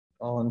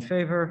All in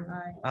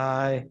favor? Aye.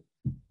 Aye.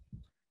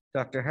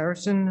 Dr.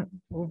 Harrison,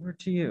 over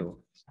to you.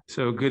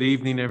 So good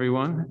evening,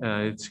 everyone.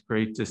 It's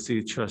great to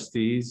see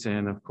trustees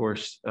and of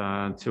course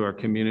to our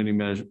community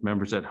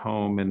members at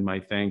home, and my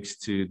thanks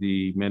to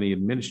the many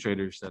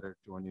administrators that are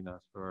joining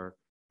us for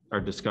our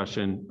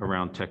discussion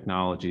around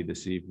technology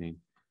this evening.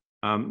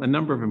 A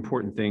number of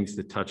important things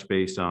to touch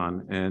base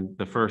on, and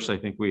the first, I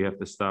think we have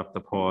to stop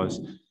the pause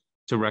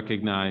to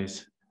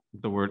recognize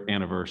the word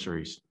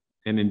anniversaries.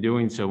 And in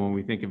doing so, when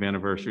we think of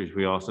anniversaries,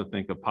 we also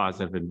think of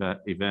positive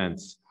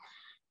events.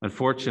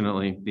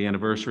 Unfortunately, the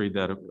anniversary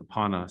that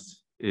upon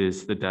us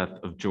is the death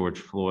of George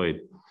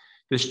Floyd.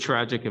 This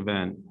tragic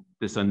event,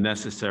 this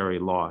unnecessary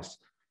loss,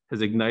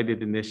 has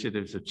ignited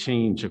initiatives of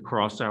change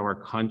across our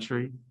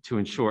country to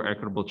ensure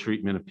equitable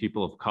treatment of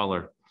people of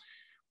color.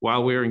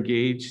 While we're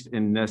engaged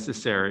in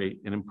necessary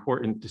and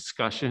important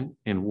discussion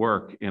and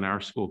work in our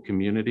school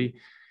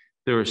community,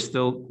 there is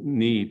still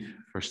need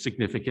for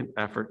significant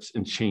efforts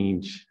and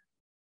change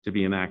to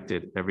be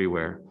enacted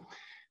everywhere.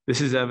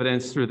 This is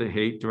evidenced through the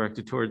hate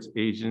directed towards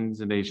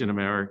Asians and Asian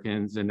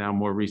Americans, and now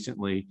more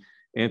recently,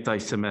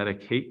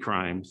 anti-Semitic hate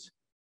crimes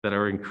that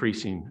are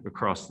increasing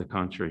across the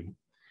country.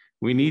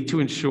 We need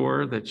to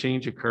ensure that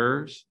change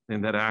occurs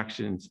and that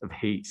actions of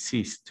hate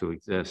cease to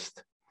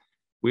exist.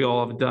 We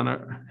all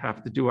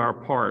have to do our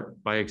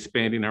part by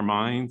expanding our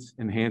minds,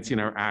 enhancing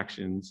our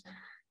actions,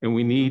 and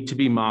we need to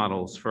be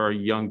models for our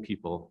young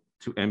people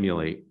to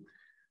emulate.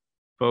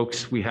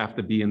 Folks, we have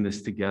to be in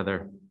this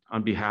together.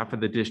 On behalf of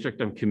the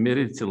district, I'm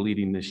committed to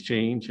leading this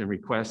change and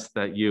request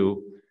that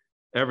you,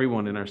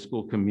 everyone in our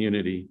school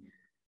community,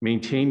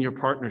 maintain your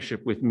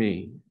partnership with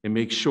me and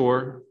make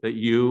sure that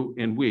you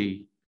and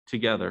we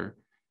together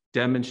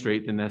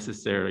demonstrate the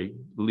necessary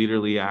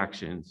leaderly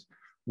actions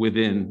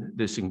within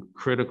this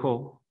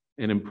critical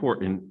and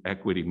important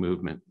equity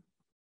movement.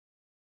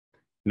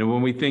 You know,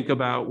 when we think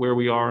about where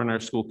we are in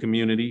our school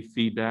community,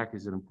 feedback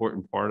is an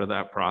important part of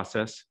that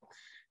process.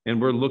 And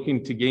we're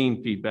looking to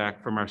gain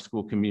feedback from our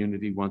school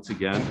community once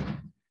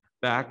again.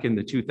 Back in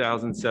the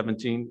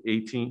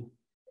 2017-18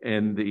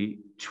 and the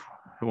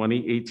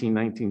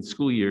 2018-19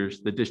 school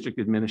years, the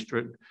district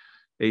administered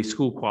a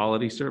school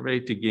quality survey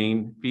to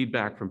gain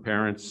feedback from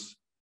parents,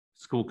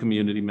 school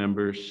community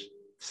members,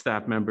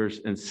 staff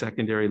members, and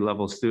secondary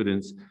level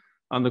students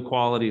on the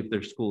quality of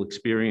their school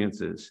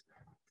experiences.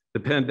 The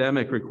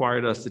pandemic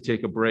required us to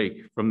take a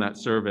break from that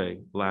survey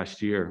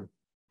last year.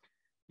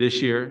 This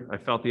year, I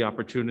felt the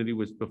opportunity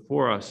was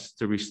before us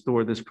to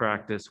restore this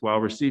practice while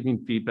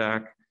receiving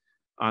feedback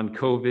on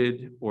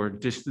COVID or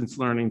distance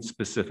learning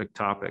specific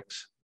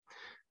topics.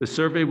 The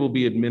survey will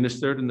be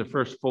administered in the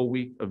first full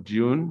week of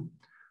June.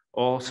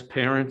 All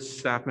parents,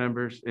 staff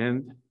members,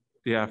 and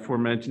the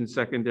aforementioned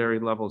secondary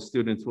level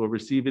students will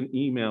receive an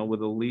email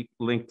with a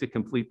link to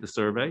complete the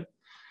survey.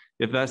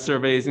 If that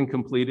survey isn't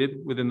completed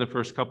within the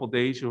first couple of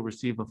days, you'll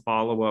receive a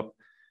follow-up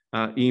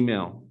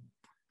email.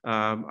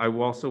 I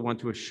also want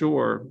to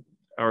assure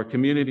our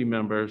community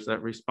members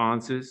that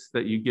responses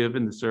that you give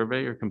in the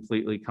survey are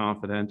completely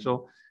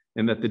confidential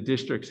and that the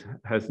district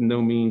has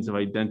no means of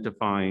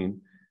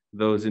identifying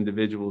those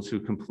individuals who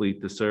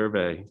complete the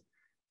survey.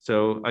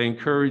 So I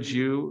encourage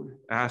you,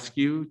 ask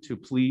you to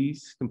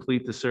please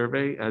complete the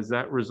survey, as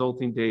that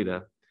resulting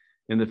data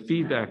and the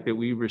feedback that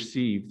we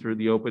receive through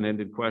the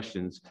open-ended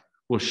questions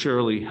will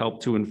surely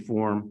help to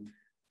inform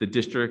the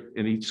district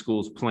and each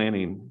school's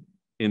planning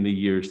in the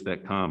years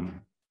that come.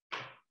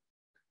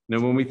 Now,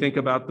 when we think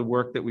about the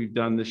work that we've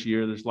done this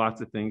year, there's lots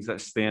of things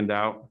that stand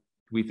out.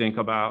 We think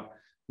about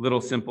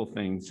little simple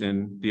things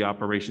in the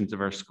operations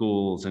of our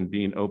schools and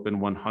being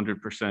open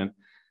 100%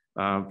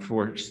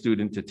 for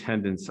student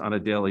attendance on a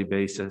daily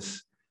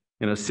basis.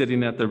 You know,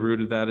 sitting at the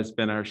root of that has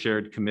been our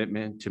shared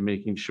commitment to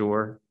making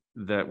sure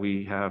that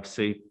we have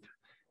safe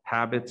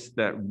habits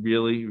that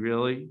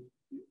really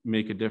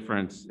make a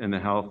difference in the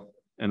health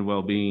and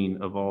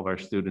well-being of all of our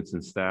students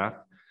and staff.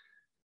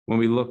 When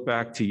we look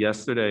back to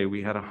yesterday,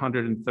 we had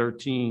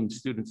 113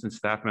 students and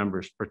staff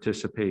members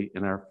participate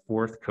in our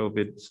 4th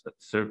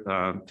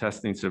COVID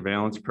testing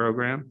surveillance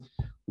program.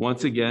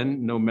 Once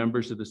again, no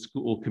members of the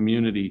school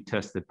community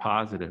tested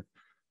positive.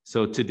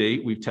 So to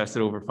date, we've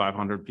tested over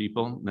 500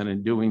 people, and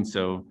in doing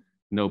so,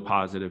 no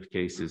positive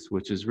cases,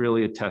 which is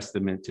really a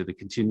testament to the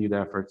continued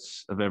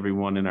efforts of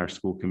everyone in our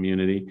school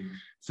community.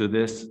 So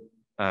this,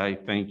 I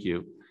thank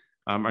you.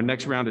 Our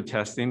next round of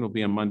testing will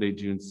be on Monday,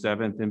 June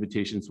 7th.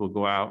 Invitations will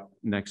go out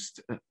next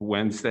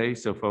Wednesday.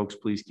 So folks,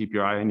 please keep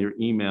your eye on your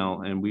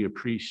email, and we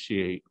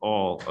appreciate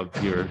all of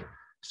your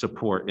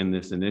support in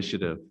this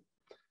initiative.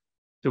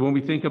 So when we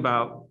think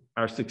about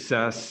our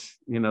success,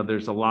 you know,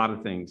 there's a lot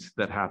of things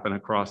that happen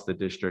across the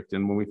district.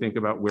 And when we think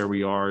about where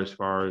we are as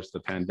far as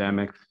the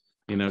pandemic,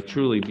 you know,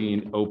 truly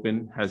being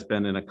open has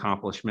been an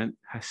accomplishment.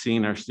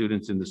 Seeing our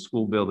students in the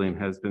school building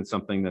has been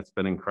something that's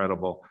been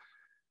incredible.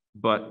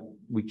 But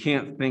we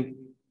can't think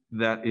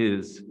that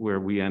is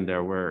where we end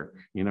our work.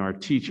 You know, our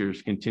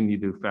teachers continue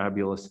to do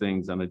fabulous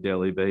things on a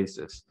daily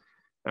basis.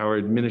 Our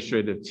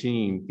administrative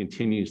team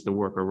continues to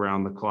work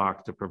around the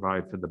clock to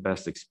provide for the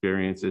best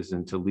experiences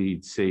and to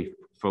lead safe,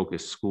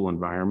 focused school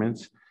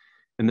environments.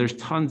 And there's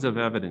tons of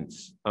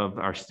evidence of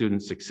our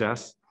student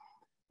success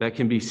that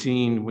can be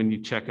seen when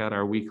you check out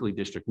our weekly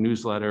district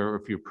newsletter or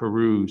if you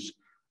peruse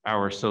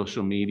our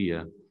social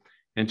media.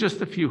 And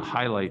just a few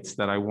highlights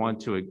that I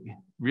want to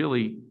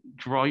really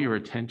draw your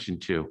attention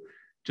to,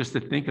 just to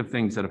think of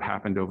things that have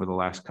happened over the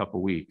last couple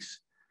of weeks.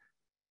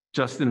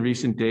 Just in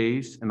recent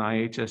days, an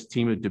IHS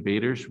team of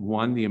debaters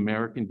won the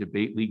American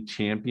Debate League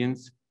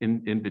Champions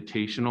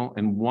Invitational,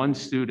 and one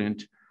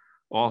student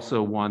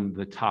also won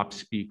the Top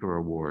Speaker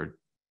Award.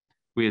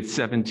 We had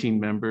 17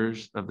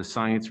 members of the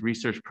Science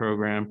Research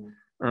Program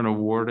earn an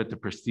award at the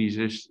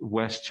prestigious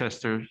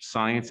Westchester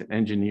Science and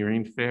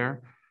Engineering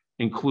Fair,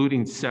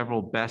 including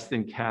several Best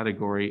in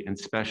Category and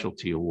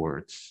Specialty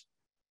Awards.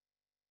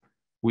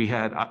 We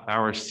had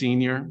our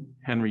senior,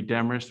 Henry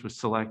Demarest, was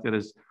selected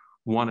as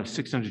one of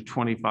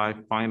 625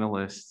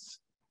 finalists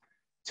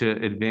to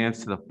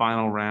advance to the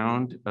final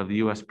round of the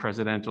U.S.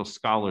 Presidential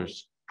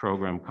Scholars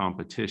Program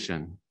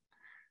competition.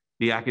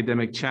 The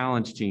Academic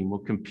Challenge team will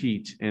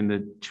compete in the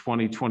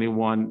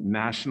 2021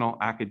 National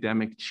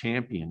Academic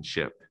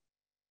Championship.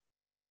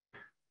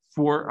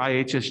 4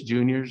 IHS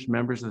juniors,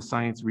 members of the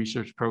Science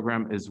Research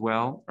Program as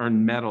well,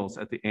 earned medals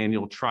at the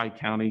annual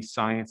Tri-County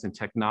Science and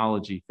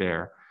Technology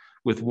Fair,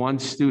 with one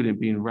student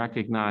being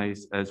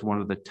recognized as one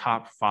of the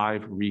top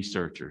 5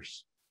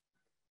 researchers.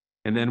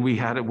 And then we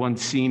had one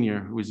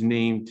senior who was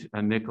named,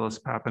 Nicholas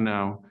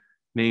Papineau,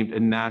 named a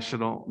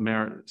National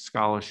Merit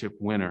Scholarship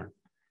winner.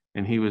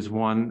 And he was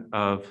one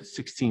of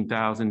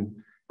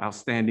 16,000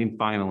 outstanding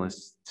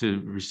finalists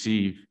to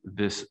receive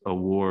this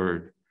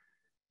award.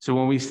 So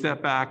when we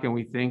step back and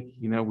we think,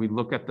 we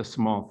look at the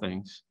small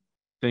things,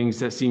 things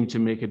that seem to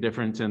make a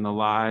difference in the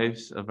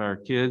lives of our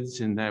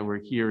kids, and that we're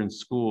here in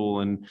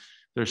school and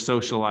they're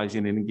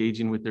socializing and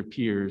engaging with their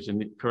peers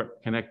and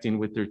connecting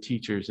with their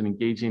teachers and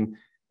engaging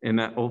in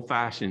that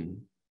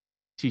old-fashioned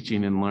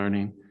teaching and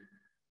learning.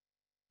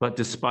 But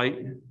despite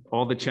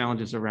all the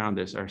challenges around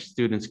us, our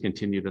students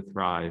continue to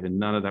thrive, and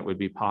none of that would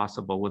be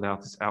possible without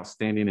this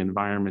outstanding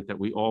environment that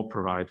we all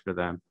provide for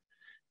them,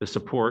 the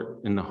support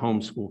and the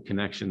homeschool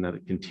connection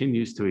that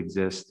continues to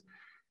exist,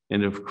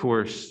 and of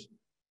course,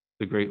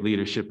 the great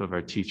leadership of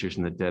our teachers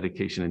and the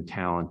dedication and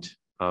talent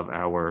of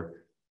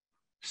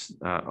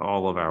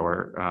all of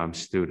our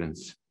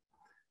students.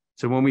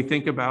 So when we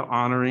think about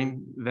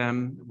honoring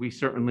them, we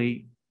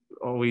certainly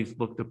always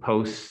look to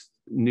post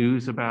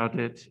news about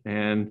it.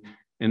 And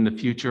in the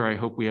future, I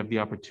hope we have the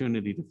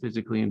opportunity to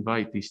physically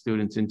invite these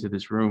students into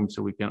this room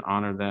so we can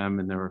honor them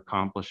and their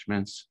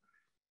accomplishments.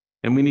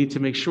 And we need to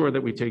make sure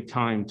that we take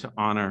time to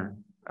honor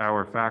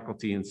our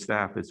faculty and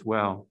staff as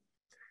well.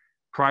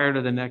 Prior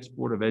to the next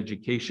Board of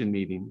Education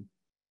meeting,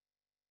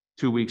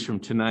 2 weeks from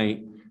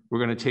tonight, we're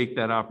going to take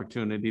that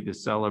opportunity to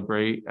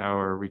celebrate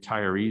our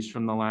retirees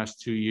from the last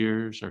 2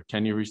 years, our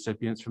tenure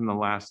recipients from the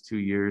last 2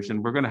 years.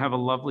 And we're going to have a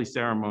lovely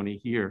ceremony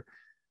here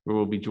where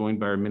we'll be joined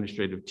by our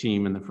administrative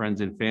team and the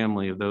friends and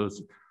family of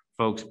those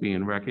folks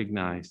being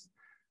recognized.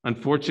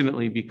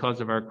 Unfortunately, because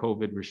of our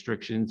COVID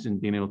restrictions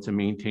and being able to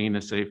maintain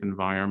a safe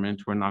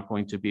environment, we're not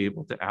going to be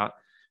able to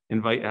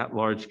invite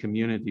at-large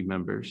community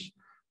members.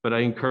 But I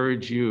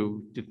encourage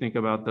you to think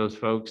about those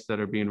folks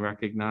that are being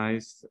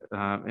recognized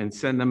and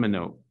send them a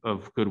note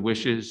of good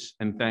wishes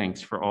and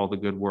thanks for all the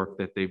good work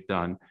that they've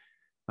done.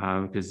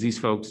 Because these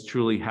folks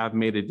truly have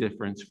made a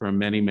difference for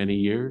many, many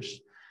years.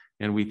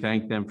 And we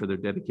thank them for their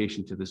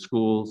dedication to the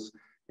schools.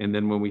 And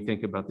then when we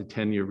think about the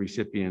tenure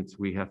recipients,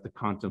 we have to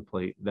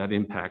contemplate that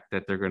impact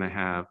that they're going to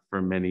have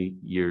for many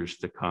years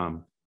to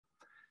come.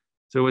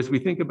 So as we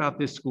think about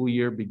this school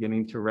year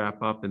beginning to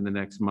wrap up in the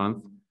next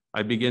month,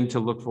 I begin to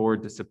look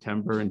forward to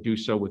September and do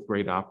so with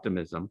great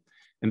optimism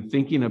and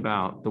thinking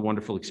about the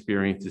wonderful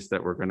experiences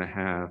that we're going to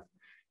have.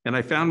 And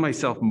I found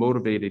myself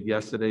motivated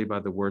yesterday by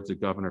the words of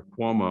Governor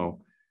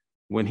Cuomo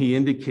when he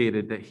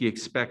indicated that he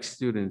expects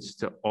students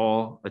to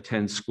all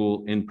attend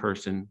school in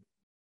person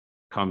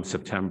come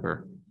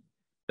September.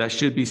 That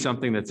should be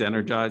something that's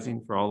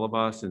energizing for all of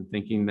us, and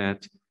thinking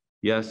that,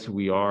 yes,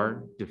 we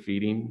are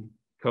defeating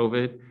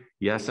COVID.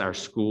 Yes, our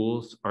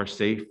schools are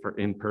safe for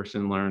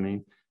in-person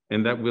learning,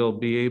 and that we'll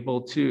be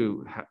able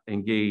to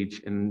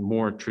engage in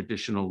more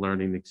traditional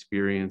learning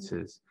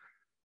experiences.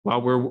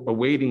 While we're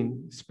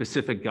awaiting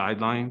specific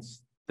guidelines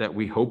that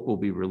we hope will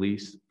be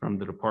released from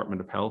the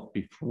Department of Health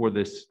before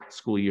this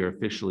school year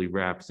officially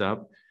wraps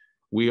up,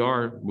 we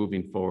are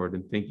moving forward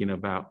and thinking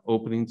about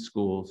opening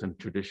schools in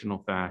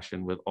traditional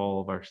fashion with all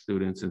of our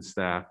students and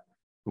staff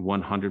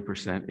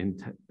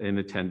 100% in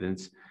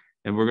attendance.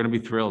 And we're going to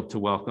be thrilled to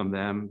welcome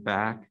them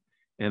back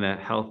in a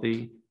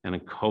healthy and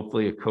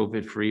hopefully a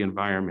COVID-free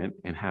environment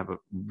and have a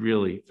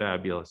really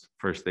fabulous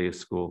first day of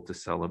school to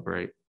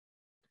celebrate.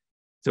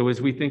 So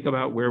as we think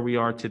about where we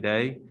are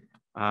today,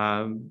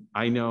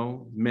 I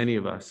know many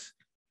of us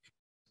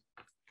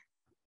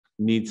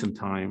need some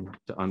time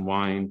to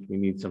unwind. We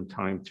need some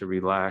time to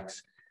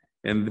relax.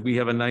 And we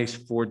have a nice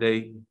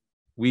 4-day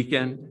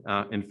weekend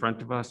in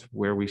front of us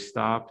where we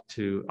stop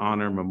to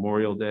honor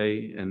Memorial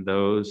Day and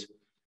those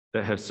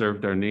that have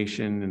served our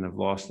nation and have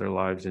lost their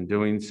lives in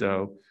doing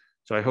so.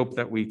 So I hope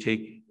that we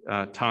take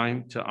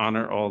time to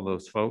honor all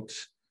those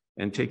folks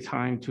and take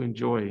time to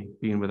enjoy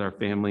being with our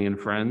family and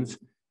friends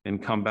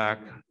and come back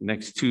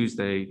next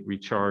Tuesday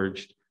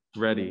recharged,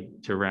 ready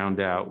to round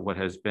out what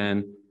has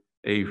been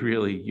a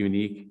really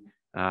unique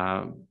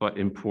but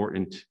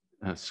important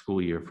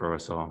school year for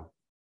us all.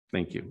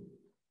 Thank you.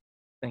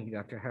 Thank you,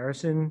 Dr.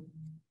 Harrison.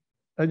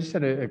 I just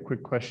had a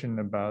quick question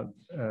about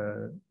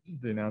the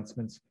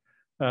announcements.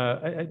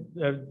 I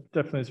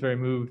definitely was very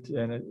moved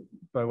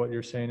by what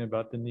you're saying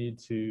about the need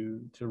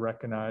to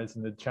recognize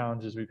and the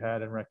challenges we've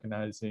had in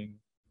recognizing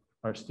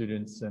our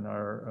students and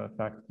our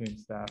faculty and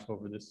staff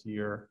over this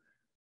year.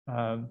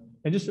 And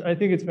I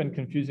think it's been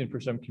confusing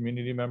for some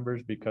community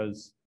members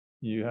because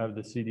you have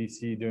the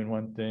CDC doing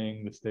one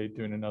thing, the state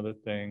doing another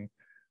thing.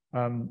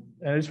 And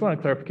I just want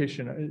a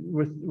clarification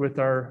with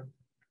our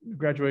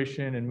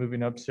graduation and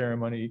moving up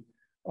ceremony.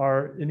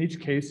 In each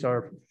case,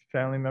 are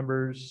family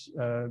members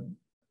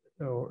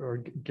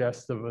or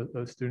guests of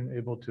a student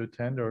able to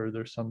attend, or are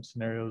there some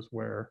scenarios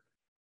where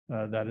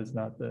that is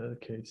not the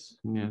case?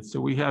 Yeah, so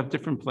we have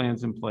different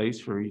plans in place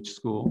for each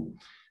school.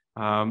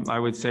 I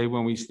would say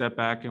when we step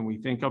back and we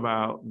think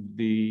about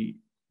the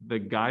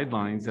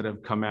guidelines that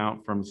have come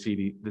out from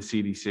the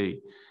CDC,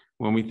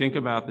 when we think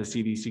about the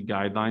CDC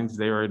guidelines,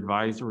 they are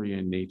advisory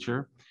in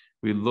nature.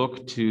 We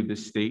look to the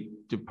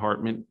State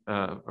Department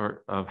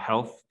of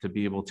Health to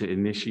be able to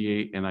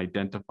initiate and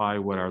identify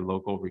what our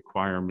local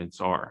requirements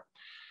are.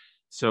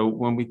 So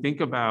when we think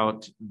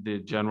about the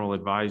general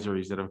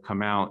advisories that have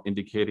come out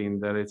indicating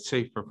that it's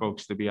safe for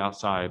folks to be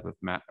outside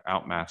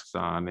without masks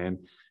on, and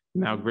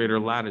now greater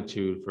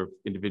latitude for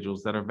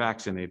individuals that are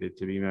vaccinated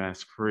to be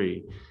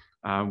mask-free,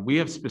 we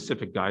have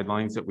specific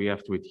guidelines that we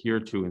have to adhere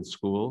to in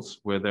schools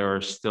where there are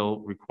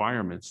still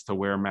requirements to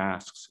wear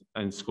masks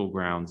in school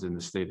grounds in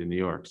the state of New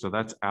York. So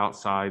that's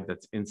outside,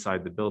 that's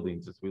inside the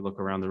buildings. As we look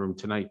around the room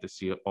tonight to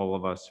see all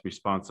of us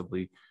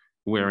responsibly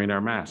wearing our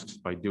masks.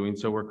 By doing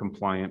so, we're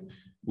compliant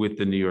with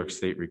the New York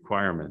State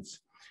requirements.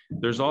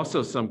 There's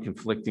also some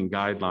conflicting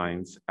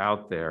guidelines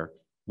out there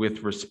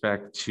with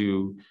respect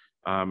to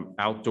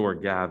outdoor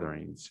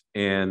gatherings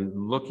and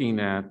looking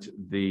at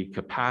the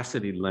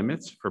capacity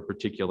limits for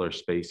particular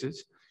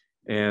spaces.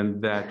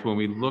 And that when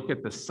we look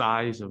at the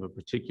size of a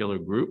particular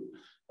group,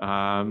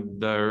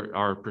 there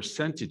are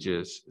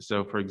percentages.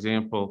 So for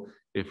example,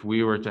 if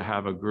we were to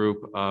have a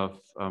group of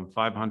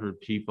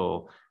 500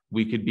 people,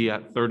 we could be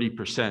at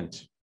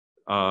 30%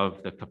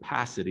 of the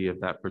capacity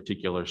of that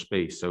particular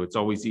space. So it's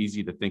always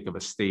easy to think of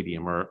a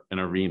stadium or an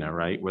arena,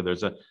 right? Where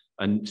there's a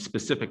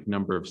specific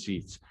number of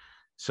seats.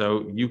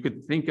 So you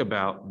could think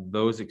about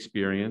those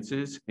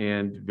experiences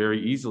and very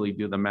easily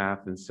do the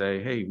math and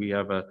say, hey, we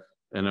have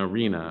an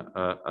arena,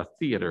 a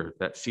theater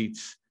that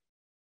seats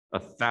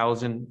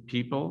 1,000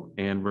 people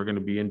and we're going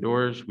to be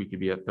indoors. We could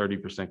be at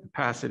 30%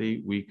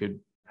 capacity. We could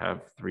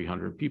have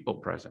 300 people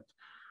present.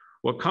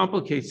 What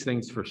complicates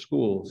things for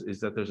schools is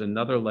that there's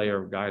another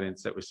layer of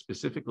guidance that was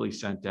specifically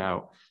sent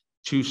out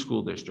to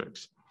school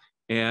districts.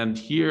 And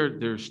here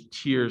there's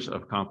tiers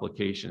of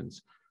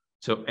complications.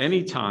 So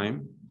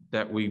anytime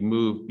that we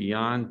move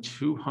beyond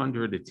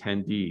 200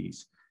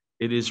 attendees,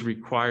 it is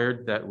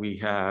required that we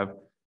have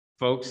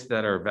folks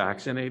that are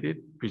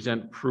vaccinated,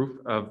 present proof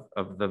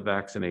of the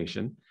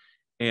vaccination,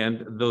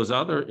 and those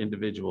other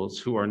individuals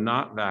who are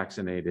not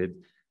vaccinated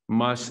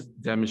must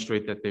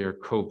demonstrate that they are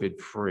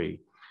COVID-free.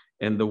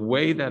 And the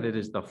way that it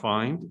is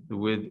defined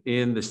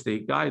within the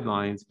state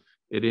guidelines,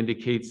 it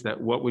indicates that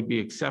what would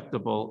be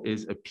acceptable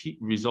is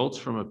results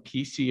from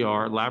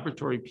a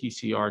laboratory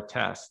PCR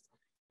test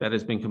that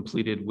has been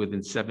completed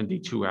within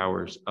 72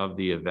 hours of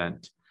the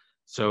event.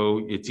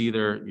 So it's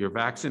either you're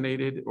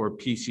vaccinated or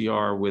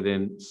PCR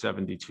within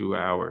 72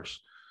 hours.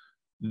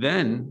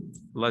 Then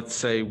let's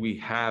say we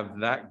have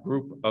that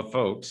group of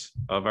folks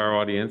of our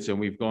audience and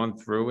we've gone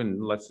through,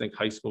 and let's think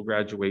high school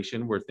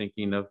graduation, we're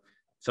thinking of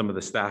some of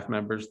the staff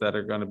members that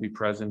are going to be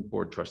present,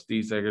 board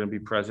trustees that are going to be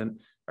present,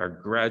 our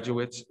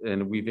graduates,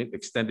 and we've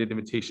extended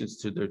invitations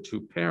to their two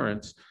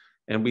parents.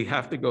 And we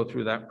have to go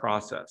through that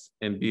process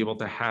and be able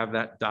to have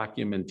that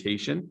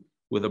documentation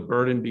with a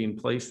burden being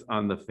placed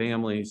on the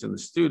families and the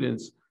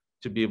students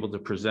to be able to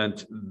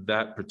present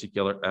that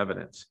particular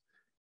evidence.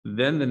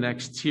 Then the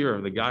next tier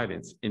of the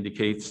guidance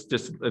indicates,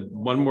 just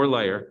one more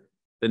layer,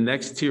 the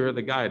next tier of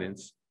the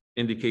guidance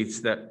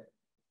indicates that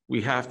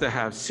we have to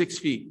have 6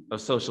 feet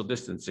of social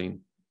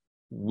distancing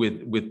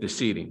with the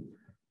seating,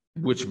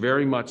 which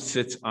very much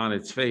sits on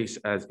its face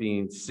as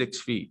being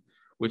 6 feet,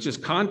 which is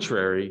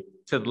contrary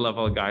to the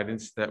level of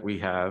guidance that we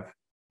have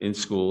in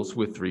schools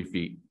with 3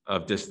 feet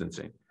of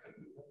distancing.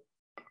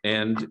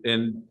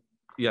 And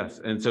yes,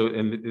 and so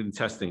in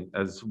testing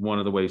as one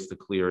of the ways to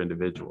clear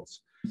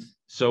individuals.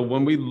 So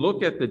when we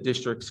look at the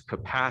district's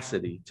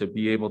capacity to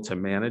be able to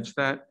manage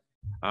that,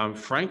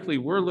 frankly,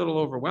 we're a little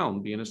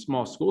overwhelmed being a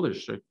small school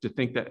district to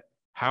think that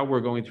how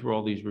we're going through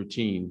all these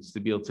routines to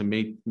be able to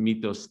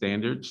meet those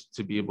standards,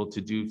 to be able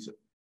to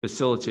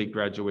facilitate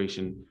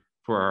graduation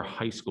for our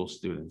high school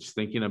students,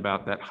 thinking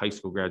about that high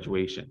school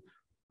graduation.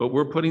 But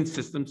we're putting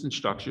systems and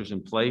structures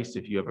in place.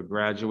 If you have a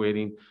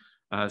graduating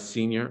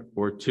senior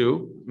or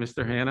two,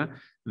 Mr. Hanna,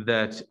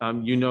 that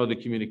you know the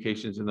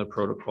communications and the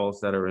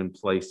protocols that are in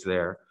place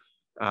there.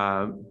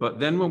 But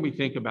then when we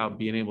think about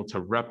being able to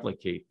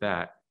replicate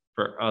that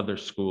for other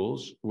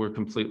schools, we're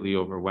completely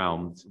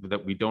overwhelmed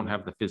that we don't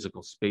have the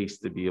physical space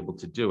to be able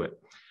to do it.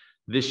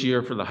 This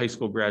year for the high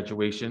school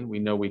graduation, we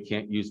know we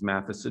can't use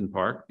Matheson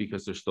Park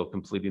because they're still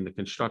completing the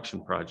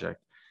construction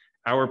project.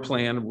 Our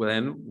plan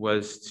then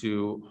was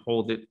to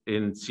hold it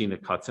in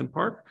Scenic Hudson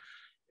Park.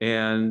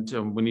 And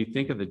when you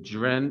think of the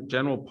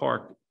general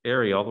park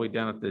area all the way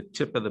down at the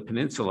tip of the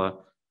peninsula,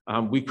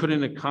 we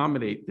couldn't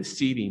accommodate the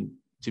seating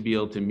to be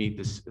able to meet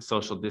the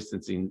social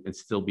distancing and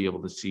still be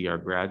able to see our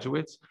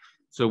graduates.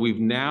 So we've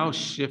now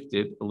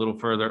shifted a little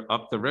further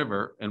up the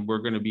river, and we're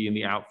going to be in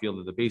the outfield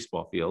of the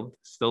baseball field,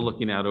 still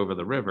looking out over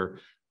the river,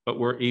 but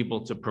we're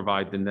able to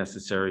provide the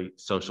necessary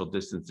social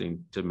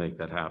distancing to make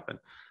that happen.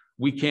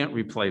 We can't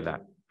replay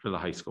that for the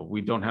high school.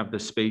 We don't have the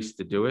space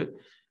to do it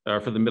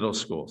for the middle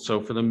school. So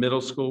for the middle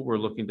school, we're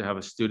looking to have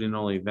a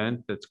student-only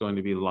event that's going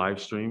to be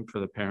live streamed for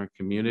the parent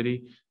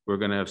community. We're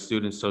going to have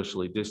students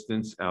socially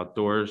distanced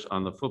outdoors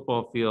on the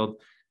football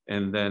field,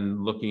 and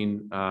then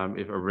looking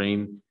if a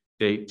rain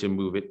date to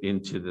move it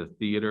into the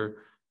theater.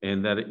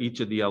 And that at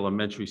each of the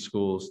elementary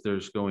schools,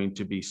 there's going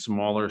to be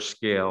smaller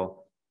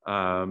scale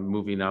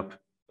moving up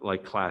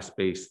like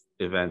class-based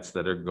events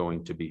that are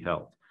going to be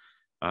held.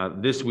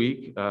 This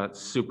week,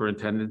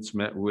 superintendents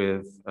met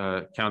with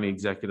County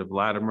Executive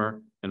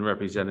Latimer and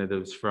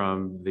representatives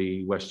from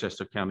the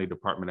Westchester County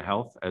Department of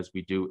Health, as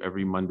we do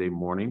every Monday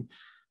morning.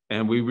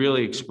 And we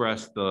really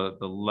expressed the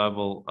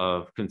level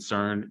of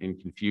concern and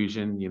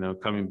confusion. You know,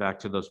 coming back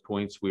to those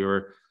points, we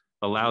were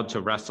allowed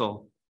to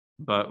wrestle,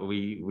 but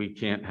we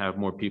can't have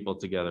more people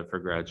together for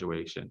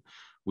graduation.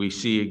 We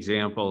see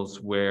examples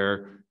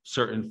where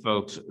certain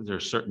folks,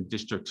 there's certain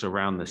districts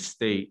around the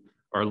state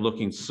are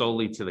looking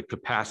solely to the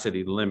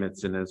capacity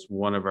limits. And as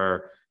one of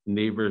our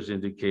neighbors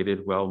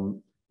indicated,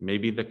 well,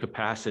 maybe the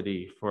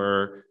capacity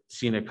for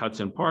Scenic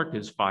Hudson Park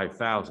is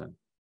 5,000.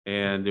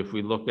 And if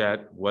we look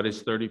at what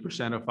is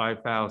 30% of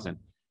 5,000,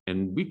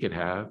 and we could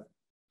have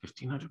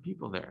 1,500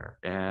 people there,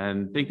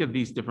 and think of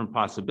these different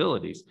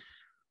possibilities.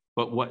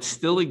 But what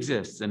still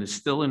exists and is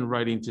still in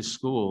writing to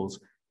schools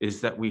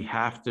is that we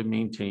have to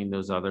maintain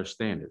those other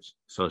standards: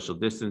 social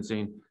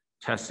distancing,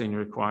 testing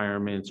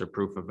requirements, or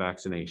proof of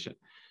vaccination.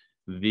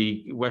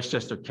 The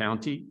Westchester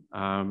County,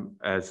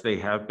 as they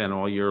have been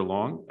all year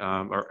long,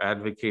 are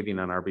advocating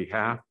on our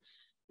behalf.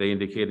 They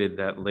indicated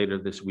that later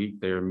this week,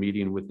 they're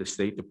meeting with the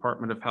State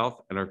Department of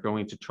Health and are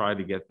going to try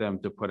to get them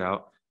to put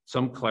out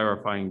some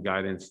clarifying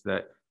guidance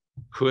that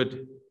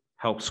could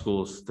help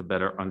schools to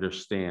better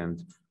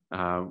understand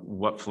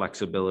what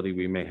flexibility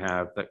we may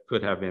have that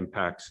could have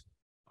impacts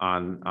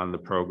on the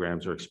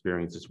programs or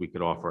experiences we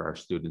could offer our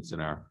students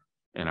and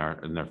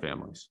their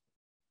families.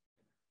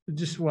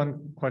 Just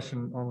one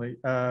question only.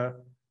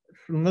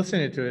 From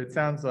listening to it, it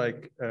sounds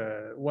like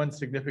one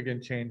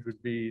significant change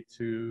would be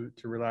to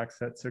relax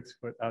that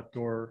 6-foot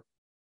outdoor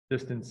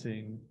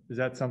distancing. Is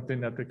that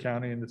something that the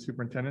county and the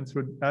superintendents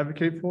would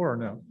advocate for, or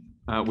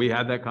no? We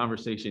had that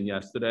conversation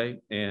yesterday,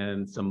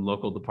 and some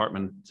local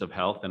departments of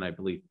health, and I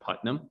believe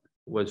Putnam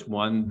was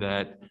one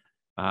that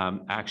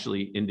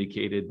actually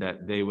indicated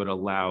that they would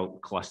allow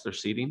cluster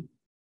seating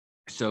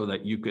so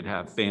that you could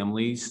have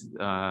families,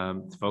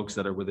 folks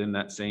that are within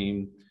that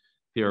same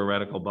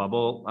theoretical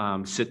bubble,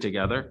 sit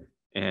together,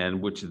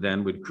 and which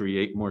then would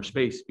create more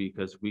space,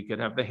 because we could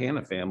have the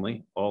Hanna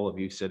family, all of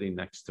you sitting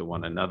next to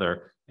one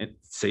another, and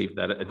save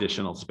that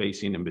additional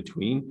spacing in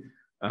between.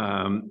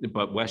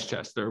 But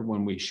Westchester,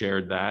 when we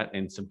shared that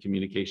and some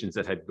communications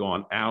that had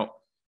gone out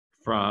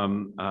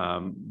from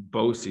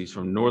BOCES,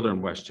 from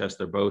Northern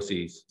Westchester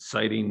BOCES,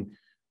 citing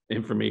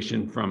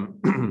information from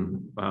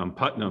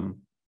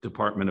Putnam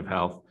Department of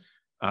Health,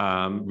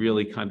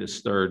 really kind of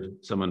stirred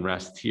some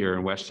unrest here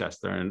in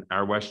Westchester. And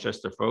our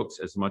Westchester folks,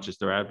 as much as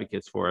they're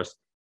advocates for us,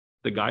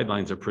 the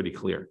guidelines are pretty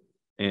clear.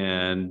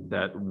 And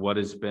that what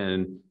has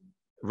been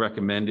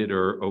recommended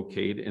or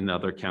okayed in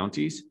other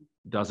counties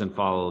doesn't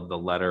follow the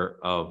letter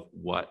of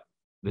what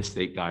the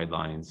state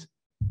guidelines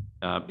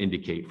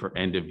indicate for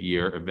end of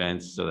year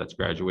events. So that's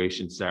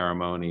graduation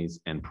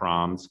ceremonies and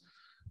proms.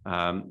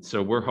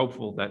 So we're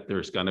hopeful that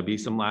there's going to be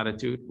some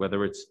latitude,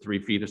 whether it's 3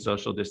 feet of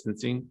social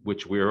distancing,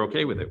 which we're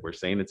okay with it. We're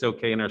saying it's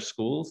okay in our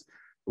schools.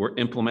 We're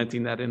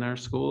implementing that in our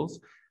schools.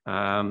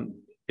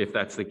 If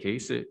that's the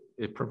case,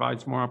 it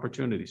provides more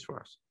opportunities for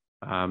us.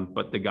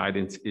 But the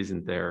guidance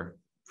isn't there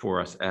for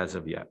us as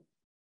of yet.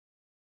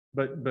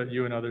 But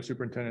you and other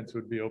superintendents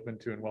would be open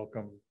to and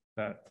welcome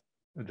that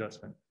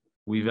adjustment.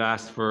 We've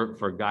asked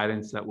for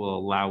guidance that will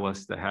allow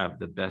us to have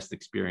the best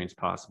experience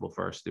possible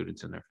for our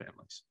students and their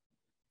families.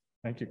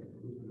 Thank you.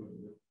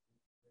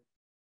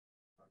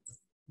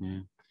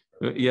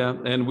 Yeah,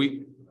 and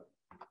we,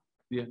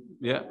 yeah.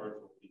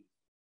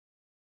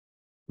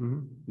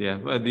 Yeah,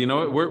 but you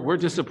know, we're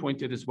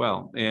disappointed as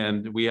well.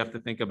 And we have to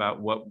think about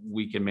what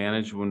we can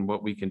manage and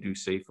what we can do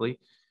safely.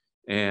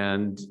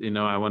 And, you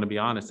know, I want to be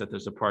honest that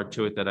there's a part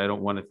to it that I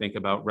don't want to think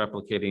about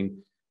replicating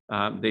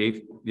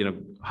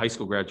high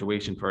school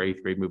graduation for our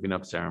 8th grade moving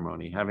up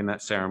ceremony. Having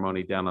that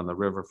ceremony down on the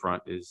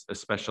riverfront is a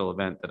special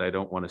event that I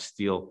don't want to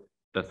steal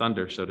the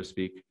thunder, so to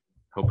speak,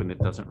 hoping it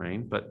doesn't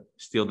rain, but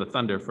steal the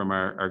thunder from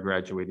our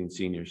graduating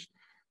seniors.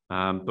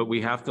 But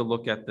we have to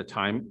look at the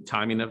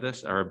timing of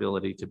this, our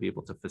ability to be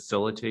able to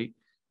facilitate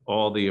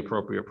all the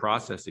appropriate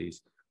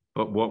processes.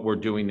 But what we're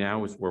doing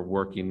now is we're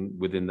working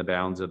within the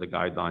bounds of the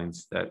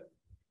guidelines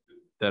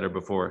that are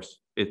before us.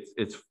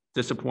 It's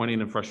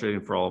disappointing and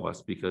frustrating for all of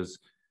us because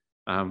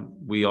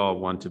we all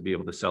want to be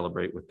able to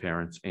celebrate with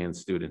parents and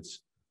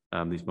students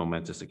these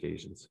momentous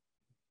occasions.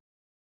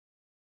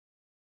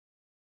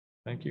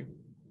 Thank you.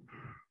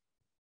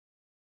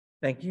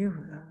 Thank you.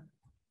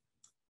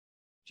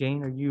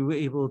 Jane, are you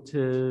able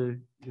to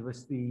give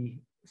us the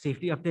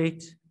safety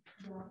update?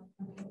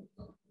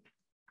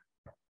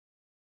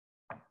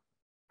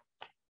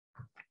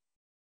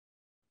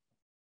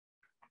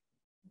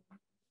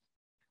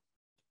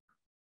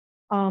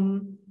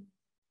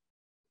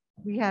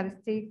 We had a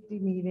safety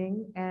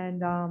meeting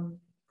and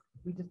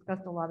we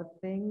discussed a lot of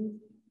things.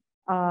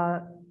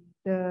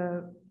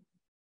 The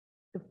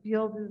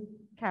field is,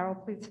 Carol,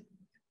 please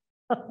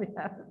help me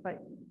out,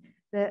 but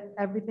that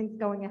everything's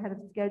going ahead of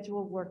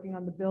schedule, working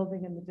on the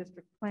building and the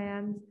district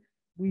plans.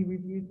 We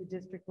reviewed the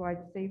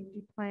district-wide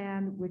safety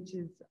plan, which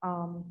is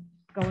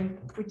going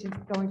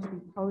to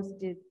be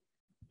posted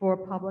for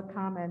public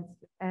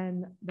comments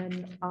and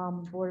then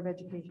Board of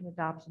Education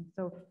adoption.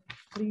 So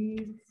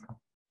please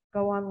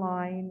go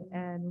online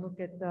and look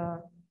at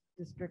the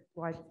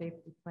district-wide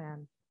safety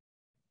plan.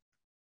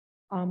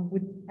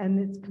 And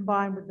it's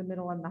combined with the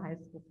middle and the high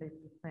school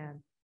safety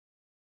plan.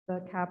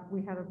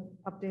 We had an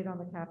update on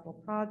the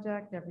capital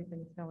project.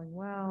 Everything's going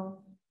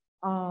well.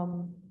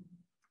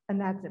 And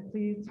that's it.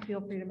 Please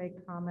feel free to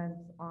make comments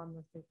on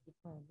the safety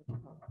plan.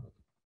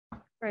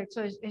 Right,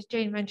 so as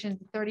Jane mentioned,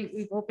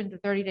 we've opened the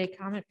 30-day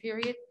comment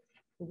period.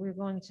 We're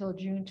going until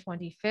June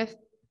 25th.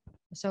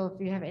 So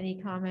if you have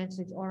any comments,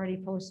 it's already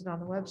posted on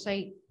the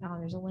website.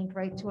 There's a link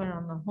right to it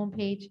on the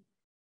homepage.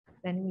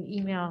 Then we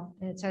email,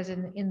 and it says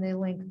in the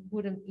link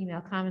who to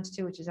email comments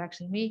to, which is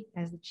actually me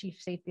as the Chief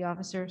Safety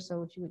Officer.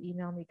 So if you would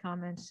email me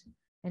comments,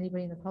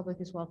 anybody in the public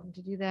is welcome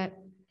to do that.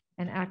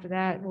 And after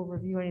that, we'll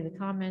review any of the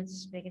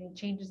comments, make any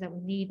changes that we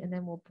need, and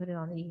then we'll put it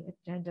on the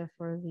agenda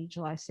for the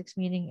July 6th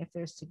meeting. If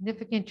there's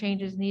significant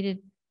changes needed,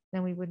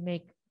 then we would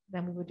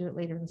do it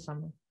later in the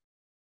summer.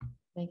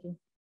 Thank you.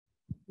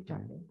 Good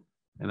job, Dave.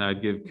 And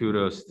I'd give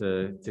kudos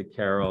to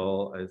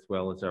Carol as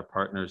well as our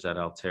partners at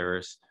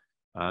Alteris.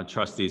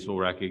 Trustees will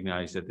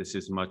recognize that this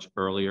is much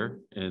earlier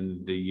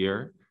in the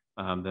year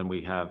than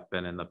we have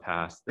been in the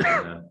past.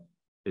 And,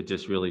 it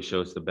just really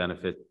shows the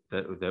benefit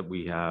that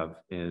we have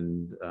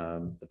in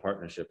the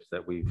partnerships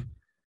that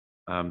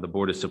the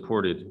board has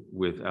supported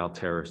with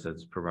Alteris,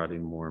 that's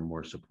providing more and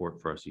more support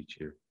for us each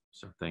year.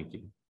 So thank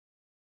you.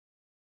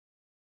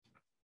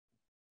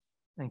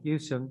 Thank you.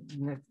 So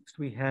next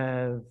we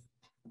have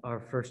our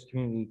first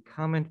community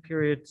comment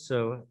period.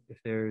 So if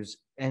there's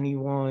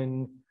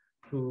anyone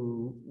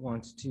who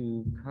wants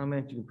to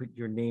comment, you can put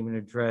your name and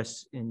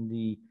address in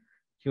the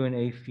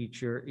Q&A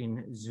feature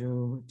in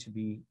Zoom to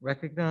be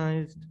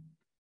recognized.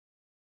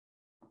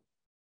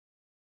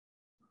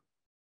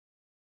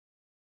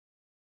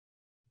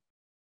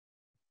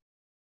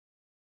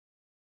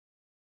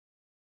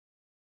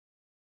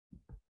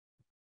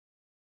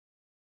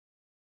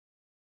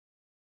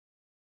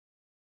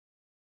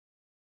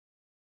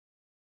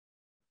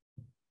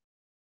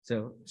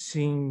 So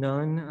seeing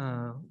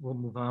none, we'll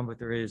move on, but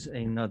there is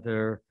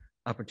another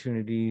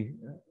opportunity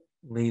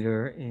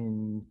later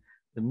in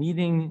the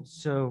meeting.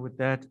 So with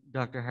that,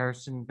 Dr.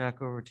 Harrison,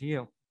 back over to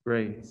you.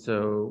 Great.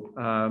 So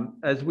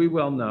as we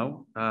well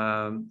know,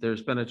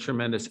 there's been a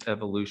tremendous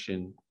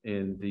evolution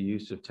in the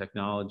use of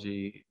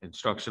technology,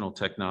 instructional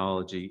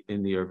technology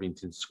in the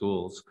Irvington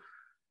schools.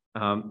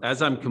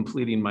 As I'm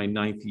completing my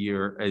 9th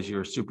year as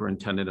your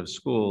superintendent of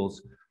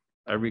schools,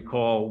 I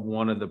recall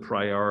one of the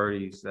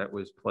priorities that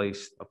was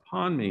placed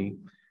upon me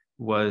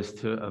was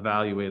to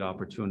evaluate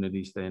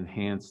opportunities to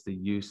enhance the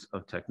use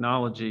of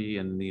technology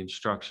and the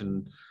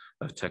instruction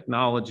of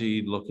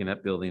technology, looking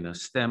at building a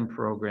STEM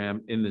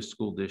program in the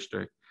school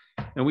district.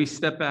 And we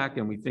step back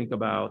and we think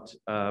about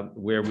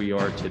where we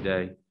are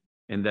today,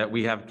 and that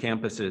we have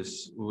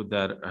campuses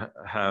that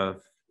are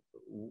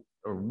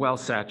well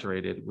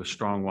saturated with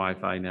strong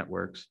Wi-Fi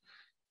networks.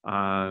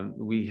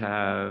 We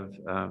have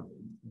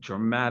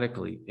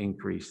dramatically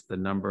increased the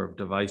number of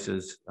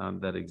devices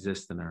that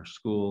exist in our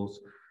schools.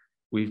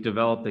 We've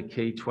developed a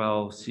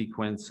K-12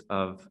 sequence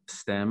of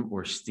STEM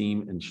or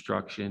STEAM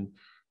instruction,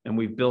 and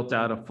we've built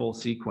out a full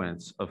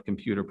sequence of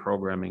computer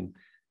programming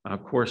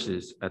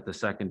courses at the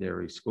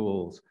secondary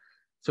schools.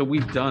 So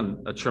we've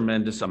done a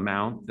tremendous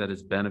amount that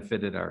has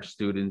benefited our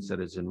students, that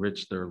has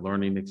enriched their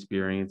learning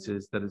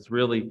experiences, that has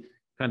really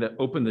kind of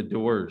opened the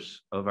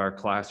doors of our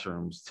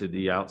classrooms to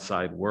the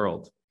outside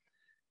world.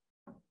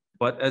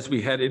 But as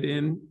we headed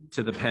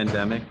into the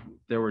pandemic,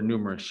 there were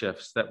numerous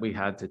shifts that we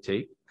had to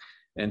take,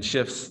 and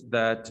shifts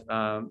that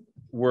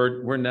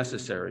were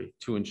necessary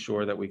to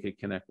ensure that we could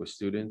connect with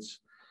students.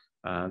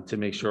 to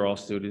make sure all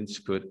students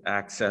could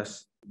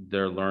access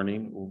their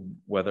learning,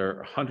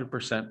 whether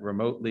 100%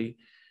 remotely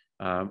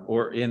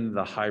or in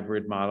the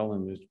hybrid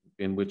model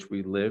in which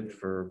we lived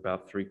for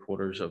about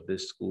 3/4 of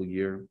this school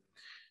year.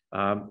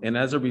 And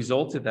as a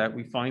result of that,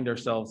 we find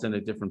ourselves in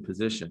a different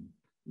position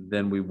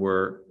than we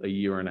were a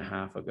year and a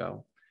half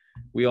ago.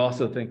 We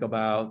also think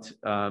about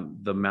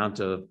the amount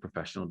of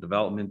professional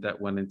development that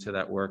went into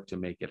that work to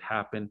make it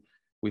happen.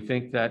 We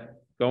think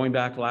that going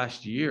back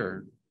last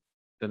year,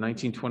 the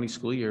 1920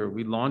 school year,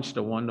 we launched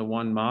a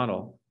one-to-one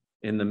model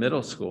in the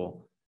middle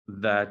school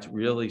that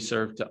really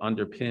served to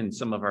underpin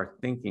some of our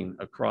thinking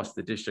across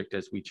the district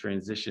as we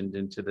transitioned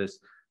into this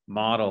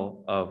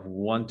model of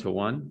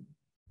one-to-one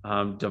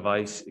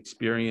device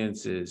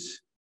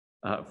experiences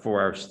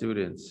for our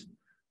students.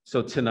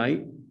 So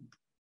tonight,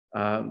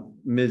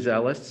 Ms.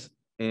 Ellis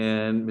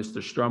and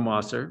Mr.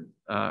 Strumwasser,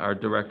 our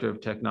Director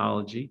of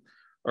Technology,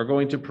 are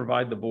going to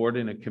provide the board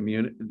and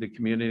the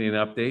community an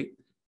update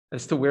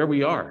as to where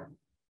we are,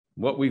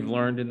 what we've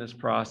learned in this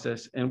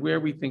process, and where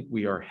we think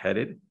we are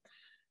headed.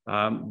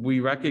 We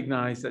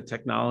recognize that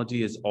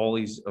technology is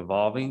always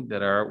evolving,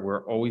 that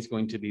we're always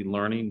going to be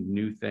learning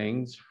new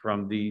things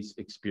from these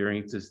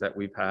experiences that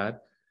we've had.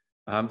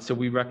 So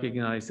we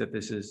recognize that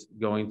this is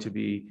going to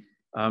be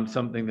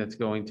something that's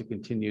going to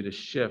continue to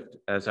shift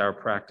as our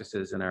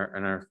practices and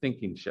our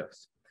thinking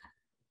shifts.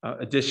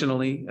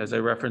 Additionally, as I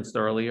referenced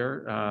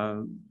earlier,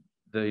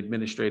 the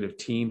administrative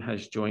team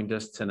has joined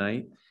us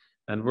tonight,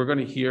 and we're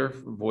going to hear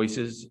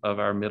voices of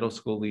our middle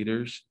school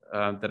leaders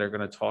that are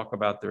going to talk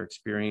about their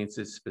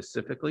experiences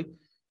specifically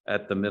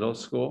at the middle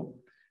school.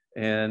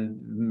 And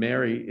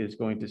Mary is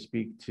going to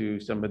speak to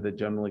some of the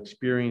general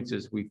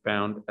experiences we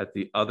found at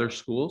the other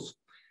schools.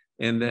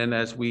 And then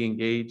as we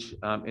engage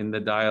in the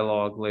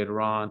dialogue later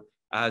on,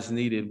 as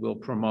needed, we'll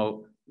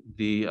promote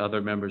the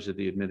other members of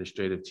the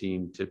administrative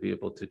team to be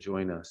able to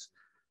join us.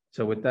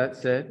 So with that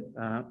said,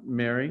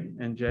 Mary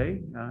and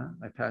Jay,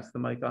 I pass the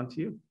mic on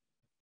to you.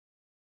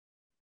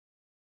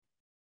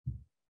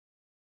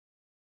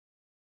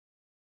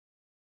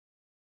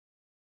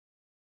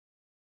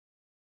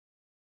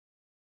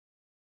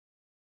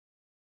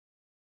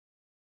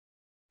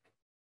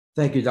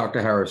 Thank you,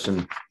 Dr.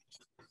 Harrison.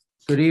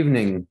 Good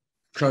evening,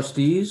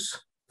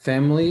 trustees,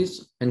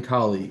 families, and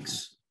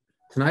colleagues.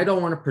 Tonight, I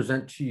want to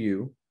present to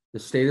you the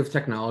state of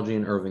technology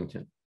in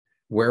Irvington,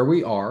 where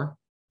we are,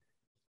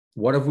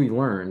 what have we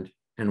learned,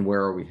 and where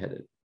are we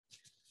headed?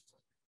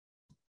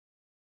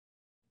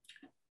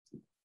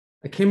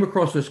 I came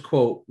across this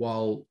quote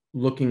while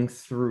looking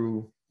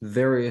through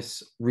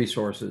various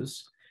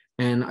resources,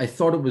 and I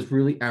thought it was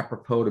really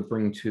apropos to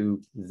bring to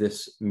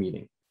this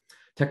meeting.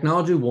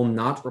 Technology will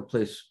not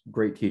replace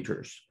great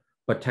teachers,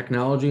 but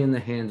technology in the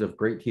hands of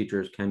great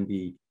teachers can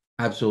be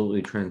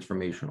absolutely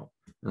transformational.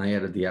 And I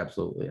added the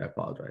absolutely, I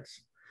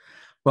apologize.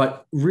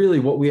 But really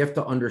what we have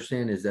to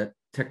understand is that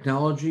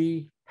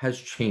technology has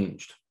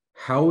changed.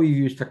 How we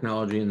use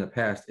technology in the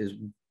past is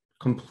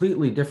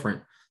completely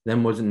different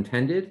than was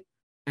intended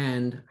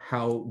and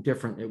how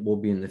different it will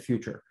be in the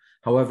future.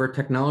 However,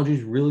 technology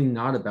is really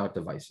not about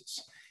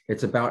devices.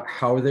 It's about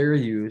how they're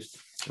used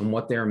and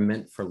what they're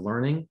meant for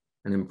learning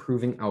and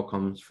improving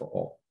outcomes for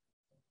all.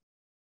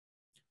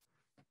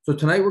 So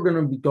tonight we're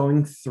going to be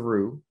going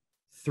through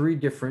 3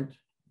 different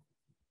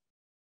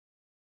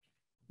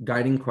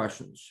guiding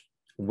questions.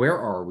 Where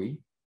are we?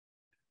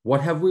 What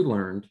have we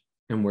learned?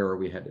 And where are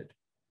we headed?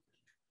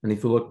 And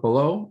if you look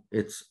below,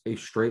 it's a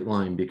straight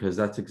line because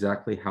that's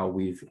exactly how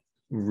we've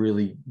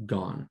really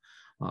gone.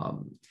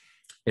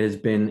 It has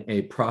been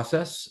a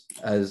process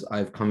as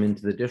I've come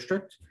into the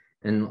district,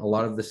 and a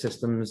lot of the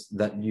systems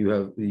that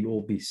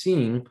you'll be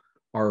seeing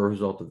are a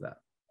result of that.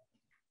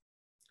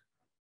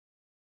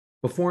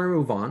 Before I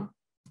move on,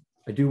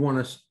 I do want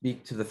to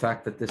speak to the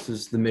fact that this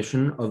is the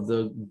mission of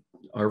the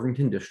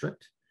Irvington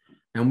district,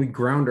 and we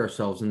ground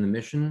ourselves in the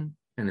mission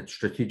and its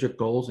strategic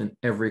goals in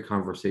every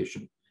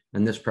conversation,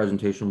 and this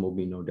presentation will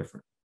be no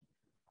different.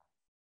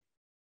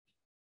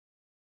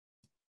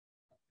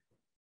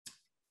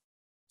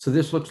 So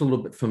this looks a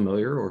little bit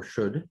familiar, or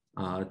should.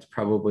 It's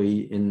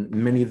probably in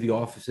many of the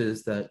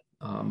offices that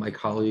my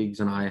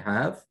colleagues and I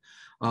have.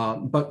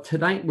 But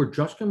tonight, we're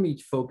just going to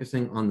be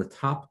focusing on the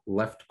top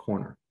left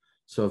corner.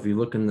 So if you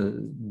look in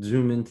the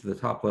zoom into the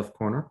top left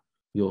corner,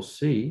 you'll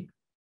see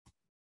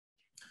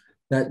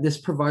that this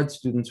provides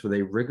students with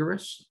a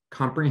rigorous,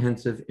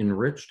 comprehensive,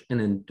 enriched,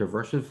 and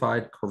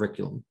diversified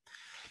curriculum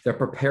that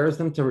prepares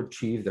them to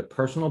achieve their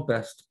personal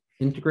best,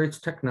 integrates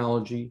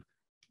technology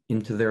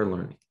into their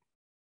learning.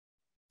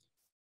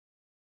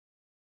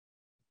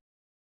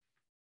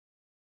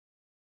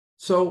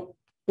 So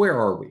where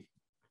are we?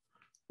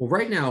 Well,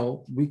 right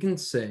now, we can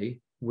say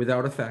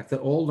without a fact that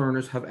all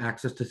learners have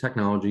access to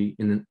technology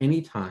in an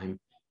anytime,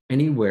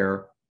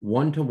 anywhere,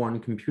 one-to-one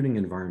computing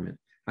environment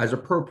as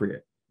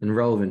appropriate and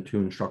relevant to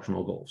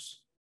instructional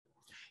goals.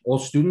 All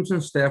students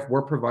and staff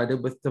were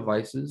provided with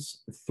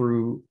devices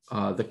through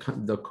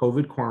the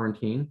COVID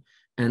quarantine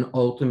and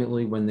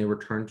ultimately when they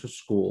returned to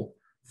school,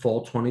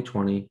 fall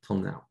 2020 till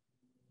now.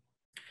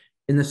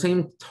 In the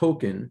same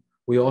token,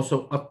 We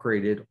also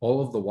upgraded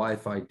all of the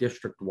Wi-Fi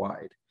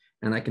district-wide.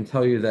 And I can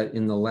tell you that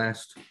in the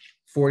last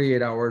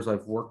 48 hours,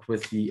 I've worked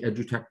with the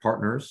EduTech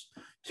partners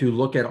to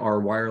look at our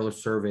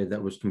wireless survey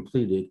that was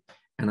completed.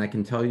 And I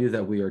can tell you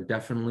that we are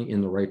definitely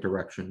in the right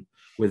direction.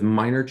 With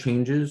minor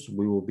changes,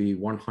 we will be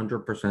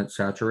 100%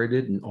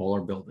 saturated in all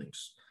our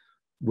buildings,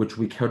 which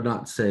we could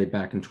not say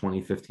back in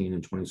 2015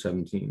 and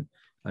 2017,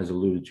 as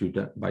alluded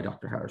to by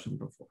Dr. Harrison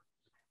before.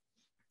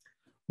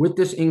 With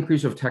this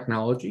increase of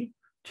technology,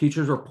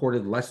 teachers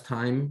reported less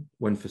time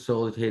when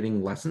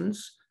facilitating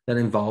lessons that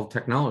involved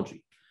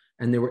technology,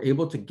 and they were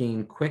able to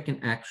gain quick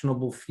and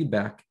actionable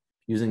feedback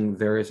using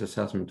various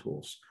assessment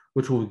tools,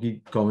 which we'll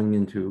be going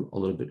into a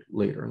little bit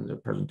later in the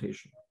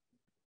presentation.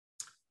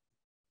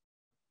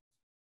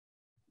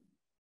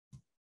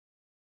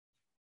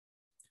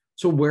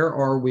 So where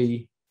are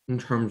we in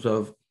terms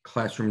of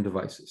classroom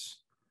devices?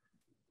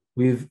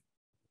 We've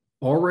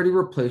already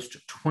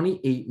replaced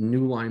 28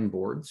 new line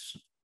boards,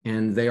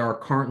 and they are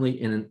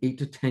currently in an 8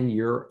 to 10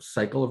 year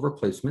cycle of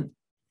replacement.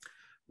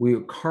 We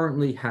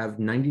currently have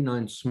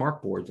 99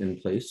 smart boards in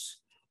place,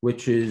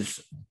 which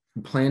is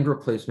planned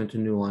replacement to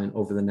new line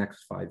over the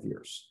next 5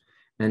 years.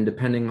 And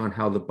depending on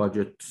how the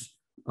budgets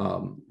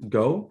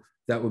go,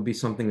 that would be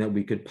something that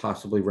we could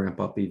possibly ramp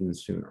up even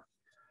sooner.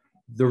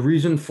 The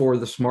reason for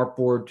the smart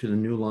board to the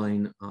new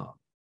line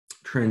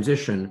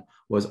transition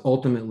was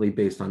ultimately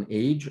based on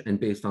age and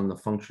based on the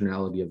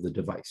functionality of the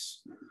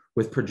device.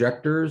 With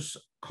projectors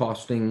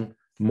costing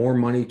more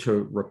money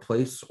to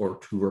replace or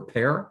to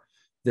repair,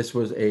 this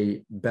was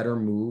a better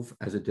move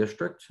as a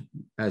district,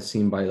 as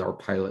seen by our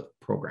pilot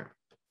program.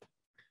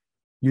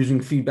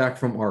 Using feedback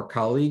from our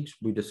colleagues,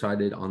 we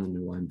decided on the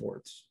new line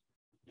boards.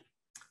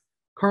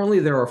 Currently,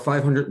 there are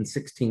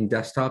 516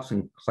 desktops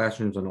in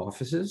classrooms and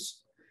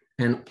offices,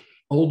 and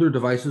older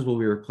devices will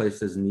be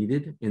replaced as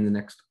needed in the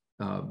next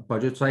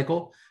budget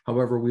cycle.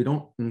 However, we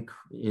don't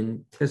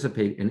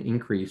anticipate an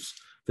increase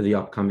for the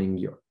upcoming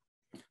year.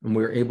 And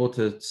we're able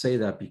to say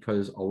that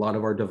because a lot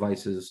of our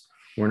devices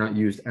were not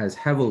used as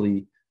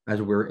heavily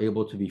as we're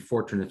able to be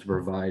fortunate to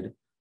provide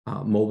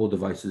mobile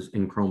devices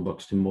in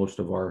Chromebooks to most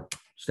of our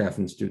staff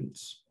and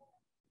students.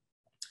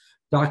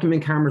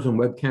 Document cameras and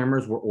web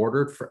cameras were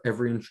ordered for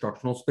every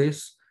instructional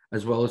space,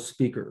 as well as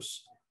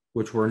speakers,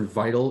 which were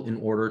vital in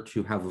order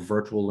to have a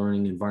virtual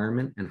learning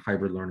environment and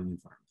hybrid learning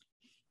environment.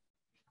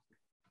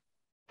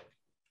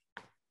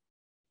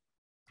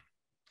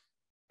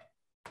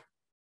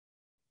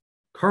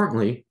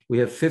 Currently, we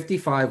have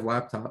 55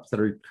 laptops that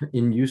are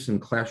in use in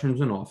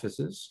classrooms and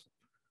offices,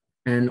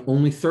 and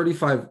only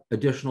 35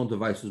 additional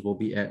devices will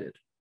be added.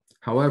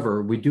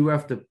 However, we do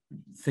have to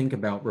think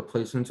about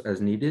replacements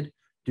as needed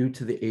due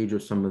to the age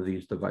of some of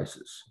these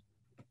devices.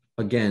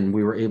 Again,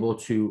 we were able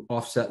to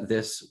offset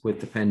this with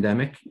the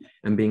pandemic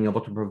and being able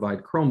to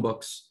provide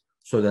Chromebooks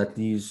so that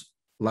these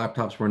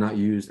laptops were not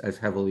used as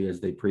heavily as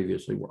they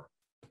previously were.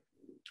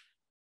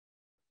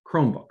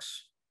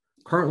 Chromebooks.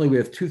 Currently, we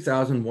have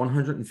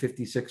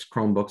 2,156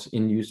 Chromebooks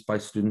in use by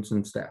students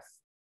and staff.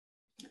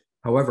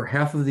 However,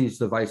 half of these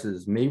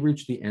devices may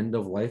reach the end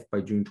of life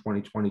by June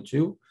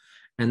 2022,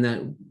 and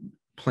that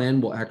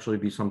plan will actually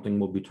be something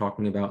we'll be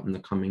talking about in the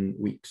coming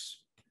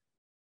weeks.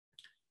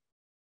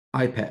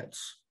 iPads.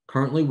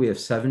 Currently, we have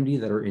 70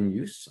 that are in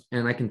use,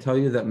 and I can tell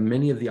you that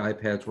many of the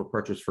iPads were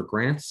purchased for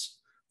grants,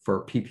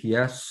 for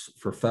PPS,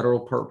 for federal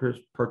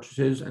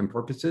purchases and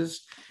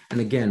purposes. And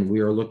again,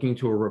 we are looking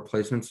to a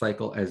replacement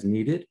cycle as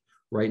needed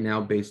right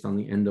now based on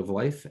the end of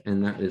life,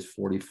 and that is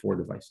 44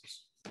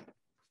 devices.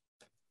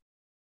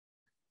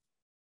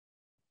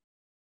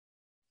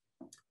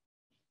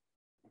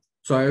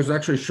 So I was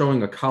actually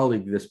showing a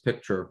colleague this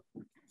picture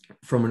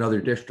from another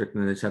district,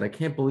 and they said, I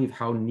can't believe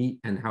how neat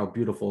and how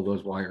beautiful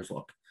those wires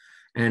look.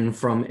 And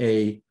from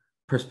a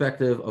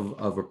perspective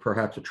of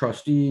perhaps a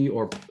trustee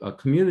or a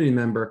community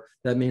member,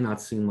 that may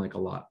not seem like a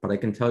lot, but I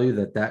can tell you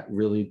that that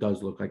really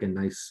does look like a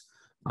nice,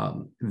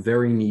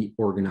 very neat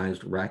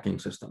organized racking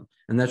system.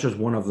 And that's just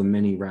one of the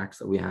many racks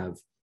that we have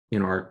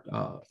in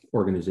our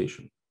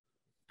organization.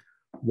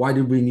 Why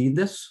did we need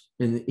this?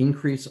 In the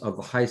increase of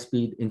the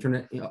high-speed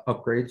internet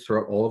upgrades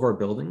throughout all of our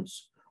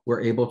buildings,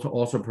 we're able to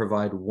also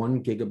provide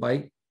 1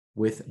 gigabyte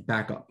with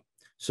backup.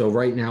 So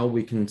right now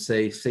we can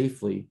say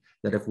safely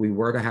that if we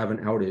were to have an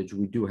outage,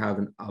 we do have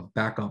a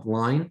backup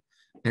line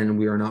and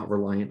we are not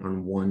reliant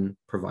on one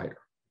provider.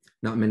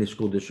 Not many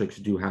school districts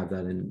do have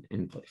that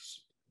in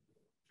place.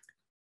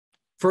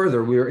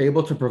 Further, we were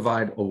able to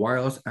provide a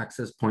wireless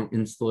access point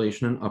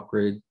installation and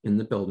upgrade in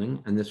the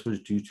building, and this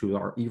was due to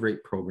our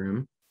E-rate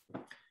program,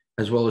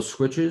 as well as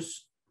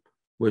switches,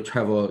 which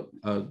have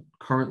a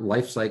current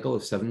life cycle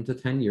of 7 to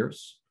 10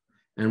 years,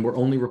 and we're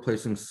only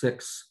replacing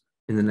 6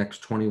 in the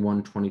next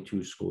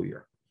 21-22 school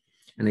year.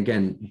 And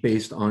again,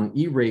 based on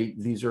E-rate,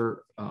 these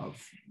are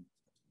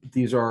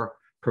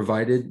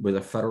provided with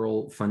a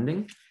federal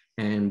funding,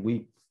 and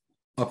we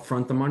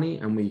upfront the money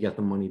and we get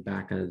the money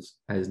back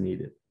as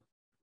needed.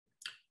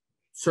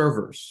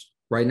 Servers.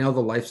 Right now, the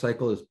life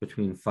cycle is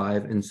between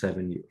 5 and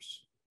 7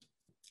 years,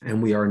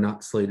 and we are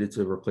not slated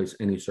to replace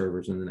any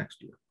servers in the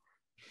next year.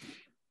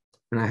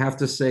 And I have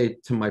to say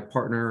to my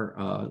partner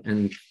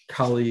and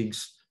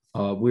colleagues,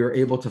 we were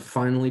able to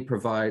finally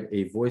provide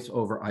a voice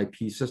over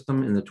IP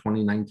system in the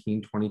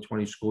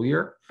 2019-2020 school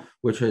year,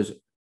 which has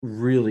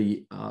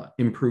really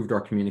improved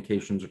our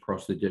communications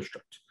across the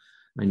district.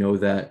 I know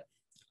that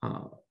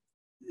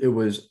it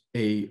was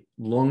a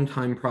long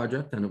time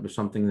project, and it was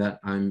something that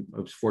I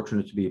was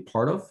fortunate to be a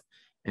part of.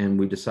 And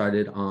we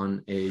decided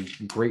on a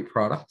great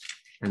product,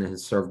 and it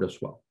has served us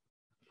well.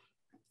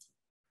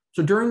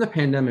 So during the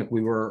pandemic,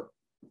 we were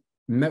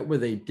met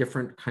with a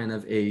different kind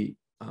of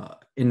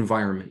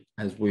environment,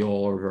 as we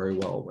all are very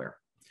well aware.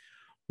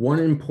 One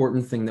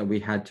important thing that we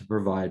had to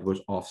provide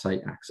was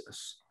offsite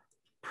access.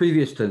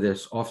 Previous to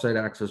this,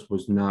 offsite access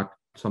was not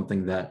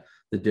something that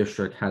the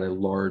district had a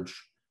large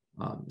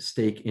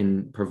stake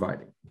in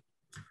providing.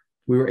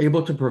 We were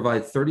able to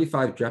provide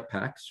 35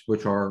 jetpacks,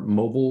 which are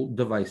mobile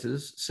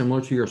devices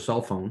similar to your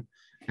cell phone,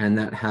 and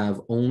that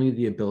have only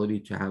the ability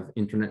to have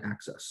internet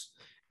access.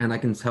 And I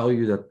can tell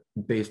you that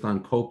based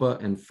on COPA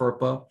and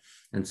FERPA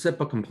and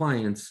SIPA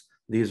compliance,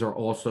 these are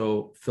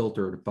also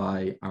filtered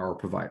by our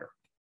provider.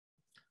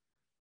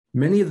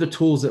 Many of the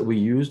tools that we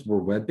used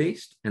were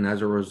web-based, and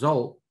as a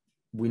result,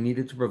 we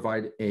needed to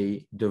provide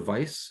a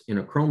device in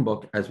a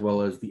Chromebook as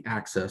well as the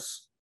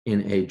access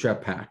in a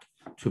jetpack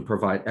to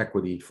provide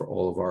equity for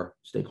all of our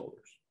stakeholders.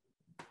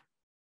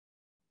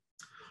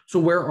 So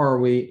where are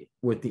we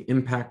with the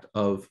impact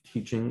of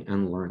teaching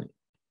and learning?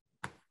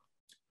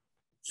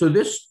 So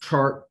this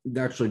chart,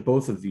 actually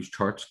both of these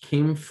charts,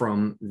 came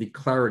from the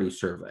Clarity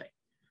survey.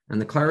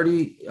 And the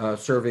Clarity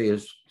survey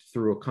is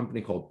through a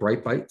company called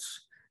Bright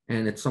Bites.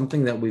 And it's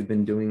something that we've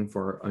been doing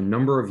for a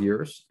number of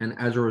years. And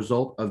as a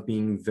result of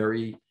being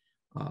very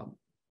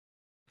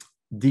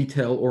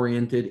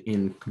detail-oriented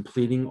in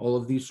completing all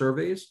of these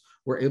surveys,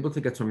 we're able to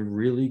get some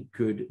really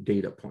good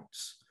data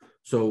points.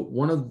 So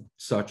one of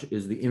such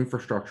is the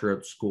infrastructure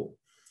at school.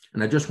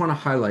 And I just want to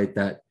highlight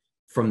that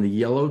from the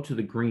yellow to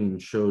the green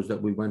shows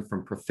that we went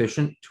from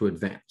proficient to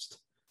advanced.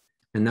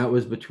 And that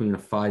was between a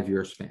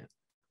 5-year span.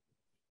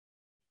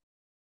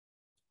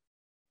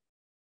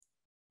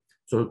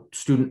 So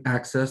student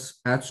access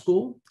at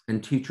school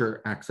and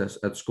teacher access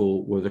at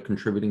school were the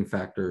contributing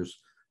factors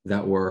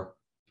that were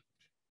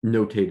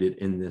notated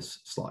in this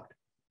slide.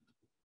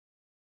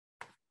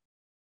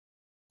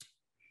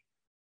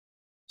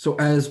 So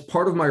as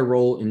part of my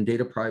role in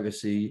data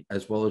privacy,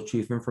 as well as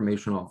Chief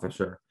Information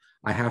Officer,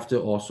 I have to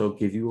also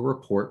give you a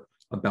report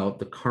about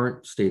the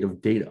current state of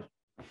data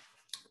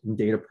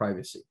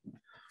privacy.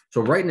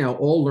 So right now,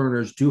 all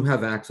learners do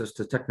have access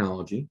to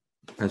technology,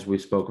 as we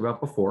spoke about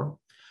before.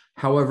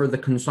 However, the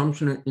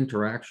consumption and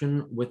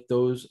interaction with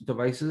those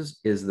devices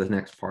is the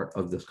next part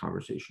of this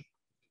conversation.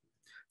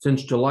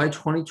 Since July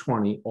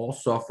 2020, all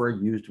software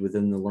used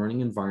within the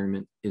learning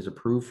environment is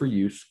approved for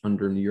use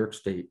under New York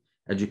State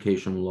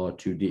Education Law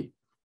 2D.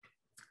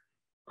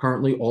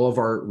 Currently, all of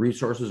our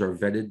resources are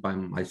vetted by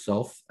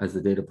myself as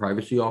the data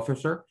privacy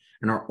officer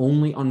and are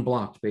only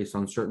unblocked based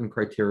on certain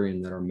criteria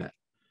that are met.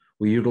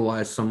 We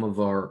utilize some of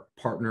our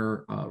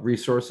partner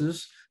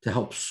resources to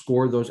help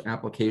score those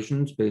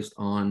applications based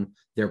on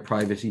their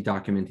privacy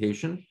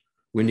documentation.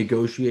 We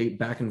negotiate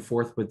back and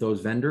forth with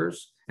those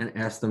vendors and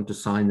ask them to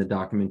sign the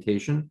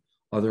documentation.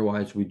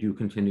 Otherwise, we do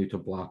continue to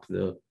block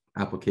the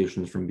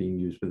applications from being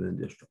used within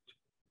the district.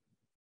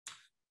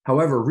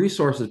 However,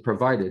 resources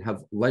provided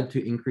have led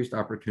to increased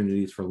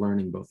opportunities for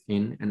learning both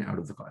in and out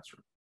of the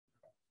classroom.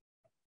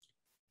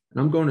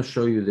 And I'm going to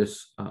show you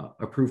this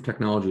approved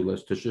technology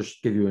list to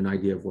just give you an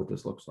idea of what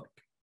this looks like.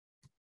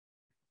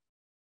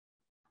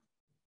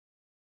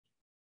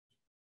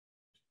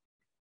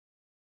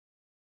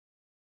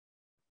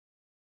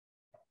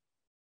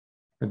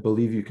 I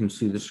believe you can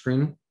see the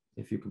screen.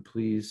 If you could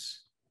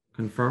please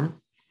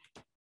confirm.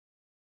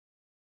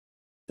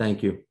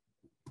 Thank you.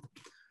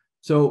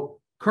 So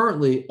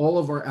currently, all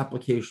of our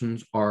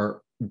applications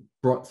are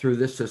brought through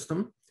this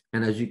system.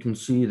 And as you can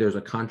see, there's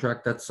a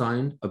contract that's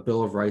signed, a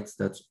bill of rights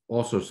that's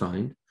also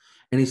signed,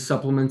 any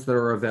supplements that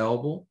are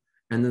available,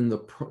 and then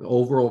the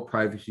overall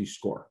privacy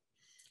score.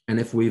 And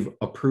if we've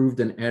approved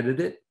and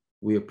added it,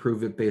 we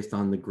approve it based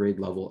on the grade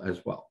level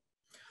as well.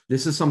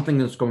 This is something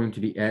that's going to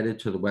be added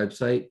to the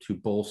website to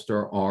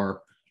bolster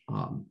our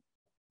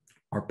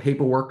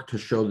paperwork to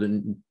show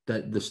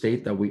the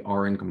state that we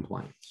are in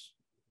compliance.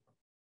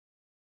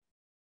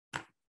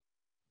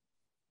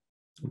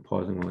 I'm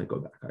pausing when I go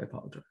back. I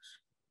apologize.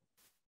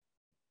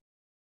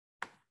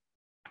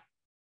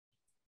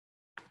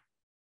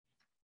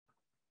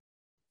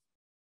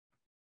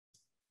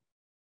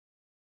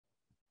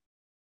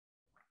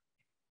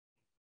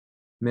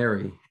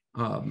 Mary,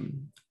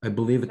 I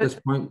believe at this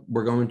point,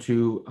 we're going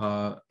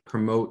to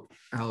promote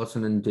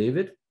Allison and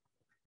David.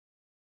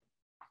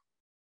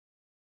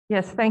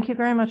 Yes, thank you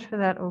very much for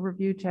that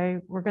overview, Jay.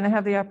 We're going to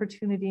have the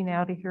opportunity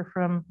now to hear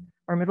from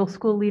our middle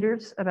school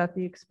leaders about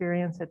the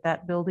experience at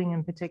that building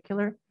in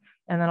particular.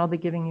 And then I'll be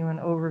giving you an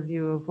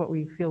overview of what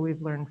we feel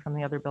we've learned from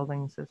the other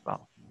buildings as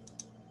well.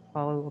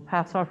 I will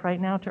pass off right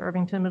now to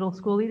Irvington Middle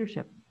School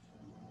leadership.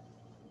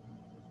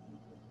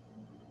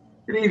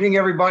 Good evening,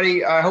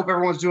 everybody. I hope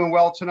everyone's doing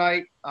well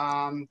tonight.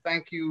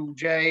 Thank you,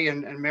 Jay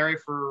and Mary,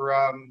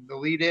 for the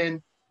lead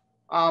in.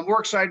 We're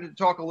excited to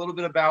talk a little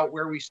bit about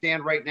where we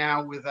stand right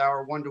now with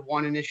our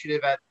one-to-one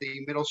initiative at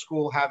the middle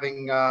school,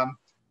 having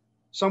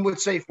some would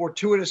say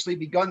fortuitously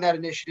begun that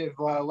initiative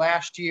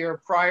last year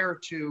prior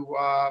to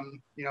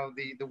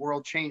the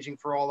world changing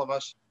for all of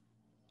us.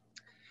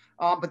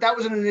 But that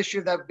was an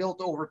initiative that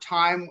built over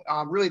time.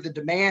 Really, the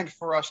demand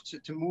for us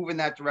to move in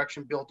that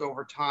direction built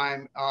over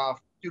time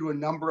due to a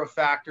number of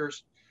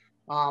factors.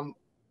 The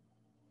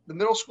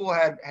middle school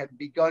had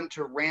begun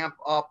to ramp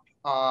up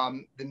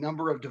the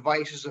number of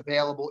devices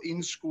available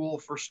in school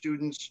for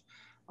students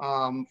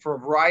for a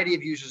variety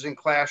of uses in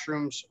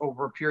classrooms.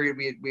 Over a period,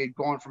 we had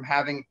gone from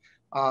having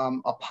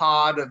a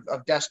pod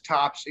of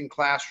desktops in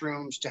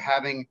classrooms to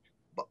having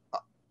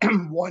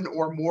one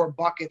or more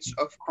buckets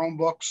of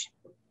Chromebooks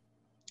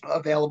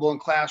available in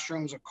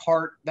classrooms, a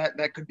cart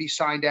that could be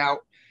signed out.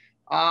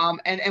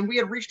 And we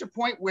had reached a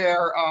point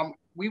where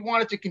we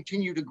wanted to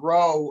continue to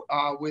grow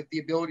with the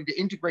ability to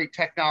integrate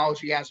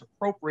technology as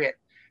appropriate.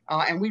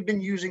 And we've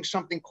been using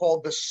something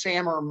called the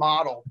SAMR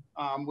model,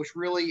 which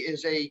really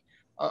is a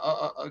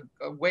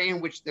way in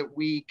which that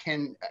we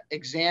can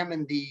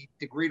examine the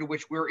degree to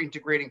which we're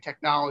integrating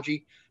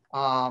technology.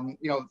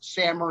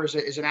 SAMR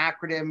is an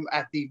acronym.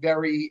 At the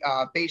very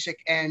basic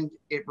end,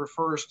 it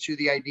refers to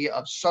the idea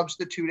of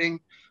substituting.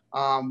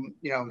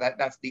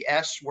 That's the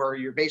S, where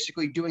you're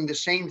basically doing the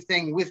same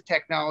thing with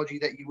technology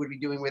that you would be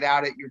doing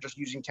without it. You're just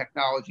using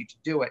technology to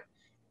do it.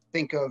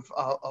 Think of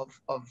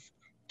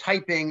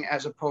typing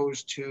as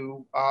opposed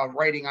to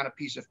writing on a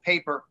piece of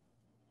paper.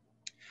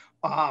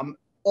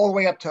 All the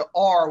way up to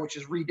R, which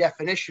is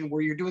redefinition,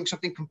 where you're doing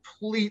something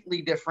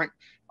completely different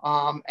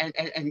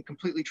and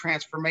completely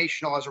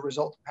transformational as a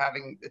result of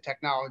having the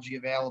technology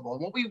available.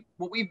 And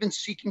what we've been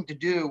seeking to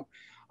do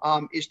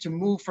is to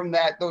move from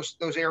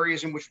those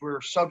areas in which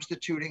we're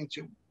substituting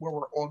to where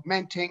we're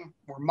augmenting,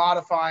 we're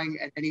modifying,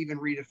 and even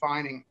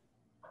redefining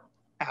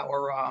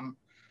our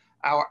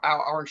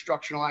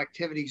instructional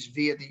activities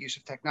via the use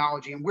of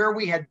technology. And where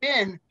we had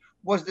been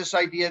was this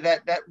idea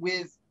that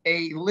with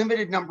a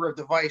limited number of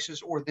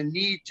devices, or the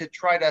need to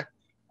try to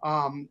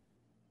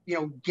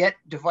get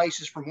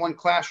devices from one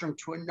classroom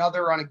to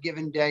another on a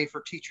given day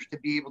for teachers to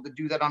be able to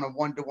do that on a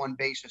one-to-one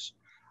basis,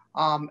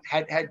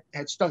 had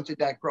stunted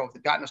that growth.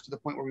 It gotten us to the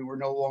point where we were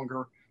no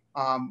longer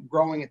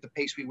growing at the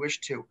pace we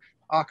wished to.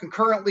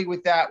 Concurrently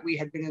with that, we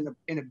had been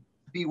in a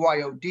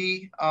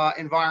BYOD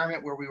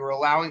environment where we were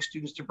allowing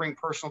students to bring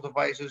personal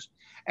devices.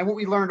 And what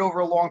we learned over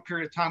a long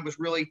period of time was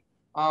really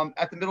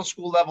at the middle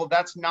school level,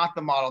 that's not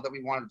the model that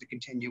we wanted to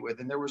continue with.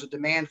 And there was a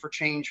demand for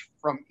change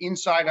from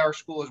inside our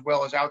school as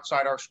well as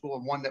outside our school,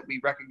 and one that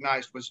we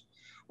recognized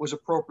was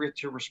appropriate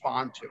to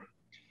respond to.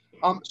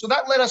 So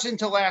that led us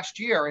into last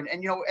year. And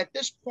at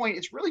this point,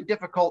 it's really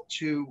difficult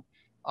to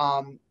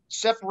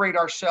separate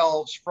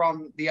ourselves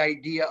from the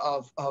idea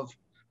of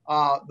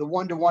the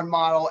one-to-one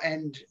model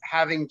and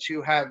having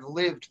to have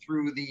lived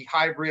through the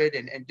hybrid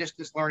and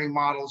distance learning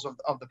models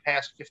of the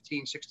past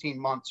 15, 16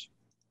 months.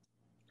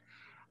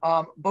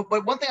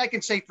 But one thing I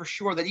can say for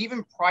sure, that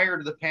even prior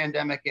to the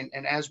pandemic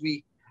and as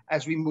we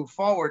move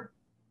forward,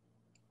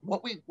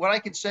 what I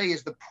can say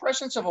is the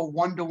presence of a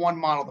one-to-one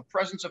model, the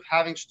presence of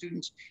having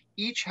students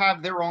each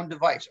have their own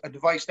device, a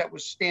device that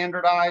was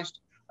standardized,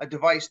 a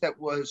device that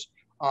was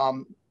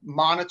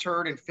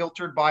monitored and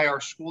filtered by our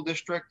school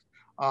district,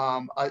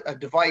 a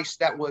device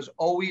that was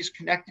always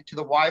connected to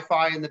the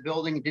Wi-Fi in the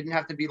building and didn't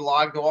have to be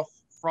logged off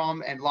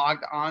from and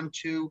logged on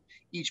to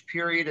each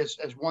period as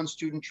one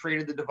student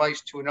traded the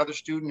device to another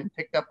student and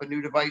picked up a new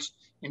device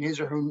in his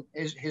or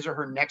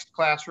her next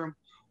classroom.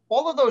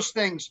 All of those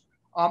things,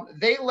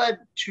 they led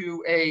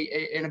to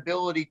an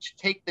ability to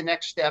take the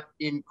next step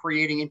in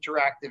creating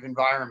interactive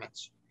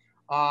environments.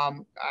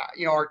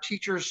 Our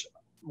teachers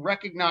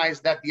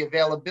recognize that the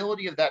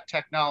availability of that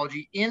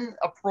technology in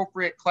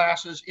appropriate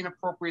classes, in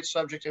appropriate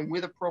subjects, and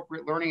with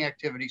appropriate learning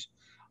activities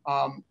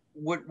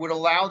would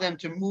allow them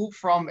to move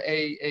from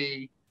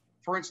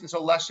for instance, a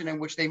lesson in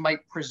which they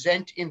might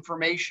present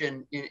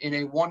information in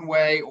a one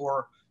way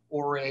or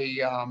a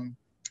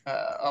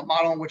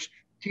model in which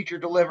teacher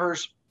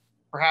delivers,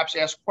 perhaps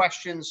ask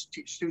questions,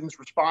 students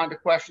respond to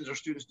questions, or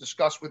students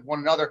discuss with one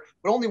another,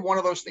 but only one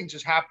of those things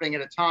is happening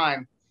at a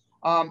time,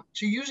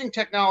 to using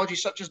technology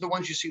such as the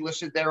ones you see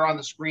listed there on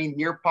the screen,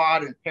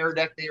 Nearpod and Pear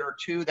Deck. They are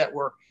two that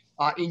were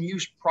in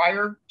use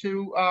prior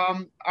to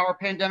our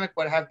pandemic,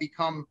 but have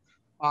become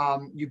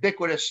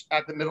ubiquitous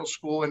at the middle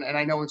school, and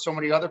I know in so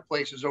many other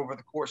places over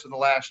the course of the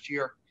last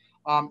year.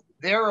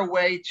 They're a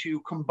way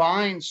to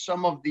combine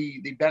some of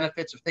the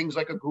benefits of things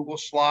like a Google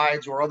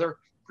Slides or other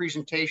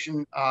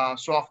presentation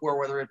software,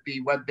 whether it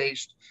be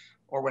web-based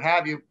or what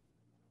have you,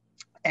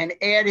 and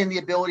add in the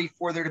ability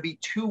for there to be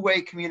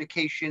two-way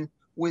communication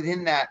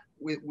within that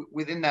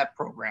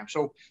program.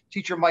 So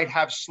teacher might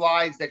have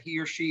slides that he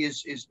or she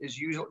is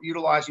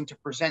utilizing to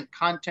present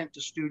content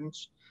to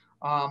students,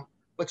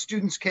 but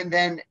students can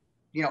then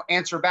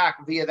answer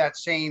back via that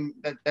same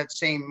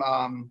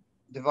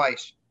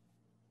device.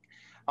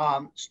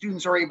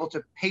 Students are able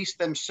to pace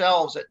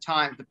themselves at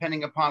times,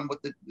 depending upon what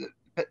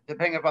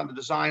depending upon the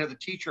design of the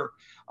teacher.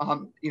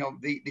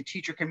 The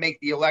teacher can make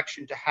the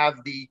election to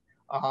have the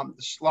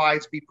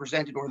slides be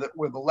presented, or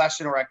the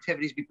lesson or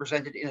activities be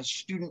presented in a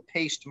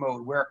student-paced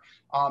mode, where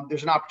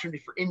there's an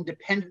opportunity for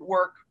independent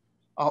work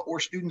or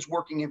students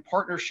working in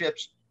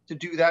partnerships to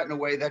do that in a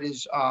way that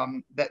is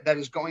that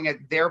is going at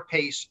their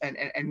pace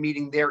and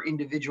meeting their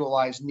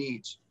individualized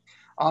needs.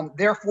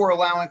 Therefore,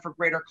 allowing for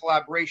greater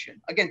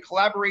collaboration. Again,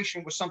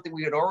 collaboration was something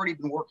we had already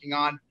been working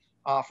on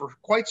for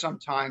quite some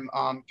time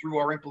through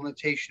our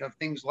implementation of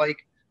things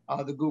like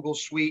the Google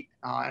Suite.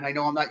 And I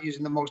know I'm not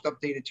using the most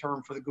updated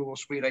term for the Google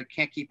Suite. I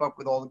can't keep up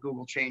with all the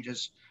Google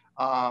changes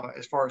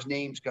as far as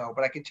names go.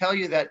 But I can tell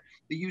you that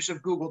the use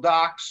of Google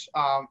Docs,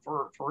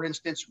 for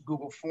instance,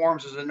 Google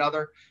Forms is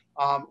another,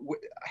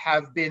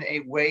 have been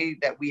a way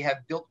that we have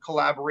built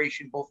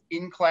collaboration both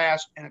in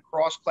class and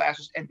across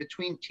classes and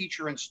between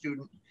teacher and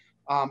student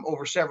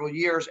over several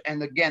years.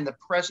 And again, the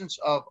presence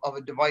of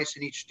a device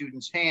in each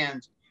student's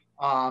hands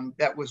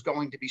that was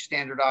going to be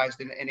standardized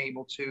and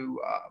able to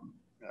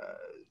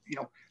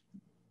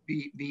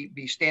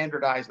be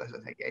standardized. I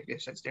think I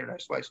said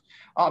standardized twice.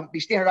 Be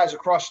standardized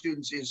across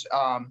students is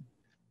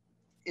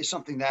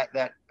something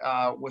that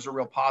was a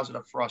real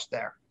positive for us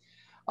there.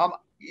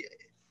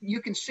 You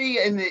can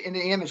see in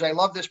the image. I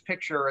love this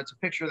picture. It's a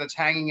picture that's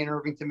hanging in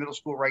Irvington Middle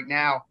School right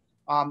now.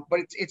 But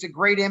it's a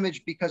great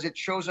image because it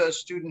shows a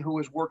student who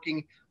is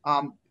working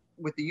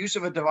with the use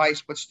of a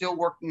device, but still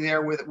working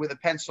there with a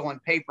pencil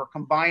and paper,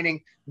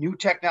 combining new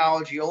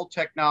technology, old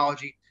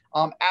technology,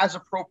 as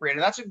appropriate.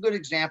 And that's a good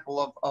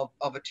example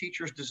of a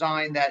teacher's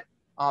design that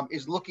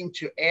is looking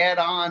to add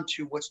on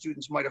to what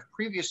students might have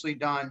previously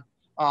done,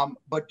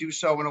 but do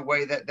so in a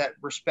way that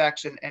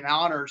respects and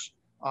honors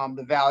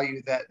the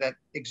value that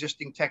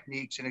existing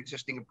techniques and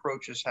existing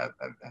approaches have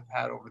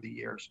had over the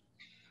years.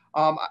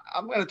 I'm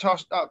going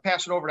to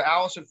pass it over to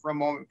Allison for a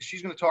moment.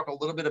 She's going to talk a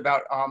little bit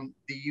about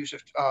the use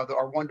of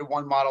our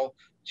one-to-one model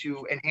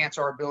to enhance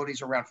our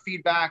abilities around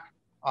feedback,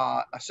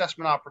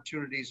 assessment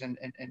opportunities, and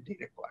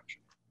data collection.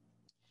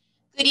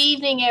 Good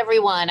evening,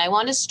 everyone. I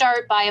want to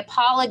start by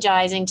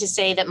apologizing to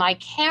say that my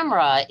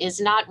camera is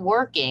not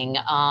working.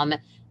 And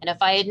if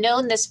I had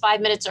known this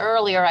 5 minutes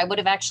earlier, I would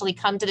have actually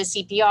come to the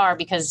CPR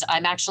because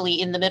I'm actually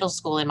in the middle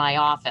school in my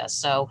office.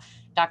 So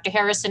Dr.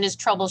 Harrison is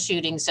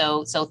troubleshooting,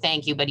 so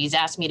thank you, but he's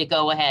asked me to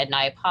go ahead, and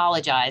I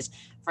apologize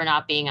for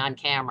not being on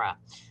camera.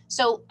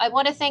 So I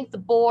want to thank the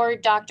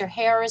board, Dr.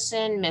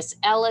 Harrison, Ms.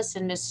 Ellis,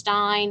 and Ms.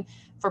 Stein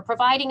for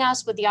providing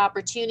us with the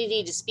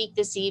opportunity to speak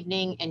this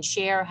evening and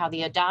share how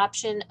the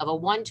adoption of a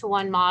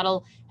one-to-one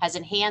model has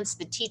enhanced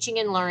the teaching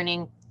and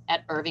learning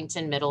at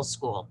Irvington Middle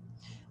School.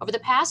 Over the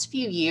past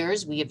few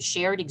years, we have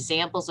shared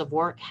examples of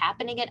work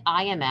happening at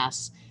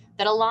IMS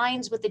that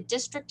aligns with the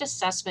district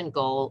assessment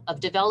goal of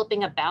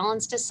developing a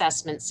balanced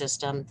assessment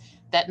system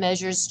that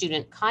measures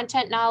student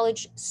content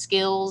knowledge,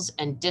 skills,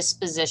 and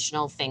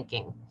dispositional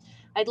thinking.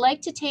 I'd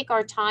like to take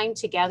our time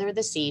together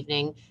this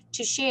evening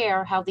to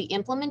share how the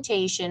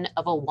implementation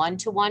of a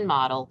one-to-one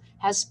model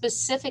has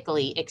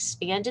specifically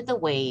expanded the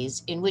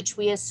ways in which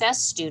we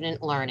assess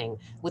student learning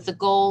with the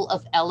goal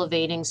of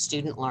elevating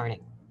student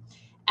learning.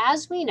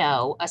 As we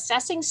know,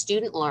 assessing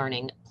student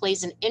learning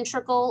plays an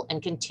integral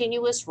and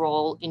continuous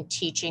role in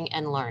teaching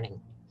and learning.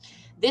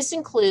 This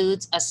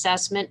includes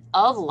assessment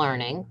of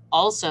learning,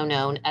 also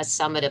known as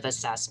summative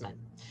assessment.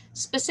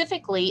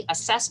 Specifically,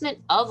 assessment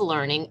of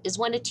learning is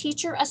when a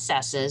teacher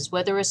assesses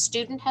whether a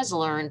student has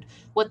learned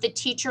what the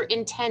teacher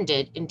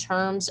intended in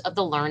terms of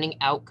the learning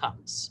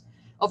outcomes.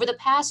 Over the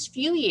past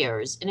few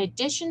years, in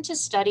addition to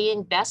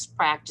studying best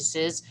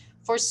practices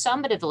for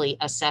summatively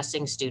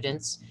assessing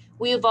students,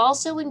 we have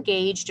also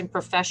engaged in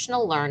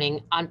professional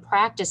learning on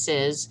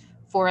practices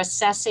for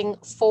assessing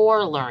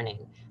for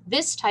learning.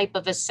 This type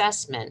of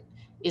assessment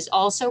is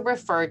also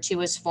referred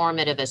to as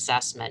formative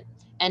assessment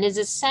and is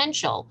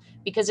essential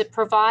because it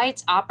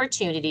provides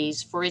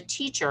opportunities for a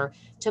teacher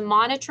to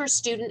monitor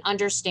student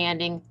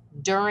understanding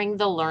during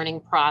the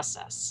learning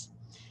process.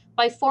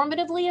 By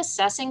formatively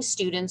assessing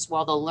students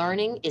while the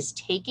learning is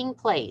taking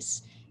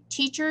place,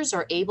 teachers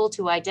are able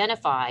to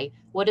identify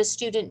what a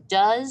student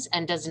does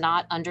and does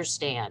not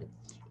understand.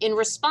 In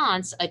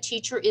response, a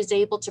teacher is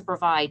able to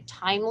provide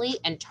timely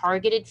and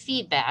targeted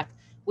feedback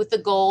with the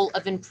goal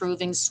of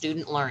improving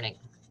student learning.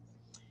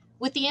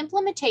 With the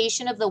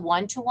implementation of the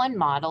one-to-one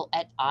model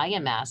at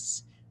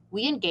IMS,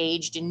 we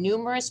engaged in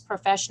numerous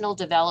professional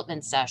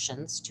development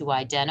sessions to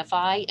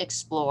identify,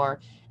 explore,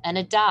 and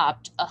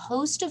adopt a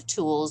host of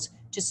tools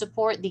to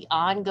support the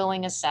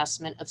ongoing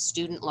assessment of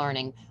student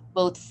learning,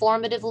 both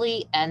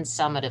formatively and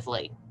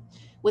summatively.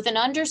 With an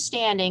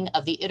understanding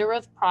of the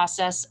iterative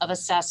process of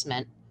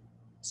assessment,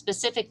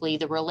 specifically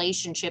the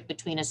relationship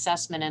between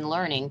assessment and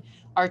learning,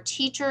 our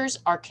teachers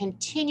are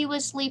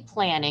continuously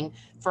planning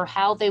for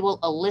how they will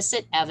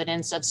elicit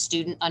evidence of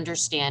student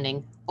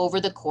understanding over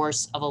the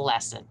course of a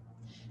lesson.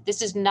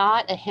 This is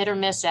not a hit or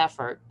miss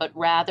effort, but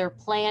rather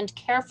planned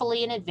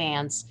carefully in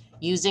advance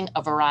using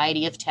a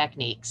variety of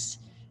techniques.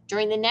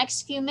 During the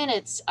next few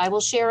minutes, I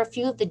will share a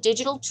few of the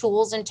digital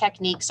tools and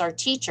techniques our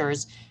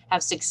teachers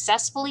have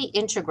successfully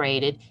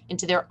integrated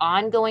into their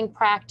ongoing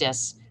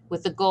practice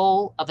with the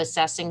goal of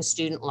assessing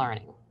student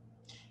learning.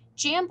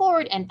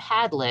 Jamboard and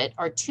Padlet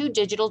are two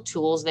digital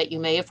tools that you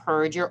may have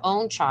heard your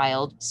own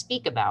child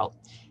speak about.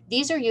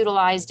 These are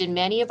utilized in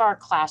many of our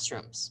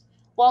classrooms.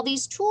 While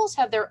these tools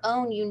have their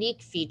own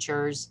unique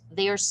features,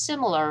 they are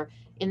similar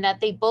in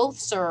that they both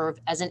serve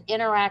as an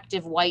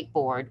interactive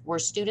whiteboard where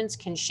students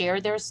can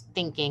share their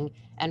thinking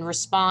and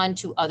respond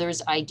to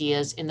others'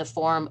 ideas in the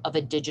form of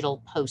a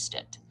digital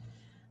post-it.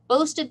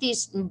 Both of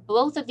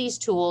these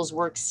tools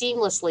work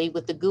seamlessly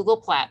with the Google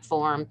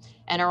platform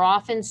and are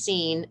often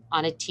seen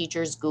on a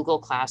teacher's Google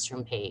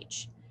Classroom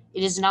page.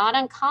 It is not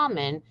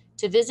uncommon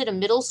to visit a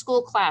middle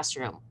school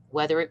classroom,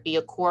 whether it be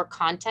a core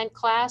content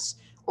class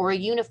or a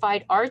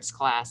unified arts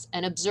class,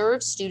 and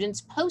observe students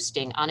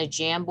posting on a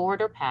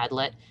Jamboard or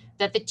Padlet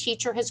that the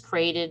teacher has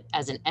created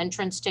as an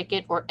entrance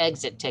ticket or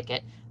exit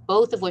ticket,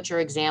 both of which are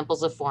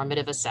examples of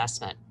formative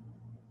assessment.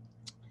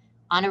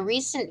 On a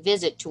recent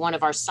visit to one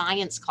of our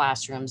science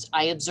classrooms,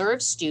 I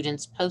observed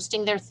students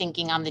posting their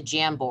thinking on the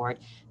Jamboard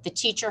the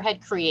teacher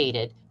had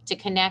created to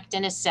connect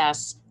and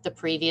assess the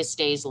previous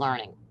day's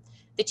learning.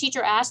 The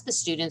teacher asked the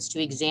students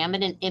to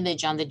examine an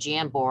image on the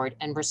Jamboard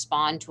and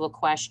respond to a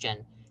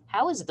question.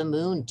 How is the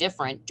moon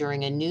different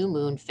during a new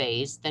moon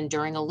phase than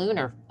during a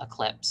lunar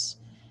eclipse?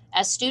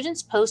 As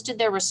students posted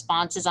their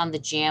responses on the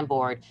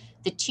Jamboard,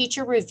 the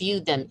teacher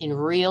reviewed them in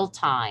real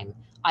time,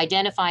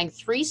 identifying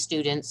 3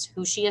 students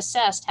who she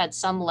assessed had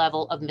some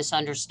level of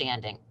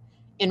misunderstanding.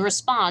 In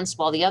response,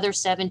 while the other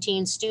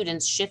 17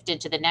 students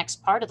shifted to the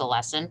next part of the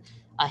lesson,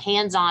 a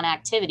hands-on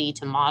activity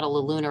to model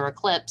a lunar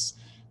eclipse,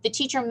 the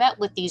teacher met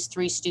with these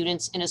 3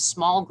 students in a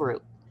small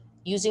group.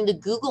 Using the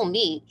Google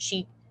Meet,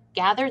 she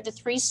gathered the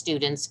 3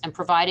 students and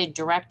provided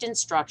direct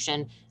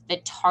instruction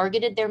that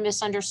targeted their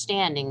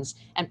misunderstandings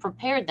and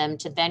prepared them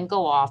to then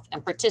go off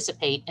and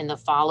participate in the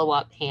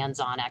follow-up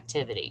hands-on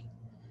activity.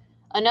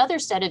 Another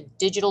set of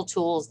digital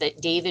tools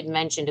that David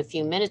mentioned a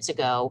few minutes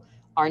ago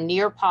are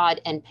Nearpod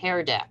and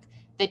Pear Deck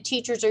that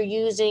teachers are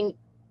using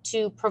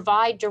to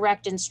provide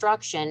direct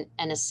instruction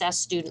and assess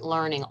student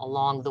learning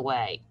along the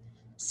way.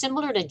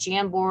 Similar to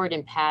Jamboard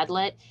and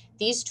Padlet,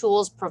 these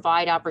tools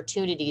provide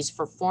opportunities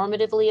for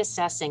formatively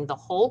assessing the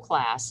whole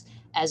class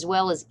as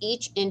well as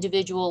each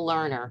individual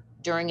learner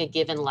during a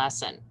given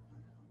lesson.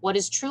 What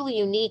is truly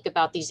unique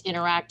about these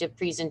interactive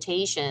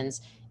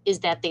presentations is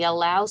that they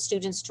allow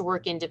students to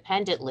work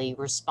independently,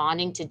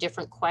 responding to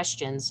different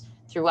questions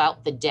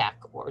throughout the deck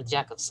or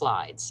deck of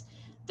slides.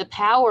 The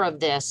power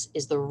of this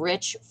is the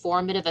rich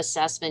formative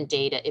assessment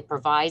data it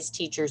provides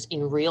teachers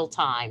in real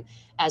time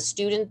as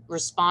student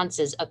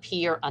responses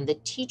appear on the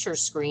teacher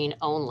screen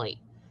only.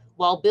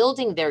 While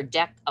building their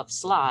deck of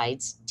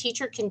slides,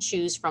 teacher can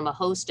choose from a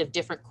host of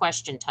different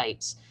question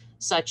types,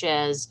 such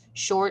as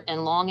short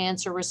and long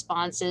answer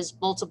responses,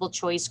 multiple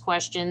choice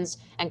questions,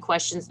 and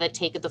questions that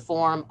take the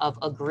form of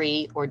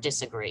agree or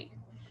disagree.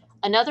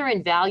 Another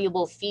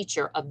invaluable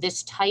feature of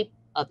this type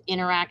of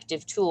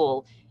interactive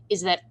tool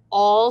is that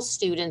all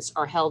students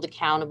are held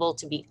accountable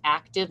to be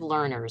active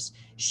learners,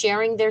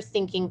 sharing their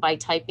thinking by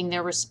typing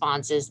their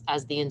responses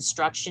as the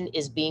instruction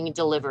is being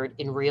delivered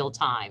in real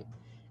time.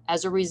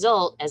 As a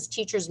result, as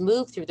teachers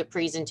move through the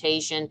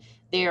presentation,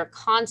 they are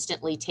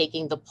constantly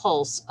taking the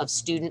pulse of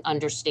student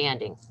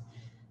understanding.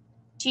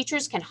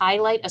 Teachers can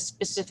highlight a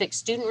specific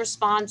student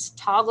response,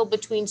 toggle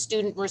between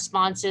student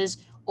responses,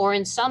 or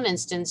in some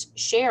instances,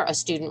 share a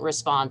student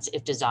response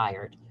if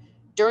desired.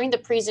 During the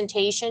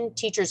presentation,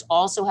 teachers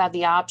also have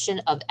the option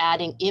of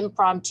adding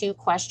impromptu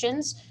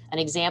questions, an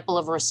example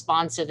of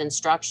responsive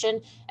instruction,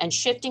 and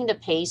shifting the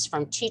pace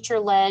from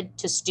teacher-led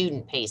to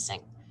student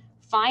pacing.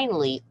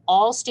 Finally,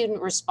 all student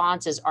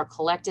responses are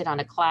collected on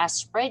a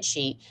class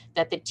spreadsheet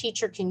that the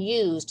teacher can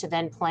use to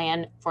then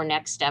plan for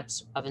next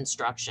steps of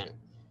instruction.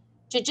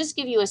 To just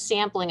give you a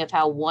sampling of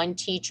how one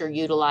teacher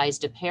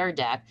utilized a Pear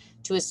Deck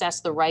to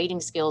assess the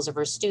writing skills of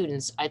her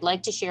students, I'd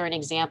like to share an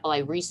example I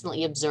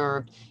recently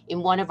observed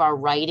in one of our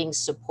writing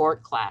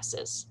support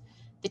classes.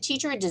 The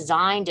teacher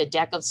designed a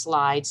deck of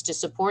slides to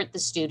support the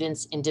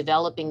students in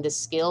developing the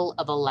skill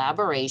of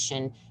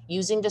elaboration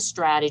using the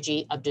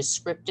strategy of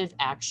descriptive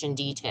action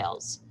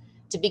details.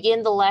 To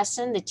begin the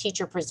lesson, the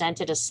teacher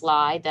presented a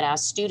slide that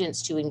asked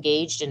students to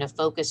engage in a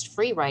focused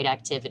free write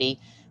activity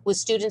with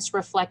students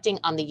reflecting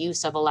on the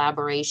use of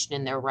elaboration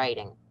in their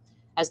writing.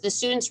 As the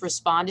students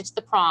responded to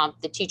the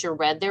prompt, the teacher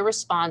read their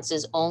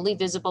responses only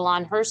visible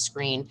on her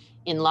screen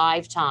in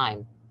live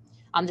time.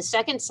 On the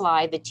second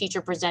slide, the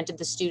teacher presented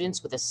the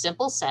students with a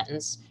simple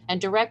sentence and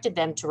directed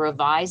them to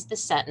revise the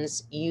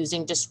sentence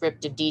using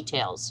descriptive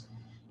details.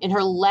 In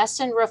her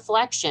lesson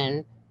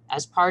reflection,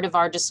 as part of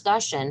our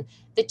discussion,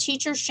 the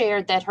teacher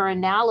shared that her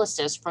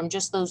analysis from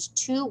just those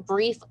 2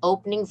 brief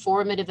opening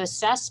formative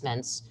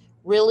assessments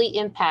really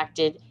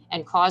impacted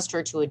and caused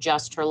her to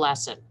adjust her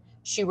lesson.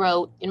 She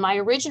wrote, "In my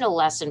original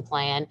lesson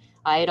plan,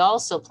 I had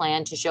also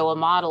planned to show a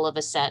model of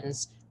a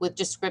sentence with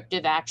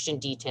descriptive action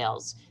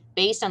details.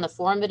 Based on the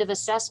formative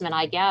assessment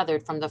I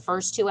gathered from the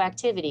first two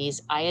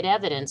activities, I had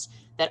evidence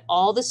that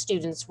all the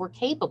students were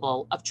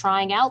capable of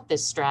trying out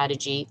this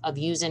strategy of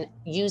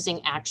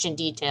using action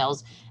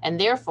details, and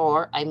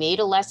therefore I made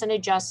a lesson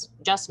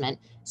adjustment,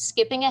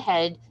 skipping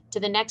ahead to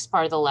the next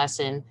part of the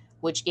lesson,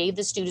 which gave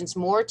the students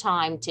more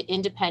time to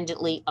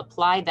independently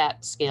apply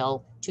that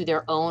skill to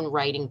their own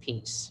writing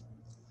piece.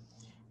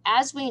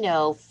 As we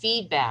know,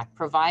 feedback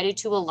provided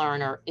to a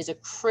learner is a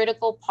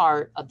critical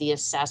part of the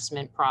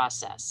assessment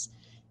process.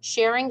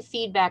 Sharing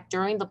feedback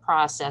during the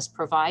process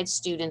provides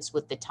students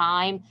with the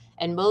time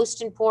and,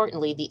 most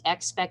importantly, the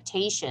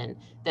expectation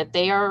that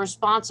they are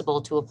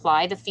responsible to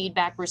apply the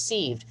feedback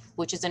received,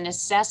 which is a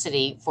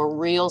necessity for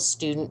real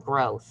student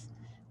growth.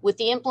 With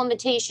the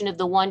implementation of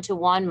the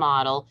one-to-one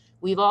model,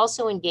 we've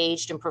also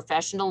engaged in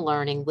professional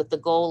learning with the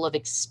goal of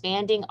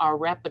expanding our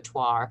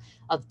repertoire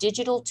of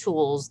digital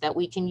tools that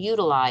we can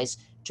utilize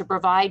to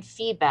provide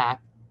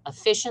feedback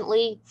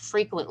efficiently,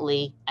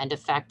 frequently, and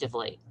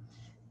effectively.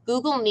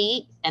 Google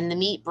Meet and the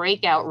Meet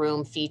Breakout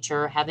Room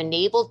feature have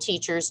enabled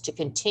teachers to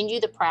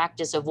continue the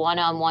practice of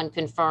one-on-one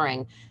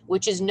conferring,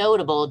 which is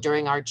notable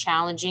during our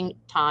challenging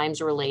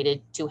times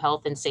related to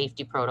health and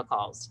safety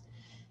protocols.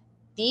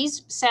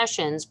 These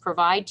sessions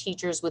provide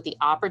teachers with the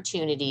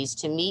opportunities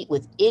to meet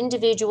with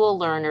individual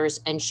learners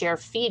and share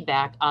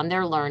feedback on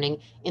their learning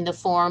in the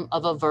form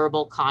of a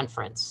verbal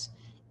conference.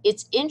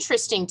 It's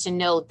interesting to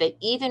note that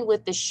even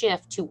with the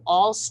shift to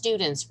all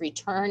students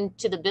return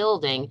to the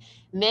building,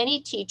 many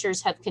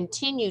teachers have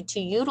continued to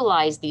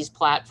utilize these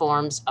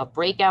platforms of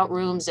breakout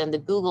rooms and the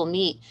Google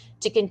Meet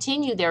to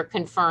continue their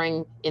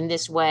conferring in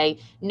this way,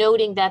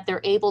 noting that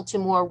they're able to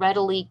more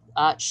readily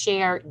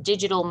share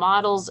digital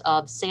models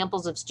of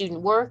samples of student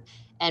work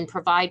and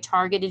provide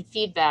targeted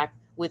feedback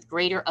with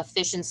greater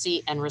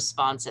efficiency and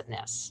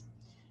responsiveness.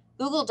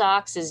 Google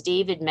Docs, as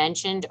David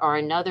mentioned, are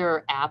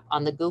another app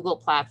on the Google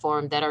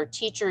platform that our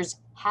teachers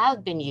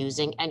have been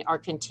using and are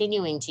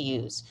continuing to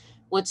use.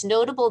 What's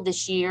notable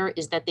this year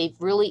is that they've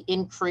really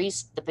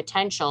increased the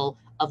potential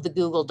of the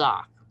Google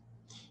Doc,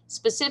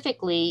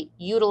 specifically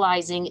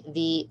utilizing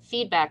the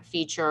feedback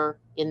feature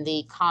in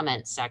the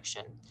comment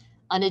section.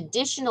 An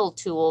additional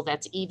tool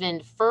that's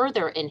even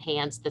further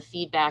enhanced the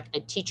feedback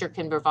a teacher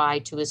can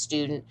provide to a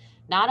student,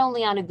 not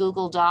only on a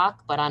Google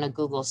Doc, but on a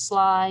Google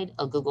Slide,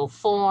 a Google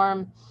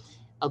Form,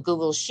 a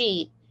Google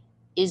Sheet,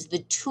 is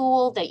the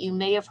tool that you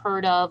may have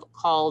heard of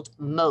called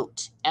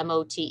Mote,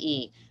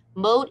 M-O-T-E.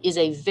 Mote is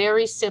a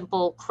very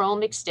simple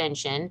Chrome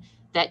extension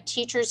that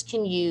teachers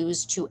can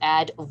use to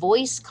add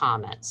voice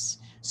comments.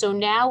 So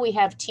now we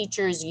have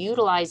teachers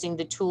utilizing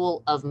the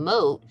tool of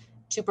Mote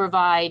to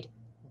provide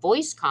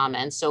voice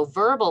comments, so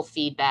verbal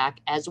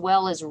feedback, as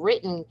well as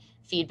written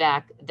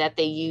feedback that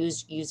they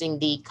use using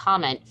the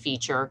comment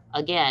feature,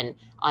 again,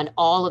 on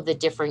all of the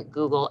different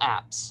Google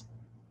apps.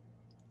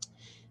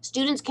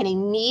 Students can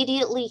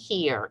immediately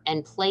hear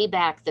and play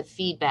back the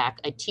feedback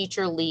a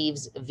teacher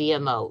leaves via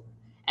Mote.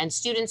 And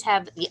students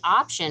have the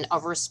option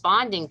of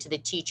responding to the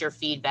teacher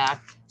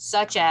feedback,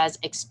 such as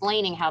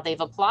explaining how they've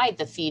applied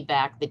the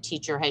feedback the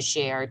teacher has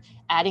shared,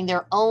 adding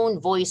their own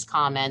voice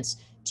comments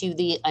to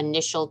the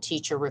initial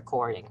teacher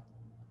recording.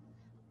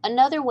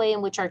 Another way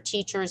in which our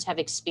teachers have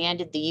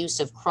expanded the use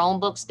of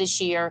Chromebooks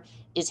this year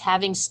is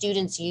having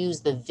students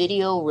use the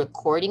video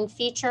recording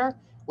feature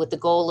with the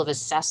goal of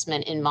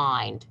assessment in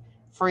mind.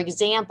 For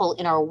example,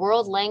 in our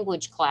world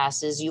language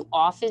classes, you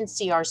often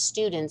see our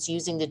students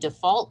using the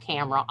default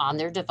camera on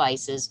their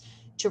devices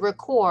to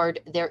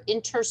record their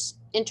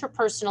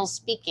interpersonal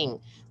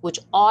speaking, which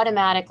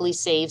automatically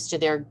saves to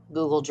their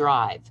Google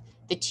Drive.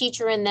 The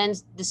teacher and then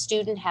the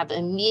student have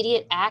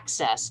immediate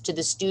access to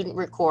the student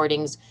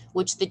recordings,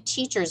 which the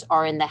teachers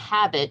are in the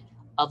habit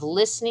of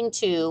listening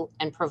to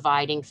and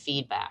providing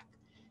feedback.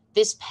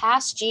 This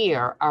past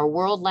year, our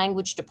world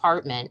language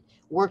department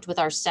worked with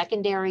our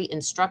secondary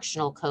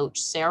instructional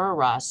coach, Sarah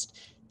Rust,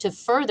 to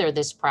further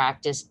this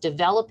practice,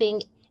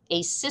 developing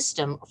a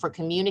system for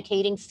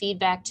communicating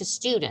feedback to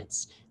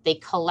students. They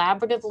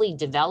collaboratively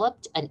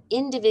developed an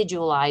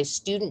individualized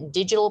student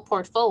digital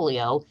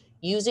portfolio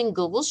using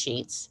Google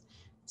Sheets.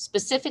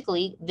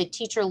 Specifically, the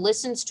teacher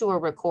listens to a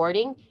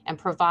recording and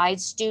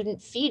provides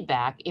student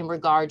feedback in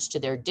regards to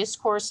their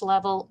discourse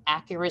level,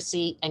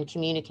 accuracy, and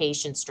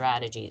communication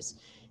strategies.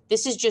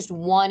 This is just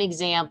one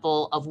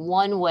example of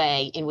one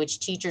way in which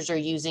teachers are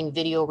using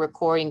video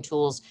recording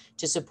tools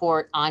to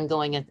support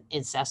ongoing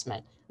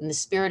assessment. In the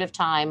spirit of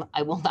time,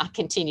 I will not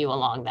continue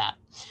along that.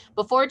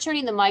 Before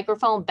turning the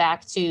microphone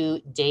back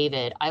to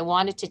David, I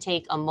wanted to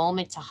take a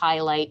moment to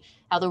highlight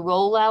how the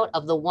rollout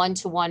of the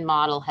one-to-one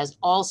model has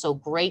also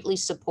greatly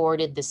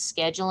supported the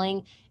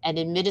scheduling and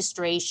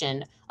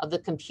administration of the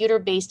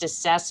computer-based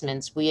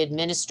assessments we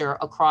administer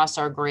across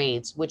our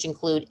grades, which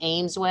include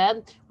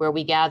AimsWeb, where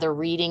we gather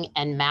reading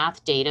and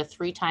math data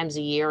 3 times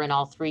a year in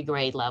all 3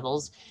 grade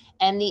levels,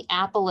 and the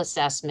Apple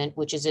assessment,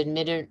 which is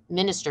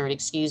administered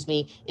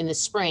in the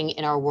spring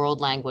in our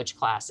world language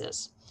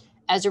classes.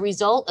 As a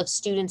result of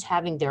students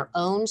having their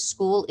own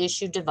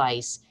school-issued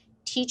device,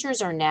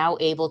 teachers are now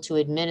able to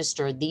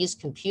administer these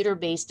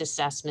computer-based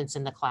assessments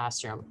in the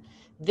classroom.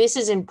 This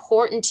is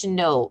important to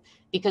note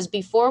because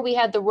before we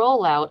had the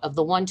rollout of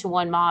the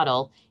one-to-one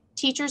model,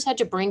 teachers had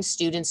to bring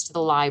students to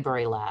the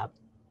library lab.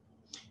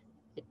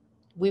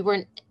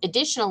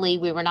 Additionally,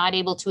 we were not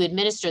able to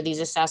administer these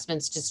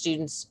assessments to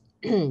students.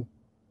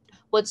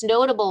 What's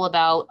notable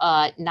about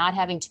not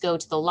having to go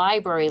to the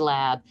library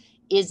lab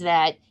is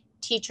that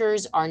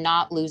teachers are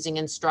not losing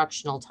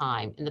instructional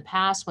time. In the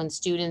past, when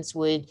students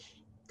would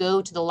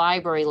go to the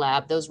library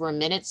lab, those were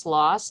minutes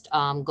lost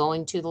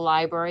going to the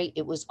library.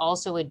 It was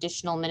also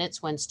additional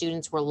minutes when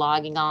students were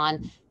logging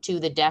on to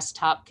the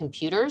desktop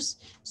computers.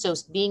 So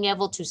being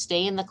able to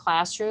stay in the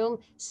classroom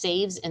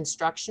saves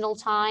instructional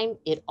time.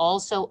 It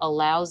also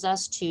allows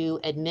us to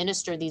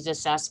administer these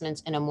assessments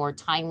in a more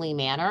timely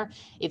manner.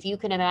 If you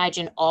can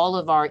imagine all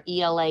of our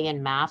ELA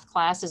and math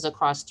classes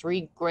across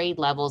 3 grade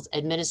levels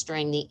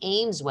administering the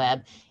Ames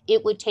web,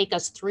 it would take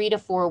us 3 to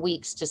 4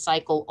 weeks to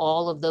cycle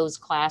all of those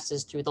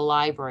classes through the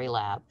library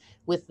lab.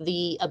 With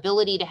the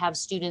ability to have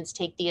students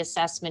take the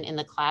assessment in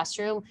the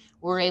classroom,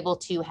 we're able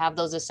to have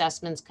those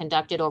assessments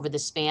conducted over the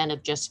span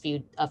of just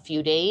a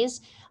few days.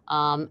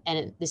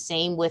 And the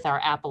same with our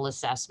Apple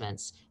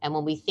assessments. And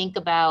when we think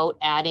about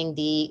adding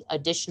the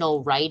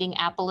additional writing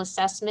Apple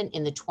assessment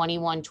in the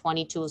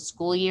 21-22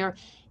 school year,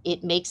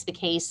 it makes the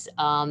case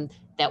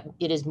that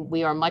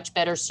we are much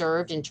better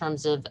served in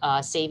terms of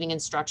saving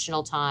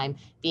instructional time,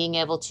 being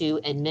able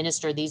to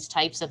administer these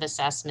types of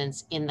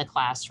assessments in the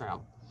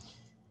classroom.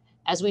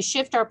 As we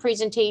shift our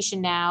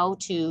presentation now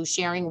to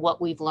sharing what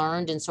we've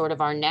learned and sort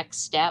of our next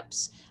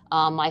steps,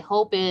 my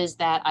hope is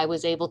that I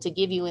was able to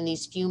give you in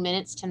these few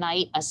minutes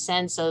tonight a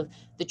sense of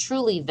the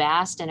truly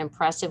vast and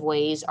impressive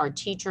ways our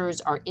teachers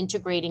are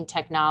integrating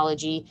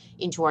technology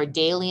into our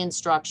daily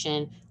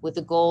instruction with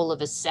the goal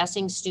of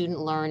assessing student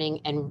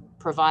learning and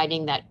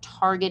providing that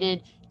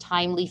targeted,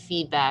 timely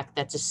feedback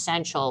that's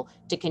essential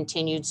to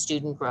continued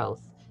student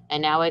growth.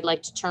 And now I'd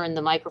like to turn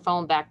the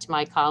microphone back to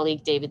my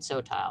colleague, David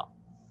Sotile.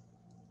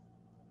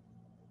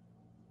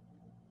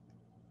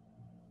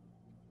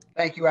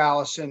 Thank you,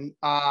 Allison.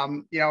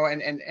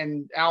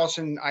 And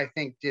Allison, I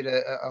think, did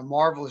a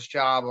marvelous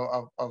job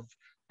of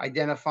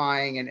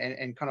identifying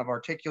and kind of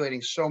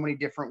articulating so many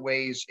different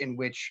ways in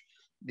which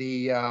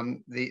the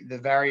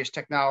various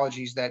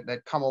technologies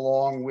that come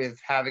along with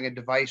having a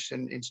device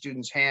in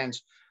students'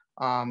 hands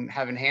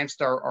have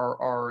enhanced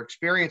our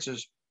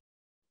experiences.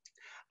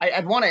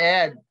 I'd want to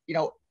add,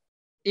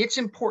 it's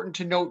important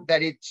to note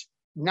that it's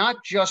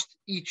not just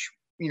each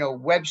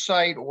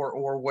website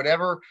or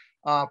whatever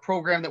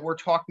program that we're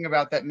talking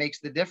about that makes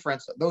the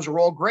difference. Those are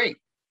all great.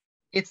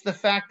 It's the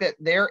fact that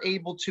they're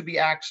able to be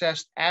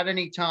accessed at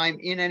any time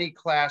in any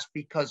class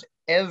because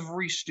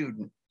every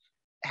student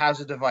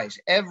has a device.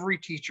 Every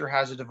teacher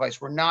has a device.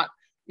 We're not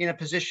in a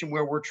position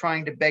where we're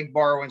trying to beg,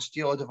 borrow, and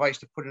steal a device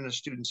to put in a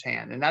student's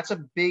hand. And that's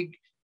a big,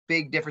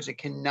 big difference. It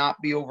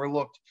cannot be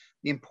overlooked.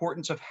 The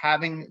importance of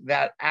having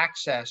that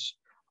access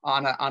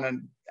on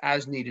an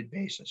as needed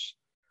basis.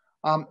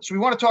 So we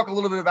want to talk a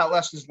little bit about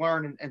lessons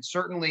learned, and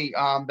certainly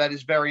that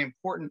is very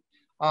important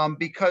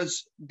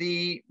because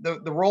the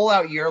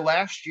rollout year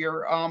last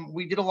year,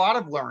 we did a lot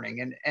of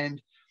learning,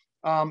 and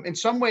in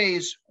some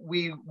ways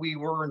we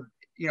were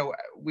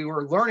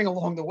learning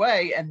along the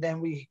way, and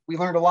then we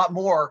learned a lot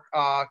more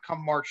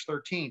come March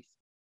 13th.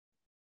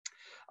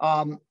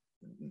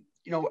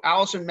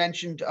 Allison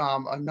mentioned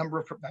a number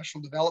of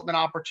professional development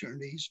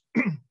opportunities.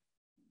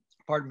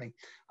 Pardon me,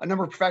 a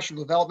number of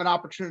professional development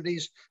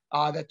opportunities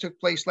that took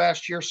place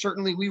last year.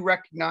 Certainly, we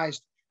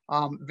recognized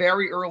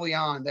very early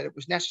on that it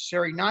was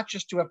necessary not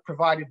just to have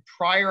provided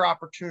prior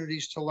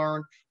opportunities to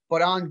learn,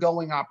 but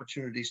ongoing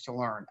opportunities to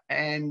learn.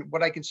 And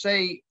what I can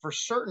say for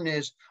certain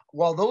is,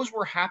 while those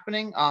were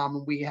happening,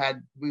 we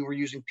were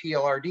using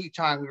PLRD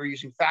time, we were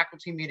using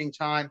faculty meeting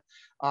time.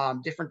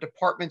 Different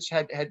departments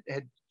had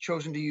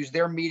chosen to use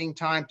their meeting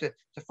time to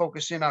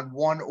focus in on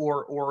one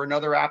or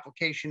another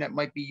application that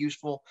might be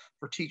useful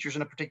for teachers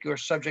in a particular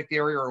subject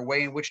area or a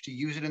way in which to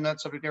use it in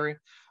that subject area.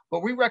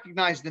 But we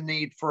recognize the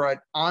need for an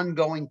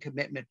ongoing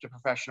commitment to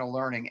professional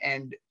learning.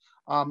 And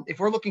if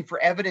we're looking for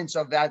evidence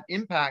of that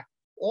impact,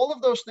 all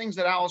of those things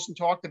that Allison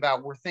talked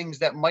about were things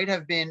that might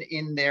have been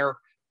in their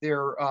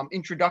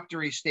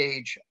introductory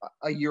stage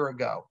a year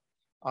ago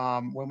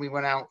when we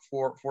went out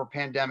for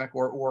pandemic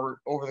or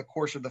over the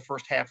course of the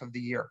first half of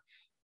the year.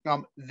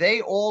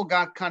 They all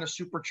got kind of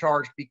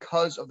supercharged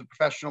because of the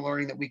professional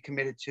learning that we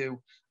committed to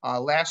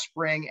last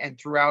spring and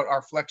throughout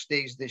our flex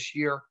days this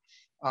year,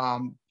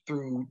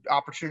 through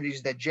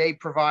opportunities that Jay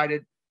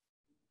provided,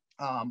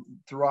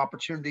 through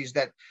opportunities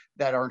that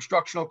our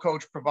instructional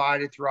coach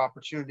provided, through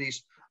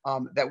opportunities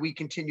that we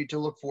continue to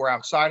look for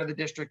outside of the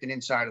district and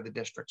inside of the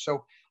district.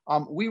 So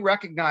we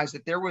recognize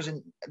that there was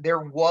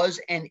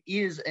and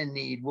is a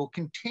need, will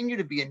continue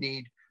to be a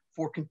need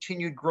for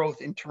continued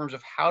growth in terms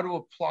of how to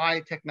apply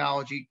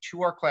technology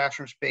to our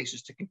classroom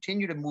spaces to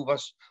continue to move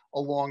us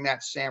along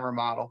that SAMR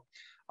model.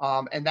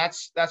 And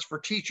that's for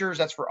teachers,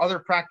 that's for other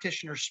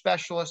practitioners,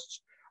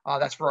 specialists,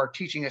 That's for our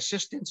teaching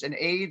assistants and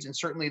aides, and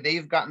certainly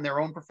they've gotten their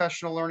own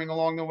professional learning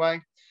along the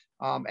way.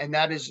 And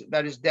that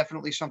is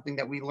definitely something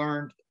that we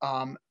learned.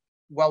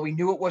 While we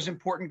knew it was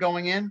important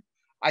going in,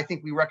 I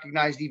think we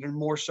recognized even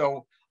more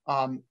so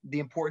the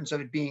importance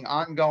of it being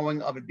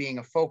ongoing, of it being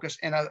a focus,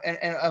 and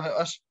of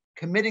us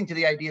committing to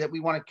the idea that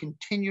we want to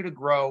continue to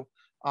grow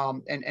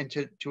and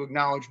to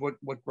acknowledge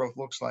what growth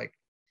looks like.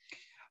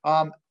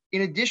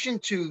 In addition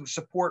to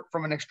support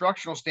from an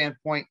instructional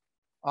standpoint,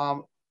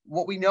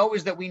 what we know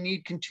is that we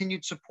need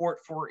continued support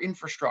for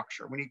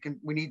infrastructure.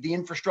 We need the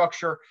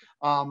infrastructure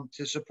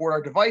to support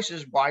our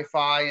devices,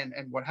 Wi-Fi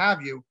and what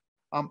have you.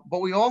 But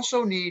we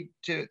also need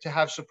to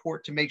have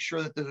support to make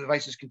sure that the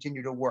devices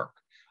continue to work.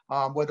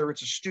 Whether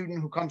it's a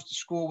student who comes to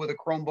school with a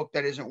Chromebook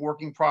that isn't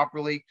working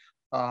properly,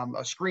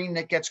 a screen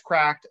that gets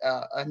cracked,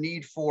 a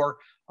need for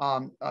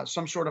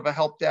some sort of a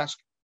help desk.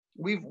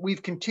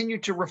 We've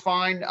continued to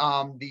refine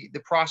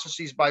the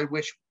processes by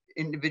which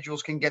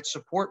individuals can get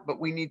support, but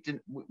we need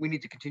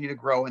to continue to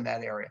grow in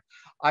that area.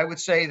 I would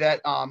say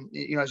that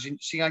as you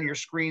see on your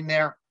screen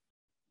there,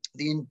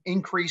 the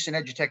increase in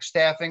EduTech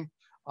staffing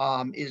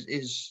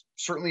is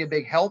certainly a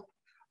big help.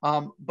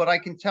 But I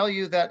can tell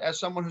you that as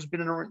someone who's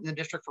been in the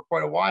district for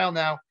quite a while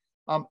now,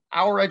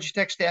 our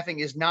EduTech staffing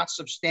is not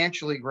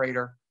substantially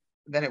greater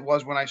than it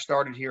was when I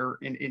started here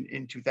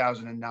in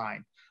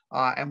 2009.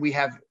 And we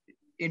have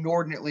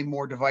inordinately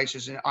more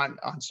devices on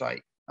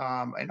site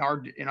in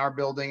our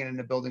building and in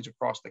the buildings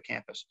across the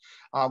campus.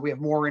 We have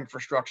more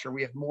infrastructure,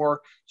 we have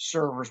more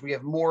servers, we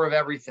have more of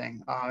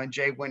everything. And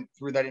Jay went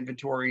through that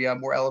inventory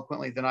more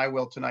eloquently than I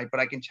will tonight, but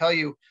I can tell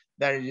you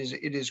that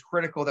it is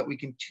critical that we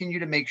continue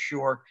to make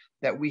sure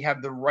that we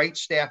have the right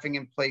staffing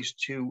in place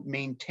to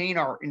maintain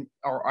our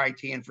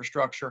IT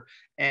infrastructure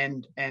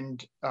and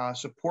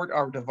support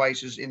our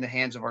devices in the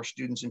hands of our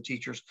students and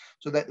teachers,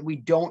 so that we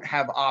don't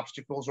have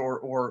obstacles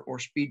or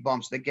speed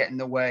bumps that get in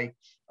the way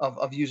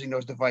of using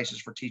those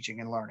devices for teaching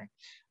and learning.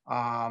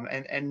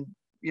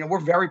 We're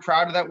very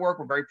proud of that work.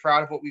 We're very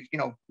proud of what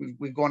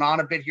we've gone on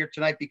a bit here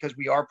tonight because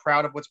we are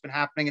proud of what's been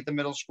happening at the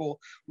middle school.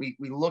 We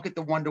look at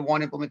the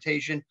one-to-one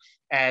implementation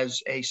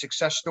as a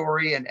success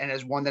story and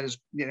as one that is,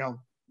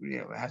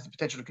 has the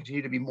potential to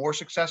continue to be more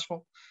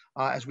successful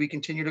as we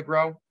continue to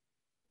grow.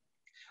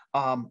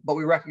 But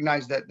we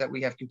recognize that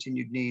we have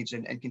continued needs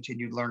and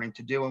continued learning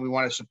to do, and we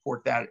want to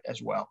support that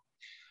as well.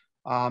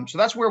 So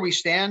that's where we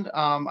stand.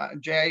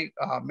 Jay,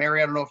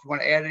 Mary, I don't know if you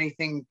want to add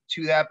anything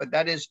to that, but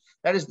that is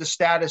the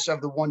status of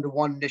the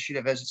one-to-one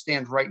initiative as it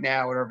stands right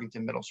now at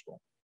Irvington Middle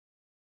School.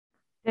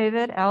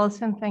 David,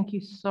 Allison, thank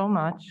you so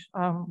much.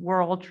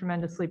 We're all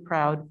tremendously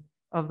proud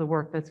of the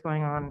work that's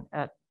going on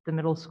at the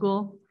middle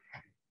school.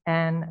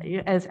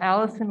 And as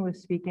Allison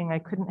was speaking, I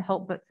couldn't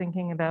help but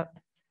thinking about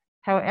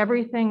how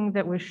everything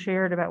that was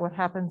shared about what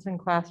happens in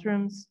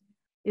classrooms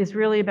is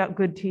really about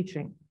good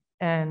teaching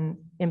and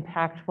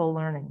impactful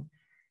learning.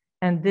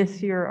 And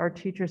this year, our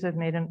teachers have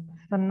made a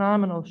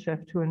phenomenal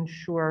shift to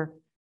ensure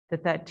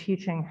that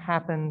teaching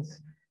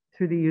happens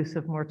through the use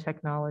of more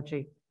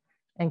technology.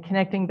 And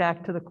connecting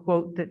back to the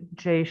quote that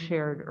Jay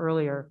shared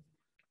earlier,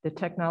 that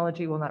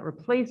technology will not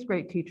replace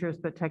great teachers,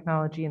 but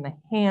technology in the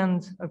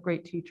hands of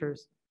great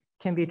teachers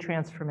can be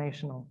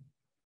transformational.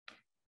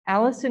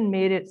 Allison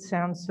made it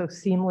sound so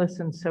seamless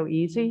and so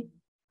easy.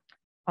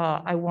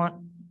 I want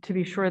to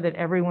be sure that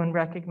everyone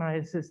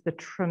recognizes the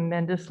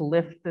tremendous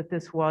lift that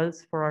this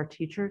was for our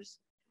teachers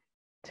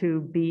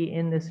to be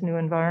in this new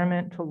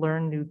environment, to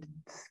learn new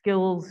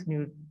skills,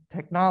 new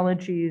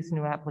technologies,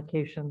 new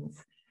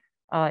applications.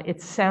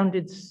 It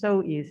sounded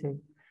so easy.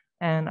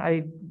 And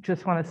I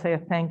just want to say a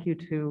thank you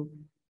to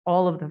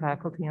all of the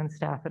faculty and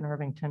staff in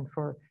Irvington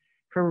for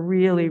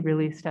really,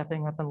 really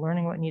stepping up and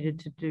learning what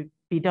needed to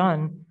be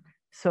done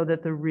so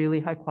that the really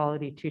high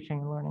quality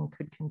teaching and learning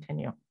could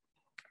continue.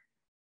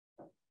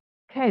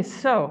 Okay,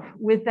 so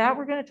with that,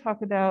 we're going to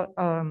talk about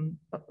a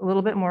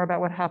little bit more about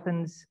what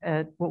happens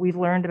at what we've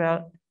learned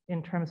about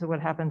in terms of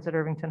what happens at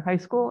Irvington High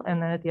School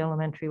and then at the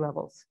elementary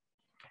levels.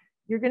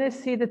 You're going to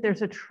see that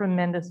there's a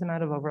tremendous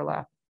amount of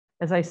overlap.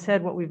 As I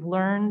said, what we've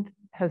learned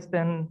has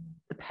been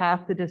the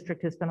path the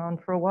district has been on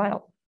for a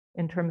while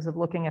in terms of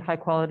looking at high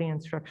quality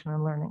instruction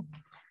and learning.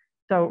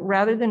 So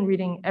rather than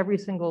reading every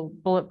single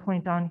bullet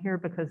point on here,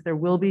 because there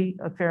will be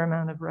a fair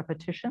amount of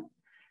repetition,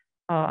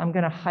 I'm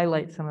going to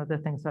highlight some of the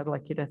things I'd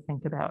like you to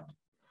think about.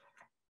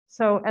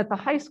 So at the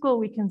high school,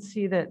 we can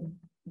see that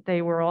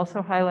they were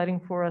also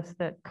highlighting for us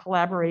that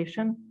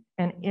collaboration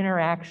and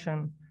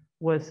interaction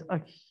was a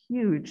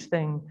huge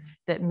thing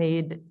that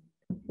made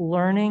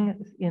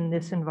learning in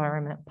this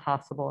environment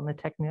possible, and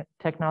the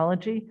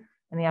technology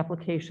and the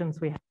applications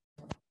we have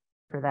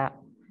for that.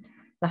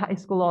 The high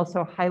school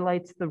also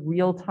highlights the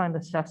real-time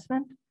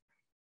assessment,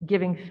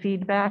 giving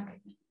feedback.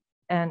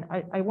 And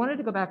I wanted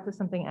to go back to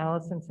something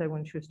Allison said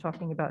when she was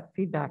talking about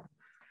feedback.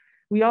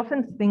 We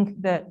often think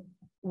that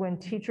when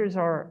teachers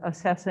are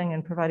assessing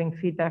and providing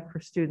feedback for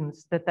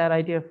students, that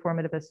idea of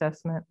formative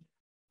assessment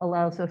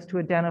allows us to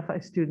identify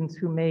students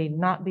who may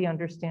not be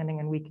understanding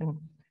and we can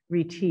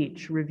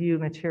reteach, review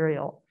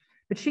material.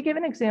 But she gave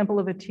an example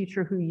of a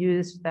teacher who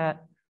used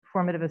that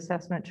formative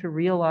assessment to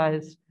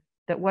realize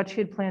that what she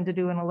had planned to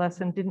do in a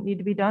lesson didn't need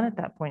to be done at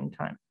that point in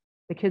time.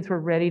 The kids were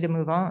ready to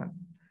move on.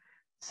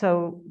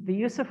 So the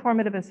use of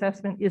formative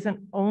assessment isn't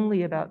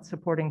only about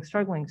supporting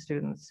struggling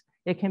students.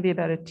 It can be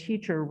about a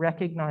teacher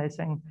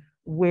recognizing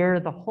where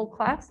the whole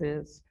class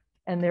is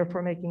and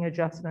therefore making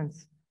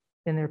adjustments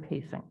in their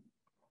pacing.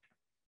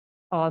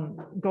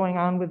 Going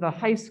on with the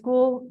high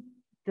school,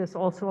 this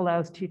also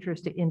allows teachers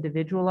to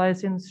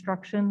individualize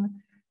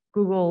instruction.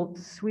 Google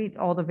Suite,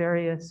 all the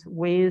various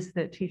ways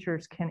that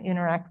teachers can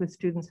interact with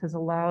students, has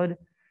allowed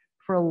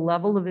for a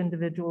level of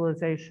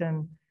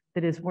individualization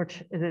that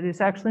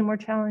is actually more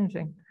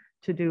challenging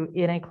to do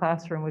in a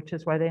classroom, which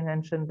is why they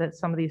mentioned that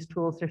some of these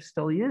tools they're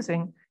still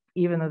using,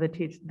 even though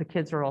the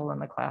kids are all in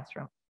the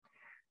classroom.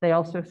 They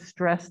also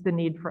stress the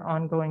need for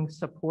ongoing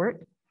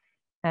support.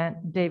 And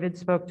David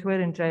spoke to it,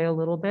 and Jay a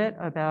little bit,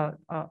 about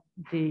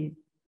the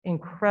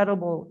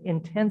incredible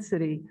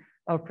intensity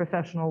of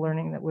professional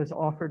learning that was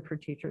offered for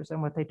teachers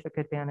and what they took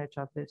advantage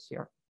of this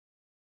year.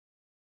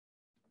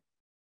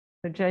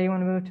 So Jay, you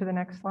want to move to the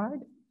next slide?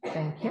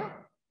 Thank you.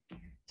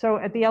 So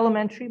at the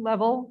elementary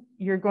level,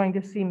 you're going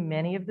to see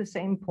many of the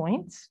same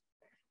points,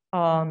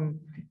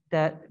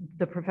 that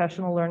the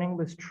professional learning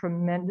was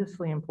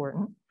tremendously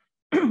important.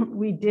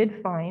 We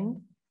did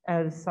find,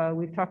 as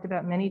we've talked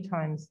about many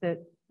times, that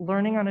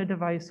learning on a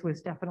device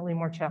was definitely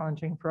more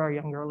challenging for our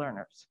younger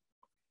learners.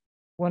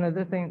 One of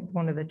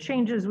the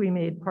changes we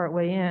made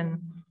partway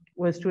in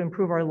was to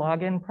improve our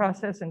login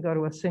process and go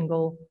to a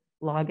single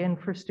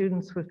login for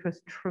students, which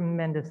was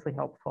tremendously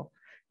helpful.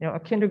 You know, a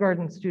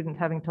kindergarten student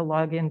having to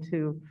log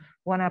into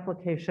one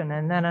application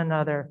and then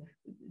another,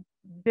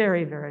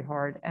 very, very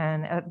hard.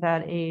 And at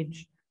that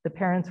age, the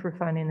parents were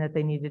finding that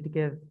they needed to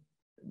give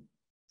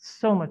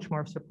so much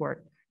more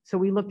support. So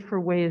we looked for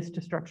ways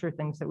to structure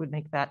things that would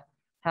make that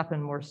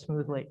happen more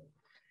smoothly.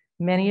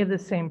 Many of the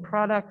same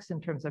products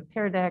in terms of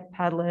Pear Deck,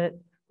 Padlet,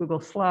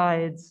 Google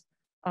Slides,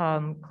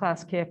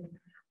 ClassKick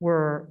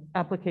were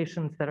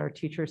applications that our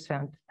teachers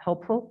found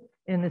helpful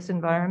in this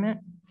environment.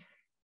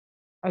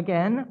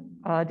 Again,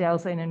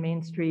 Dow's Lane and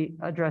Main Street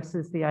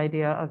addresses the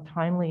idea of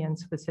timely and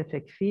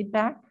specific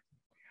feedback.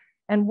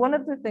 And one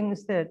of the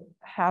things that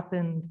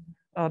happened,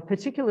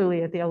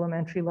 particularly at the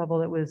elementary level,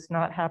 that was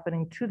not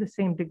happening to the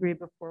same degree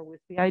before, was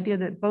the idea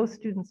that both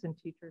students and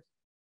teachers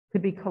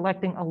could be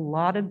collecting a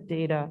lot of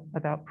data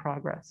about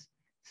progress.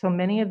 So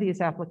many of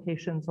these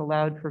applications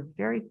allowed for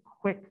very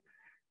quick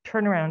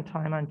turnaround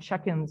time on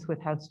check-ins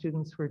with how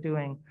students were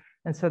doing.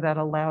 And so that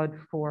allowed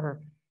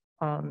for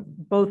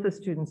both the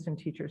students and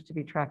teachers to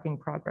be tracking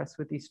progress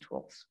with these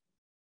tools.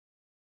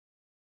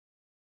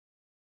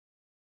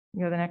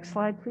 You go to the next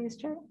slide, please,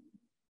 Jay.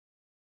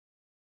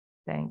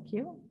 Thank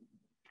you.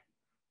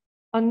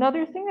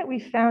 Another thing that we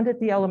found at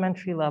the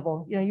elementary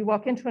level, you know, you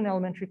walk into an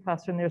elementary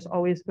classroom, there's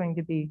always going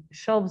to be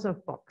shelves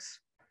of books.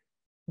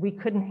 We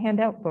couldn't hand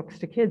out books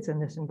to kids in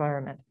this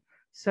environment.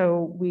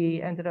 So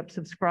we ended up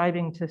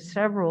subscribing to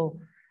several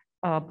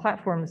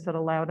platforms that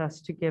allowed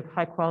us to give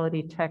high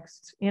quality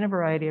texts in a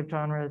variety of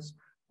genres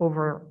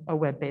over a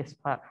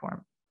web-based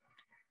platform.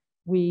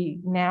 We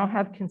now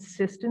have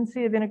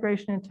consistency of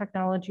integration and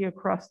technology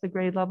across the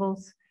grade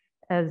levels.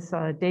 As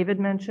David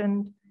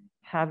mentioned,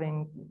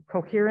 having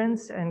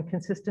coherence and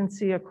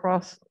consistency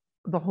across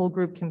the whole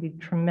group can be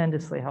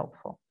tremendously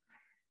helpful.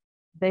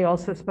 They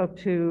also spoke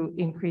to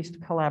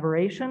increased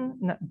collaboration,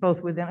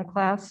 both within a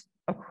class,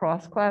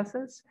 across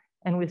classes,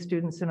 and with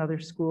students in other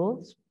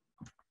schools.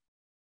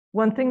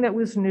 One thing that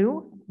was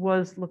new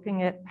was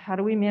looking at how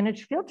do we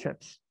manage field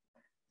trips?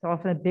 It's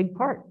often a big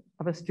part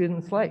of a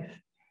student's life.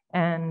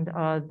 And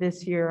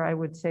this year, I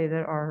would say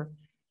that our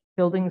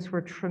buildings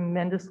were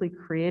tremendously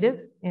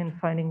creative in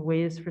finding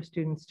ways for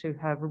students to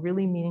have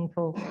really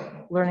meaningful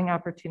learning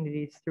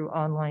opportunities through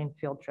online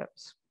field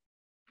trips.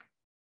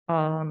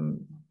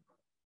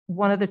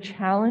 One of the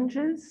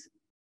challenges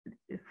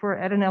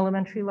at an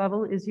elementary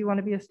level is you want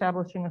to be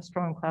establishing a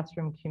strong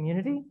classroom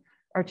community.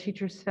 Our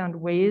teachers found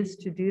ways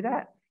to do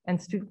that,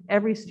 and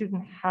every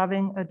student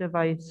having a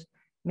device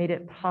made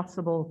it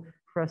possible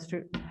for us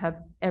to have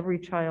every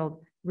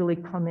child really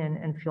come in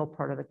and feel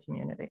part of the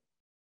community.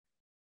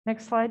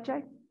 Next slide,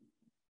 Jay.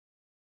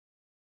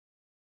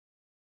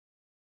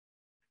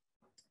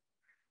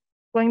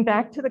 Going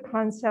back to the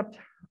concept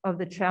of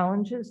the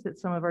challenges that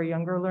some of our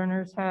younger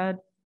learners had,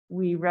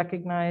 we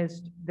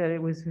recognized that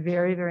it was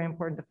very, very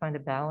important to find a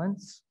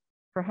balance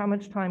for how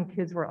much time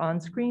kids were on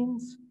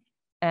screens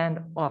and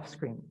off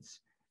screens.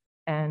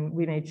 And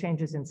we made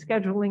changes in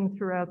scheduling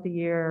throughout the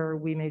year.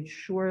 We made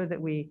sure that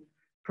we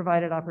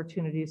provided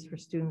opportunities for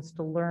students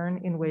to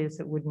learn in ways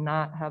that would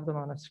not have them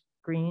on a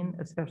screen,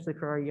 especially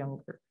for our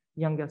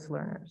youngest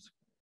learners.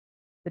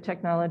 The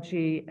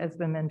technology, as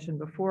been mentioned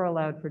before,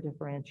 allowed for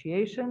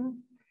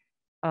differentiation,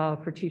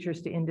 for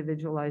teachers to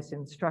individualize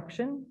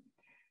instruction.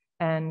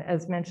 And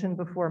as mentioned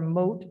before,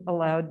 Moat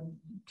allowed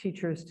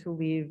teachers to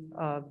leave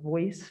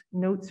voice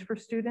notes for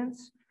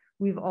students.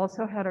 We've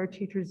also had our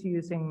teachers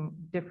using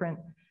different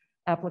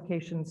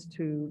applications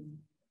to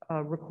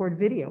record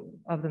video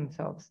of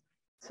themselves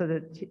so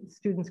that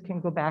students can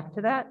go back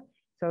to that.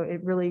 So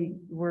it really,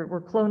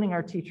 we're cloning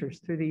our teachers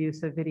through the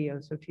use of video,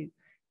 so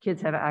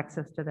kids have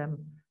access to them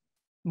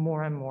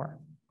more and more.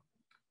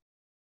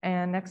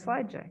 And next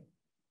slide, Jay.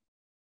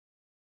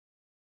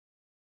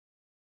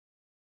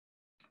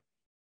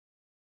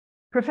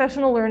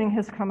 Professional learning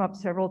has come up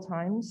several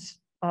times,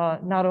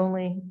 not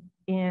only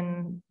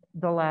in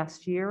the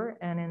last year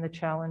and in the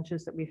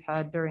challenges that we've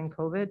had during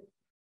COVID,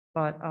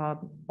 but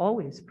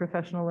always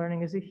professional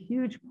learning is a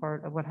huge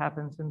part of what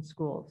happens in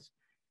schools.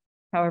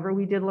 However,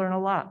 we did learn a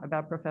lot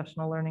about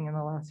professional learning in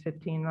the last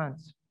 15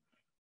 months.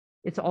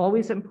 It's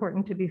always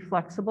important to be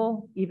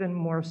flexible, even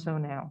more so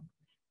now.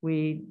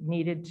 We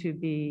needed to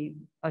be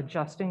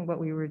adjusting what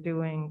we were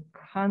doing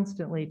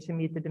constantly to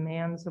meet the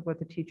demands of what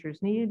the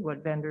teachers need,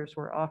 what vendors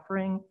were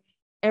offering.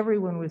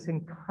 Everyone was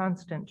in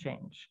constant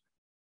change.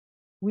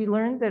 We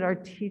learned that our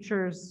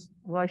teachers,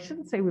 well, I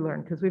shouldn't say we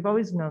learned because we've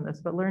always known this,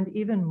 but learned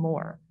even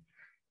more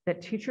that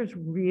teachers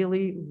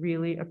really,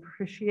 really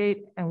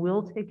appreciate and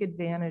will take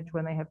advantage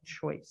when they have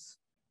choice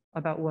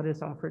about what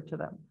is offered to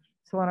them.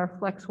 So on our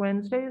Flex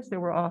Wednesdays,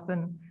 there were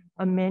often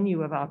a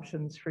menu of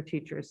options for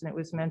teachers. And it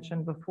was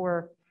mentioned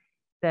before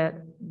that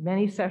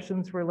many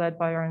sessions were led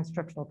by our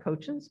instructional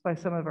coaches, by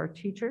some of our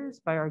teachers,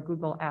 by our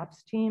Google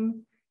Apps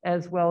team,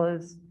 as well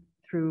as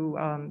through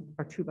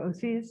our two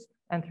BOCES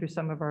and through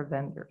some of our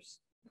vendors.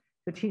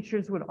 The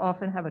teachers would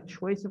often have a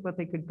choice of what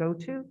they could go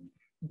to,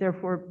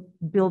 therefore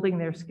building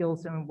their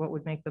skills in what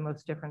would make the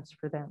most difference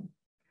for them.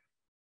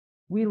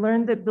 We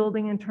learned that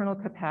building internal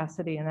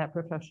capacity in that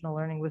professional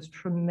learning was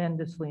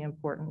tremendously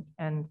important.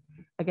 And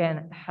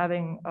again,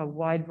 having a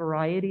wide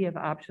variety of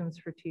options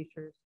for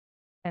teachers.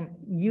 And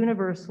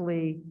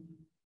universally,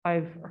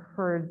 I've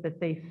heard that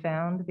they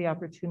found the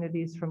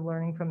opportunities from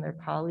learning from their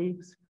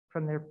colleagues,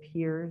 from their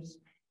peers,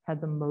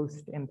 had the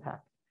most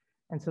impact.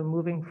 And so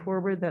moving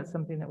forward, that's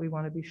something that we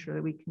want to be sure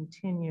that we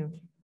continue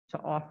to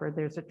offer.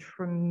 There's a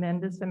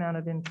tremendous amount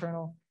of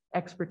internal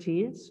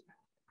expertise,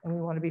 and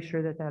we want to be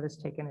sure that that is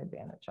taken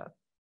advantage of.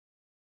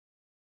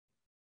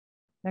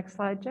 Next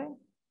slide, Jay.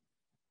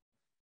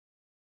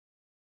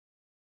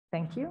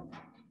 Thank you.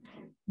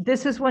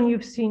 This is one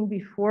you've seen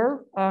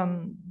before.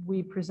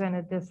 We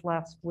presented this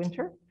last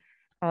winter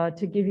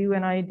to give you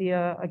an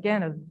idea,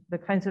 again, of the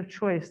kinds of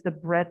choice, the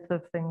breadth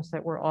of things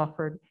that were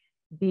offered.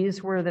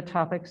 These were the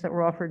topics that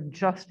were offered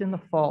just in the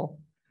fall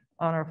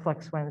on our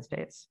Flex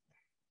Wednesdays.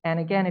 And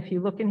again, if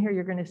you look in here,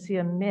 you're going to see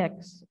a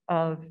mix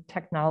of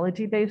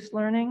technology-based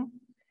learning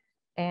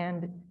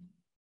and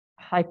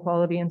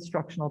high-quality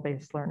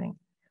instructional-based learning.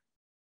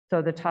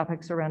 So the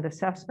topics around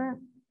assessment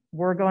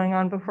were going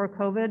on before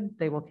COVID.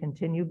 They will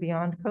continue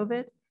beyond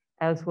COVID,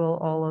 as will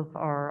all of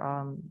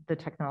our the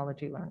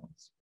technology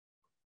learnings.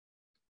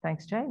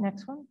 Thanks, Jay.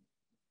 Next one.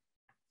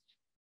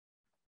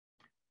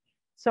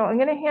 So I'm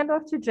going to hand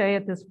off to Jay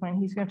at this point.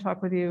 He's going to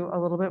talk with you a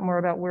little bit more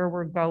about where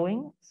we're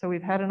going. So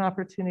we've had an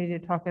opportunity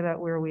to talk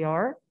about where we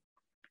are,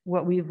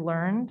 what we've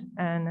learned,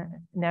 and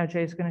now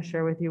Jay's going to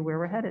share with you where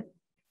we're headed.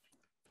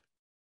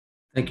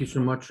 Thank you so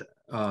much,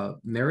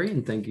 Mary,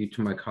 and thank you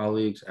to my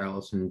colleagues,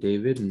 Alice and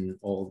David, and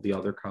all of the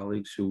other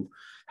colleagues who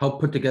helped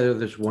put together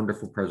this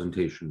wonderful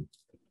presentation.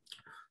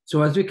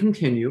 So as we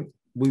continue,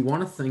 we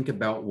want to think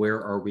about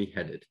where are we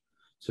headed.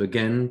 So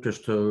again,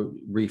 just to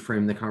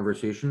reframe the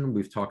conversation,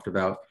 we've talked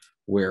about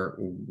where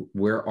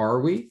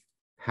are we,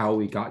 how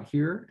we got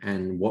here,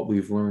 and what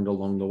we've learned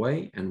along the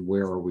way, and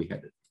where are we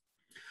headed.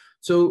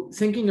 So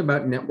thinking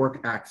about network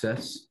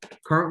access,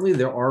 currently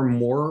there are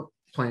more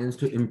plans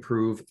to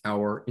improve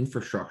our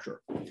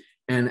infrastructure.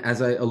 And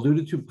as I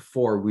alluded to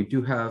before, we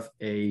do have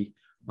we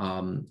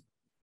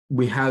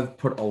have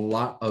put a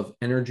lot of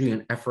energy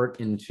and effort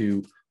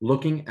into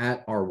looking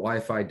at our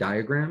Wi-Fi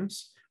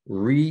diagrams,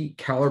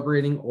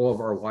 recalibrating all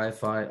of our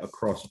Wi-Fi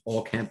across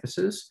all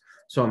campuses.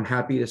 So I'm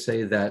happy to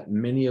say that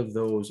many of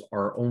those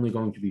are only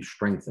going to be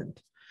strengthened.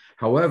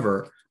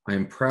 However,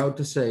 I'm proud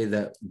to say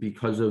that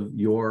because of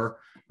your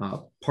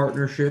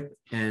partnership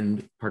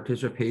and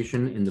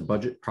participation in the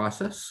budget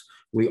process,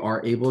 we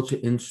are able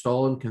to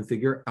install and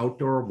configure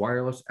outdoor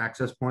wireless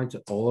access points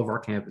at all of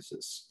our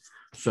campuses.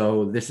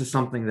 So this is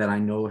something that I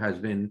know has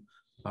been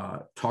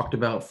talked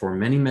about for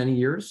many, many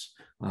years.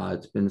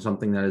 It's been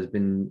something that has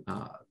been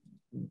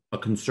a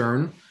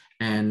concern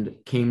and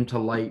came to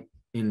light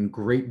in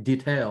great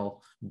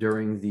detail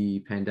during the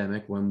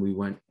pandemic when we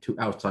went to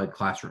outside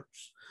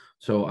classrooms.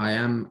 So I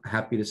am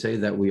happy to say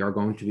that we are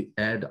going to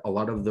add a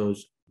lot of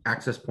those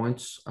access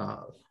points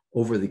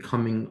over the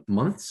coming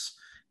months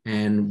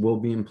and will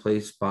be in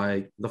place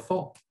by the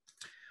fall.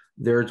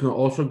 There's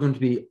also going to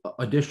be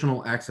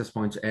additional access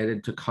points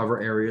added to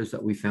cover areas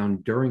that we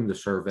found during the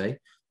survey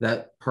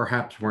that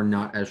perhaps were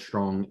not as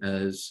strong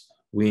as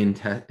we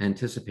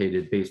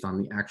anticipated based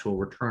on the actual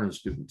return of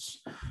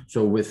students.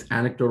 So with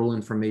anecdotal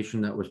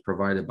information that was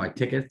provided by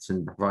tickets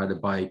and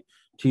provided by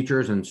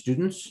teachers and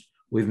students,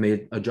 we've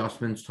made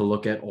adjustments to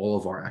look at all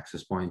of our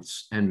access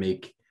points and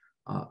make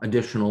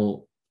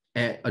additional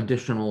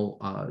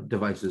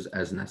devices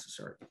as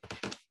necessary.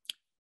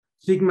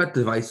 Speaking about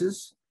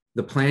devices,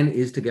 The plan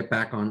is to get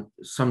back on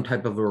some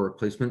type of a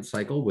replacement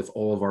cycle with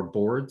all of our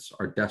boards,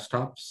 our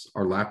desktops,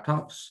 our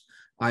laptops,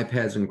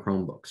 iPads, and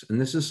Chromebooks. And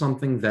this is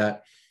something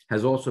that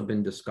has also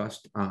been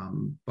discussed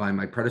by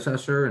my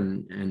predecessor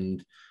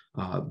and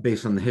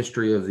based on the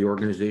history of the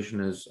organization,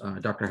 as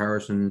Dr.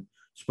 Harrison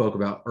spoke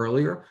about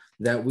earlier,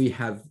 that we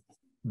have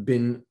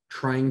been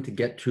trying to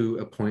get to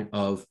a point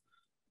of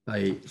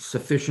a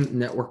sufficient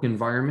network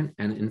environment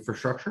and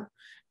infrastructure.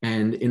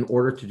 And in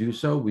order to do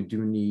so, we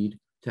do need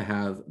to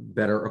have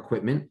better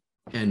equipment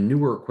and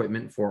newer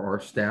equipment for our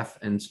staff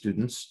and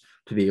students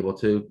to be able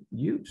to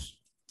use.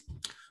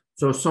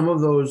 So some of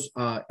those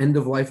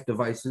end-of-life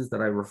devices that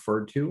I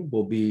referred to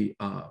will be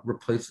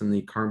replaced in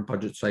the current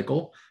budget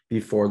cycle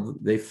before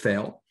they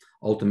fail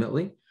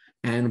ultimately.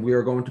 And we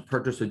are going to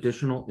purchase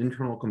additional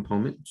internal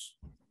components,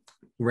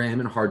 RAM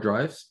and hard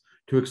drives,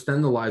 to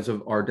extend the lives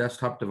of our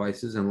desktop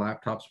devices and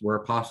laptops where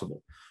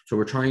possible. So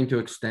we're trying to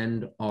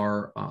extend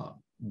our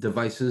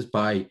devices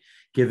by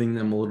giving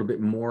them a little bit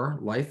more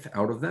life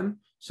out of them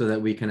so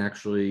that we can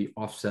actually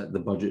offset the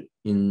budget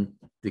in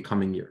the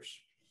coming years.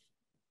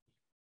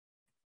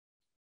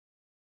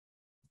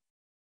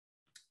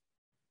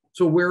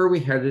 So where are we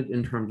headed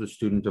in terms of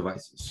student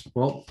devices?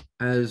 Well,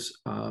 as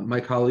my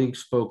colleagues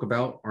spoke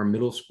about our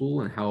middle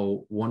school and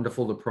how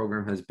wonderful the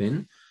program has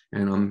been,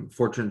 and I'm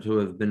fortunate to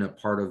have been a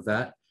part of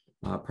that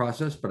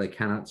process, but I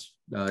cannot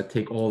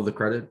take all of the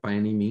credit by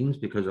any means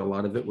because a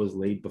lot of it was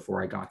laid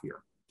before I got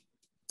here.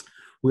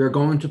 We are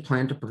going to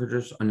plan to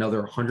purchase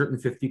another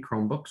 150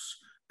 Chromebooks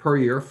per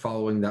year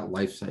following that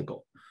life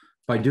cycle.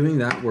 By doing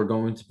that, we're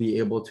going to be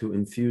able to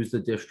infuse the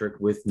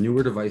district with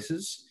newer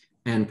devices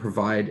and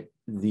provide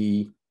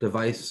the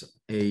device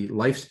a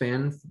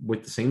lifespan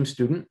with the same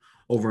student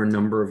over a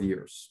number of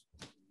years.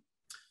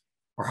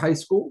 Our high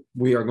school,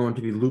 we are going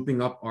to be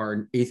looping up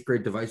our 8th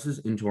grade devices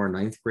into our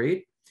 9th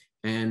grade.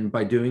 And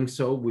by doing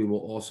so, we will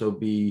also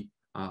be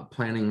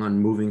planning on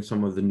moving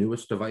some of the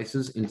newest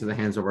devices into the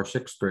hands of our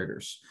 6th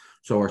graders.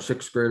 So our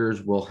 6th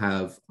graders will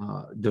have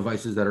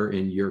devices that are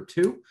in year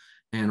 2,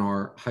 and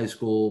our high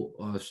school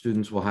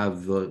students will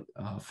have the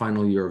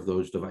final year of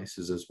those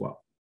devices as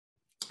well.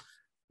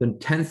 The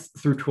 10th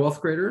through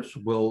 12th graders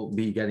will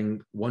be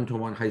getting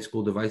one-to-one high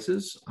school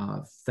devices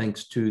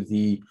thanks to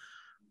the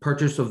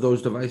purchase of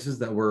those devices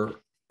that were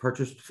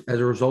purchased as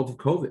a result of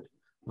COVID.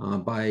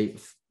 By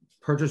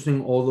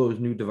purchasing all those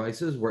new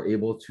devices, we're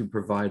able to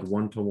provide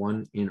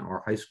one-to-one in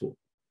our high school.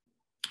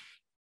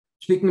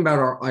 Speaking about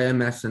our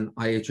IMS and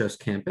IHS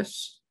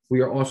campus,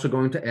 we are also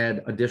going to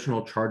add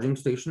additional charging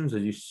stations,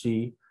 as you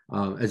see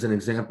as an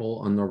example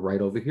on the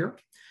right over here.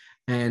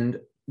 And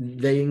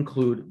they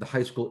include the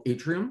high school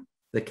atrium,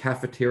 the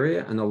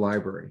cafeteria, and the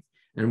library.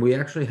 And we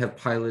actually have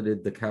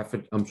piloted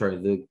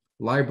the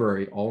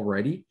library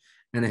already,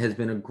 and it has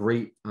been a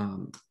great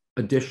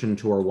addition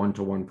to our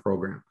one-to-one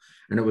program.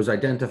 And it was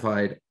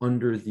identified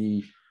under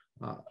the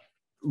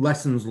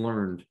lessons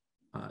learned,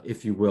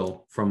 if you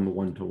will, from the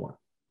one-to-one.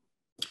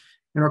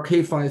 And our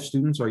K-5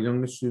 students, our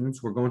youngest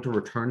students, we're going to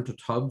return to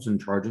tubs and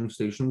charging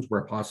stations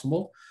where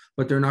possible,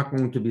 but they're not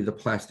going to be the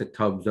plastic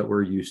tubs that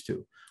we're used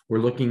to. We're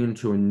looking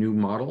into a new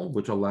model,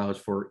 which allows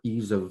for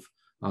ease of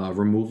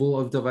removal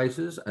of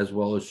devices as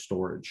well as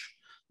storage.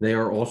 They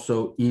are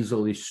also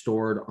easily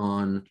stored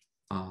on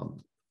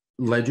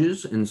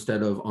ledges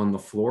instead of on the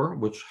floor,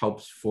 which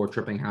helps for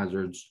tripping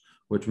hazards,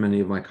 which many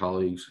of my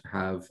colleagues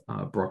have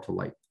brought to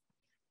light.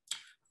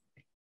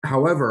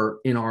 However,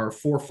 in our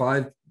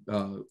 4-5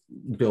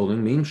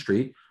 building, Main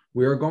Street,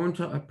 we are going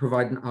to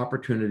provide an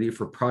opportunity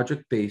for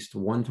project-based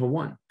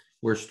one-to-one,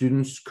 where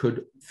students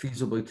could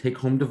feasibly take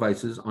home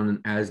devices on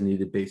an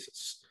as-needed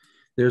basis.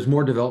 There's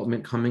more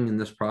development coming in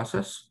this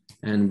process,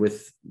 and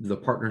with the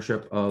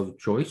partnership of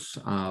Joyce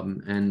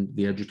and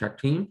the EduTech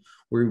team,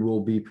 we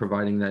will be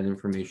providing that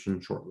information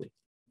shortly.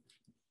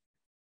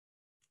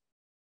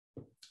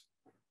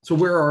 So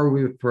where are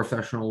we with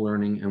professional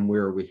learning and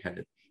where are we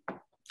headed?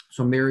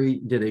 So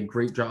Mary did a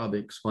great job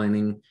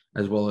explaining,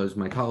 as well as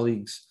my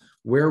colleagues,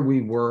 where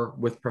we were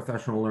with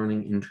professional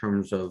learning in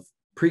terms of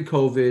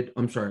pre-COVID,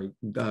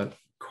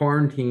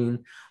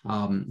 quarantine,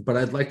 but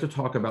I'd like to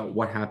talk about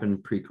what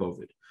happened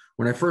pre-COVID.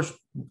 When I first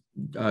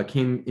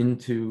came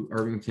into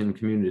Irvington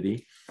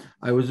community,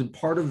 I was a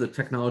part of the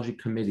technology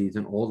committees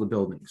in all the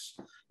buildings.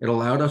 It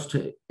allowed us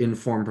to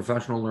inform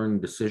professional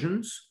learning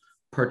decisions,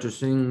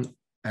 purchasing,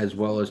 as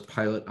well as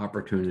pilot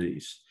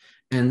opportunities.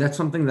 And that's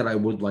something that I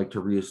would like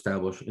to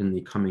reestablish in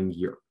the coming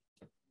year.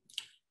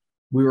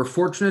 We were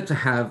fortunate to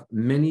have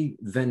many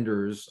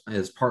vendors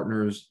as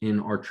partners in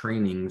our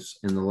trainings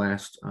in the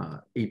last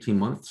 18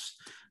 months.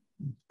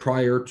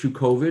 Prior to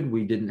COVID,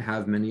 we didn't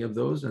have many of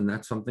those, and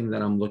that's something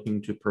that I'm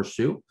looking to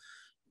pursue.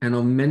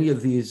 And many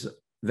of these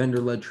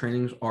vendor-led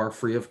trainings are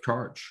free of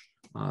charge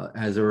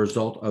as a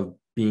result of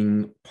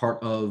being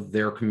part of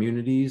their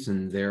communities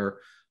and their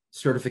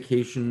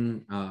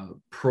certification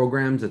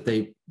programs that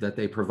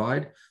they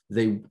provide.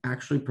 They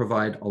actually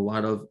provide a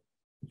lot of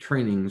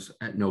trainings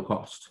at no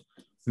cost,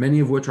 many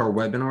of which are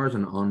webinars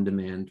and on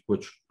demand,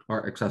 which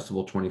are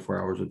accessible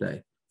 24 hours a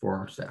day for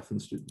our staff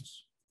and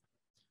students.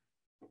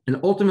 And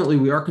ultimately,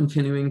 we are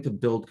continuing to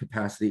build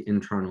capacity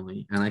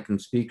internally. And I can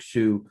speak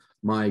to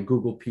my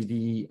Google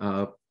PD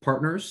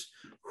partners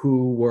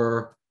who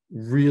were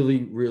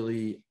really,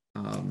 really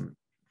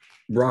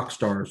rock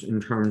stars in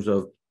terms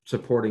of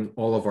supporting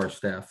all of our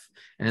staff.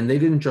 And they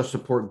didn't just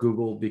support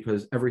Google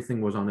because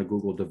everything was on a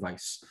Google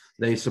device.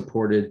 They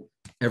supported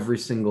every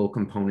single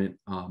component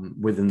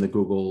within the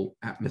Google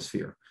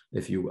atmosphere,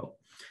 if you will.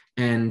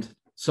 And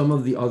some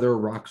of the other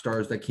rock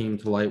stars that came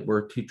to light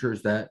were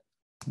teachers that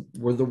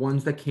were the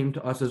ones that came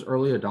to us as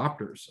early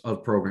adopters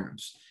of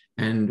programs.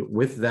 And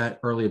with that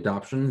early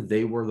adoption,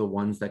 they were the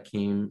ones that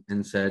came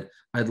and said,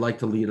 I'd like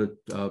to lead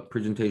a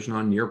presentation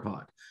on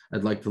Nearpod.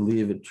 I'd like to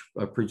lead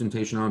a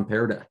presentation on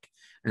Pear Deck.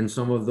 And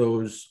some of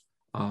those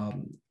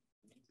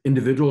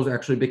individuals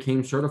actually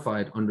became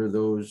certified under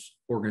those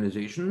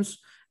organizations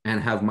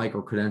and have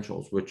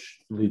micro-credentials, which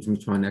leads me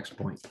to my next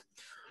point.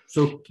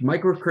 So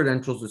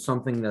micro-credentials is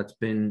something that's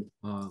been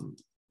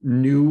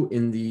new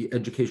in the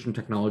education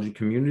technology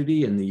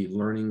community and the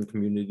learning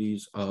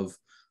communities of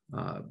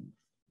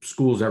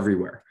schools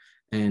everywhere.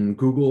 And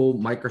Google,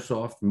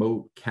 Microsoft,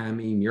 Moat,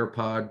 Kami,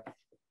 Nearpod,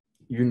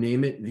 you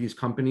name it, these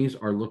companies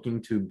are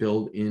looking to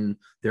build in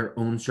their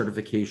own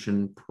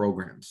certification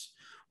programs,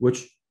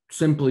 which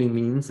simply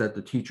means that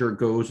the teacher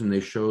goes and they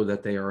show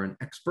that they are an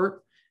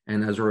expert.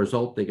 And as a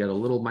result, they get a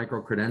little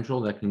micro credential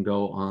that can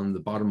go on the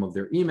bottom of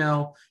their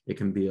email. It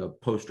can be a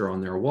poster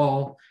on their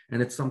wall.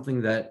 And it's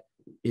something that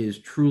is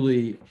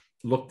truly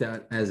looked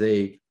at as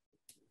a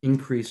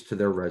increase to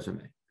their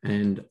resume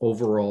and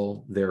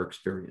overall their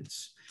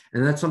experience.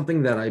 And that's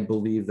something that I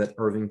believe that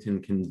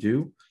Irvington can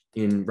do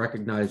in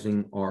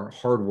recognizing our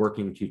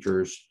hardworking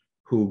teachers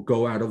who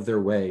go out of their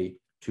way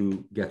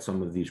to get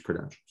some of these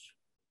credentials.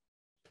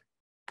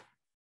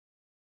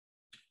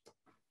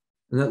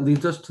 And that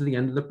leads us to the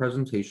end of the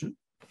presentation.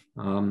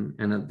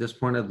 And at this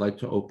point, I'd like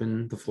to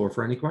open the floor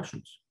for any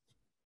questions.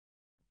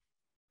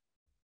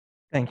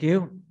 Thank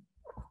you.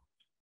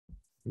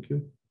 Thank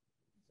you.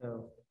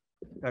 So,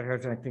 Dr.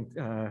 Harrison, I think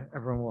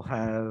everyone will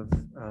have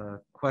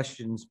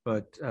questions,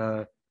 but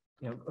a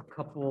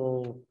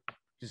couple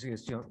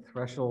just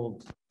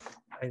threshold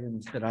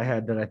items that I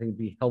had that I think would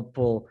be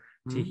helpful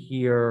to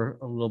hear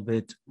a little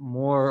bit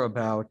more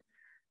about,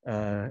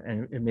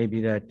 and it may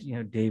be that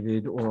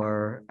David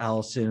or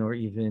Allison or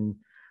even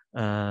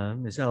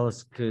Ms.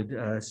 Ellis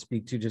could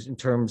speak to, just in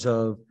terms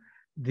of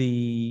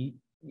the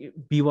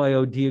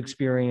BYOD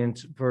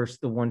experience versus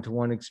the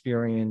one-to-one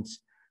experience,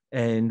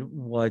 and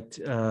what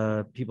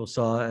people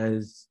saw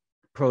as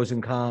pros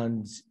and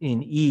cons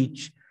in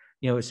each,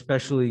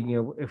 especially,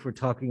 if we're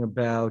talking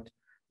about,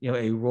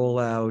 a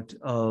rollout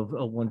of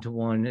a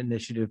one-to-one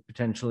initiative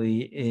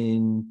potentially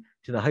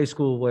to the high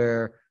school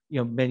where,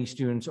 many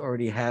students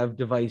already have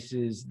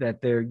devices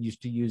that they're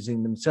used to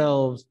using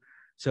themselves.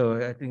 So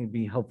I think it'd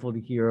be helpful to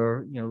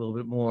hear, a little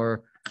bit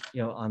more,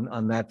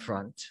 on that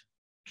front.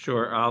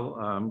 Sure,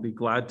 I'll be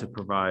glad to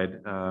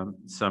provide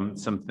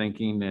some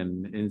thinking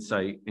and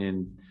insight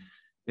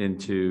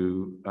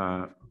into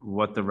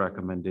what the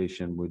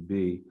recommendation would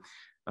be.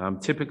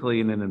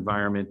 Typically in an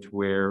environment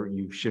where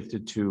you've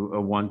shifted to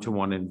a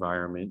one-to-one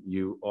environment,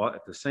 you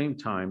at the same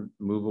time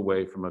move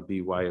away from a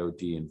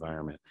BYOD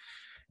environment.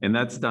 And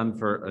that's done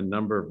for a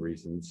number of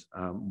reasons.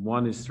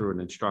 One is through an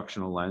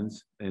instructional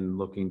lens and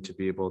looking to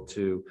be able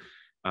to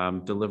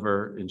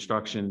deliver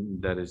instruction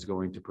that is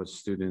going to put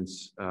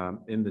students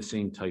in the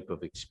same type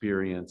of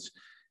experience,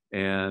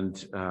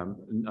 and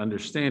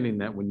understanding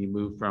that when you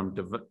move from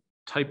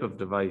type of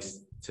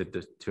device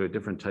to a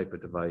different type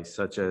of device,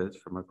 such as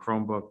from a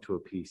Chromebook to a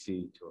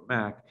PC to a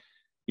Mac,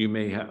 you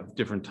may have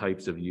different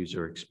types of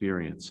user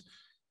experience.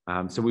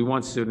 So we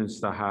want students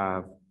to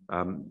have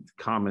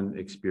common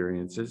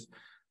experiences,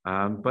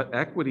 but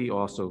equity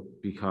also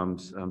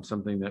becomes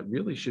something that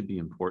really should be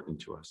important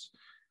to us.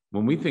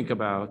 When we think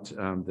about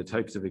the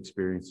types of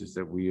experiences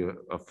that we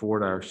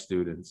afford our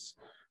students,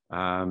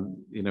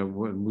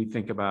 when we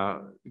think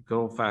about good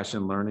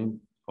old-fashioned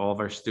learning, all of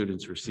our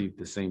students receive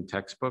the same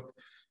textbook.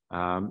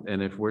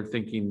 And if we're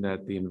thinking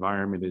that the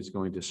environment is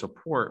going to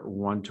support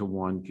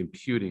one-to-one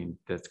computing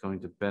that's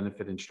going to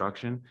benefit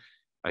instruction,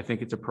 I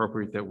think it's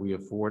appropriate that we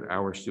afford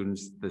our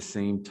students the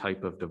same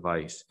type of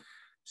device.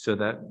 So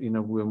that,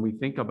 when we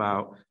think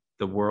about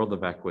the world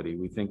of equity,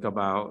 we think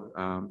about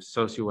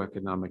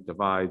socioeconomic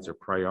divides or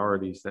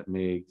priorities that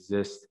may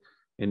exist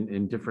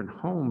in different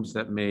homes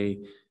that may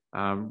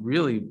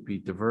really be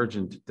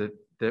divergent,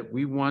 that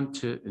we want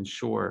to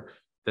ensure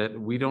that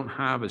we don't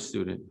have a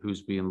student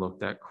who's being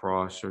looked at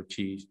cross or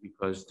teased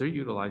because they're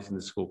utilizing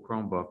the school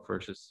Chromebook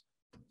versus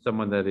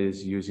someone that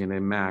is using a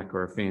Mac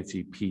or a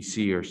fancy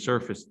PC or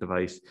Surface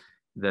device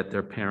that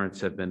their parents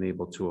have been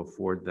able to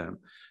afford them.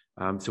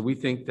 So we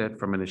think that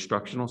from an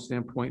instructional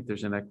standpoint,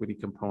 there's an equity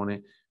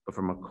component, but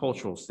from a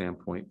cultural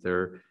standpoint,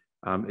 there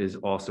is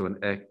also an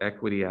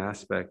equity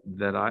aspect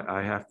that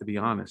I have to be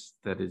honest,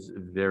 that is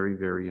very,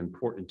 very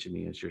important to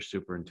me as your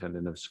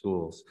superintendent of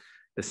schools,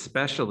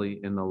 especially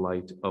in the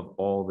light of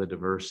all the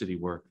diversity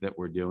work that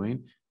we're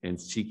doing and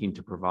seeking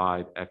to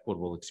provide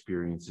equitable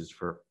experiences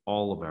for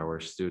all of our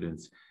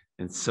students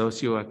And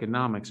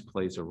socioeconomics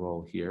plays a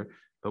role here,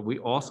 but we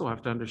also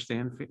have to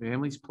understand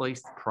families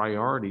place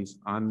priorities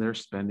on their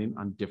spending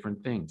on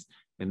different things.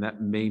 And that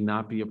may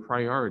not be a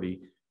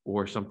priority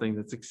or something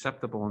that's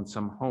acceptable in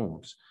some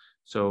homes.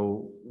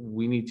 So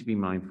we need to be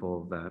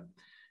mindful of that.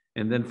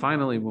 And then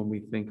finally, when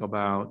we think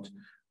about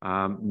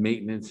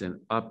maintenance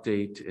and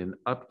update and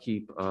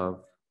upkeep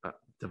of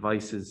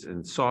devices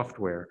and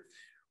software,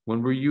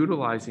 when we're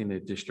utilizing a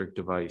district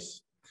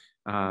device,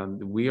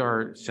 we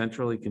are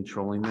centrally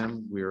controlling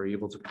them. We are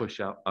able to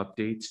push out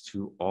updates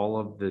to all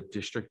of the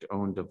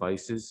district-owned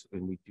devices,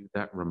 and we do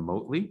that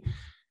remotely.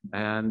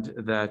 And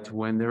that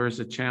when there is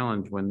a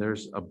challenge, when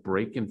there's a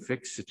break and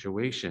fix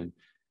situation,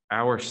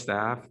 our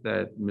staff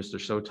that Mr.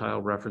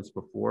 Sotile referenced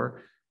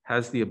before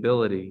has the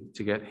ability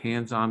to get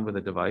hands-on with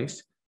a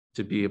device,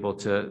 to be able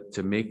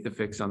to make the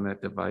fix on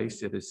that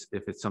device. If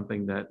it's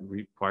something that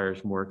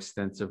requires more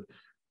extensive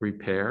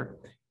repair.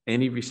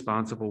 Any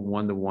responsible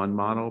one-to-one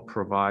model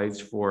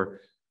provides for,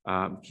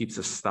 keeps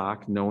a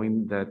stock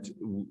knowing that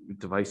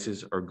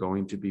devices are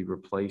going to be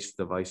replaced,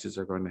 devices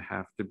are going to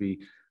have to be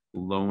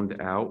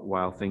loaned out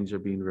while things are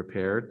being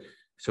repaired.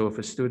 So if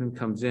a student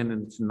comes in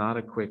and it's not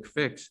a quick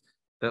fix,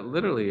 that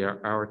literally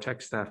our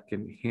tech staff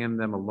can hand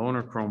them a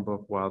loaner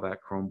Chromebook while that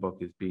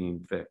Chromebook is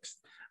being fixed.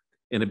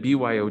 In a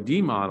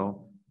BYOD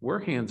model, we're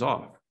hands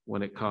off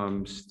when it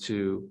comes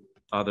to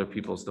other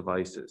people's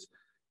devices.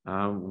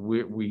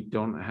 We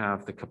don't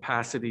have the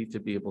capacity to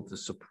be able to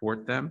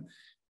support them,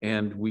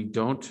 and we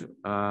don't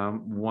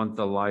want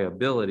the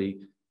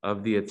liability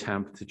of the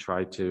attempt to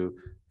try to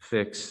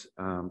fix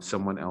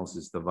someone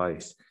else's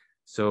device.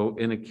 So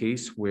in a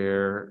case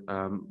where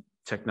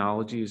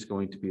technology is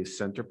going to be a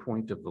center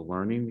point of the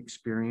learning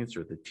experience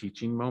or the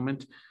teaching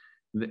moment,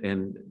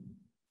 and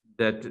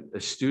that a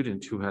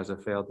student who has a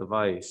failed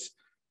device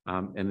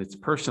and it's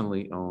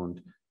personally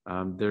owned,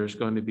 there's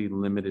going to be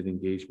limited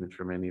engagement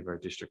from any of our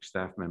district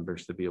staff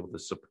members to be able to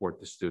support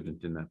the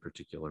student in that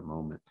particular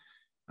moment.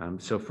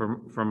 So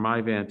from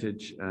my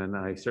vantage, and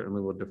I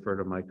certainly will defer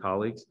to my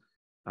colleagues,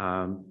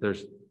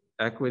 there's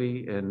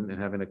equity and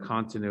having a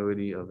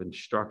continuity of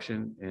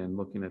instruction and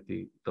looking at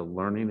the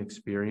learning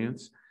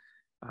experience,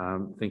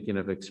 thinking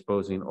of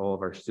exposing all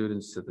of our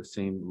students to the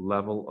same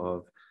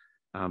level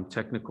of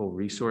technical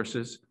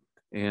resources,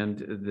 and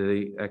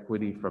the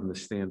equity from the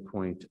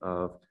standpoint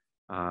of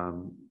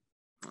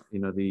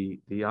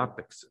the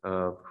optics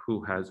of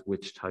who has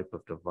which type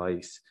of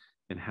device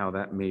and how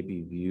that may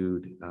be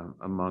viewed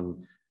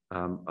among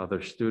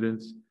other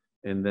students.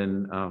 And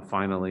then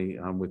finally,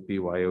 with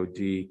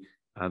BYOD,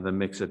 the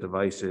mix of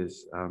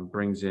devices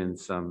brings in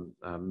some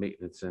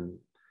maintenance and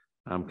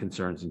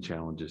concerns and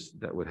challenges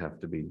that would have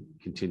to be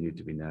continued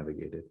to be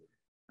navigated.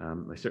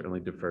 I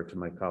certainly defer to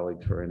my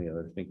colleagues for any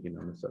other thinking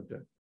on the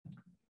subject.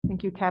 I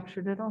think you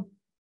captured it all.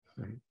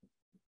 Right.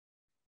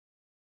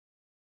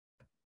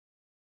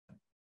 I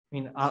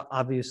mean,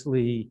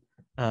 obviously,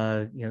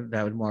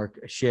 that would mark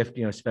a shift,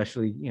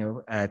 especially,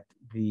 at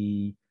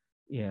the,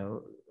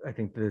 I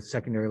think the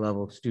secondary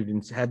level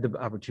students had the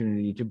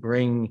opportunity to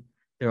bring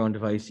their own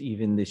device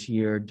even this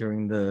year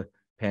during the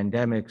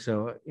pandemic.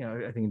 So,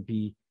 I think it'd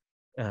be,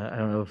 I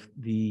don't know if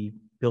the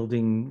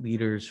building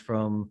leaders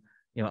from,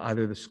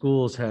 either the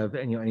schools have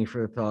any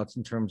further thoughts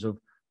in terms of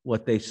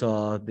what they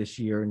saw this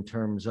year in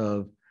terms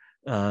of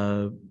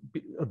a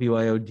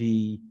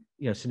BYOD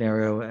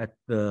scenario at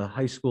the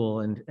high school,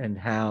 and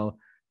how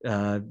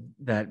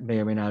that may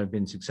or may not have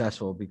been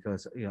successful,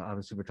 because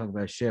obviously we're talking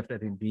about a shift. I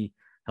think it'd be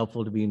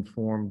helpful to be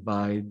informed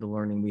by the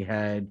learning we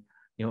had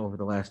over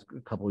the last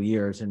couple of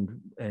years, and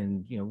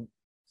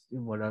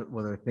what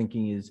our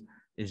thinking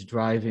is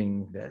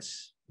driving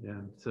this.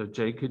 Yeah. So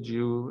Jay, could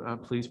you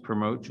please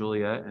promote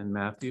Juliet and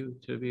Matthew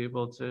to be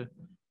able to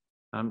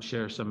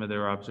share some of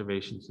their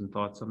observations and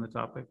thoughts on the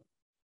topic?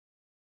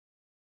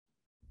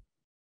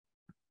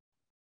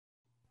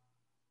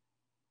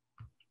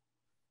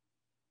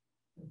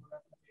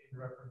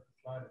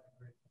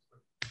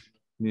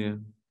 Yeah.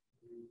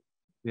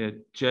 Yeah,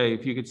 Jay,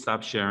 if you could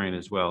stop sharing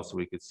as well so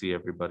we could see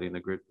everybody in the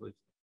grid, please.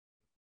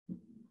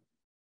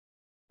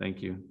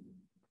 Thank you.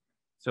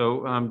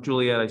 So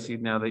Juliet, I see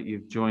now that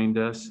you've joined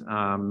us.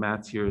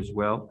 Matt's here as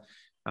well.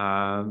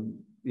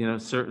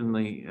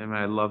 Certainly, and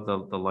I love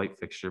the light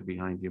fixture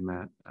behind you,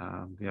 Matt.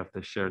 You have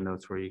to share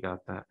notes where you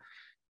got that.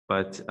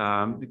 But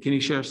can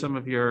you share some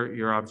of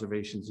your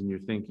observations and your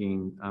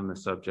thinking on the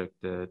subject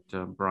that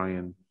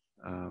Brian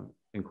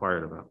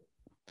inquired about?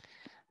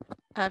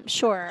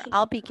 Sure,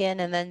 I'll begin,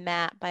 and then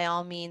Matt, by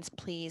all means,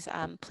 please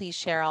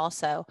share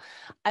also.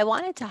 I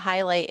wanted to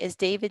highlight, as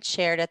David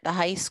shared at the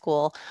high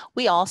school,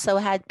 we also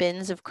had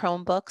bins of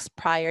Chromebooks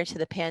prior to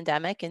the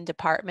pandemic in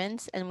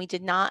departments, and we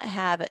did not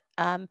have,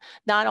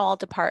 not all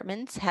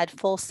departments had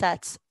full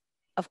sets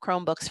of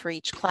Chromebooks for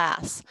each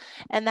class.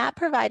 And that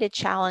provided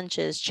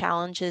challenges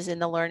in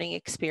the learning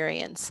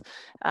experience.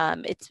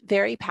 It's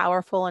very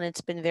powerful, and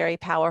it's been very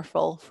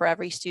powerful for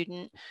every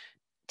student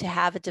to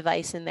have a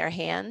device in their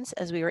hands,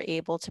 as we were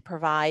able to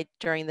provide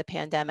during the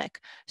pandemic.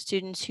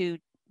 Students who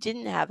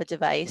didn't have a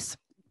device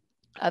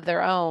of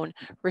their own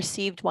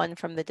received one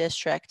from the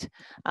district.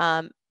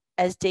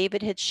 As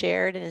David had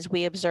shared and as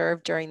we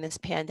observed during this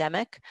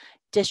pandemic,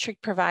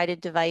 district provided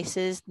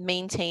devices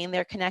maintain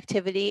their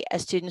connectivity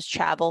as students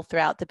travel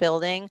throughout the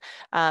building,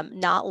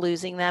 not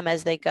losing them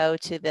as they go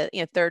to the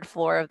third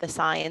floor of the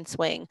science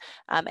wing.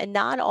 And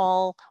not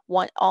all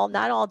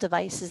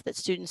devices that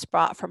students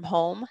brought from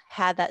home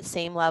had that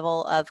same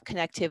level of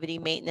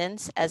connectivity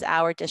maintenance as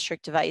our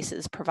district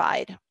devices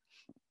provide.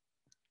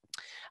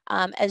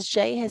 As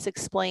Jay has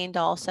explained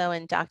also,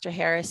 and Dr.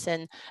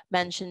 Harrison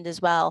mentioned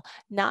as well,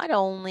 not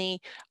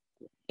only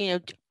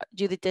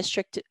do the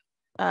district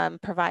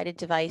provided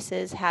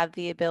devices have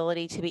the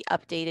ability to be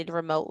updated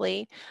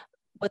remotely,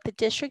 what the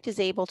district is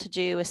able to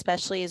do,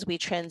 especially as we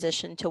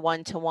transition to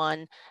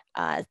one-to-one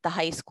at the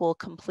high school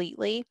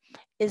completely,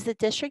 is the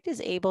district is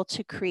able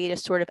to create a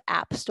sort of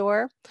app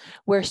store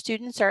where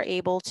students are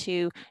able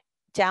to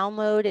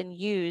download and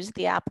use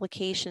the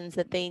applications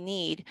that they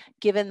need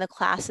given the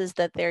classes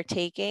that they're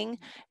taking.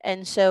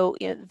 And so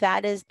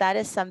that is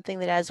something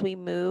that as we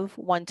move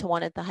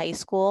one-to-one at the high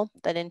school,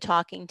 that in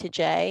talking to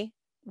Jay,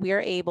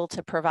 we're able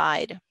to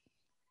provide.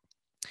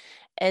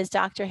 As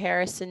Dr.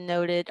 Harrison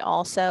noted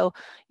also,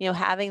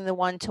 having the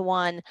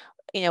one-to-one,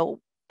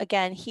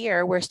 again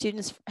here where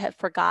students have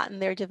forgotten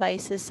their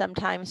devices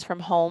sometimes from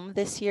home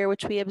this year,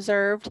 which we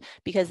observed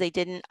because they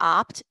didn't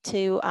opt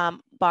to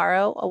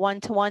borrow a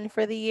one-to-one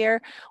for the year,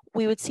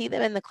 we would see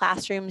them in the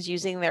classrooms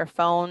using their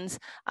phones.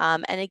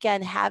 And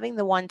again, having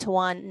the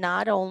one-to-one,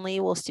 not only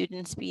will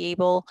students be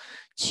able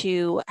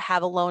to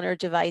have a loaner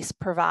device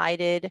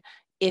provided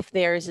if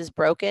theirs is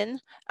broken,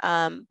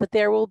 but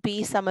there will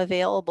be some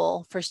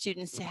available for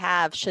students to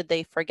have should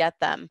they forget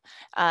them.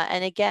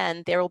 And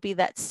again, there will be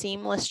that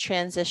seamless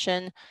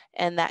transition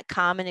and that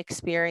common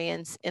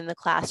experience in the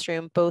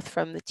classroom, both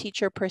from the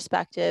teacher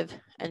perspective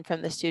and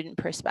from the student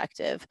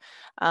perspective.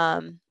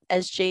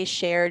 As Jay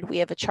shared, we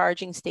have a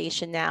charging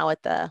station now in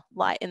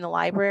the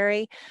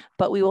library,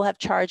 but we will have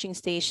charging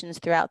stations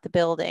throughout the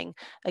building.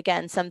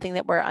 Again, something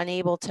that we're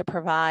unable to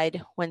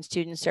provide when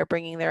students are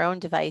bringing their own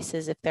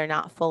devices if they're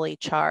not fully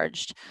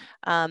charged.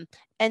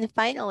 And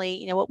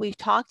finally, what we've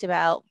talked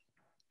about,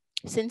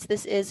 since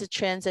this is a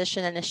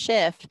transition and a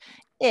shift,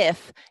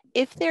 if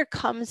there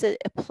comes a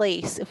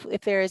place,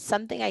 if there is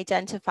something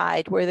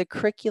identified where the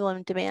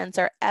curriculum demands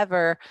are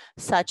ever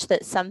such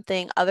that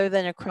something other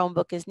than a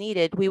Chromebook is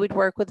needed, we would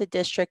work with the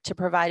district to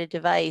provide a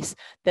device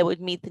that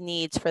would meet the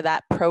needs for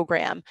that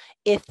program,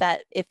 if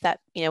that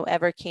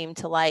ever came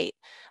to light.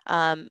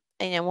 And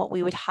what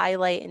we would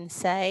highlight and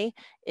say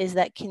is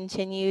that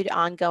continued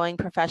ongoing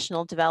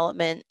professional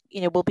development,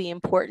 will be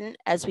important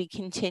as we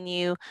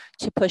continue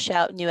to push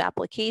out new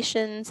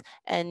applications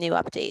and new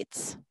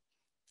updates.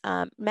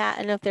 Matt, I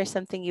don't know if there's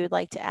something you would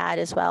like to add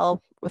as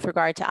well with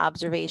regard to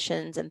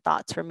observations and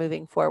thoughts for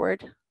moving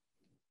forward.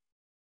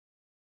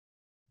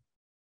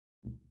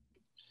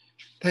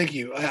 Thank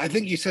you. I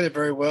think you said it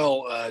very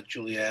well,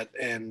 Juliet,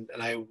 and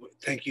I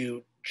thank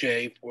you,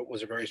 Jay, for what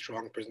was a very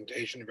strong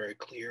presentation, very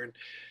clear. And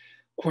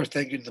of course,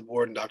 thank you to the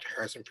board and Dr.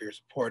 Harrison for your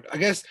support. I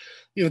guess,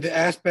 the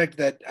aspect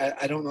that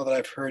I don't know that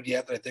I've heard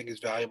yet that I think is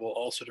valuable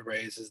also to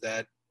raise is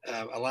that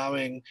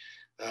allowing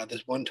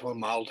this one-to-one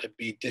model to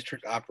be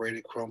district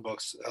operated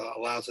Chromebooks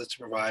allows us to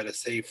provide a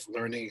safe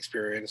learning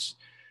experience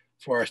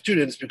for our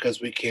students, because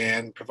we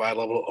can provide a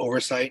level of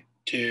oversight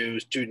to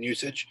student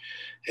usage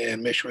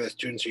and make sure that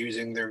students are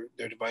using their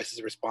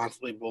devices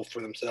responsibly, both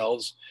for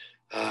themselves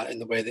in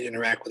the way they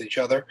interact with each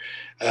other.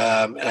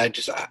 And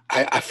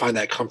I find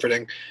that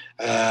comforting,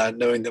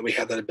 knowing that we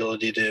have that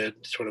ability to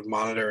sort of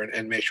monitor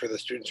and make sure that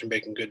students are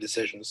making good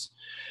decisions.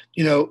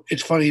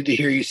 It's funny to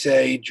hear you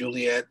say,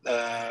 Juliet,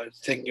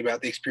 thinking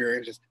about the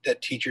experiences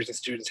that teachers and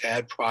students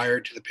had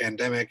prior to the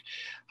pandemic.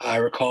 I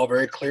recall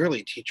very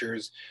clearly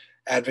teachers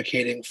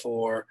advocating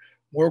for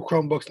more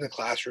Chromebooks in the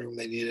classroom.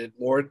 They needed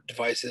more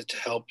devices to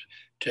help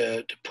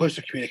to push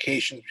the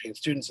communications between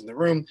students in the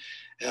room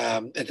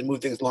and to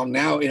move things along.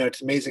 Now,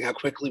 it's amazing how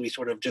quickly we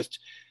sort of just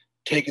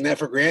taken that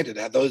for granted.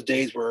 Those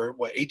days were,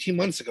 18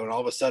 months ago, and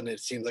all of a sudden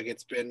it seems like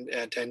it's been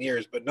 10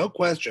 years. But no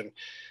question,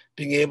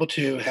 being able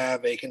to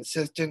have a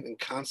consistent and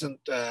constant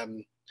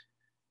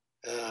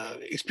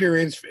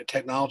experience for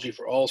technology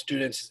for all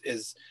students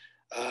is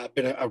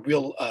been a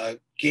real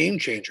game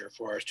changer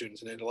for our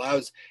students, and it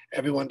allows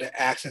everyone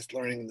to access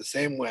learning in the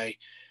same way,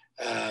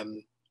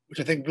 which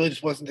I think really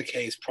just wasn't the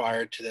case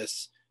prior to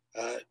this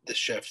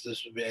shift.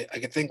 This would be, I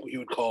could think, what you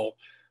would call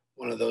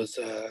one of those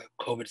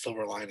COVID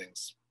silver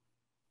linings.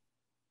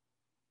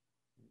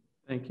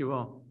 Thank you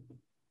all.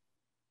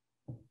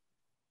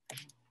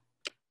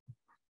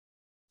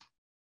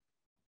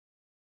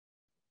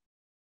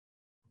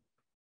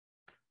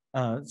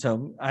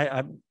 So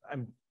I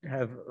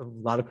have a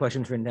lot of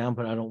questions written down,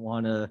 but I don't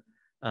want to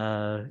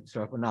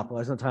start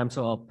monopolizing the time.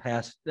 So I'll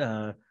pass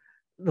the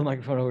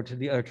microphone over to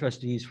the other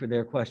trustees for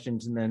their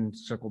questions and then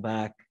circle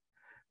back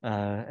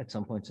at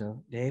some point.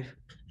 So Dave?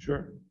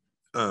 Sure.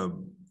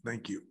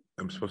 Thank you.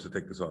 I'm supposed to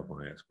take this off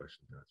when I ask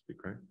questions. Can I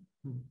speak, right?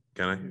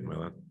 Can I? Am I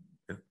allowed?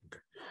 Yeah. Okay.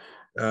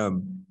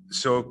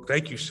 So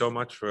thank you so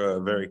much for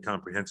a very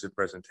comprehensive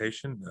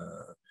presentation.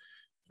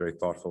 Very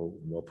thoughtful,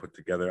 well put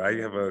together. I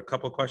have a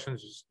couple of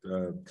questions.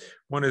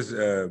 One is,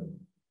 it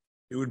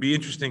would be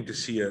interesting to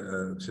see,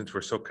 since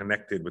we're so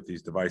connected with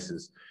these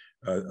devices,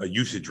 a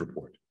usage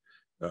report,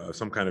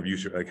 some kind of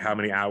usage, like how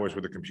many hours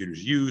were the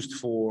computers used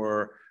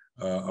for,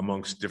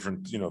 amongst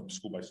different,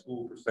 school by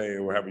school per se,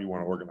 or however you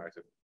want to organize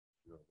it,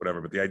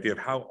 whatever. But the idea of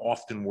how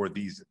often were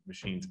these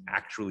machines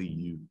actually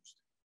used?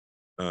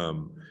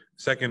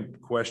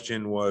 Second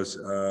question was,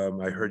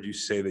 I heard you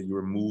say that you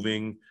were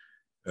moving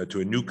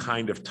to a new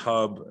kind of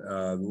tub.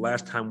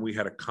 Last time we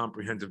had a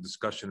comprehensive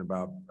discussion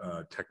about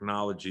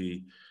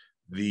technology,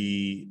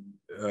 we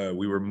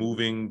were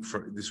moving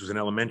from, this was an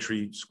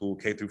elementary school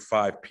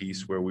K-5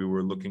 piece where we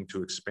were looking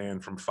to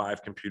expand from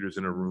 5 computers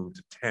in a room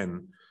to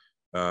 10,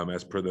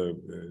 as per the,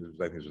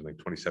 I think it was like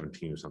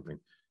 2017 or something,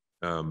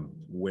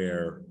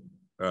 where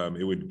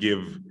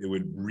it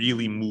would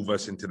really move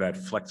us into that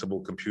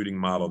flexible computing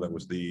model that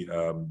was the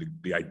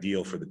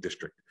ideal for the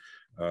district.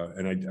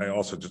 And I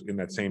also, just in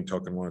that same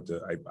token, wanted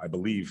to, I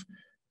believe,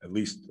 at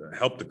least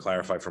help to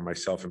clarify for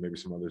myself and maybe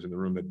some others in the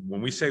room that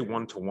when we say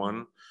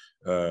one-to-one,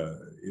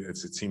 it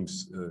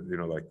seems,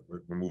 like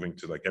we're moving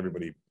to like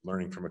everybody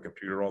learning from a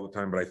computer all the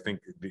time. But I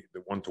think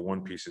the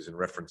one-to-one piece is in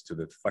reference to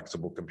the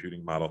flexible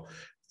computing model,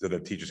 so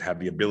that teachers have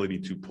the ability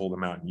to pull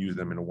them out and use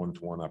them in a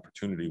one-to-one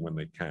opportunity when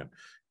they can.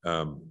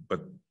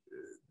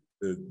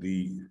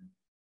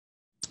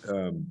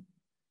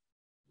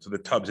 So the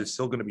tubs, it's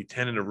still going to be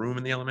 10 in a room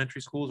in the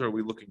elementary schools, or are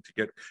we looking to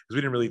get, because we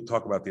didn't really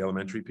talk about the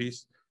elementary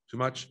piece too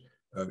much.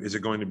 Is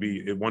it going to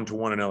be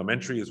one-to-one in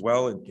elementary as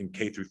well in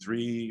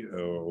K-3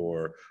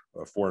 or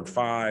 4 and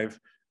 5?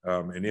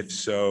 And if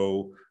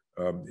so,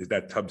 is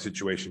that tub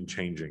situation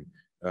changing?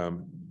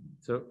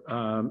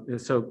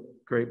 So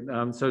great.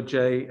 So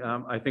Jay,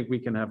 I think we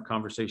can have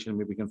conversation.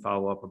 Maybe we can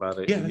follow up about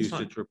a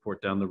usage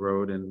report down the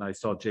road. And I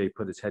saw Jay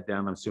put his head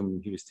down. I'm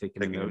assuming he was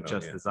taking a note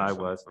just as I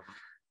was.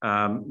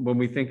 When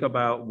we think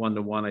about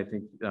one-to-one, I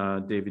think,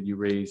 David, you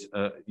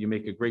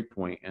make a great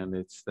point, and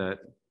it's that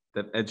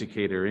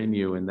educator in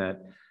you, and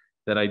that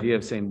idea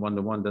of saying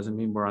one-to-one doesn't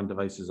mean we're on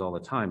devices all the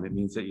time. It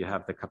means that you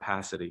have the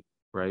capacity,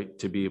 right,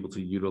 to be able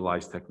to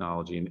utilize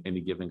technology in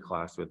any given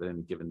class with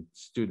any given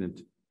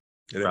student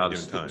throughout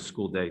a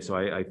school day. So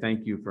I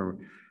thank you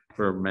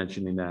for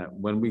mentioning that.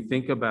 When we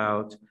think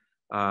about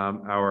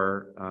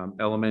our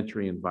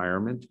elementary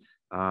environment,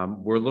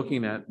 we're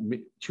looking at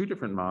 2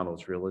 different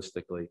models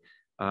realistically.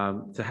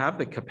 To have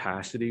the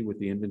capacity with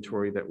the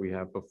inventory that we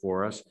have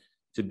before us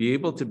to be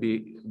able to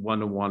be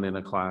one-to-one in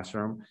a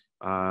classroom,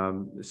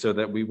 so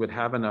that we would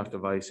have enough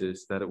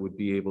devices that it would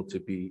be able to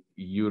be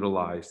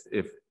utilized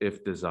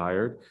if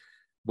desired.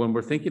 When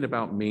we're thinking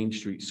about Main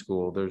Street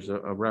School, there's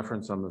a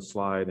reference on the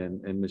slide,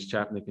 and Ms.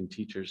 Chapnick and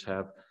teachers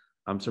have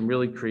some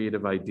really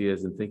creative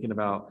ideas in thinking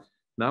about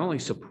not only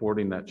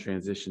supporting that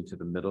transition to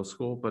the middle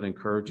school, but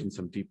encouraging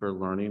some deeper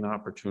learning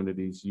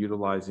opportunities,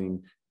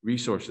 utilizing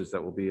resources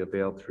that will be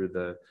available through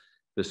the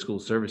school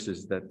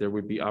services, that there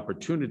would be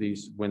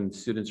opportunities when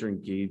students are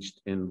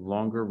engaged in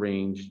longer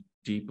range,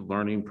 deep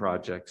learning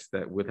projects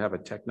that would have a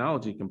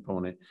technology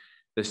component,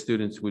 the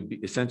students would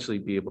essentially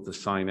be able to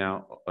sign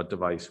out a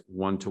device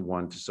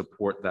one-to-one to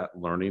support that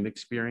learning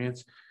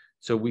experience.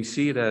 So we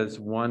see it as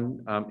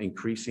one,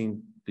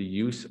 increasing the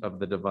use of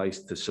the device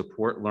to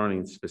support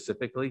learning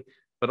specifically,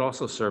 but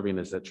also serving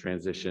as that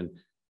transition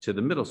to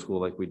the middle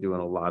school like we do in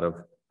a lot of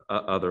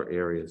other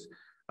areas.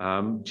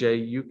 Jay,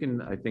 you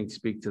can, I think,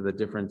 speak to the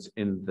difference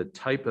in the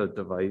type of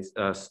device,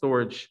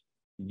 storage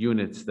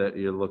units that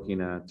you're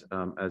looking at,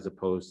 as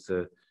opposed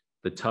to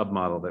the tub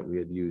model that we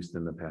had used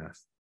in the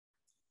past.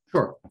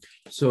 Sure.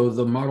 So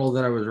the model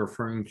that I was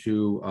referring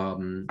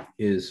to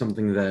is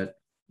something that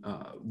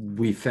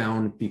we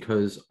found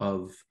because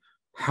of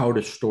how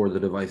to store the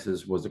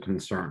devices was a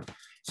concern.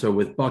 So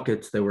with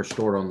buckets, they were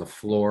stored on the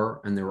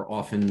floor, and they were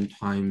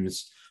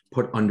oftentimes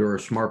put under a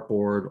smart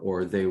board,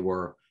 or they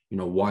were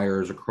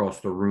wires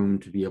across the room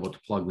to be able to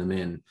plug them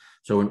in.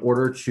 So in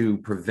order to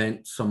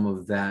prevent some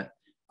of that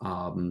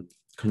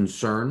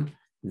concern,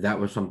 that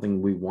was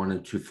something we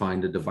wanted to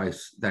find a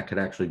device that could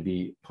actually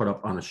be put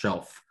up on a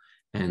shelf.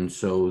 And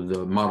so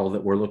the model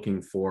that we're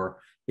looking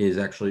for is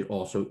actually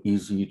also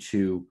easy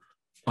to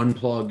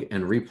unplug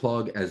and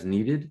replug as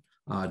needed.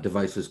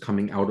 Devices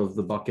coming out of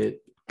the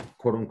bucket,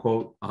 quote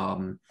unquote,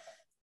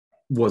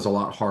 was a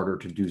lot harder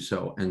to do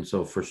so. And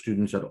so for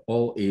students at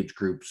all age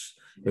groups,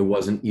 it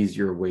was an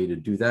easier way to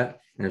do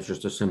that. And it's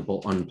just a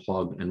simple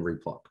unplug and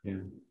replug. Yeah.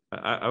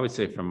 I would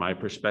say from my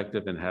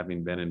perspective, and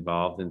having been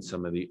involved in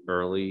some of the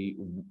early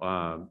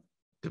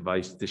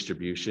device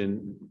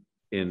distribution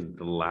in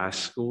the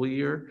last school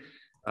year,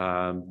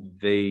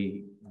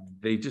 they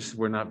just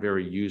were not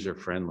very user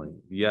friendly.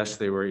 Yes,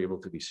 they were able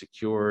to be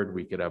secured.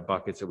 We could have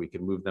buckets that we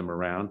could move them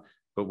around,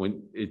 but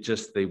when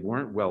they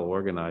weren't well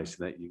organized,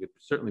 that you could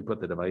certainly put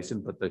the device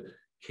in, but the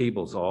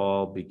cables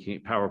all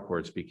power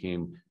cords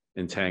became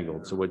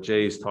entangled. So what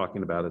Jay is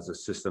talking about is a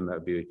system that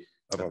would be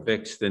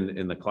fixed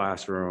in the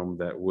classroom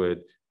that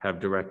would have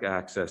direct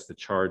access to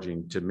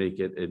charging to make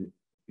it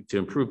to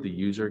improve the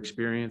user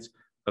experience,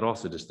 but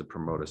also just to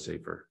promote a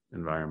safer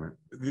environment.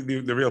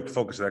 The real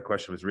focus of that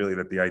question was really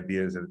that the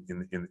idea is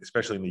that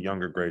especially in the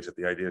younger grades, that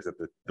the idea is that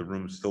the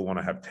rooms still want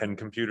to have 10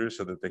 computers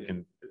so that they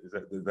can, is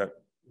that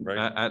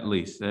right? At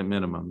least, at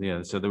minimum,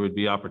 yeah. So there would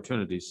be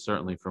opportunities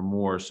certainly for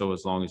more, so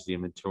as long as the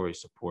inventory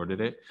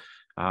supported it.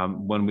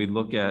 When we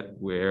look at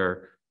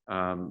where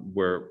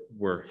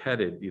we're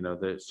headed,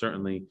 there's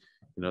certainly,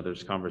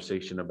 there's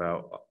conversation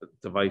about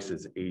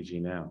devices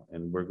aging out,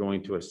 and we're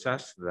going to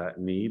assess that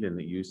need and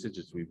the usage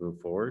as we move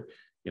forward.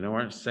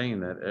 Aren't saying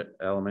that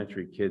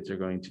elementary kids are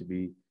going to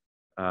be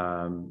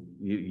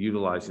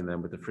utilizing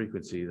them with the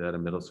frequency that a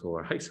middle school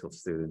or high school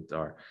students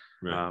are.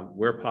 Right.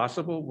 Where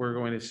possible, we're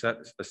going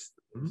to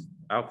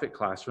outfit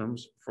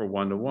classrooms for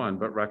one-to-one,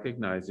 but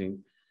recognizing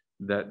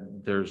that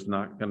there's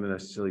not going to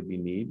necessarily be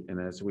need. And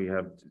as we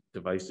have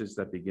devices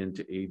that begin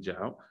to age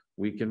out,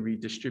 we can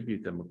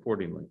redistribute them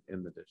accordingly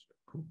in the district.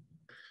 Cool.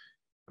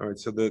 All right,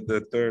 so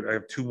the third, I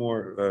have two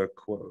more,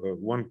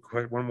 one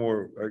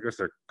more, I guess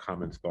they're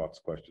comments, thoughts,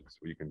 questions.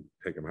 You can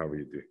take them however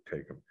you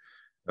take them.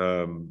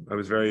 I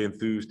was very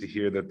enthused to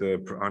hear that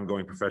the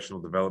ongoing professional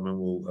development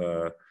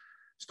will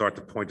start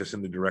to point us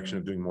in the direction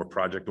of doing more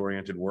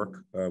project-oriented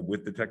work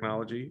with the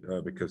technology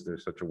because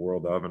there's such a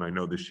world of, and I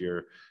know this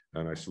year,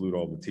 and I salute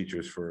all the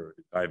teachers for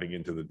diving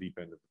into the deep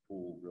end of the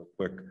pool real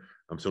quick.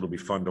 So it'll be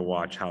fun to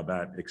watch how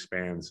that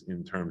expands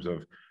in terms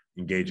of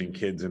engaging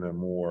kids in a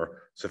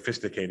more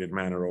sophisticated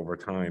manner over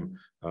time.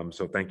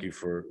 So thank you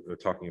for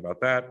talking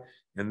about that.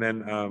 And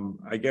then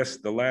I guess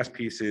the last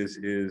piece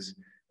is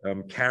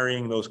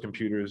carrying those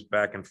computers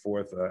back and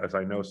forth, as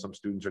I know some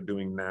students are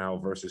doing now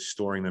versus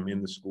storing them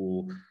in the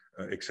school,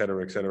 et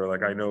cetera, et cetera.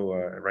 Like I know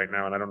right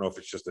now, and I don't know if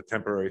it's just a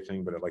temporary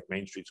thing, but at like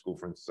Main Street School,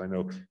 for instance, I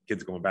know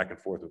kids going back and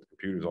forth with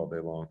computers all day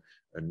long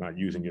and not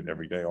using it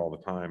every day all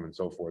the time and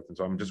so forth. And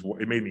so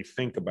it made me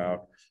think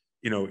about,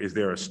 is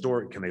there a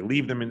store, can they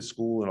leave them in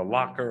school in a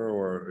locker,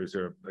 or is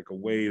there like a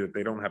way that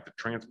they don't have to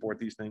transport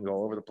these things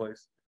all over the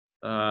place?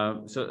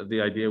 So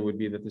the idea would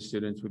be that the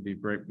students would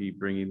be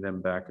bringing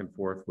them back and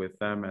forth with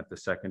them at the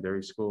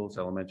secondary schools.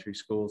 Elementary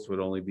schools would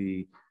only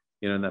be,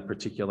 in that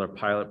particular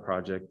pilot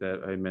project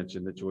that I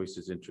mentioned that Joyce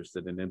is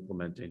interested in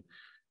implementing.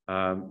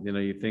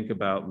 You think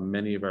about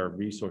many of our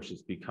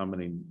resources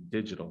becoming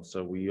digital.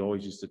 So we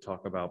always used to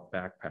talk about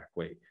backpack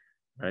weight,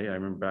 right? I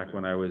remember back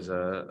when I was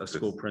a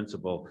school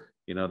principal,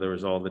 there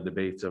was all the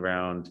debates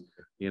around,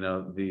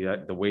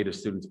 the weight of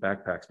students'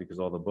 backpacks because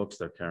all the books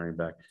they're carrying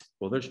back.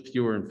 Well, there's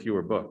fewer and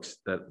fewer books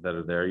that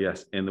are there,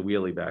 yes, in the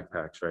wheelie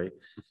backpacks, right?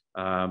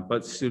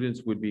 But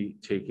students would be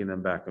taking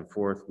them back and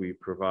forth. We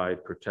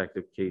provide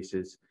protective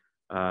cases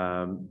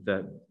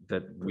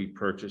that we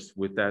purchased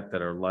with that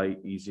are light,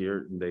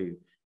 easier, and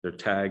they're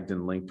tagged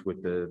and linked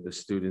with the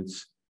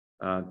students'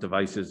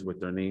 devices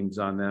with their names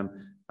on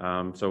them.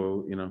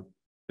 So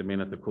they may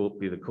not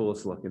be the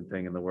coolest looking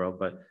thing in the world,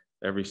 but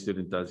every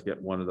student does get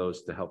one of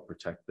those to help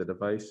protect the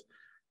device.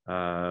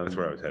 That's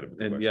where I was headed.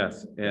 And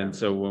yes, and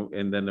so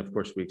and then of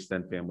course we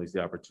extend families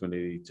the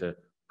opportunity to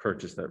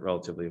purchase that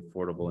relatively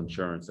affordable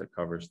insurance that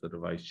covers the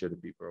device should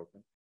it be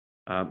broken.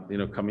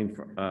 Coming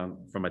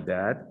from a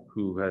dad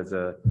who has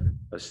a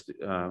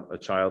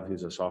child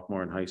who's a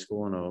sophomore in high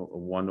school in a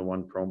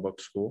one-to-one Chromebook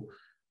school,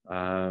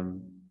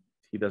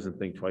 he doesn't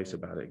think twice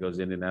about it. It goes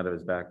in and out of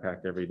his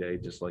backpack every day,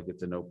 just like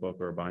it's a notebook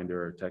or a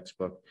binder or a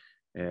textbook.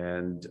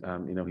 And,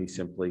 he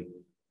simply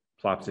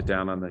plops it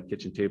down on the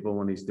kitchen table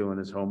when he's doing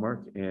his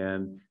homework,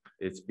 and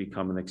it's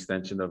become an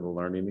extension of the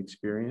learning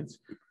experience.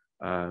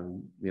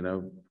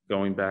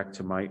 Going back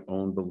to my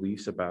own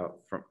beliefs about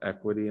from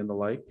equity and the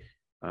like,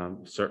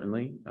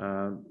 certainly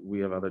we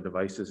have other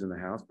devices in the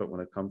house, but when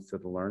it comes to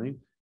the learning,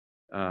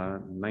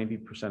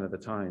 90% of the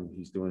time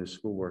he's doing his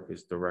schoolwork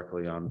is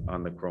directly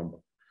on the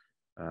Chromebook.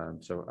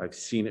 So I've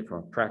seen it from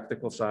a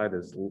practical side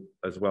as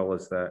well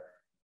as that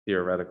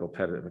theoretical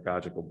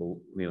pedagogical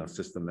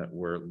system that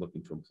we're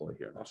looking to employ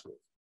here. Awesome.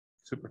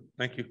 Super.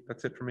 Thank you.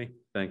 That's it for me.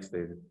 Thanks,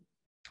 David.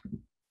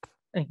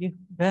 Thank you.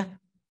 Beth?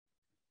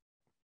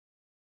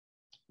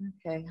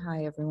 Okay,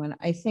 hi, everyone.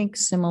 I think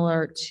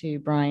similar to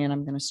Brian,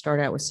 I'm going to start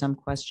out with some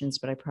questions,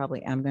 but I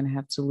probably am going to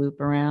have to loop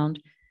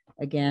around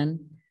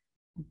again.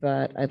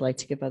 But I'd like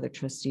to give other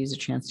trustees a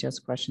chance to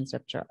ask questions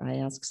after I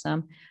ask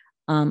some.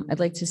 I'd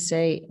like to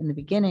say in the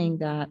beginning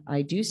that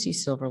I do see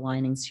silver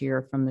linings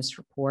here from this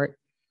report.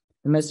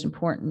 The most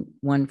important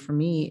one for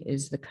me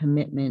is the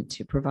commitment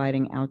to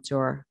providing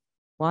outdoor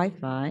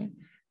Wi-Fi,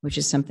 which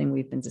is something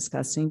we've been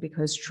discussing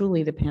because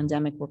truly the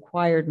pandemic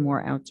required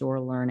more outdoor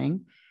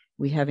learning.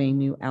 We have a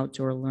new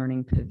outdoor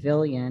learning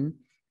pavilion.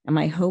 And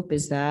my hope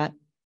is that,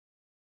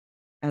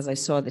 as I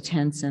saw the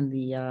tents and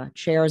the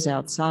chairs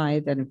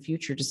outside, that in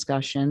future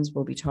discussions,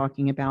 we'll be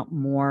talking about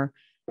more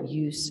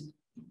use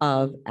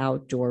of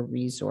outdoor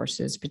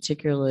resources,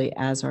 particularly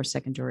as our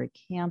secondary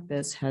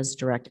campus has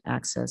direct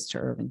access to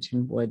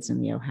Irvington Woods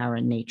and the O'Hara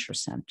Nature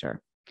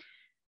Center.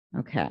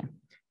 Okay,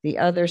 the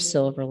other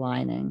silver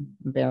lining,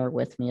 bear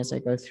with me as I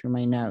go through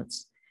my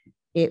notes.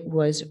 It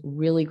was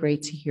really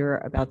great to hear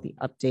about the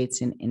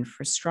updates in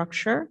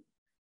infrastructure.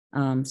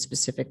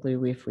 specifically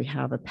if we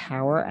have a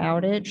power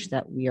outage,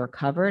 that we are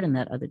covered and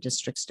that other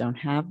districts don't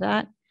have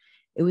that.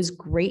 It was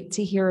great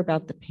to hear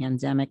about the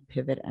pandemic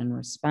pivot and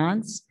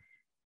response.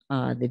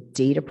 The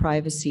data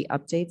privacy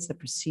updates that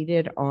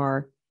preceded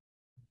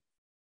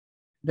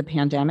the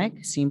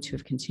pandemic seem to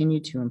have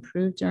continued to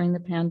improve during the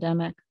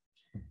pandemic.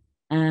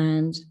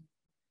 And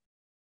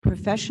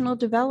professional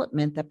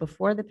development that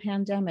before the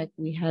pandemic,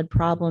 we had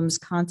problems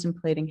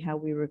contemplating how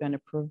we were going to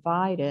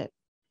provide it,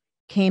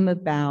 came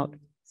about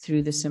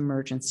through this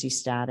emergency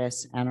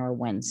status and our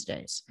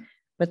Wednesdays.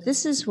 But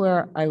this is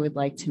where I would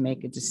like to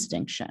make a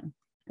distinction.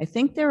 I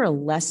think there are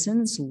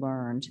lessons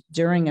learned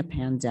during a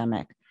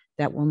pandemic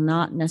that will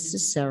not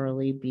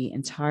necessarily be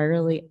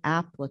entirely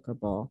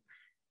applicable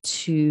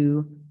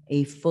to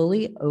a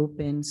fully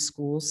open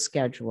school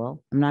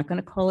schedule. I'm not going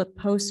to call it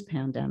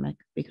post-pandemic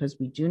because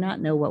we do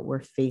not know what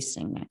we're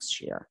facing next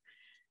year.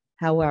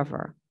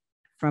 However,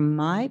 from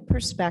my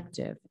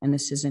perspective, and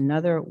this is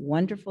another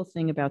wonderful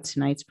thing about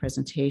tonight's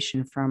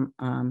presentation from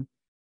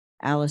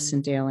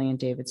Allison Daly and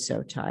David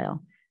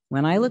Sotile,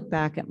 when I look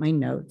back at my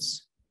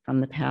notes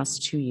from the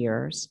past 2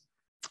 years,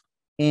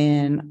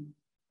 in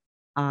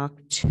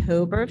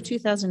October of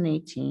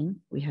 2018,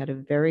 we had a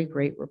very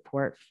great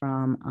report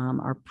from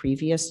our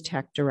previous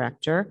tech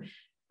director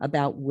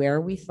about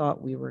where we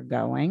thought we were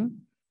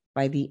going.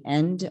 By the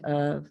end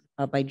of,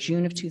 by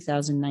June of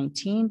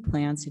 2019,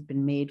 plans had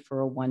been made for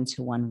a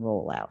one-to-one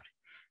rollout.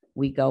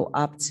 We go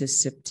up to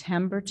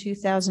September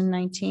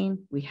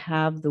 2019, we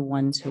have the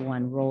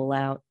one-to-one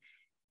rollout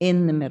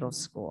in the middle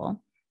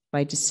school.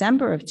 By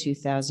December of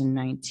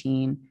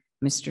 2019,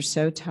 Mr.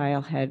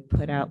 Sotile had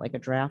put out like a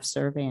draft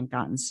survey and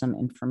gotten some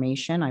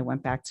information. I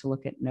went back to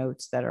look at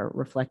notes that are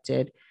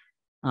reflected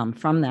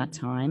from that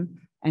time.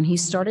 And he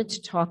started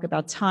to talk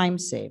about time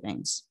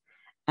savings.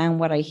 And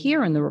what I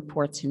hear in the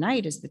report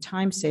tonight is the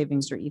time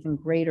savings are even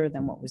greater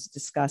than what was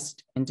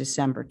discussed in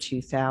December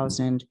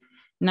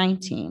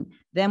 2019.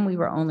 Then we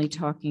were only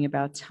talking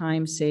about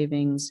time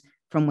savings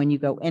from when you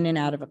go in and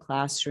out of a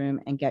classroom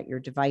and get your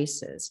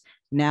devices.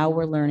 Now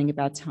we're learning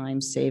about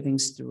time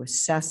savings through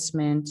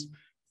assessment,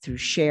 through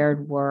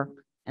shared work,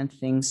 and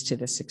things to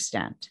this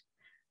extent.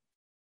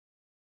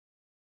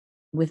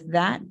 With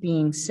that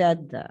being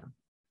said, though,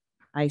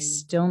 I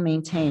still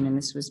maintain, and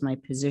this was my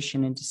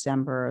position in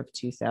December of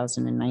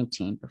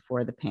 2019,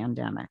 before the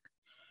pandemic,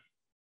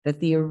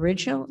 that the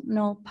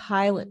original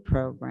pilot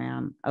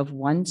program of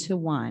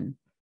one-to-one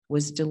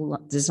was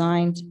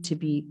designed to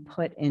be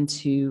put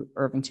into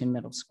Irvington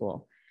Middle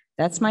School.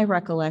 That's my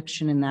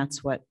recollection, and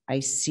that's what I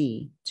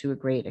see to a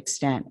great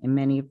extent in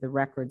many of the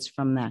records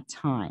from that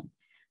time.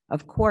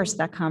 Of course,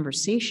 that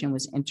conversation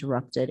was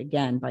interrupted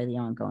again by the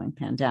ongoing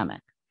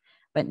pandemic,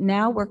 but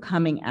now we're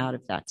coming out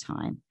of that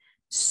time.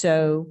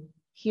 So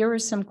here are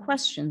some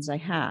questions I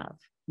have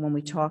when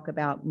we talk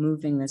about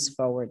moving this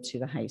forward to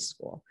the high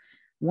school.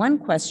 One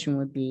question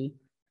would be,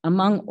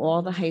 among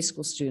all the high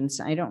school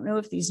students, I don't know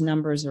if these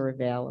numbers are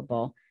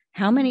available,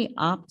 how many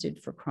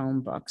opted for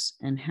Chromebooks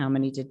and how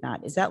many did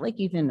not? Is that like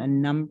even a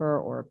number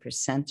or a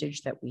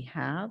percentage that we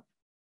have?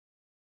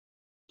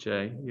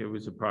 Jay, it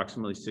was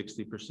approximately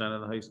 60%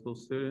 of the high school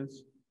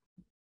students.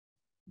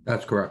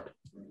 That's correct.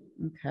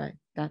 Okay,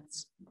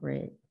 that's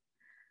great.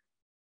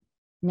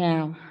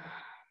 Now,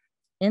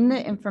 in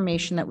the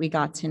information that we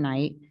got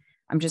tonight,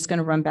 I'm just going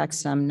to run back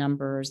some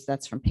numbers.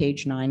 That's from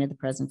page 9 of the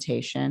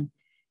presentation.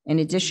 In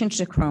addition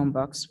to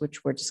Chromebooks,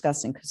 which we're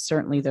discussing, because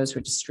certainly those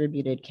were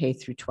distributed K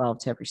through 12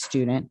 to every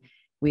student,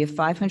 we have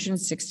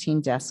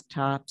 516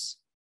 desktops,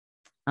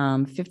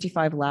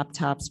 55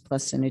 laptops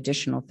plus an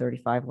additional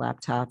 35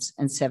 laptops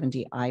and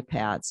 70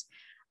 iPads.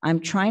 I'm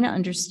trying to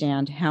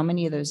understand how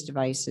many of those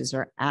devices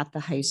are at the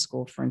high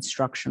school for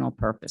instructional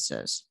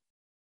purposes.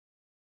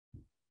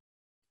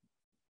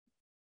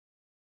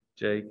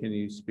 Jay, can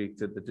you speak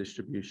to the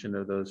distribution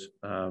of those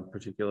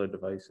particular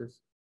devices?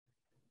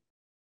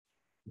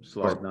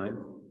 Slide 9.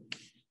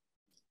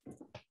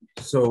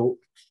 So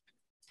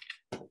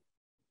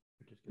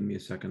just give me a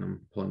second.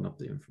 I'm pulling up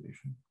the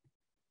information.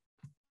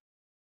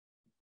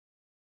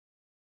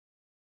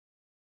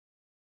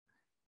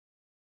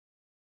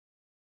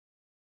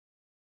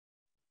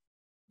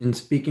 In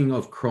speaking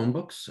of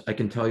Chromebooks, I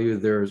can tell you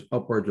there's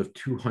upwards of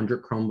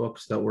 200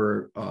 Chromebooks that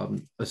were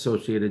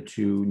associated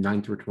to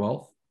 9 through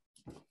 12.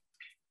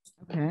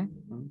 Okay.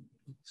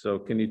 So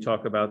can you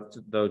talk about,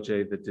 though,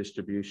 Jay, the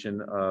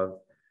distribution of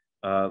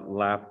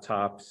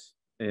laptops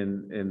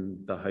in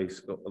the high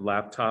school,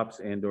 laptops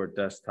and or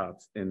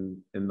desktops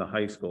in the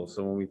high school?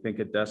 So when we think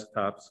of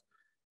desktops,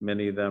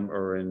 many of them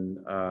are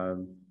in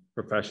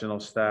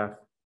professional staff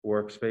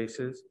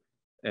workspaces,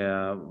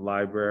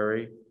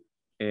 library,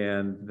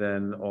 and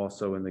then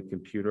also in the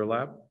computer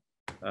lab.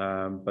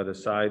 But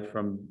aside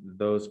from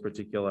those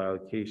particular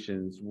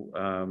allocations,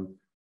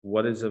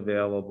 what is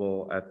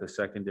available at the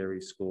secondary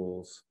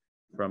schools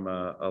from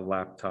a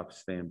laptop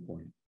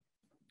standpoint?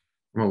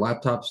 From a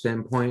laptop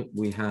standpoint,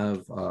 we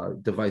have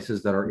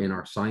devices that are in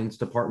our science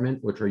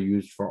department, which are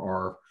used for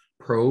our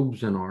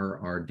probes and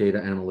our data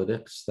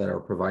analytics that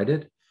are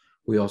provided.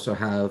 We also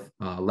have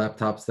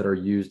laptops that are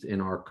used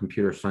in our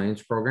computer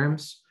science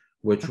programs,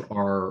 which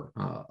are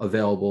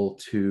available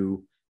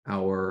to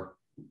our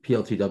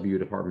PLTW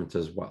departments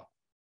as well.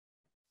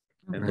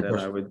 And Of then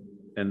course- I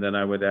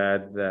would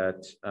add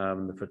that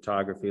the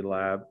photography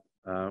lab,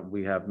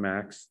 we have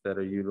Macs that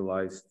are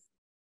utilized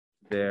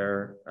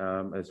there,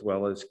 as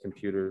well as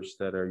computers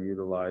that are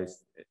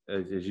utilized,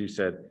 as you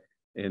said,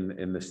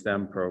 in the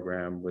STEM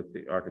program with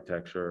the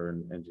architecture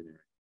and engineering.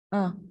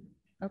 Oh,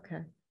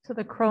 okay. So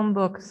the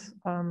Chromebooks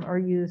are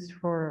used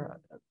for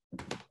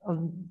a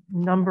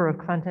number of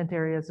content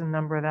areas, a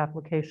number of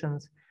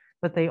applications,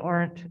 but they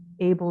aren't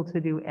able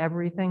to do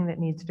everything that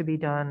needs to be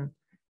done,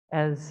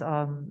 as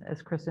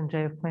Chris and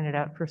Jay have pointed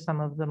out, for some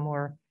of the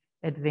more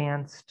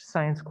advanced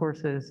science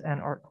courses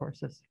and art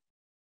courses.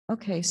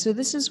 Okay, so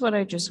this is what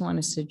I just want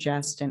to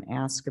suggest and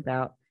ask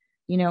about.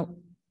 You know,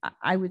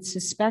 I would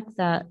suspect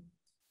that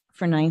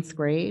for ninth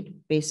grade,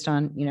 based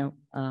on, you know,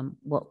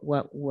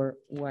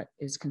 what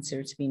is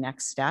considered to be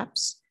next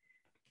steps,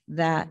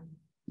 that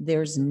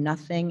there's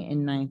nothing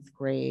in ninth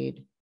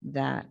grade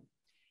that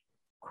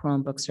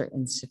Chromebooks are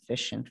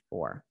insufficient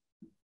for.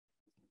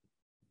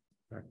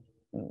 Right.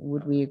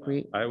 Would we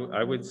agree?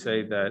 I would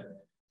say that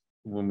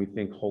when we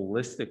think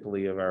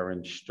holistically of our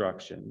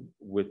instruction,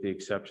 with the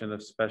exception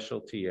of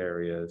specialty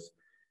areas,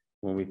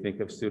 when we think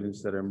of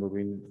students that are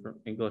moving from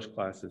English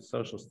classes,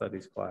 social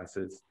studies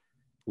classes,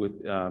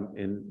 with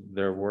in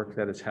their work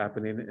that is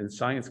happening in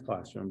science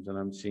classrooms, and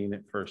I'm seeing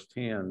it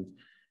firsthand,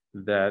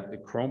 that the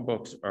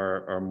Chromebooks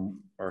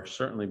are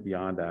certainly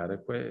beyond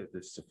adequate.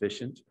 It's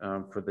sufficient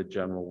for the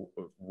general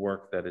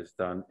work that is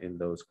done in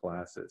those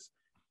classes.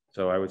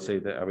 So I would say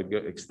that I would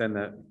extend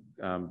that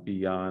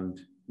beyond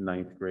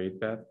ninth grade,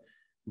 Beth.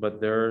 But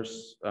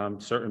there's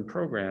certain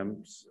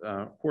programs,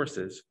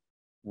 courses,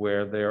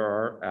 where there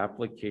are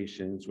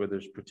applications, where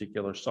there's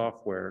particular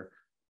software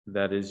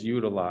that is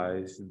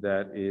utilized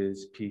that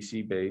is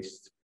PC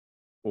based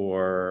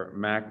or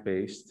Mac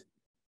based,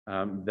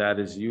 that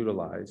is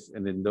utilized.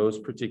 And in those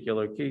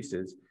particular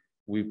cases,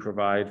 we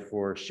provide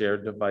for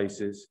shared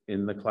devices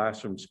in the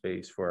classroom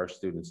space for our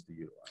students to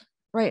utilize.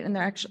 Right, and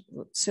they're actually,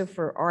 so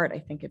for art, I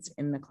think it's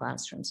in the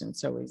classrooms and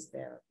it's always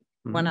there.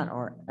 Well, not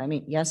art, I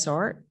mean, yes,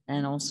 art,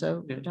 and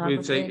also We'd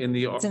say photography. in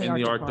the It's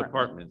art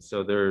department.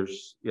 So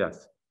there's,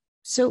 yes.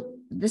 So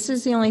this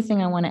is the only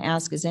thing I want to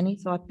ask, is any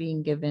thought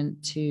being given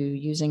to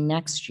using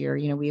next year?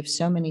 You know, we have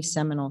so many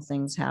seminal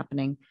things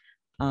happening.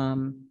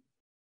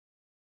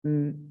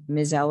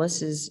 Ms.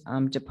 Ellis is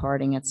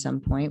departing at some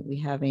point. We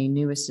have a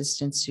new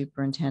assistant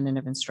superintendent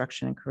of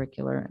instruction and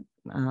curricular,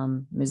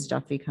 Ms.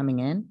 Duffy, coming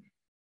in.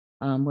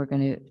 We're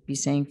going to be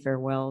saying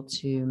farewell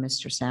to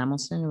Mr.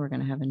 Samuelson. We're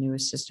going to have a new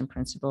assistant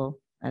principal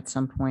at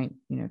some point,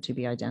 you know, to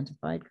be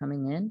identified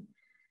coming in.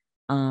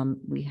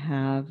 We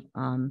have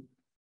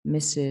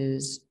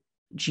Mrs.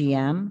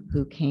 GM,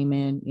 who came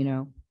in, you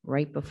know,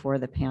 right before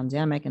the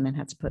pandemic, and then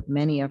had to put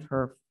many of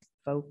her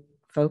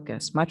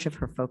focus, much of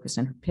her focus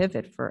and her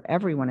pivot for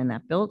everyone in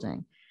that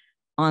building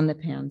on the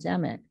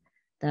pandemic.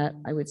 That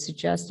I would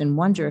suggest and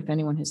wonder if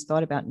anyone has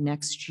thought about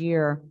next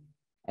year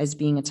as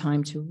being a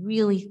time to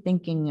really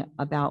thinking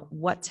about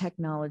what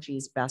technology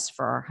is best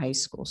for our high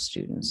school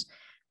students.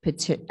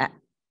 You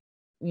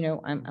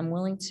know, I'm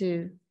willing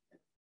to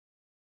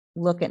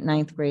look at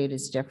ninth grade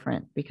as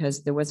different,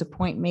 because there was a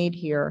point made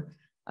here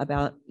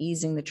about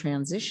easing the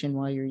transition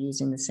while you're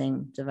using the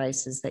same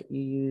devices that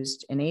you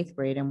used in eighth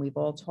grade. And we've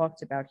all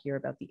talked about here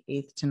about the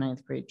 8th to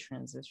 9th grade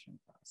transition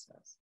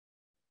process.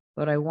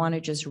 But I want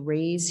to just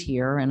raise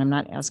here, and I'm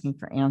not asking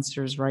for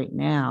answers right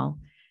now,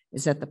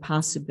 is that the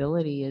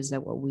possibility is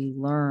that what we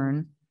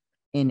learn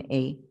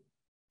in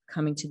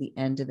coming to the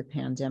end of the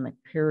pandemic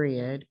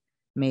period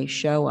may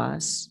show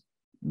us,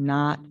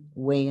 not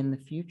way in the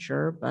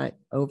future, but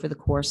over the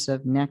course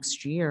of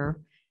next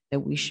year, that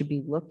we should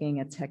be looking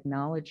at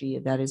technology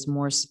that is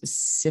more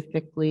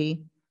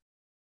specifically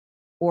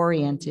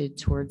oriented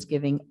towards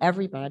giving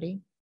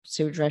everybody,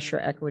 to address your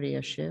equity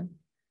issue,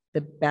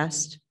 the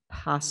best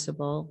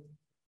possible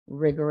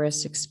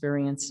rigorous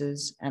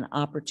experiences and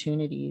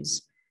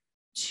opportunities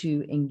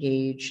to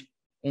engage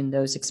in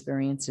those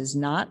experiences,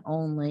 not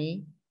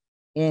only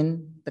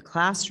in the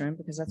classroom,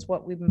 because that's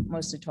what we've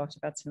mostly talked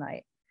about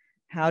tonight.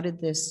 How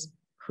did this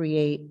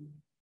create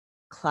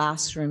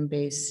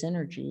classroom-based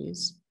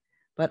synergies,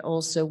 but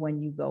also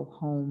when you go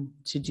home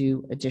to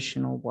do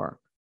additional work?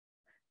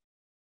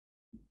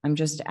 I'm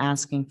just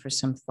asking for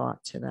some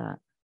thought to that.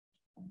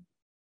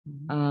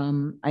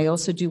 I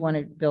also do want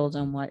to build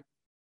on what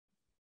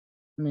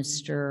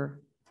our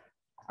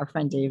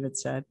friend David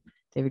said,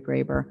 David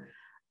Graber.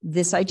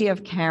 This idea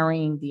of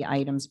carrying the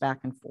items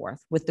back and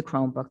forth with the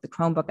Chromebook. The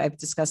Chromebook, I've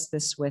discussed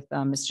this with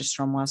Mr.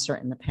 Stromwasser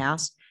in the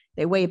past.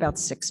 They weigh about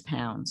 6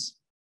 pounds.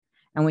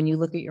 And when you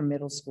look at your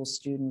middle school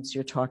students,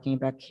 you're talking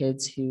about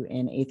kids who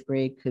in 8th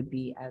grade could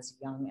be as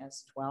young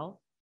as 12.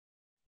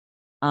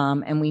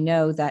 And we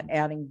know that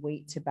adding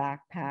weight to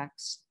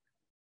backpacks,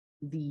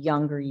 the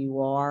younger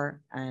you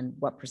are and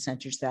what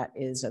percentage that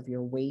is of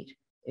your weight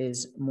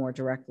is more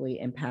directly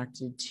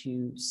impacted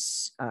to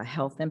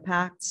health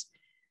impacts.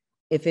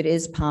 if it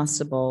is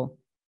possible,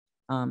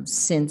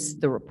 since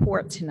the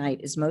report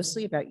tonight is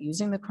mostly about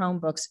using the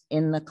Chromebooks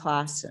in the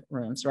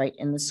classrooms, right,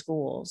 in the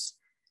schools,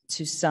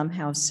 to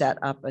somehow set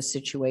up a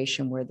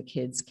situation where the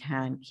kids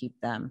can keep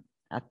them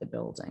at the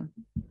building.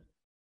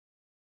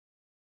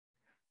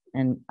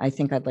 And I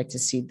think I'd like to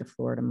cede the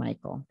floor to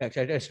Michael.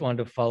 Actually, I just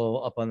wanted to follow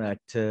up on that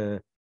to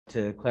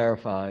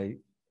clarify.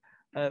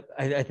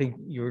 I think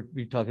you're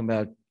talking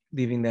about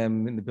leaving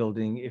them in the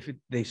building if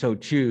they so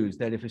choose,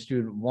 that if a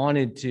student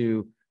wanted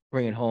to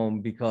bring it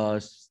home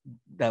because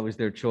that was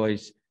their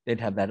choice,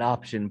 they'd have that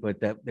option, but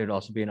that there'd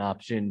also be an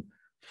option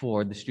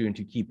for the student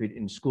to keep it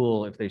in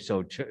school if they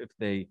if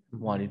they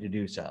wanted to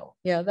do so.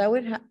 Yeah, that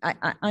would,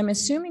 I'm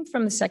assuming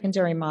from the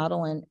secondary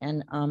model,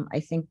 and I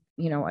think,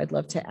 I'd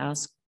love to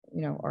ask,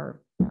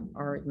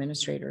 our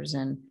administrators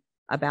and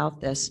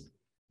about this,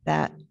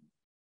 that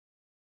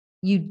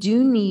you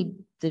do need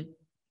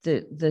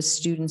the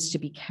students to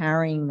be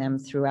carrying them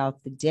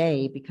throughout the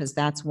day, because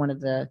that's one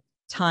of the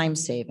time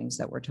savings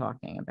that we're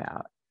talking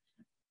about.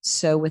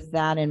 So with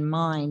that in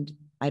mind,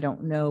 I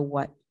don't know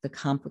what the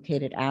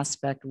complicated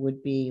aspect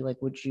would be.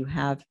 Like, would you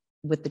have,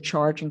 with the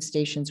charging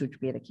stations, would you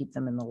be able to keep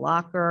them in the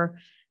locker?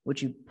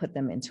 Would you put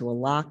them into a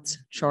locked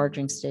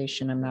charging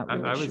station? I'm not really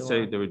sure. I would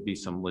say there would be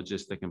some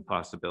logistic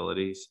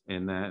impossibilities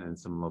in that, and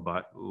some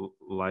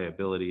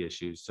liability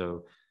issues.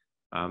 So,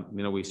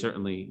 we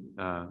certainly,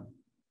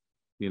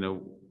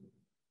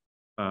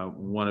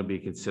 want to be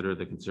considered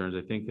the concerns.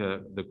 I think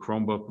the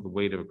Chromebook, the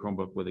weight of a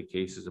Chromebook with a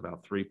case is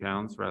about 3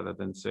 pounds rather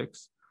than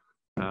 6,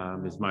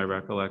 is my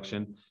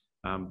recollection.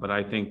 But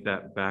I think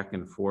that back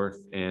and forth,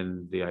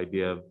 and the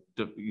idea of,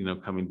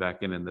 coming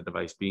back in and the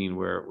device being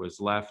where it was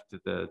left,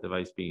 the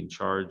device being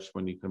charged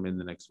when you come in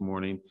the next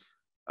morning,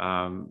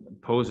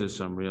 poses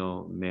some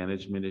real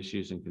management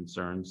issues and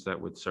concerns that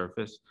would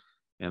surface.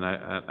 And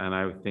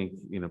I would think,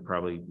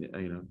 probably,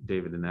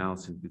 David and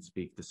Allison could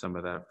speak to some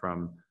of that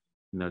from,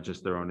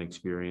 just their own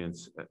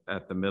experience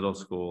at the middle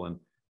school, and,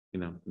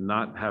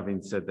 not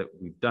having said that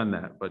we've done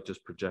that, but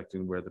just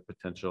projecting where the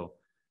potential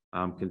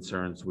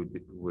concerns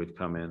would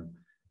come in.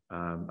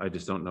 I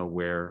just don't know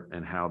where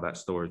and how that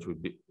storage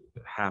would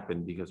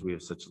happen, because we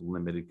have such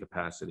limited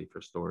capacity for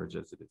storage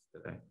as it is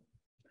today.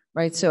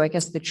 Right. So I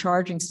guess the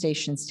charging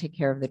stations take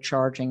care of the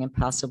charging, and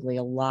possibly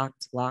a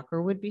locked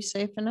locker would be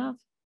safe enough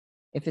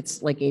if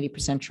it's like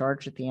 80%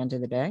 charged at the end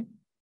of the day.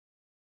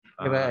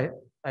 Yeah,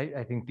 but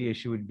I think the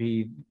issue would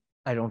be,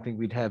 I don't think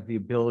we'd have the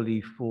ability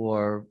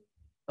for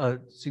a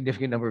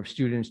significant number of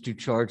students to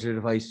charge their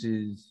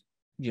devices,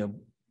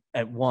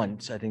 at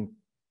once. I think,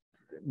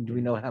 do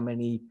we know how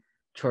many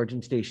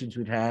charging stations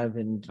we'd have,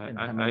 and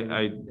how many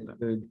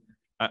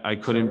I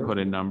couldn't put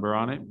a number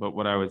on it, but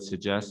what I would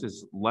suggest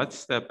is, let's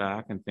step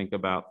back and think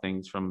about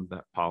things from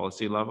that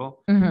policy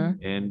level.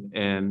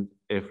 And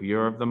if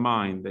you're of the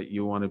mind that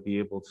you want to be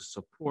able to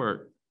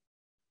support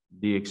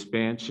the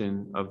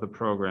expansion of the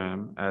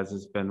program as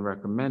has been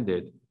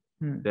recommended,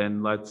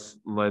 then let's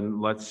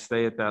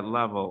stay at that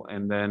level.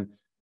 And then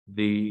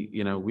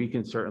we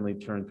can certainly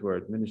turn to our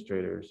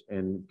administrators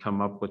and come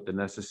up with the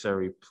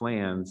necessary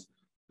plans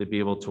to be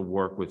able to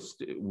work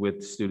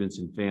with students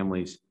and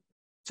families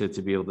to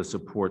be able to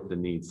support the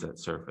needs that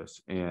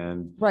surface.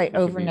 And right,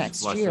 over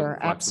next year,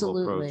 flexible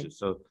absolutely. approaches.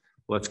 So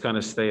let's kind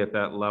of stay at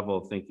that level,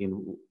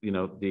 thinking,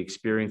 the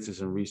experiences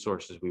and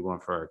resources we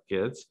want for our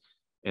kids.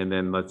 And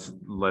then let's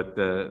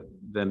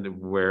then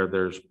where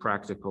there's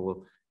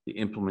practical, the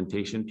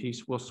implementation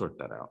piece, we'll sort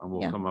that out, and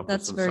we'll come up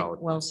with some solid. That's very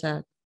well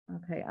said.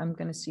 Okay, I'm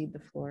going to cede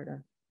the floor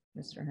to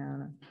Mr.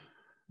 Hannah.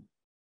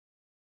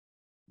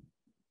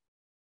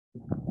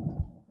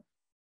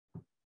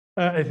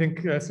 I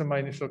think some of my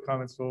initial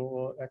comments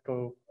will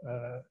echo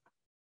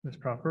Ms.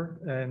 Proper,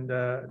 and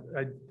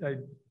I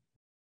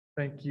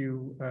thank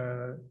you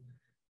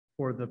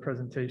for the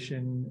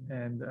presentation,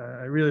 and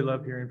I really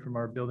love hearing from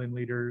our building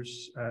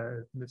leaders.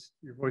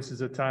 Your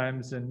voices at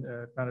times, and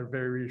found it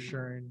very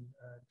reassuring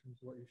in terms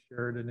of what you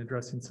shared, and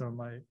addressing some of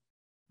my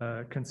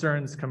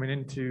concerns coming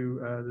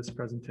into this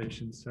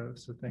presentation. So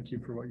thank you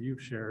for what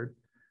you've shared.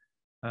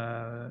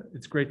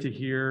 It's great to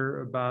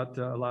hear about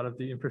a lot of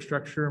the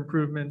infrastructure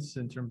improvements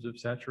in terms of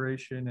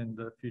saturation, and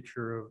the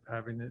future of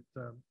having it,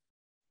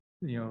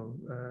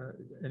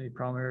 any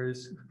problem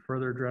areas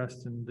further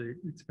addressed, and the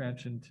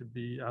expansion to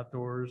be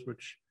outdoors,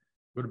 which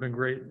would have been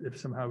great if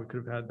somehow we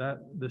could have had that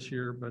this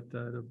year, but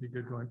it'll be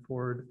good going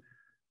forward.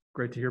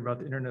 Great to hear about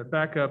the internet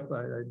backup.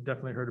 I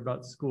definitely heard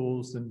about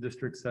schools and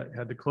districts that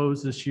had to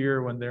close this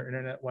year when their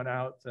internet went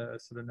out, so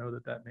to know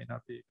that may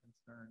not be a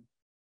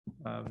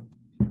concern.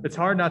 It's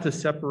hard not to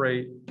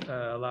separate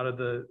a lot of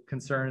the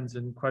concerns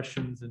and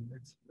questions and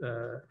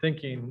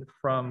thinking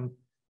from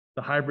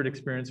the hybrid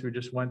experience we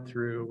just went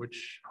through,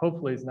 which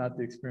hopefully is not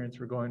the experience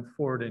we're going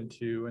forward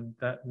into. And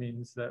that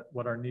means that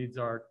what our needs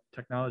are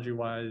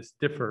technology-wise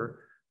differ,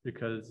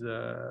 because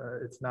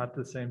it's not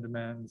the same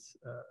demands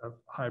of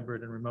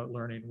hybrid and remote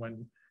learning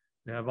when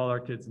we have all our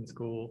kids in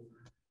school.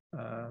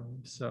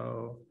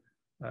 So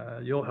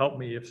you'll help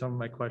me if some of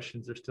my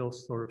questions are still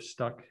sort of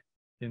stuck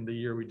in the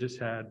year we just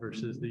had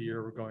versus the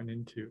year we're going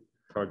into.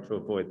 Hard to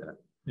avoid that.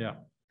 Yeah.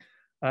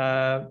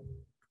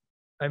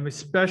 I'm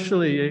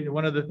especially,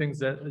 one of the things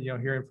that,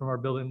 hearing from our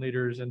building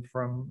leaders and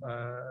from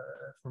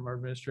our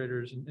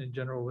administrators in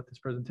general with this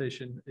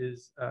presentation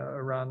is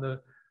around the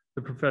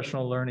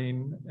professional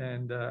learning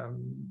and,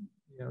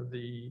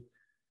 the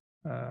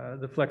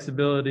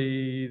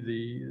flexibility,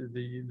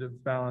 the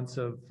balance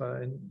of,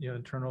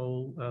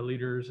 internal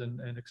leaders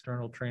and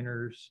external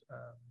trainers.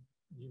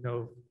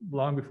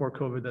 Long before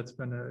COVID, that's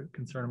been a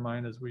concern of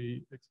mine as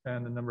we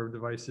expand the number of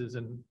devices,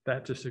 and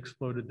that just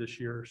exploded this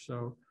year.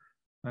 So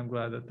I'm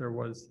glad that there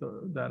was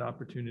that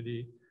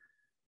opportunity.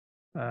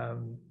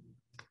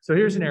 So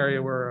here's an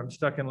area where I'm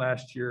stuck in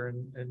last year,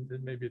 and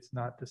maybe it's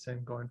not the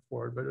same going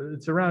forward, but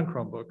it's around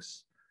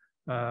Chromebooks.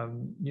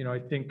 I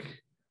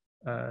think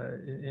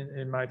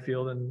in my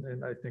field,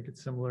 and I think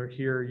it's similar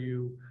here,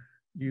 you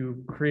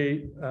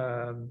create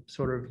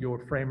sort of your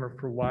framework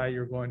for why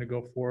you're going to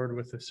go forward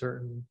with a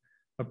certain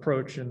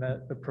approach, and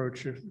that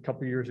approach a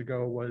couple of years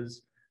ago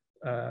was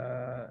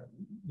the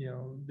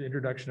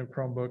introduction of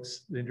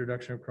Chromebooks. The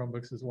introduction of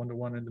Chromebooks is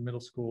one-to-one in the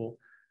middle school,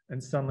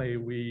 and suddenly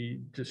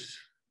we just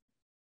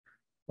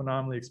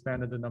phenomenally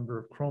expanded the number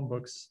of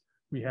Chromebooks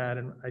we had.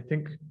 And I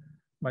think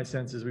my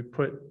sense is we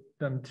put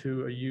them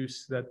to a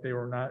use that they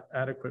were not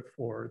adequate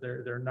for.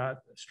 They're not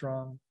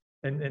strong.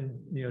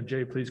 And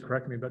Jay, please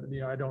correct me, but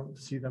I don't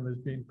see them as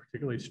being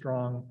particularly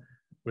strong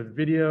with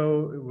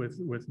video,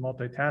 with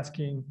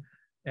multitasking.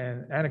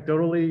 And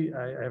anecdotally,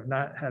 I have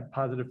not had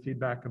positive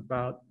feedback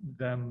about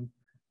them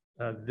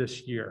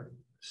this year.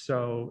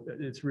 So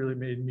it's really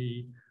made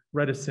me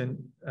reticent,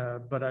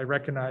 but I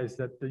recognize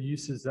that the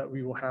uses that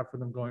we will have for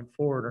them going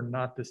forward are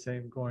not the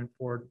same going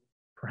forward,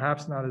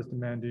 perhaps not as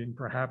demanding,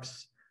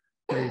 perhaps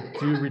they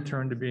do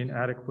return to being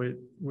adequate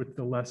with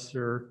the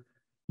lesser,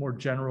 more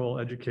general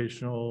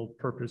educational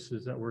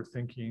purposes that we're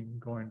thinking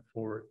going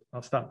forward.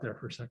 I'll stop there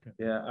for a second.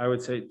 Yeah, I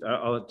would say,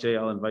 Jay,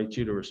 I'll invite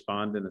you to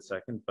respond in a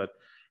second, but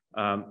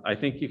I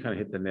think you kind of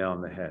hit the nail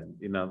on the head.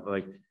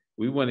 Like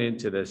we went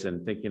into this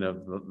and thinking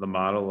of the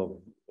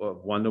model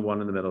of one-to-one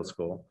in the middle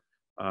school,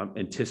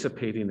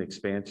 anticipating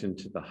expansion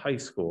to the high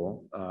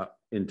school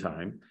in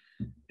time.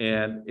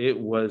 And it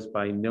was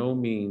by no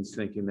means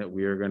thinking that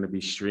we are going to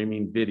be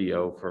streaming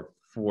video for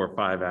 4 or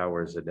 5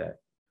 hours a day.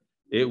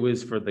 It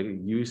was for the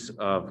use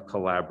of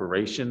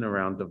collaboration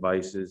around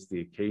devices,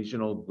 the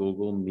occasional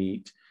Google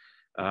Meet,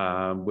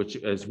 which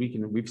as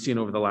we've seen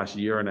over the last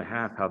year and a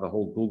half, how the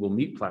whole Google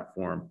Meet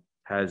platform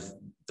has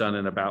done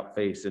an about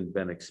face and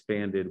been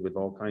expanded with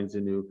all kinds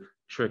of new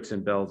tricks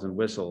and bells and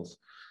whistles.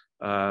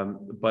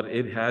 But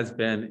it has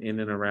been in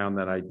and around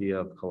that idea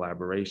of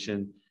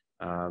collaboration,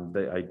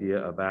 the idea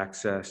of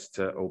access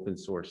to open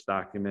source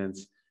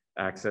documents,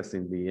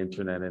 accessing the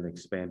internet and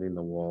expanding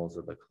the walls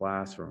of the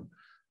classroom.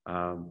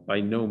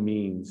 By no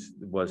means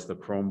was the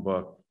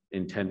Chromebook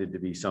intended to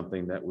be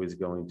something that was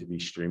going to be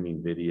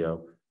streaming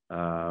video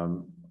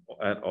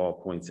at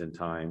all points in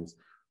times,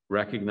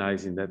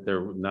 recognizing that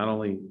there not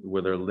only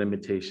were there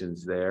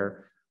limitations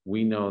there,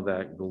 we know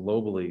that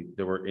globally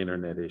there were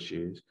internet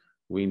issues.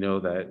 We know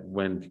that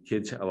when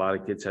a lot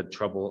of kids had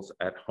troubles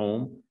at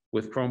home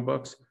with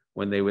Chromebooks,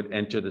 when they would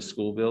enter the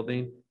school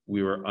building,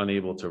 we were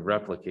unable to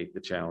replicate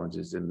the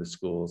challenges in the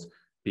schools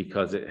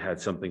because it had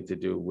something to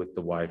do with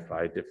the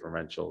Wi-Fi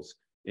differentials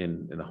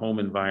in the home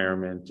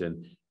environment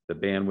and the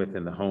bandwidth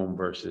in the home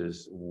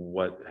versus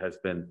what has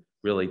been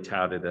really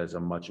touted as a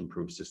much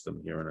improved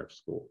system here in our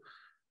school.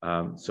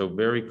 So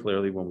very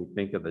clearly, when we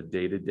think of the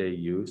day-to-day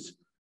use,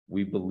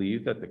 we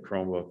believe that the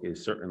Chromebook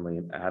is certainly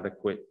an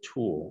adequate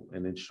tool,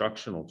 an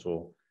instructional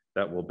tool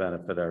that will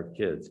benefit our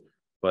kids.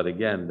 But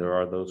again, there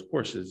are those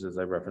courses, as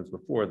I referenced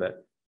before,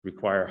 that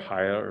require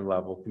higher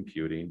level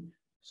computing,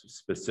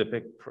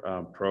 specific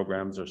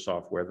programs or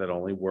software that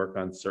only work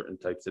on certain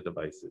types of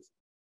devices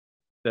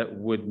that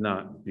would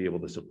not be able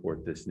to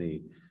support this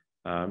need.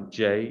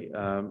 Jay,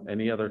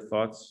 any other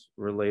thoughts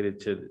related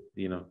to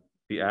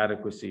the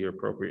adequacy or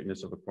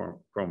appropriateness of a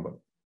Chromebook?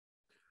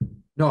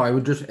 No, I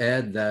would just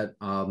add that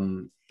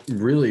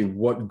really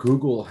what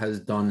Google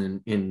has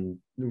done in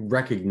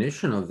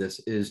recognition of this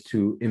is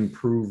to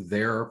improve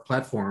their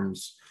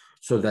platforms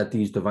so that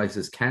these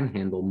devices can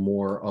handle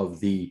more of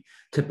the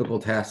typical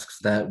tasks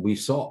that we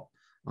saw.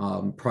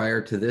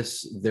 Prior to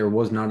this, there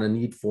was not a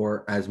need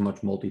for as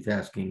much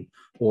multitasking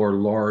or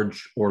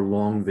large or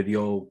long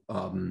video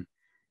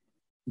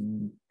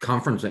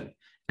conferencing.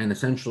 And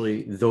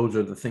essentially, those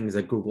are the things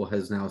that Google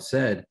has now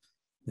said,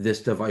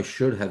 this device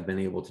should have been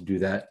able to do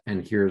that,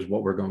 and here's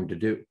what we're going to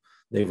do.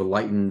 They've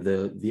lightened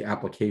the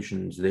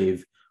applications,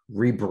 they've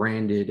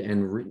rebranded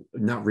and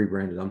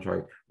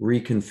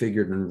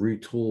reconfigured and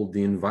retooled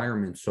the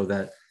environment so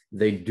that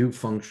they do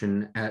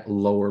function at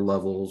lower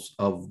levels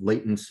of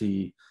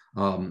latency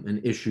and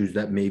issues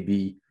that may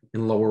be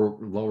in lower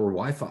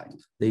Wi-Fi.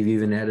 They've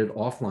even added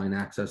offline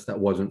access that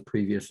wasn't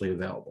previously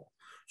available.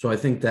 So I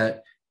think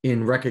that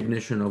in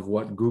recognition of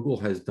what Google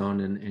has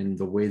done and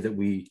the way that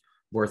we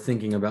were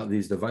thinking about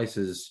these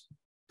devices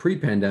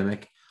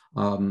pre-pandemic,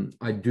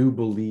 I do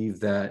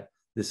believe that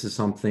this is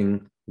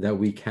something that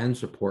we can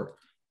support.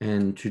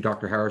 And to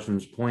Dr.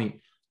 Harrison's point,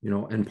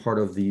 and part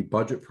of the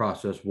budget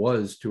process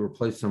was to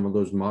replace some of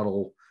those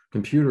model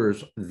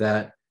computers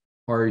that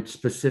are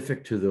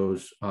specific to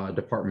those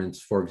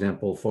departments. For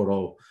example,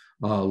 photo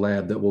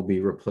lab that will be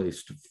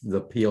replaced,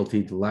 the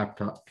PLTW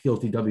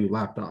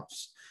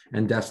laptops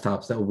and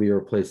desktops that will be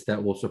replaced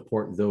that will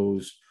support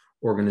those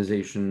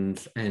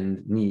organizations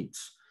and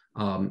needs.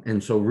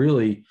 And so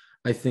really,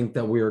 I think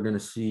that we are going to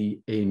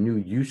see a new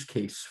use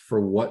case for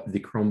what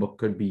the Chromebook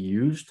could be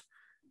used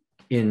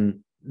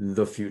in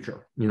the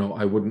future.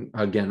 I wouldn't,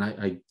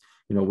 again,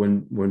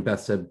 when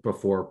Beth said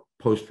before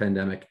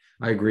post-pandemic,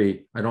 I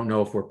agree. I don't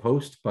know if we're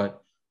post,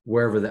 but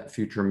wherever that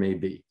future may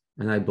be.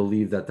 And I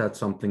believe that that's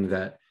something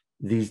that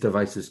these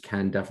devices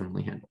can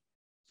definitely handle.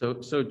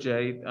 So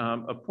Jay,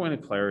 a point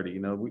of clarity,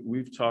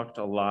 we've talked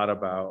a lot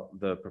about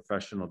the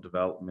professional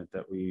development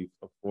that we've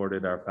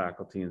afforded our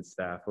faculty and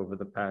staff over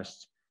the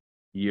past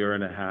year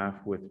and a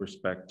half with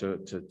respect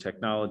to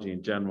technology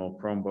in general,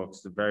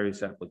 Chromebooks, the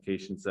various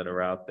applications that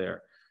are out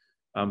there.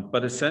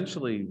 But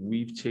essentially,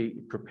 we've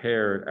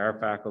prepared our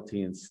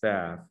faculty and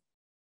staff,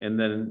 and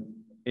then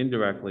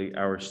indirectly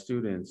our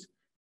students,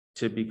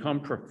 to become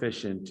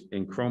proficient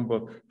in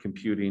Chromebook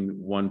computing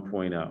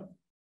 1.0.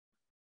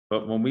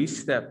 But when we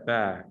step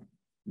back,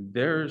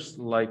 there's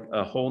like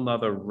a whole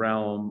nother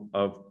realm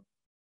of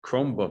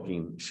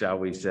Chromebooking, shall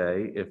we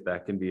say, if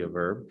that can be a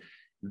verb,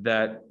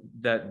 there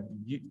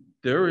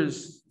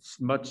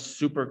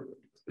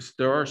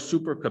are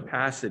super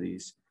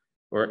capacities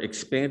or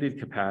expanded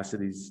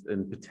capacities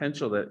and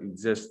potential that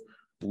exist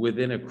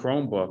within a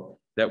Chromebook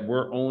that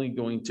we're only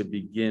going to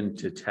begin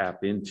to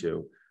tap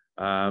into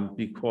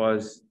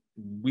because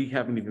we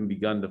haven't even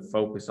begun to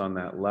focus on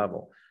that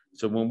level.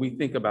 So when we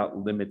think about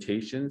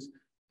limitations,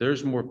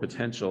 there's more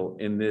potential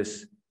in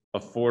this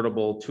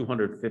affordable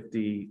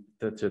 $250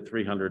 to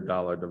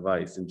 $300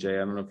 device. And Jay, I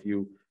don't know if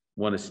you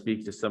want to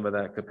speak to some of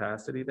that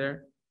capacity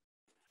there.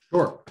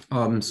 Sure.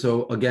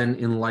 So again,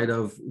 in light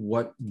of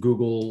what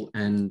Google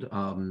and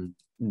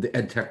the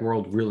ed tech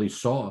world really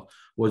saw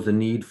was the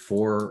need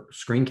for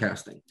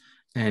screencasting.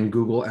 And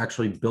Google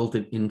actually built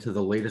it into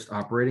the latest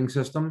operating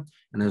system.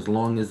 And as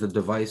long as the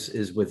device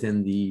is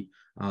within the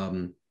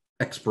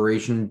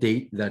expiration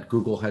date that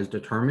Google has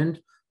determined,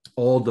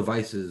 all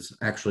devices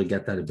actually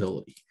get that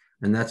ability.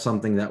 And that's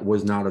something that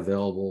was not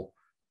available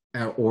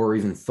or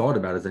even thought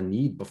about as a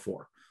need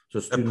before. So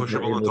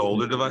pushable into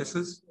older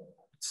devices?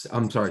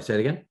 I'm sorry, say it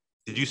again.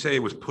 Did you say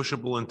it was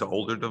pushable into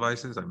older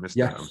devices? I missed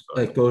that. Yes,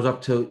 it goes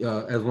up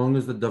to as long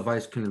as the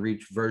device can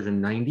reach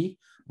version 90.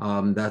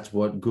 That's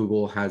what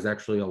Google has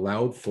actually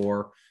allowed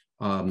for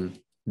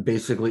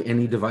basically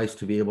any device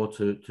to be able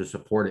to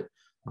support it.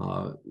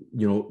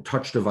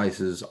 Touch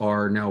devices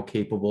are now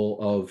capable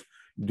of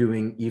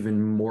doing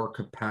even more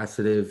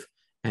capacitive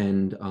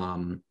and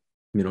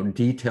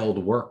detailed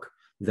work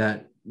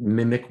that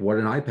mimic what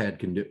an iPad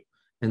can do.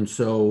 And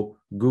so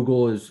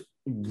Google is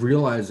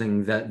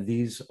realizing that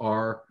these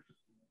are,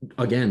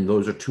 again,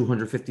 those are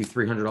 $250,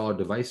 $300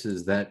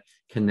 devices that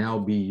can now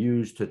be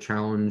used to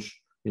challenge,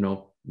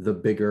 the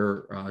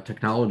bigger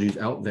technologies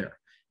out there.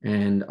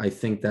 And I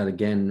think that,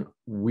 again,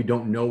 we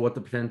don't know what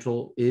the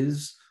potential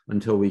is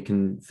until we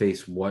can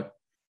face what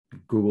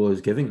Google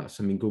is giving us.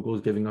 I mean, Google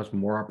is giving us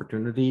more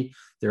opportunity.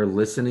 They're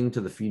listening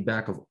to the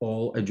feedback of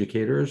all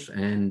educators.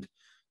 And,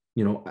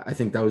 I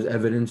think that was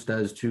evidenced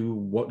as to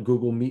what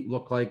Google Meet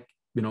looked like,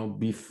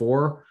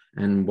 before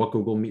and what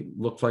Google Meet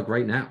looks like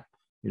right now,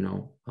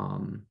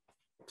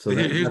 So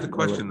here's the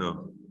question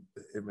though,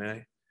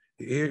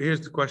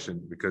 here's the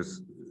question,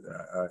 because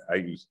I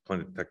use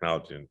plenty of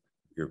technology and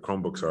your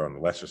Chromebooks are on a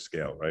lesser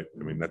scale, right?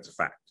 I mean, that's a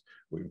fact.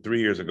 3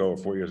 years ago or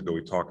 4 years ago,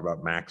 we talked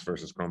about Macs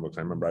versus Chromebooks.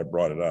 I remember I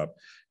brought it up,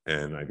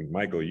 and I think,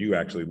 Michael, you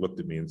actually looked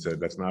at me and said,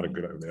 that's not a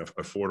good,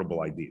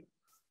 affordable idea,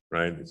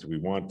 right? So we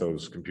want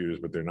those computers,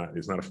 but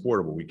it's not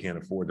affordable. We can't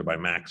afford to buy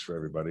Macs for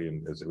everybody,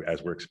 and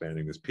as we're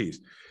expanding this piece.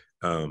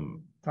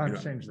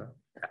 Times change though.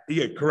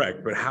 Yeah,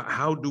 correct. But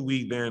how do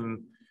we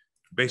then,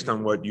 based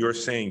on what you're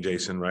saying,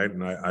 Jason, right?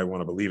 And I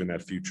want to believe in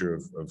that future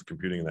of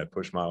computing and that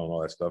push model and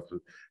all that stuff.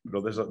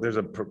 But there's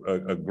a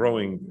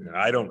growing.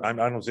 I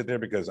don't sit there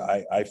because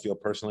I feel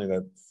personally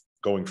that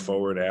going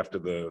forward after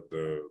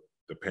the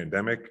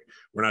pandemic,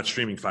 we're not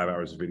streaming 5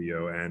 hours of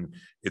video, and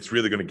it's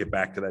really going to get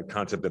back to that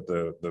concept that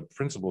the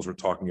principals were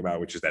talking about,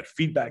 which is that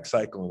feedback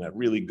cycle and that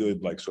really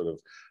good sort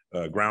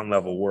of ground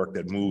level work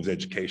that moves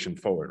education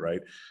forward,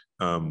 right?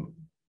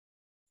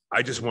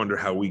 I just wonder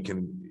how we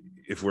can,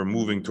 if we're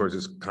moving towards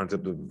this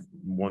concept of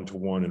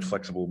one-to-one and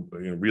flexible,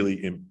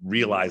 really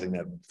realizing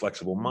that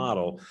flexible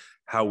model,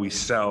 how we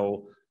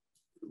sell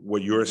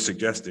what you're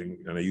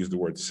suggesting, and I use the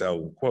word sell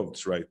in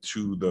quotes, right,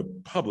 to the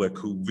public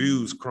who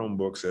views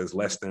Chromebooks as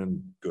less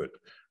than good,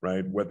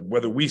 right?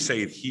 Whether we say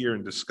it here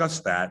and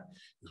discuss that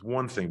is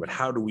one thing, but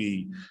how do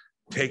we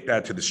take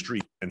that to the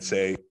street and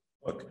say,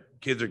 look,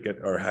 kids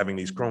are having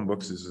these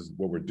Chromebooks, this is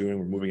what we're doing,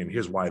 we're moving, and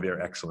here's why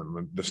they're excellent.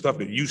 And the stuff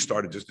that you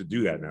started just to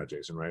do that now,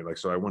 Jason, right?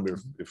 So I wonder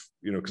if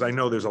because I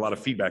know there's a lot of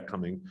feedback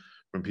coming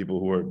from people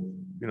who are,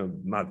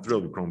 not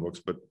thrilled with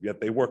Chromebooks, but yet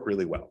they work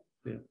really well.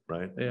 Yeah.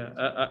 right? Yeah,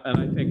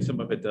 and I think some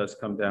of it does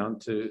come down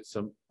to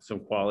some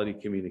quality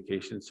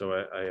communication. So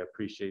I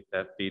appreciate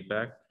that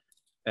feedback.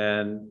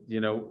 And,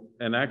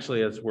 and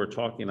actually, as we're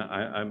talking,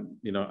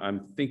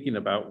 I'm thinking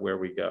about where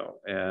we go,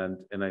 and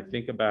I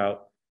think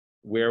about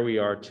where we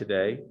are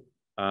today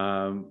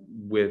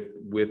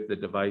with the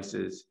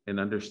devices, and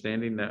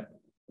understanding that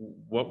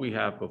what we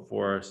have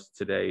before us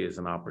today is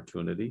an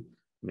opportunity,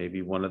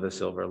 maybe one of the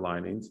silver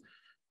linings,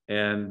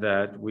 and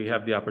that we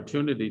have the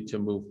opportunity to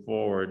move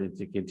forward and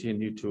to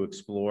continue to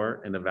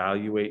explore and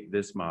evaluate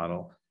this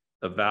model,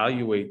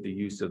 evaluate the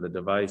use of the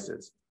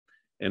devices.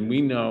 And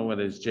we know, and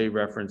as Jay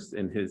referenced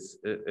in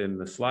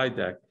the slide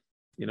deck,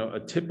 a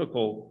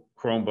typical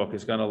Chromebook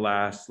is going to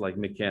last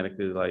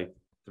mechanically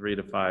 3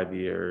 to 5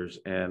 years,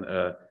 and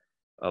a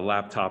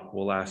laptop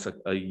will last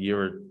a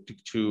year or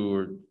 2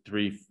 or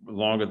 3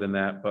 longer than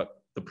that,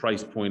 but the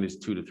price point is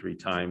 2 to 3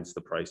 times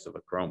the price of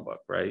a Chromebook,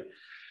 right?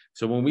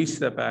 So when we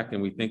step back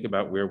and we think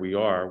about where we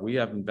are, we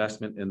have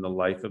investment in the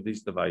life of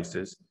these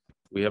devices.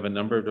 We have a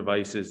number of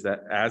devices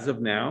that, as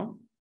of now,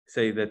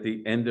 say that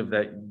the end of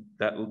that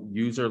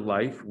user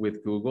life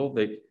with Google,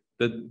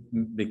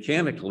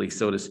 mechanically,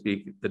 so to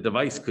speak, the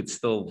device could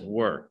still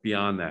work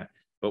beyond that.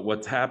 But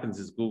what happens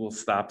is Google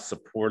stops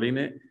supporting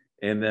it.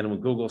 And then when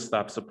Google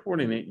stops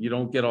supporting it, you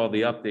don't get all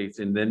the updates.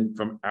 And then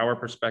from our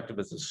perspective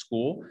as a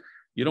school,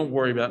 you don't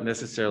worry about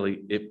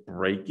necessarily it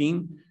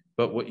breaking,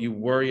 but what you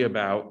worry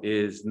about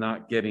is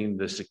not getting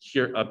the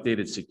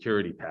updated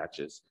security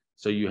patches.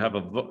 So you have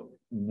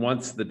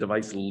once the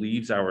device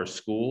leaves our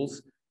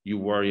schools, you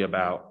worry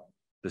about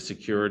the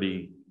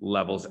security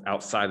levels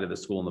outside of the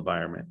school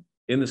environment.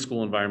 In the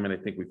school environment,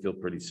 I think we feel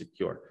pretty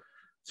secure.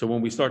 So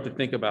when we start to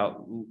think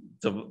about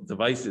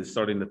devices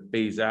starting to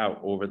phase out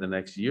over the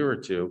next year or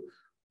two,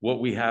 what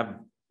we have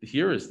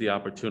here is the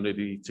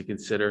opportunity to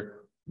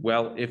consider,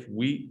 well, if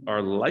we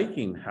are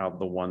liking how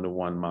the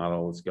one-to-one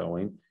model is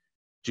going,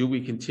 do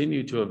we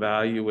continue to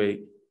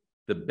evaluate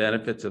the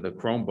benefits of the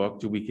Chromebook?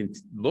 Do we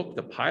look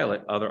to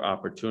pilot other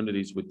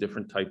opportunities with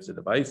different types of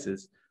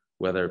devices,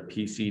 whether a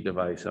PC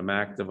device, a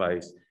Mac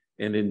device?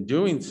 And in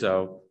doing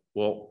so,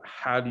 well,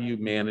 how do you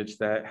manage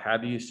that? How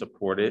do you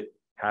support it?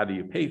 How do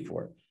you pay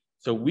for it?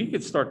 So we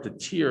could start to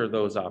tier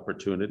those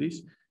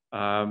opportunities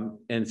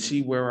and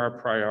see where our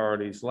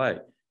priorities lay.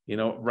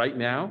 Right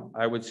now,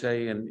 I would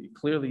say, and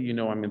clearly,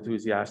 I'm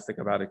enthusiastic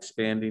about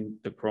expanding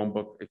the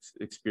Chromebook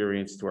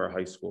experience to our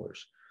high schoolers.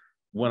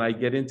 When I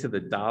get into the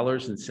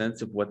dollars and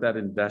cents of what that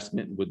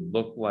investment would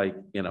look like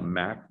in a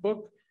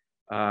MacBook,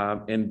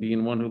 and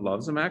being one who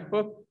loves a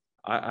MacBook,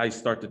 I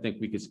start to think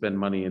we could spend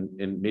money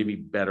in maybe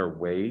better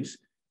ways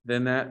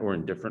than that, or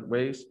in different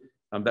ways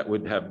that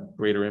would have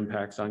greater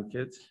impacts on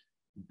kids.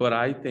 But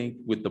I think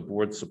with the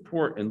board's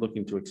support and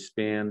looking to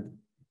expand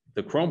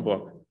the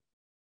Chromebook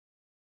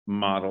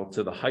model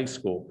to the high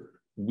school,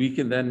 we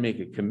can then make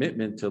a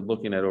commitment to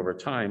looking at over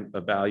time,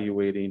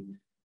 evaluating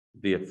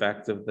the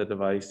effect of the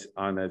device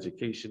on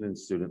education and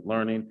student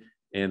learning,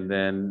 and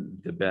then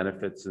the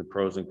benefits and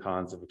pros and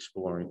cons of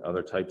exploring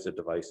other types of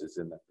devices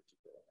in that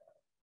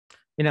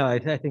particular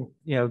area. I think,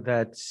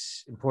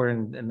 that's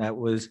important. And that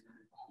was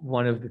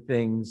one of the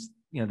things,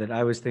 that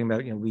I was thinking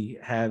about. We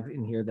have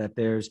in here that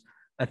there's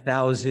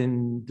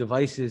 1,000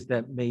 devices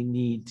that may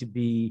need to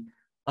be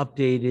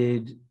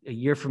updated a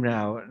year from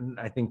now. And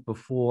I think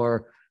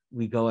before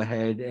we go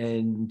ahead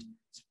and,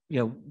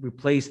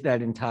 replace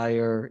that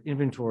entire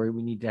inventory,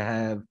 we need to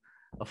have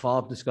a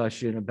follow-up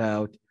discussion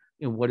about,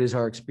 what is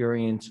our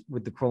experience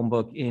with the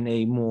Chromebook in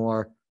a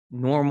more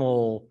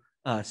normal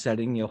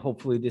setting.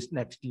 Hopefully this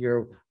next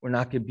year, we're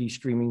not going to be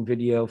streaming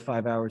video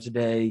 5 hours a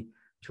day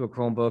to a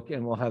Chromebook,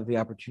 and we'll have the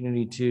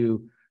opportunity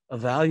to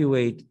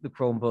evaluate the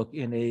Chromebook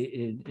in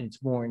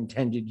its more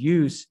intended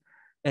use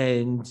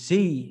and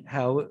see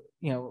how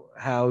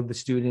the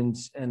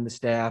students and the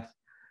staff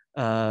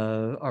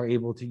are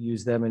able to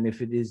use them, and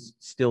if it is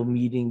still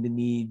meeting the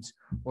needs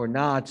or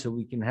not, so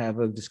we can have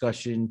a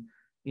discussion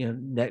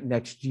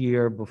next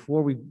year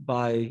before we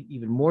buy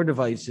even more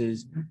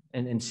devices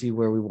and see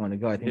where we want to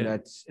go. I think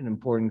that's an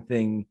important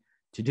thing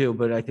to do.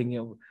 But I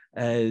think,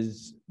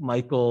 as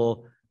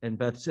Michael and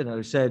Beth and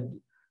others said,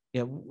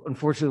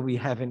 unfortunately, we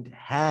haven't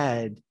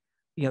had,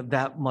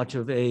 that much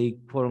of a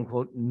quote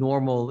unquote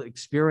normal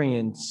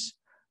experience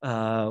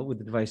with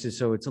the devices.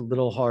 So it's a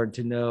little hard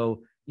to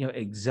know,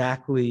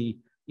 exactly,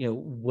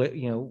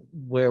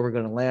 where we're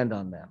going to land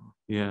on them.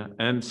 Yeah.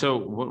 And so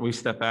when we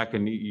step back,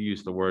 and you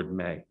use the word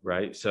may,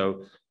 right?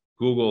 So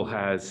Google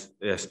has,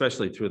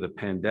 especially through the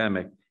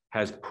pandemic,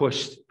 has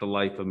pushed the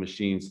life of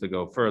machines to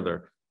go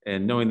further.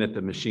 And knowing that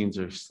the machines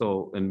are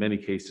still, in many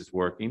cases,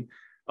 working,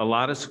 a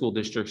lot of school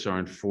districts are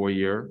in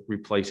 4-year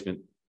replacement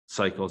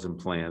cycles and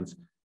plans,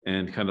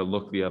 and kind of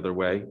look the other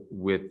way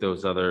with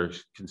those other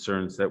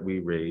concerns that we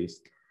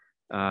raised.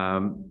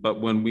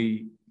 But when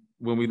we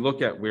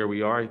look at where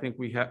we are, I think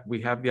we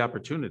have the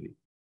opportunity.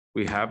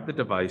 We have the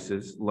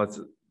devices.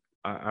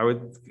 I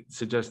would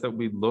suggest that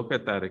we look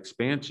at that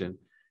expansion,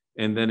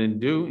 and then in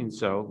doing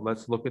so,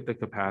 let's look at the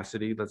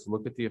capacity. Let's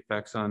look at the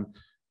effects on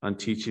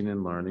teaching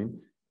and learning,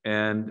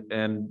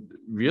 and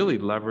really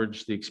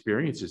leverage the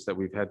experiences that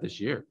we've had this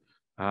year.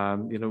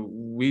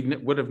 We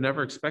would have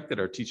never expected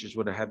our teachers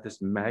would have had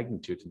this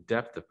magnitude and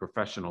depth of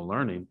professional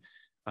learning.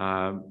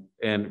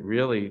 And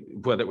really,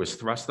 whether it was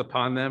thrust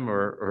upon them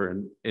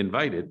or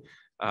invited,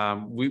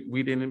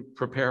 we didn't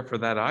prepare for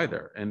that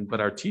either. But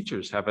our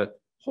teachers have a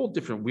whole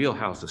different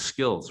wheelhouse of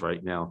skills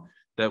right now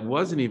that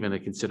wasn't even a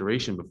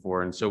consideration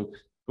before. And so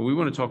we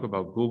want to talk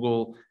about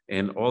Google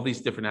and all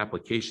these different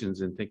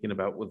applications and thinking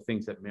about the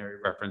things that Mary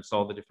referenced,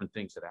 all the different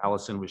things that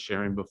Allison was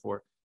sharing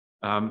before.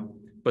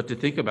 But to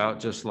think about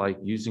just like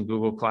using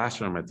Google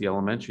Classroom at the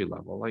elementary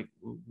level, like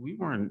we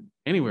weren't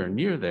anywhere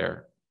near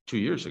there 2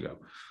 years ago.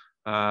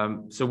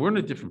 So we're in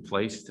a different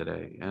place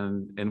today,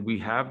 and we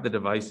have the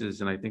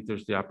devices, and I think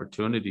there's the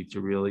opportunity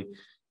to really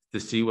to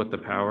see what the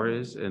power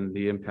is and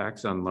the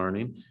impacts on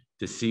learning,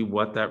 to see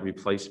what that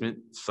replacement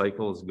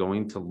cycle is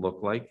going to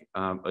look like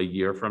a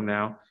year from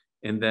now,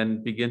 and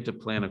then begin to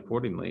plan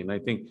accordingly. And I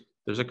think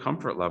there's a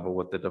comfort level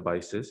with the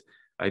devices.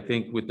 I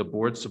think with the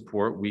board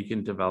support, we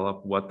can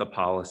develop what the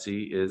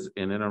policy is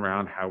in and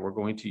around how we're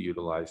going to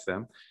utilize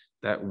them,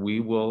 that we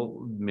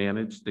will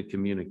manage the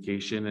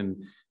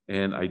communication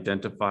and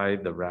identify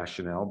the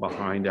rationale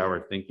behind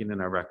our thinking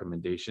and our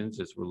recommendations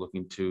as we're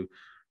looking to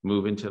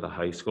move into the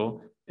high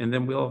school. And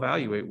then we'll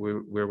evaluate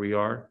where we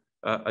are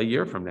a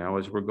year from now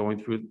as we're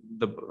going through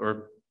or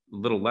a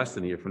little less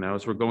than a year from now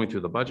as we're going through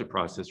the budget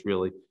process,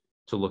 really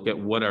to look at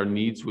what our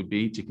needs would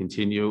be to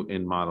continue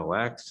in Model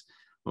X,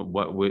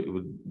 what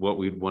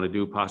we'd want to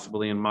do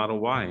possibly in Model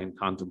Y, and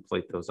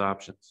contemplate those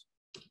options.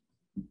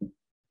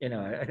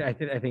 I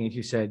think as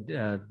you said,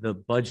 the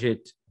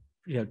budget,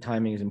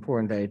 timing is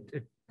important.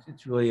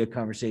 It's really a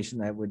conversation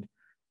that would,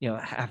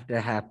 have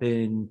to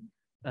happen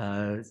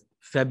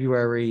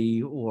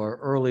February or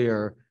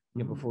earlier,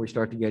 before we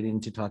start to get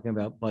into talking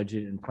about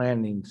budget and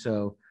planning.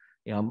 So,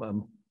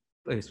 I'm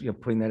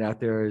putting that out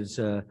there as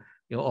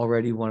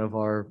already one of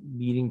our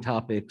meeting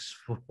topics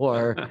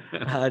for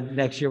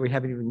next year. We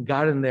haven't even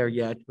gotten there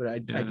yet, but I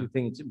do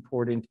think it's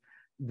important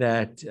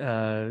that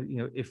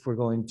if we're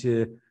going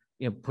to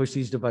push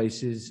these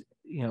devices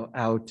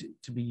out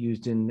to be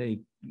used in a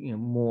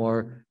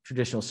more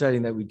traditional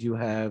setting, that we do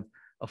have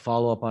a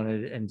follow-up on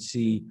it and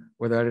see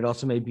whether it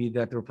also may be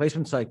that the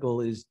replacement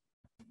cycle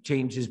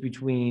changes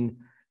between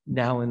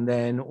now and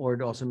then, or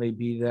it also may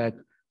be that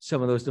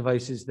some of those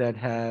devices that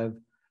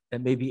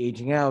may be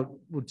aging out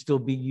would still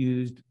be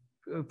used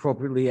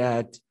appropriately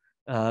at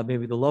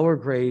maybe the lower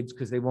grades,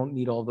 because they won't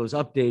need all those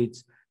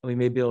updates, and we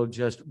may be able to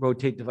just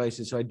rotate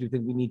devices. So I do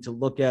think we need to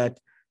look at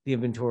the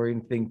inventory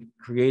and think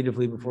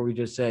creatively before we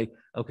just say,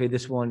 okay,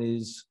 this one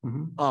is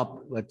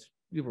up, let's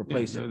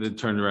replace it. The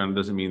turnaround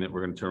doesn't mean that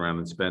we're going to turn around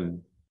and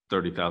spend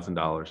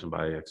 $30,000 and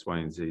buy X, Y,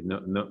 and Z.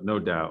 No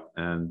doubt.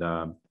 And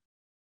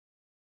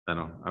I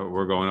don't know,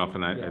 we're going off,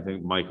 and I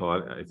think Michael,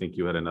 I think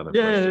you had another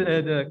question. I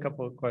had a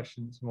couple of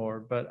questions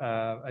more, but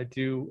I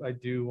do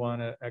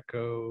want to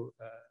echo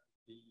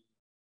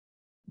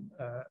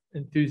the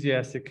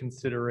enthusiastic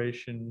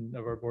consideration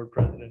of our board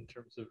president in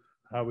terms of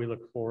how we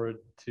look forward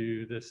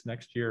to this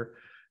next year.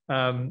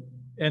 And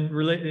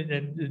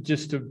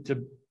just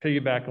to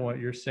piggyback on what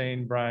you're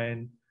saying,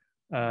 Brian,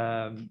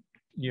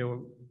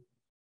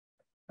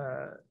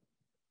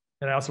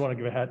 and I also want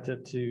to give a hat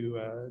tip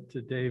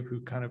to Dave, who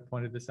kind of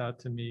pointed this out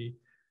to me.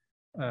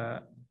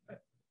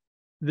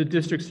 The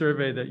district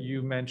survey that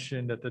you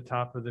mentioned at the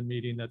top of the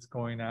meeting that's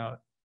going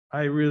out,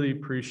 I really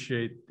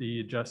appreciate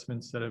the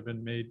adjustments that have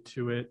been made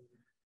to it.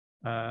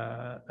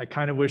 I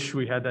kind of wish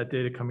we had that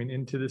data coming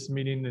into this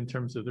meeting in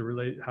terms of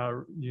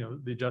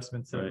the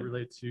adjustments that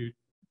relate to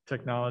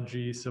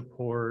technology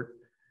support,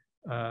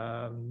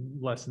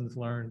 lessons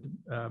learned.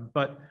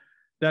 But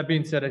that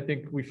being said, I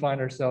think we find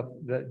ourselves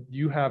that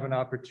you have an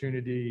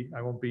opportunity.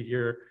 I won't be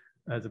here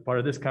as a part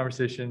of this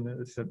conversation,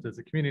 except as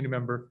a community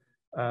member,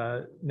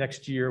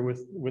 next year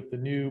with the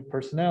new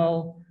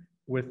personnel,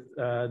 with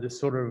this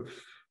sort of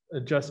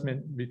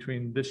adjustment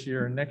between this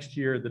year and next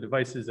year, the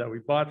devices that we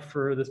bought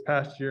for this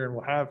past year and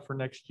will have for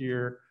next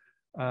year,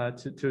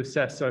 to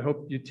assess. So I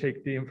hope you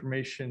take the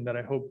information that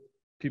I hope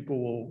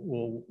people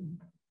will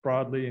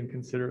broadly and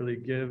considerately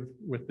give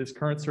with this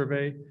current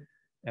survey.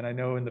 And I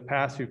know in the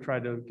past, we've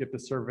tried to get the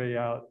survey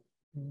out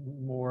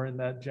more in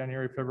that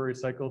January, February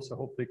cycle. So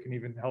hopefully it can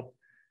even help,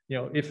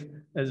 if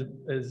as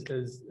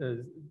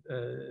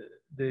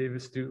Dave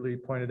astutely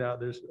pointed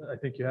out, I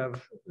think you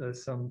have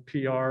some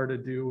PR to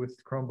do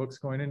with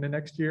Chromebooks going into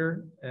next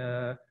year.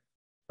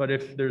 But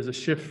if there's a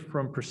shift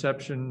from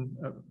perception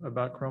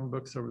about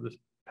Chromebooks over this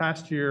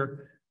past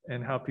year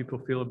and how people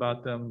feel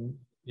about them,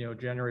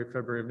 January,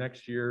 February of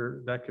next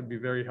year, that could be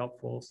very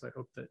helpful. So I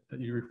hope that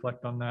you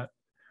reflect on that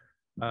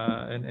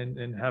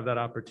and have that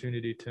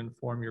opportunity to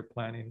inform your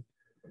planning.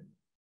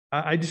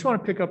 I just want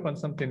to pick up on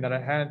something that I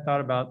hadn't thought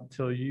about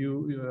till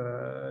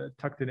you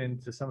tucked it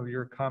into some of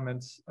your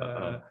comments,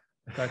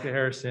 Dr.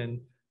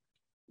 Harrison,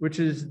 which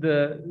is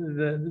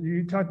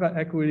you talked about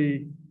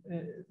equity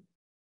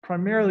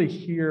primarily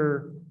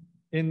here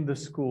in the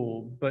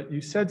school, but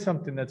you said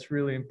something that's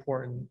really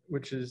important,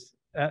 which is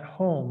at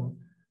home,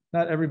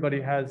 not everybody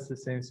has the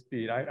same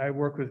speed. I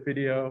work with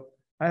video.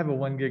 I have a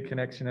 1 gig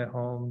connection at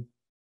home.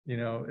 You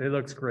know, it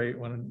looks great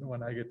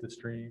when I get to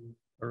stream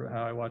or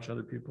how I watch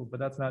other people, but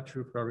that's not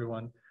true for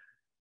everyone.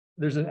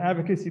 There's an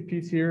advocacy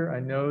piece here. I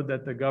know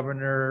that the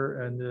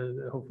governor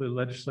and hopefully the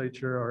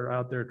legislature are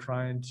out there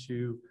trying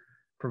to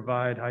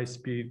provide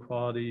high-speed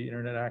quality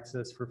internet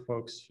access for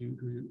folks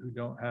who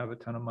don't have a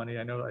ton of money.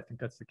 I think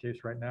that's the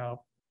case right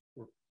now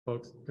for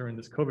folks during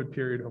this COVID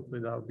period.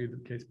 Hopefully that'll be the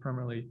case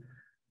permanently.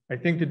 I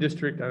think the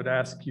district, I would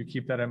ask you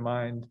keep that in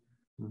mind,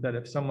 that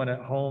if someone at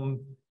home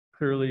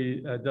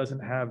clearly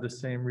doesn't have the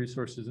same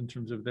resources in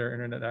terms of their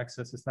internet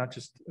access, it's not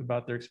just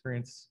about their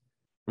experience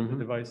with the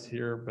device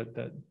here, but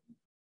that,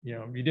 you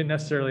know, you didn't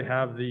necessarily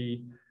have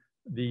the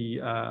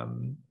you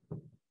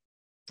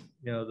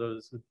know,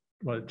 those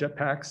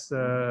jetpacks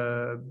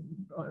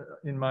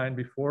in mind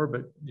before,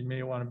 but you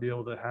may want to be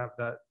able to have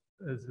that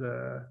as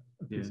a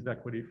piece of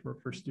equity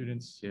for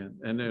students. Yeah,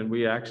 and then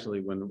we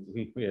actually, when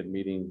we had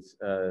meetings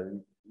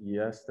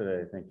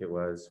yesterday, I think it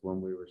was,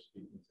 when we were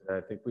speaking today,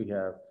 I think we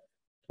have,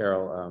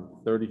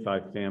 Carol,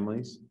 35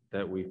 families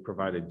that we've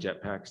provided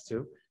jetpacks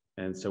to.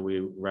 And so we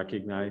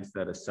recognize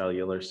that a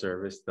cellular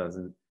service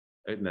doesn't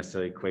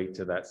necessarily equate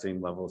to that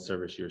same level of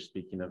service you're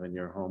speaking of in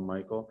your home,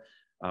 Michael.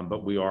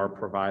 But we are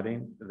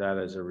providing that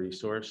as a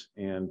resource.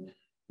 And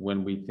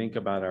when we think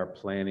about our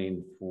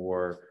planning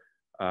for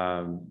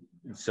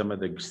some of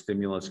the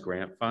stimulus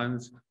grant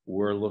funds,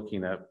 we're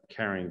looking at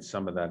carrying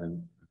some of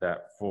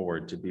that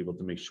forward to be able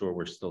to make sure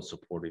we're still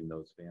supporting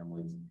those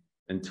families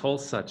until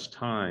such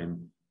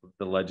time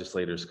the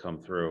legislators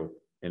come through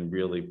and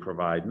really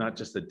provide not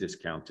just a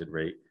discounted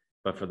rate,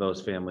 but for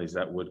those families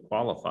that would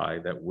qualify,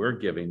 that we're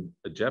giving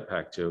a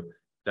jetpack to,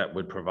 that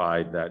would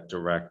provide that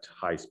direct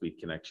high-speed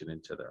connection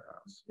into their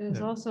house.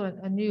 There's also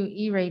a new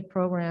E-rate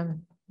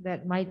program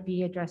that might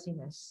be addressing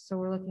this. So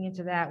we're looking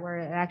into that, where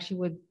it actually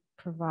would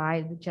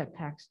provide the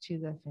jetpacks to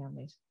the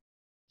families.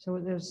 So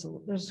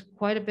there's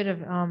quite a bit of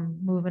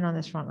movement on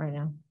this front right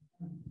now.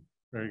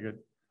 Very good.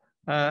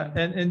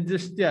 And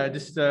just,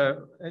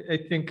 I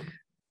think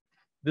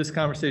this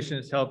conversation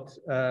has helped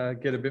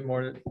get a bit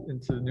more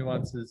into the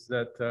nuances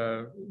that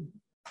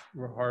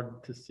were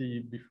hard to see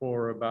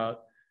before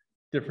about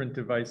different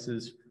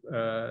devices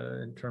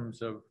in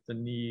terms of the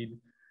need.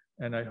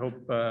 And I hope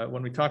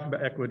when we talk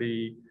about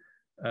equity,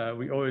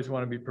 we always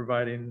want to be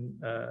providing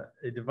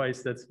a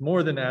device that's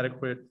more than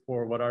adequate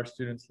for what our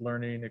students'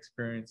 learning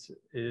experience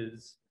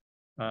is.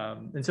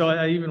 And so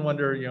I even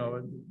wonder, you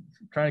know,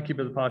 trying to keep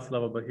it at the policy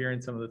level, but hearing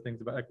some of the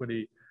things about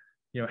equity,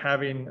 you know,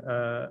 having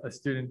a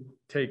student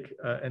take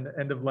an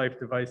end-of-life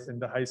device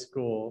into high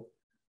school,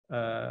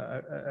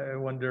 I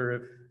wonder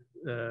if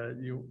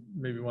you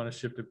maybe want to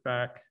shift it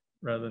back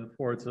rather than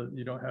forward, so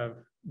you don't have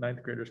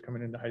 9th graders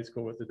coming into high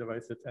school with a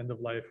device that's end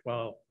of life,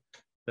 while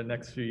the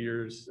next few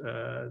years,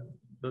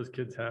 those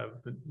kids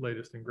have the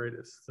latest and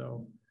greatest.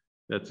 So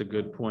that's a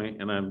good point.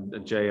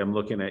 And Jay, I'm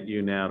looking at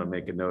you now to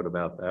make a note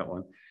about that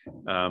one.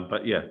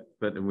 But yeah,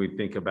 but when we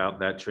think about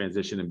that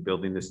transition and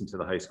building this into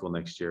the high school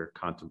next year,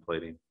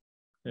 contemplating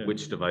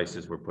which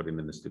devices we're putting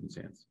in the students'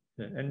 hands.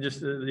 Yeah, and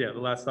just, the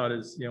last thought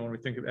is, you know, when we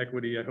think of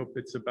equity, I hope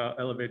it's about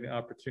elevating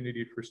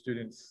opportunity for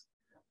students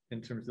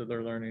in terms of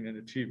their learning and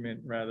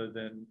achievement, rather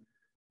than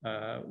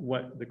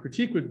what the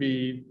critique would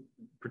be,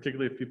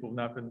 particularly if people have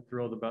not been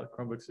thrilled about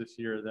Chromebooks this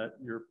year, that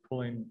you're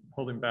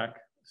holding back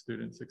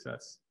student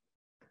success.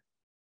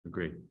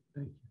 Agreed.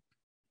 Thank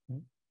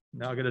you.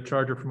 Now I'll get a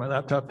charger for my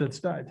laptop that's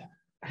died.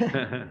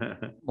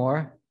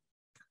 More?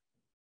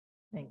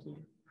 Thank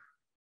you.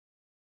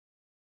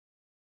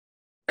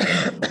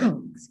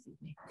 Excuse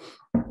me.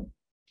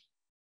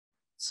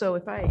 So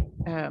if I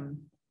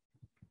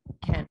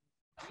can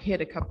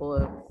hit a couple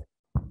of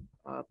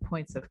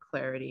points of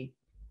clarity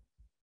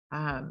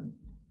on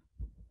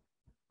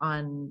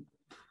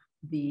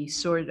the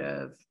sort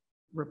of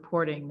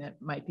reporting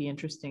that might be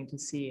interesting to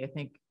see. I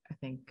think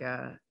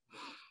Mr.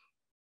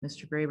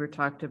 Graber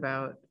talked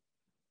about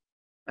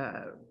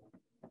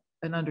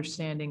an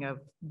understanding of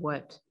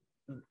what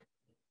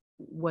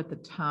the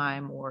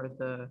time or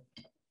the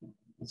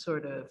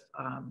sort of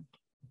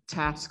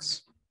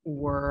tasks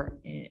were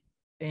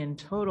in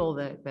total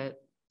that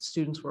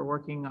students were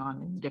working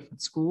on in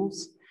different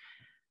schools.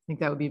 I think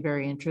that would be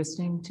very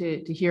interesting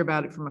to hear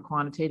about it from a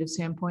quantitative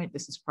standpoint.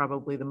 This is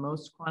probably the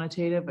most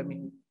quantitative. I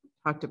mean, we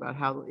talked about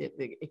how it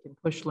can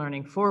push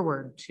learning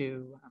forward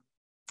to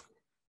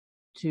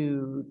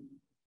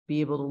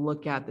be able to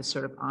look at this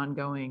sort of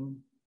ongoing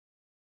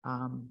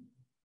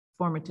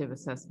formative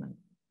assessment,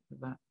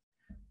 of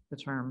the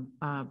term.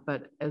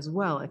 But as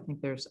well, I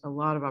think there's a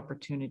lot of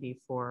opportunity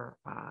for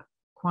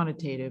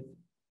quantitative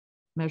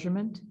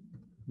measurement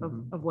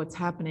of what's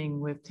happening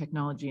with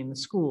technology in the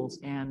schools.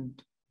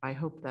 And I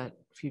hope that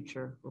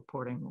future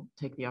reporting will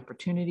take the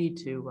opportunity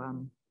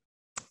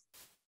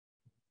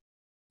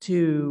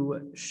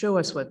to show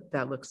us what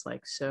that looks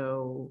like.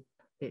 So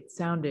it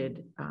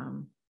sounded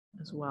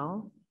as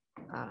well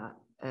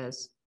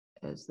as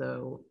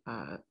though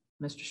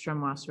Mr.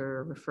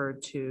 Strumwasser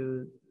referred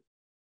to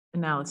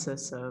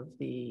analysis of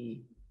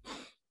the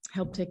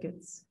help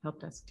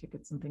desk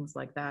tickets and things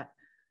like that.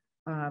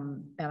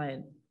 And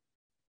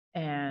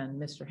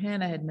Mr.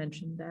 Hanna had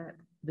mentioned that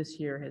this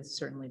year has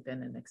certainly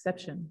been an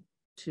exception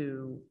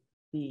to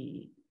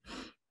the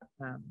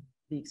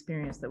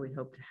experience that we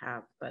hope to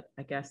have. But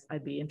I guess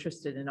I'd be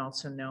interested in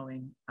also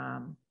knowing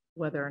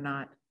whether or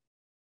not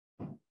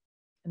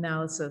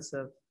analysis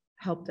of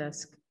help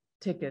desk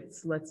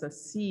tickets lets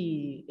us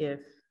see if,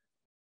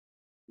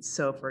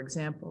 so for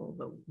example,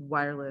 the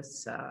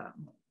wireless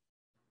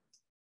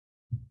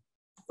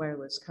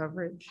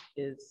coverage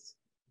is,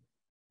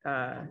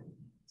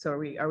 so are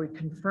we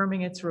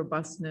confirming its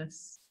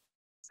robustness?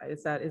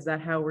 Is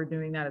that how we're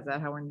doing that? Is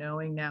that how we're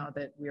knowing now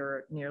that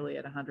we're nearly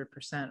at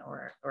 100%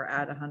 or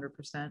at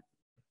 100%?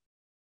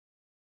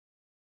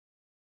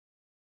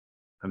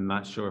 I'm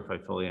not sure if I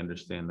fully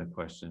understand the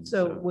question.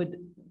 So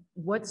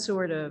what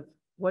sort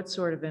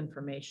of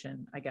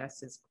information, I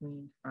guess, is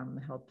gleaned from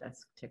the help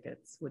desk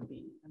tickets would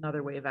be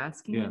another way of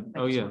asking Yeah. it?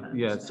 Oh, yeah.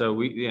 Yeah.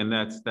 So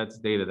that's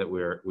data that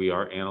we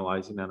are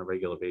analyzing on a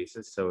regular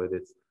basis. So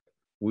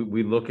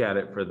we look at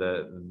it for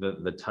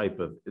the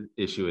type of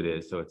issue it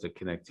is. So it's a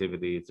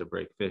connectivity, it's a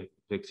break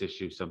fix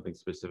issue, something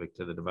specific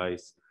to the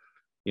device.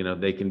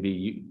 They can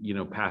be,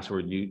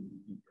 password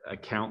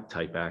account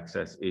type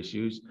access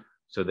issues.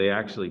 So they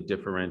actually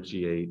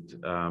differentiate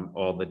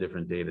all the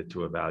different data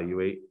to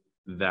evaluate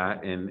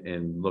that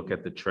and look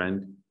at the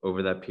trend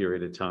over that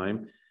period of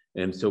time.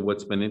 And so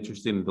what's been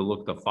interesting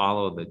to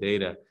follow the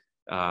data,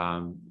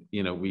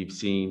 we've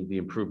seen the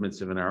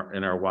improvements in our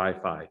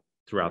Wi-Fi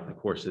throughout the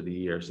course of the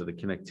year. So the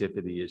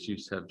connectivity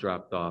issues have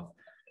dropped off.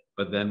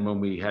 But then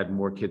when we had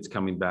more kids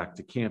coming back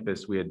to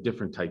campus, we had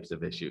different types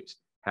of issues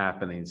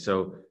happening.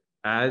 So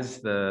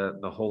as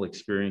the whole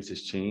experience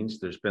has changed,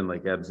 there's been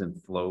like ebbs and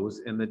flows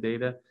in the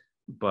data.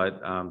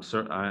 But I'm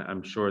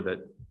sure that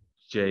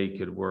Jay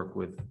could work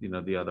with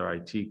the other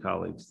IT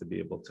colleagues to be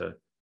able to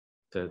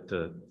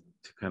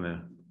kind of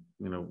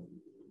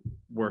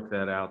work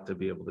that out, to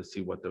be able to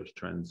see what those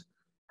trends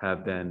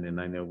have been. And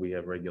I know we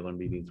have regular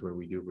meetings where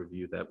we do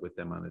review that with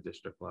them on a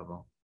district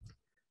level.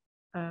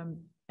 And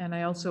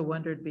I also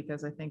wondered,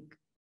 because I think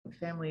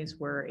families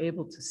were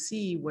able to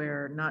see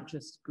where not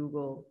just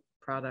Google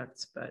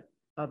products, but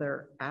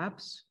other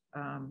apps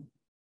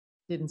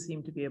didn't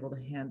seem to be able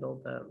to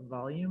handle the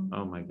volume.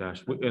 Oh my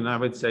gosh. And I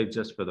would say,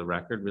 just for the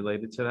record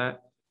related to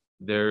that,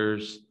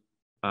 there's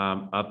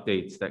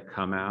updates that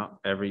come out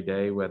every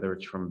day, whether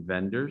it's from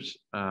vendors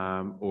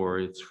or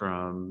it's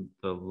from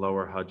the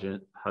Lower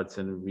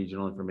Hudson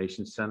Regional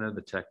Information Center,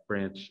 the tech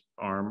branch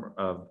arm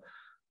of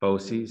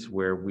BOCES,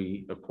 where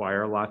we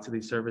acquire lots of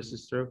these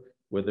services through,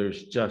 where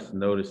there's just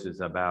notices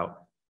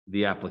about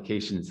the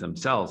applications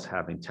themselves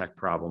having tech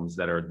problems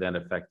that are then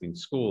affecting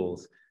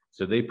schools.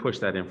 So they push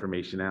that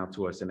information out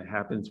to us, and it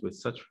happens with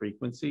such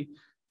frequency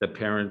that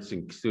parents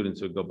and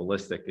students would go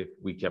ballistic if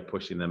we kept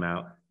pushing them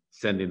out,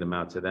 sending them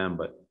out to them.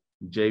 But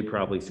Jay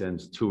probably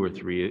sends 2 or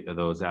 3 of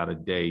those out a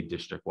day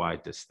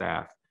district-wide to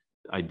staff,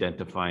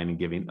 identifying and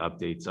giving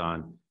updates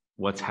on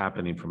what's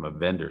happening from a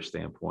vendor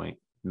standpoint,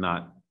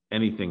 not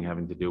anything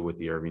having to do with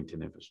the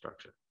Irvington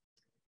infrastructure.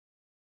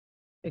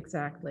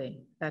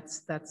 Exactly. That's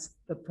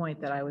the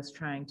point that I was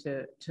trying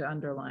to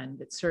underline.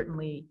 That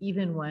certainly,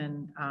 even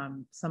when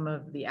some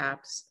of the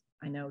apps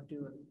I know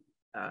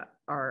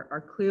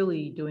are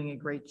clearly doing a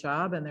great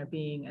job and they're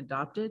being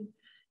adopted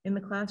in the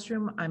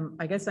classroom,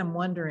 I guess I'm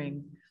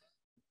wondering,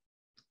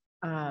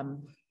 are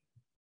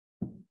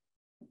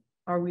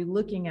we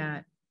looking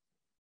at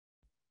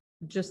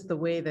just the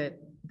way that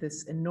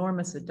this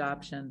enormous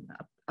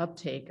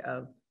uptake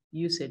of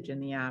usage in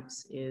the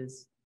apps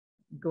is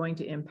going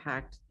to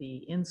impact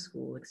the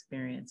in-school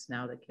experience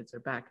now that kids are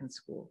back in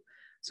school?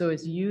 So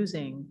is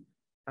using,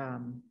 I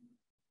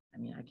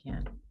mean, I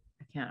can't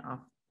off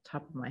the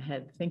top of my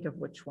head think of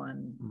which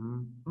one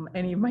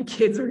any of my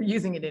kids are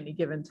using at any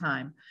given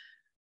time,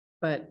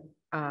 but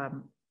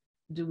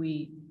do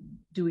we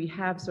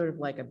have sort of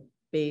like a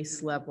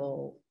base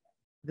level,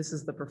 this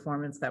is the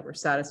performance that we're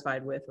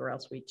satisfied with, or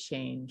else we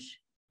change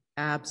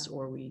apps,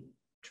 or we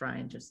try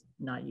and just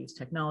not use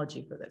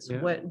technology for this? Yeah.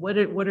 What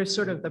are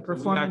sort of the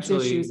performance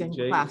issues in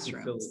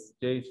classrooms?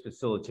 Jay's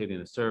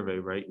facilitating a survey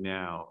right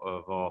now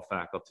of all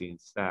faculty and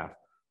staff,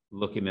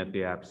 looking at the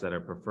apps that are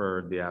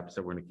preferred, the apps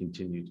that we're going to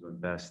continue to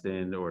invest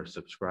in or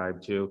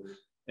subscribe to,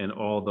 and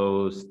all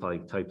those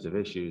types of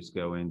issues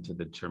go into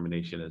the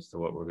determination as to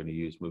what we're going to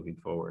use moving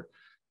forward.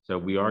 So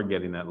we are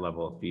getting that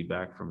level of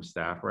feedback from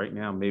staff right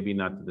now, maybe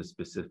not to the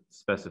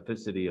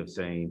specificity of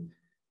saying,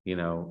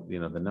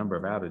 the number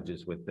of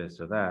outages with this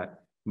or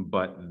that,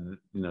 but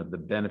the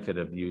benefit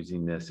of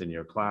using this in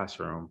your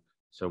classroom.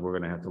 So we're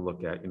going to have to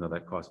look at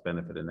that cost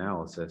benefit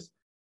analysis,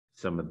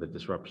 some of the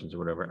disruptions or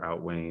whatever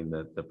outweighing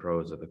the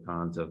pros or the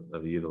cons of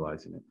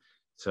utilizing it.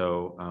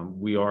 So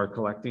we are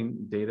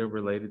collecting data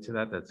related to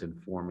that. That's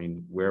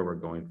informing where we're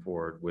going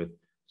forward with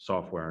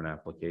software and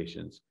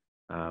applications.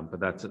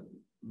 But that's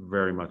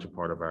very much a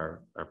part of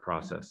our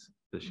process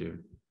this year.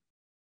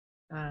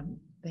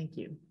 Thank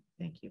you.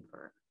 Thank you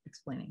for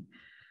explaining.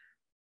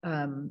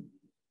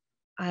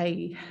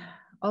 I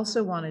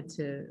Also wanted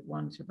to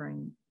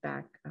bring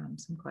back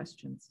some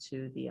questions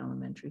to the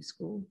elementary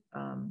school.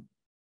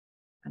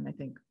 And I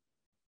think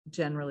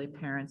generally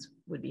parents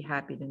would be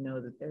happy to know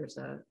that there's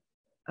a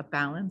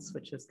balance,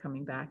 which is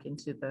coming back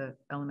into the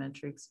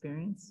elementary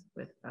experience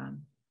with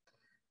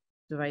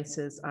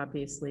devices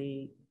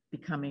obviously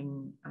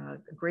becoming a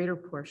greater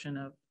portion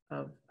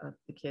of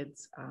the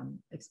kids'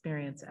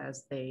 experience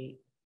as they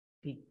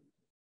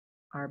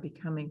are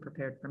becoming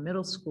prepared for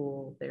middle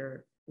school.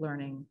 They're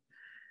learning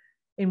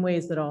in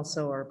ways that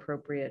also are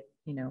appropriate,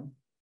 you know,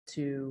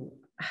 to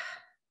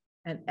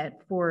and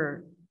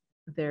for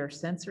their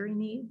sensory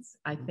needs.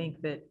 I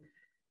think that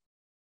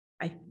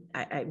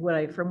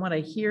from what I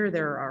hear,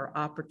 there are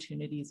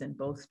opportunities in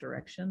both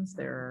directions.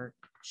 There are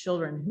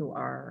children who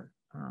are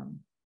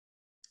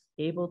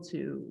able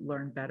to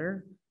learn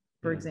better,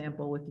 for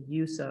example, with the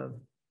use of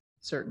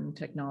certain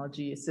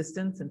technology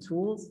assistance and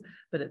tools,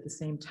 but at the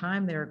same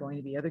time, there are going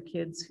to be other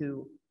kids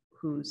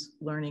whose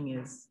learning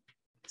is,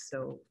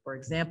 so for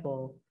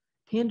example,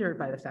 hindered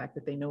by the fact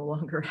that they no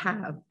longer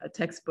have a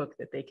textbook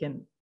that they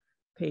can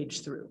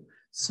page through.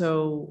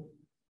 So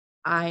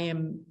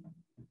I'm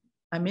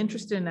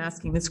interested in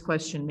asking this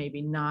question,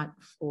 maybe not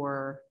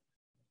for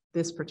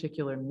this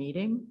particular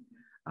meeting,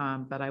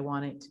 but I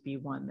want it to be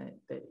one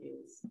that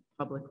is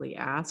publicly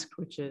asked,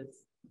 which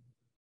is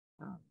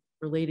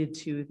related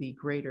to the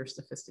greater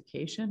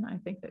sophistication, I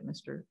think, that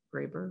Mr.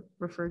 Graber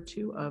referred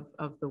to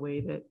of the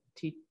way that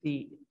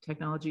the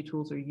technology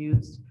tools are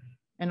used,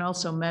 and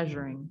also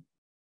measuring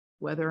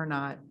whether or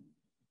not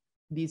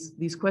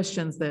these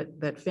questions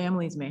that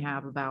families may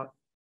have about,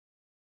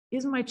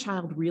 is my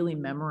child really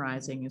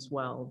memorizing as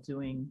well,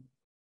 doing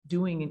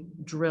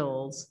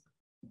drills,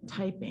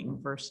 typing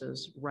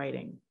versus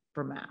writing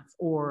for math,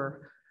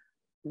 or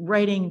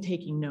writing,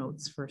 taking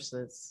notes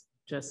versus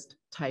just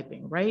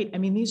typing, right? I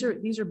mean, these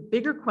are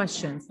bigger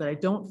questions that I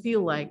don't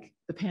feel like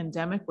the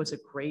pandemic was a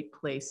great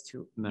place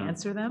to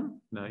answer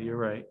them. No, you're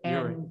right.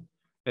 And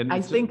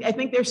I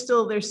think they're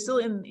still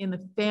in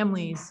the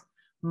families'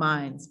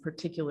 minds,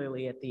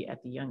 particularly at the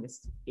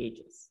youngest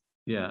ages.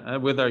 Yeah,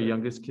 with our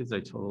youngest kids,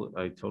 I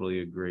totally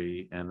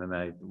agree. And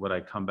then what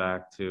I come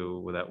back to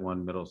with that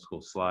one middle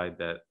school slide,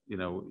 that, you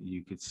know,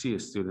 you could see a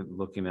student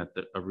looking at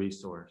a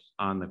resource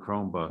on the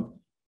Chromebook,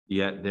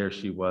 yet there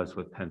she was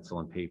with pencil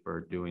and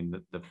paper doing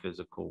the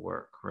physical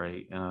work,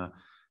 right?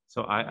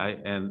 So I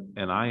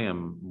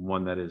am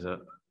one that is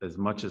as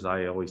much as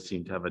I always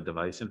seem to have a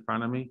device in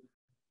front of me,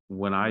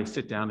 when I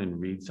sit down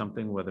and read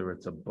something, whether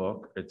it's a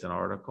book, it's an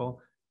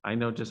article, I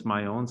know just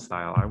my own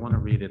style. I want to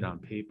read it on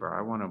paper.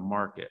 I want to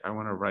mark it. I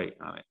want to write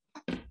on it.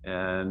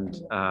 And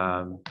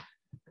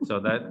so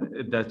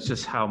that's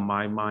just how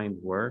my mind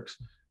works.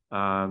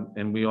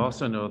 And we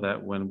also know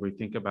that when we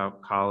think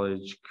about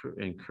college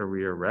and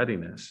career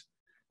readiness,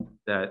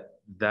 that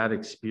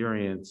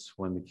experience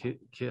when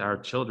our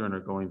children are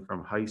going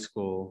from high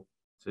school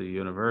to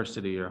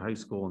university or high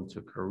school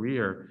into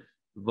career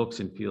looks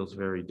and feels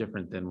very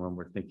different than when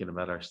we're thinking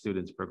about our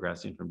students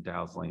progressing from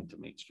Dow's Lane to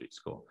Main Street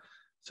School.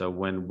 So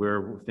when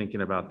we're thinking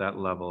about that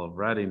level of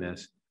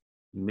readiness,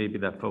 maybe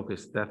that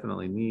focus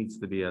definitely needs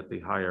to be at the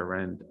higher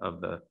end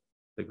of the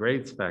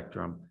grade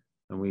spectrum.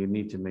 And we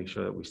need to make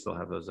sure that we still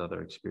have those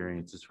other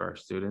experiences for our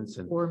students.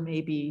 Or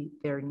maybe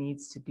there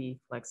needs to be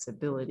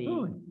flexibility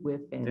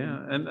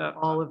within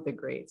all of the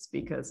grades,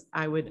 because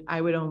I would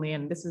only,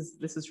 and this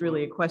is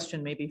really a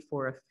question maybe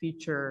for a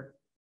future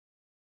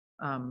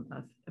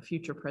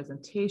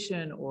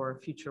presentation or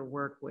future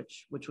work,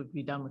 which would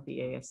be done with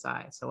the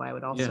ASI. So I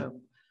would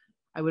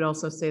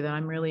also say that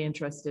I'm really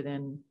interested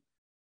in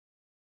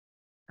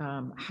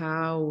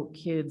how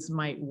kids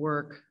might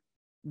work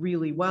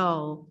really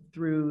well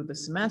through the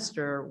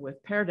semester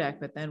with Pear Deck,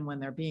 but then when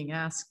they're being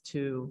asked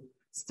to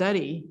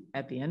study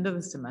at the end of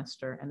the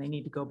semester and they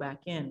need to go back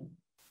in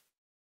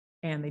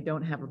and they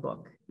don't have a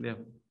book. Yeah.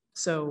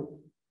 So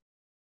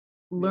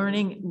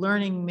learning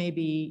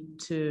maybe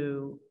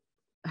to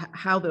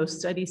how those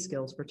study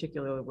skills,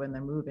 particularly when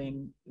they're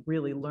moving,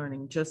 really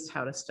learning just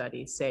how to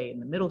study, say in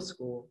the middle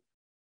school.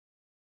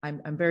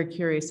 I'm very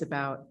curious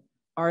about,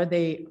 are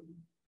they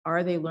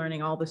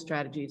learning all the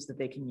strategies that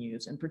they can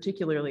use? And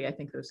particularly, I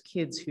think those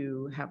kids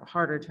who have a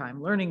harder time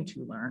learning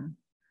to learn,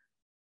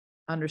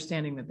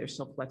 understanding that there's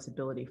still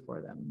flexibility for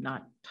them,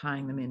 not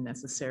tying them in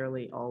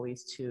necessarily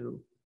always to.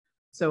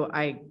 So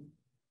I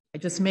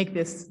make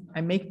this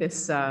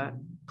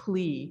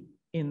plea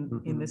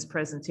in this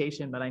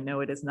presentation, but I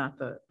know it is not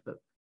the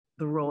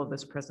role of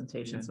this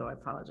presentation, so I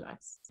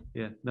apologize.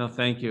 Yeah, no,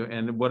 thank you.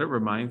 And what it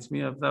reminds me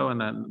of, though, and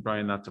then,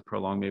 Brian, not to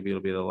prolong, maybe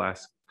it'll be the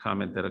last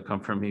comment that'll come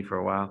from me for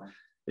a while.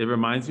 It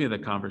reminds me of the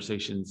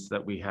conversations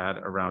that we had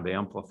around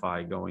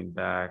Amplify going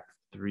back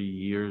 3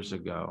 years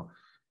ago.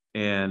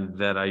 And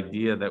that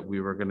idea that we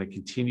were going to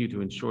continue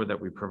to ensure that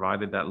we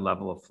provided that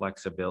level of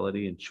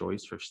flexibility and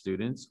choice for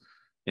students.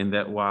 And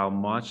that while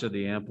much of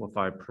the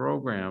Amplify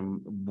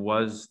program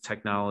was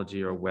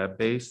technology or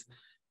web-based,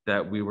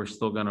 that we were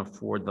still going to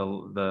afford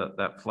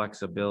that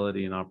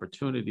flexibility and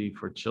opportunity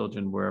for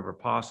children wherever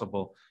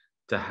possible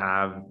to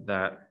have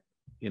that,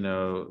 you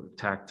know,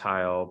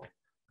 tactile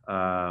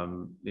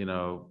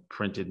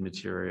printed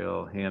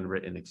material,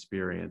 handwritten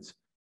experience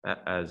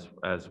as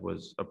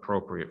was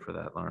appropriate for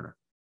that learner.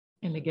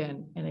 And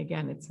again,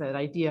 it's that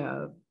idea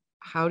of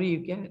how do you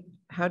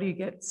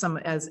get some,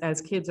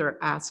 as kids are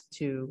asked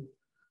to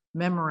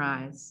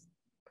memorize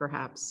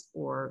perhaps,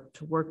 or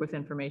to work with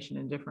information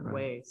in different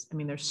ways. I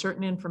mean, there's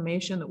certain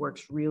information that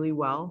works really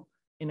well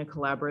in a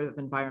collaborative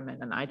environment.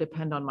 And I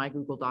depend on my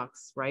Google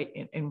Docs, right,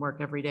 in work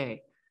every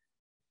day.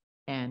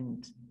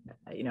 And,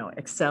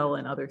 Excel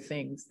and other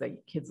things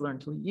that kids learn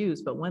to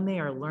use. But when they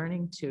are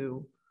learning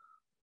to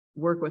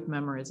work with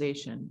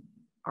memorization,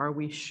 are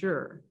we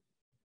sure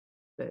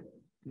that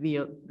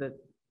the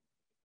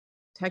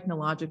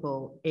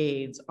technological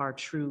aids are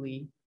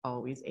truly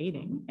always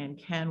aiding? And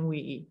can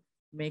we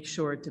make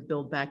sure to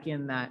build back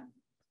in that,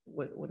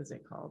 what is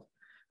it called?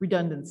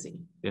 Redundancy.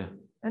 Yeah.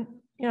 And,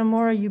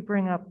 Maura, you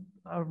bring up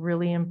a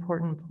really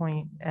important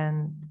point.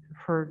 And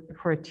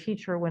for a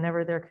teacher,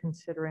 whenever they're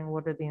considering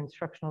what are the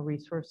instructional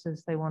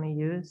resources they want to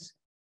use,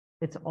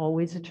 it's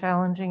always a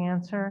challenging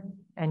answer.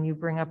 And you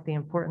bring up the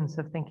importance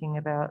of thinking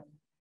about,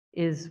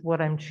 is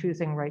what I'm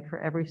choosing right for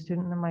every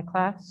student in my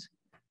class?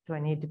 Do I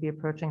need to be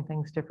approaching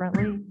things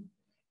differently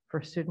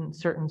for certain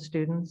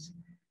students?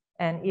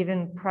 And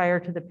even prior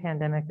to the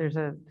pandemic, there's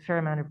a fair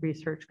amount of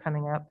research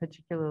coming out,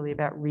 particularly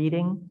about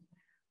reading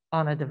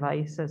on a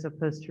device as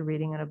opposed to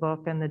reading in a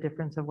book, and the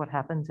difference of what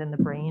happens in the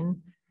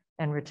brain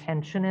and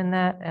retention in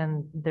that.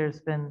 And there's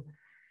been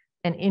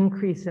an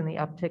increase in the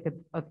uptick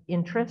of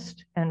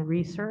interest and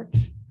research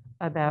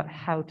about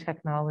how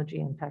technology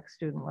impacts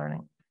student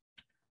learning.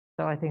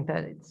 So I think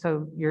that,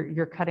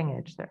 you're cutting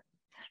edge there.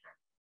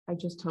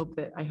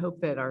 I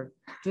hope that our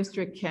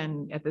district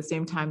can, at the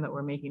same time that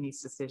we're making these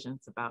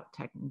decisions about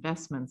tech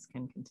investments,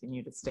 can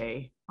continue to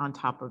stay on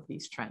top of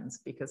these trends,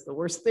 because the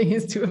worst thing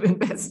is to have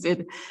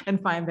invested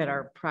and find that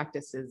our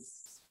practice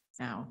is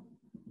now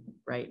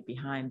right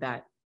behind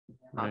that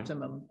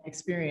optimum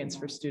experience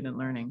for student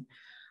learning.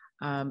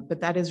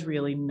 But that is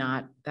really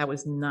that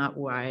was not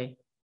why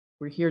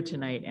we're here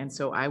tonight. And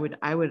so I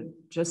would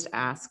just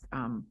ask,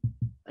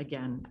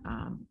 again,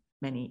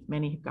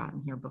 many have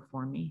gotten here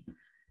before me,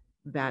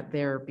 that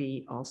there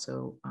be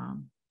also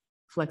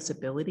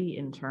flexibility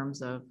in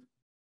terms of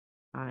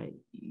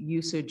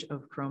usage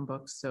of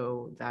Chromebooks,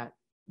 so that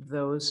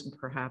those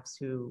perhaps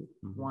who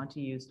want to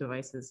use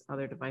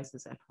other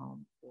devices at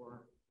home,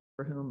 or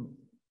for whom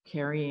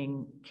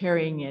carrying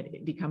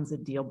it becomes a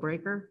deal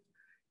breaker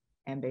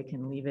and they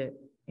can leave it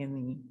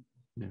in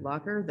the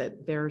locker,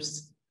 that there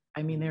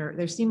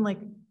seem like,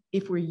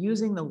 if we're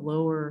using the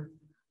lower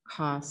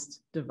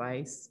cost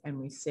device and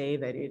we say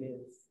that it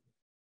is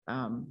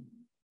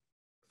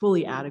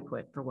fully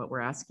adequate for what we're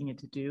asking it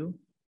to do,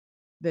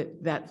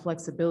 that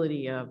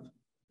flexibility of,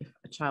 if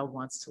a child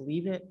wants to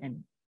leave it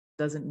and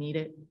doesn't need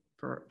it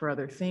for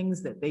other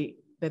things,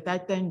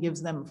 that then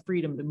gives them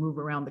freedom to move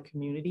around the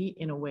community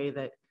in a way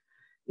that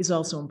is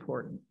also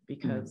important,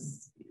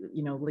 because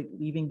like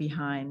leaving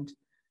behind,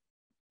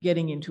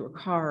 getting into a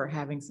car, or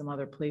having some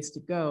other place to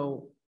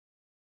go,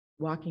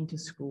 walking to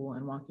school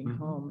and walking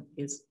home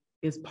is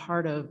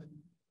part of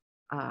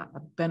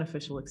a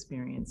beneficial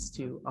experience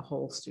to a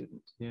whole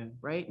student. Yeah.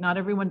 Right? Not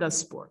everyone does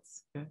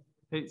sports. Yeah.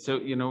 Hey, so,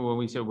 when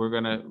we said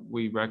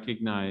we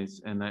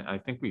recognize, and I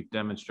think we've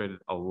demonstrated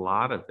a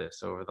lot of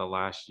this over the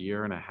last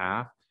year and a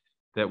half,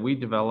 that we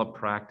develop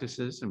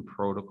practices and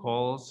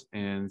protocols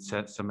and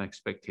set some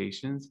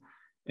expectations.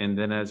 And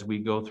then as we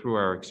go through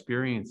our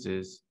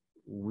experiences,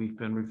 we've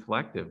been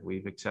reflective,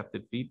 we've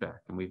accepted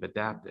feedback, and we've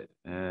adapted.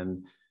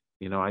 And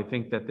I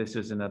think that this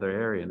is another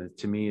area, and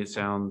to me, it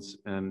sounds,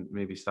 and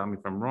maybe stop me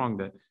if I'm wrong,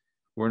 that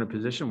we're in a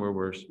position where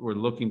we're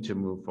looking to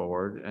move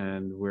forward,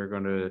 and we're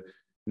going to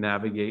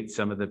navigate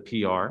some of the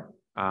PR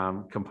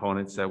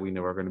components that we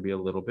know are going to be a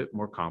little bit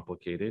more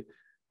complicated.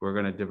 We're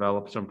going to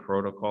develop some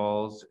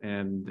protocols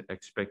and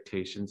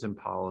expectations and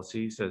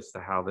policies as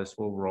to how this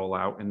will roll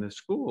out in the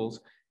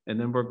schools. And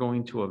then we're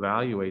going to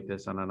evaluate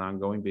this on an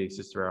ongoing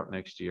basis throughout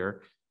next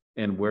year.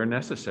 And where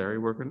necessary,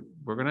 we're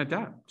going to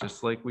adapt,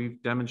 just like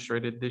we've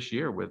demonstrated this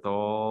year with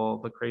all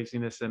the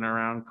craziness in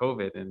around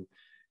COVID,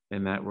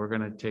 and that we're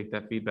going to take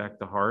that feedback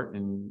to heart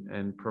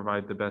and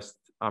provide the best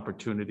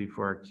opportunity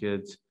for our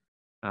kids,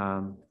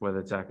 whether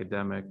it's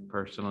academic,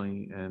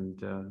 personally, and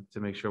to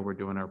make sure we're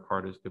doing our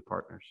part as good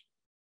partners.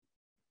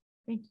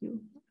 Thank you.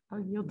 I'll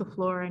yield the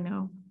floor.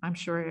 I'm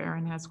sure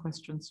Erin has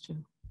questions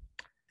too.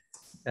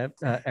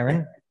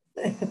 Erin?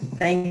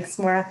 Thanks,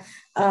 Maura.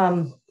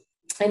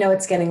 I know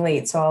it's getting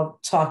late, so I'll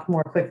talk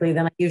more quickly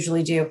than I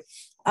usually do.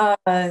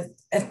 I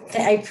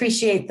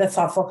appreciate the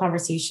thoughtful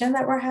conversation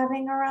that we're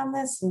having around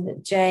this.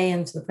 And Jay,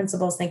 and to the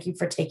principals, thank you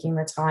for taking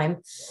the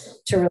time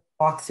to really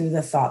walk through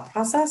the thought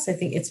process. I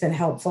think it's been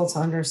helpful to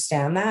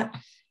understand that.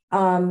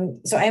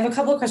 So I have a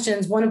couple of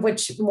questions, one of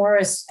which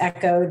Morris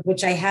echoed,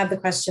 which I had the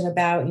question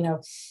about,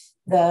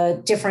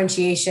 the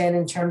differentiation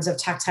in terms of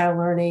tactile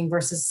learning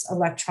versus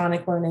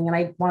electronic learning. And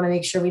I want to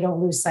make sure we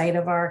don't lose sight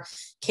of our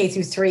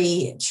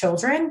K-3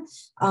 children.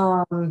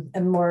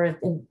 And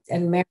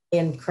Mary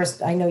and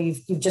Chris, I know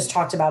you've just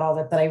talked about all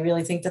that, but I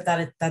really think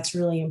that's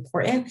really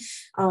important.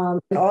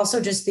 And also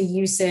just the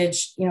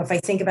usage, if I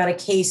think about a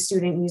K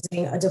student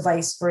using a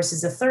device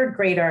versus a third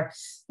grader,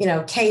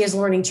 K is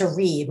learning to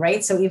read,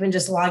 right? So even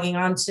just logging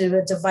onto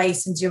a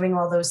device and doing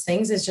all those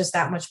things is just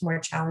that much more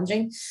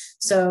challenging.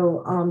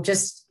 So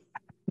just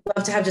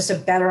love to have just a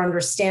better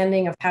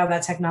understanding of how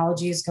that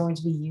technology is going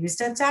to be used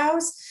at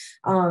DAOs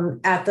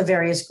at the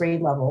various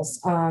grade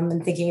levels.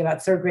 And thinking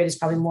about third grade is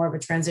probably more of a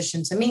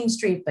transition to Main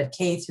Street, but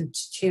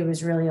K-2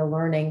 is really a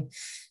learning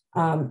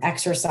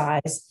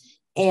exercise.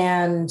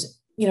 And,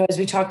 as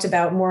we talked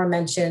about, Maura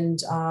mentioned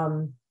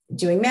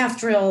doing math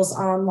drills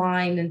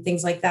online and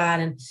things like that.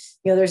 And,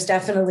 there's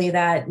definitely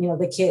that,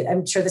 the kid,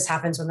 I'm sure this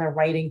happens when they're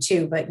writing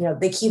too, but,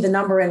 they key the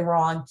number in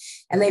wrong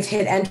and they've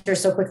hit enter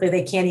so quickly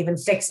they can't even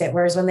fix it.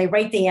 Whereas when they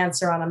write the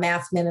answer on a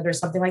math minute or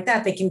something like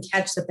that, they can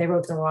catch that they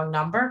wrote the wrong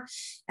number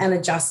and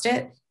adjust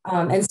it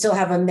and still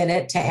have a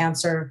minute to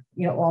answer,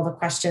 all the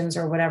questions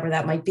or whatever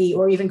that might be,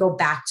 or even go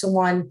back to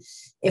one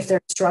if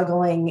they're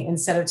struggling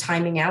instead of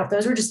timing out.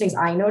 Those were just things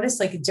I noticed,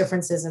 like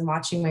differences in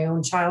watching my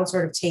own child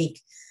sort of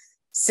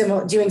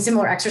doing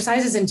similar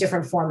exercises in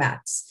different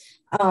formats.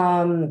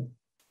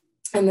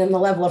 And then the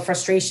level of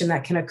frustration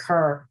that can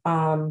occur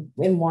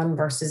in one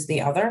versus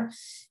the other.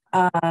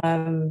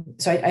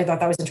 So I thought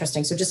that was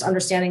interesting. So just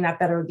understanding that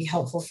better would be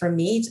helpful for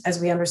me as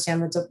we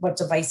understand what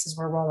devices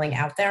we're rolling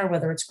out there,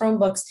 whether it's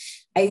Chromebooks.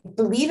 I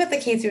believe at the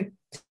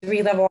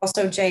K-3 level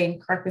also, Jay,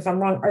 correct me if I'm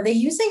wrong, are they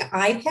using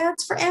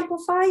iPads for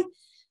Amplify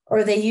or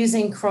are they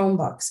using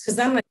Chromebooks? Because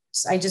then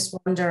I just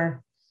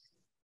wonder,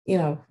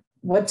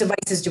 what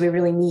devices do we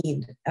really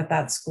need at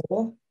that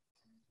school?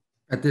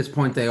 At this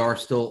point, they are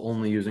still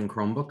only using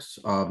Chromebooks.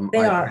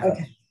 They are,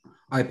 okay.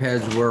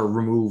 iPads were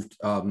removed,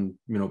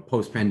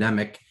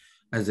 post-pandemic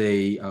as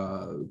a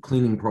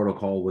cleaning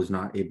protocol was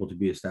not able to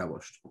be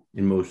established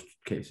in most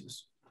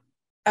cases.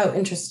 Oh,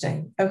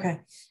 interesting. Okay.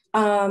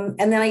 And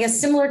then I guess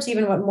similar to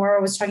even what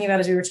Maura was talking about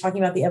as we were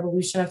talking about the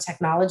evolution of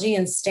technology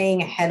and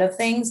staying ahead of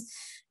things,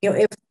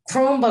 if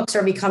Chromebooks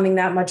are becoming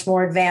that much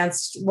more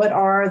advanced, what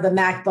are the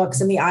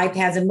MacBooks and the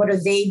iPads and what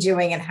are they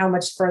doing and how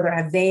much further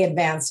have they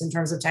advanced in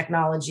terms of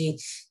technology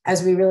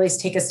as we really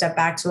take a step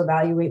back to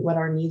evaluate what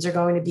our needs are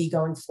going to be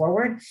going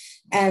forward?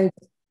 And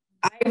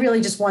I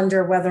really just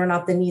wonder whether or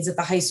not the needs at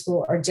the high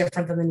school are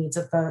different than the needs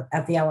at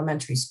the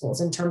elementary schools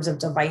in terms of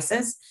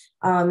devices.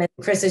 And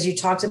Chris, as you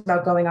talked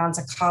about going on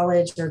to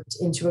college or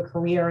into a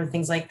career and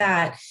things like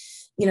that,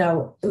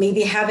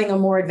 maybe having a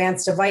more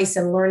advanced device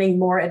and learning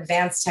more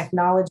advanced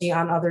technology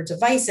on other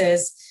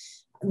devices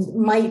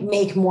might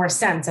make more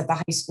sense at the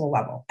high school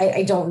level.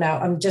 I don't know.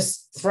 I'm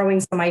just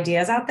throwing some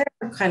ideas out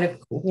there, kind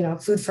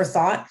of, food for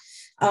thought.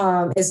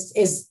 Are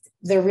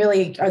there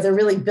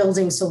really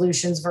building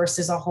solutions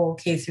versus a whole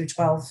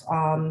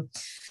K-12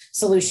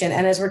 solution?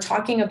 And as we're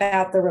talking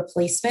about the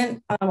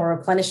replacement or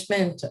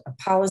replenishment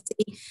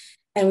policy,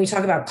 and we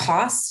talk about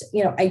cost,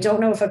 I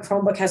don't know if a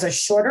Chromebook has a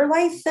shorter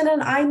life than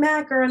an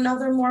iMac or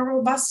another more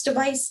robust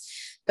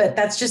device, but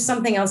that's just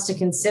something else to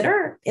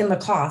consider in the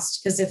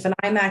cost. Because if an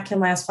iMac can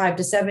last 5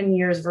 to 7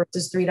 years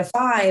versus 3 to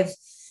 5,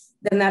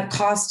 then that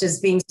cost is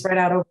being spread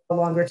out over a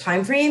longer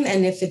time frame.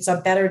 And if it's a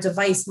better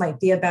device,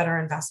 might be a better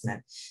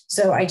investment.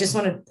 So I just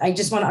want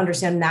to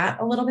understand that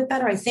a little bit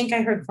better. I think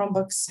I heard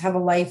Chromebooks have a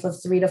life of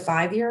 3 to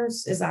 5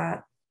 years. Is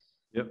that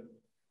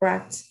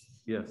correct?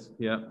 Yes.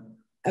 Yeah.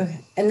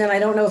 Okay. And then I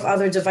don't know if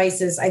other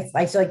devices,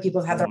 I feel like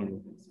people have their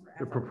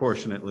They're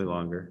proportionately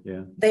longer.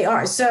 Yeah. They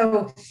are.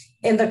 So,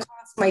 and the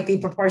cost might be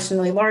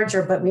proportionally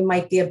larger, but we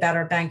might be a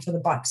better bang for the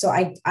buck. So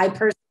I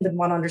personally would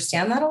want to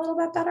understand that a little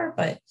bit better,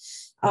 but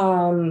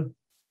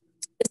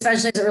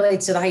especially as it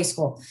relates to the high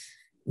school.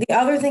 The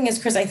other thing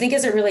is, Chris, I think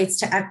as it relates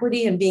to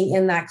equity and being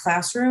in that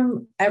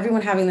classroom,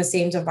 everyone having the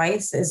same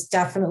device is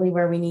definitely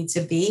where we need to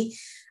be.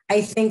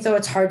 I think, though,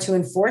 it's hard to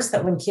enforce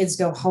that when kids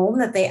go home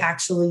that they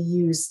actually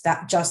use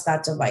just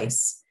that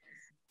device.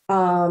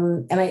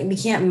 We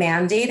can't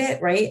mandate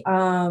it, right?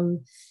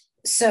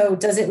 So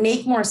does it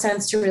make more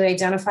sense to really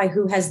identify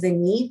who has the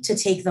need to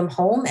take them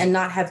home and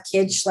not have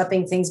kids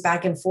schlepping things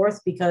back and forth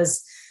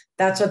because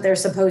that's what they're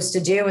supposed to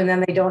do and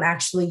then they don't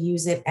actually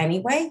use it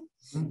anyway?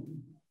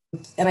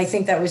 And I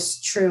think that was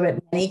true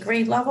at many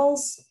grade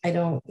levels. I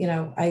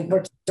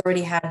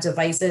already had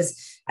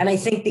devices. And I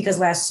think because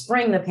last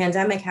spring, the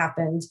pandemic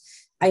happened,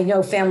 I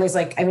know families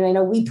I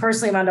know we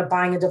personally wound up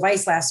buying a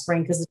device last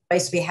spring because the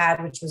device we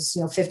had, which was,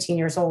 15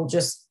 years old,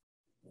 just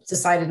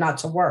decided not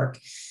to work.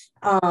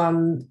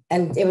 And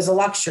it was a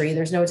luxury.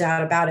 There's no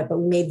doubt about it. But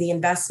we made the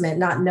investment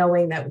not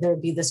knowing that there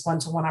would be this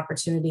one-to-one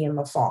opportunity in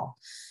the fall.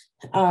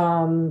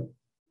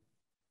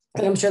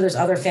 And I'm sure there's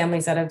other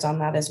families that have done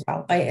that as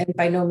well.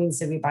 By no means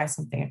did we buy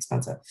something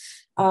expensive.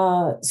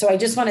 So I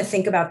just want to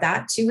think about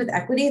that too with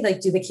equity.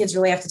 Do the kids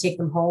really have to take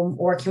them home,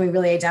 or can we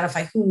really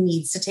identify who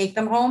needs to take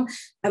them home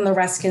and the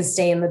rest can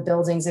stay in the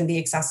buildings and be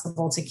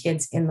accessible to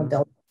kids in the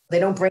building? they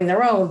don't bring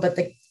their own, but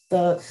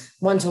the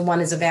one-to-one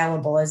is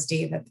available, as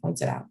Dave had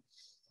pointed out.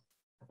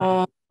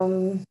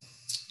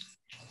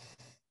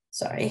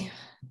 Sorry.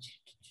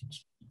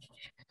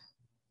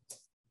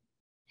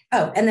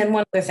 Oh, and then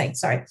one other thing,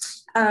 sorry.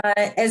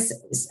 As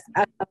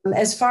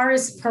far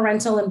as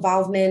parental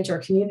involvement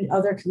or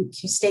other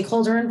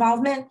stakeholder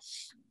involvement,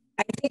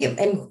 I think,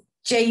 and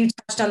Jay, you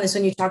touched on this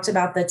when you talked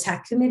about the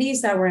tech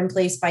committees that were in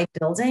place by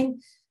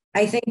building.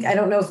 I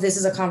don't know if this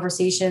is a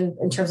conversation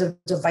in terms of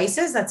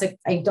devices.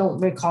 I don't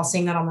recall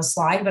seeing that on the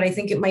slide, but I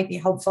think it might be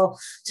helpful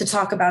to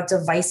talk about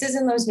devices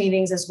in those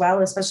meetings as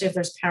well, especially if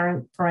there's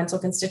parental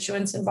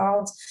constituents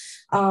involved.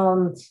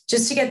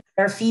 Just to get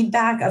their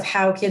feedback of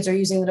how kids are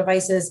using the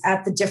devices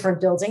at the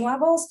different building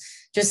levels.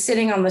 Just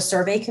sitting on the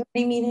survey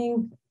committee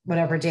meeting,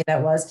 whatever day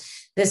that was,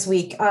 this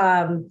week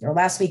or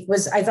last week,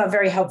 was, I thought,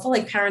 very helpful.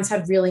 Like, parents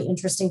had really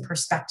interesting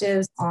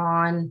perspectives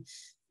on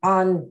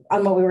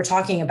what we were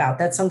talking about,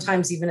 that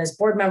sometimes even as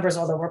board members,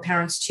 although we're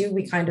parents too,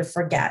 we kind of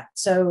forget.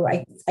 So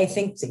I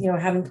think that,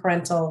 having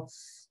parental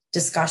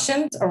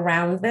discussions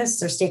around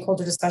this or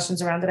stakeholder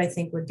discussions around it, I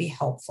think would be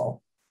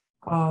helpful.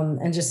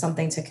 And just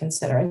something to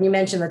consider. And you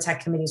mentioned the tech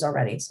committees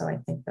already, so I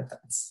think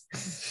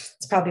it's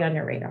probably on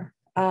your radar.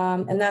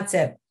 And that's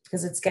it,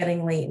 because it's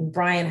getting late and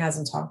Brian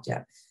hasn't talked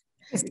yet.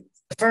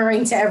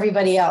 Referring to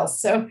everybody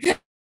else. So,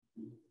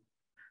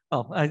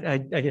 I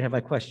did have my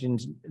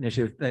questions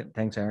initially.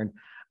 Thanks, Aaron.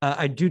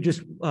 I do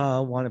just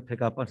want to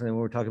pick up on something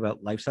when we're talking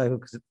about life cycle,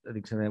 because I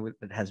think something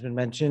that has been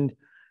mentioned.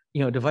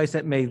 A device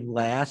that may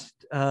last,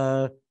 say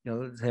a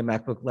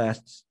MacBook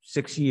lasts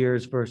 6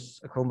 years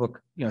versus a Chromebook,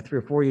 3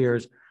 or 4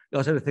 years. You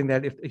also have to think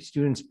that if a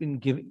student's been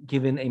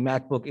given a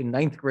MacBook in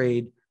 9th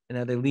grade and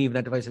now they leave,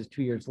 that device has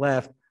 2 years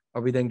left,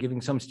 are we then giving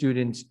some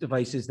students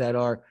devices that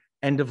are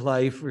end of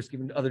life versus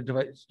giving other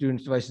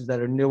students devices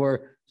that are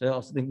newer? So I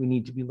also think we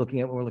need to be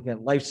looking at, when we're looking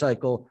at life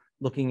cycle,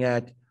 looking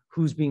at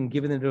who's being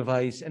given the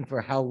device and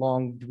for how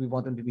long do we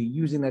want them to be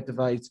using that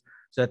device,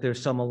 so that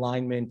there's some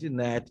alignment in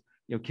that,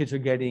 kids are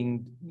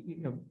getting,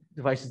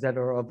 devices that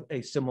are of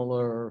a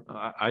similar.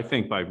 I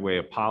think by way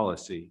of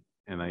policy,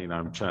 and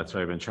that's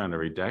why I've been trying to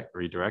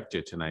redirect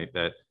you tonight,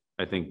 that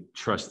I think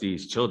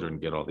trustees' children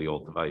get all the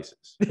old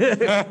devices.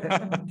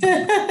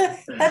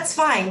 That's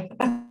fine.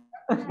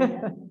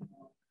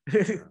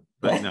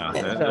 But no,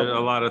 a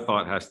lot of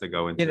thought has to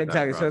go into that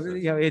exactly.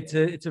 process.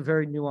 So it's a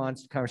very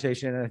nuanced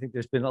conversation, and I think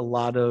there's been a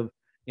lot of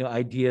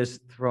ideas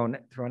thrown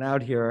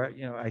out here.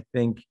 I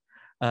think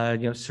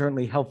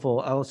certainly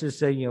helpful. I'll also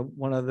say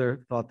one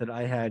other thought that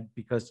I had,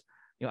 because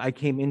I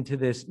came into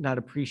this not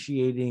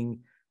appreciating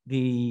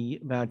the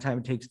amount of time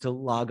it takes to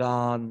log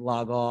on,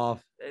 log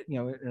off,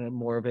 in a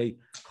more of a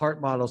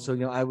cart model. So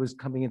I was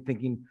coming in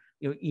thinking,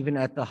 even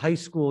at the high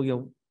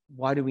school,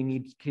 why do we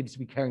need kids to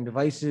be carrying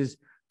devices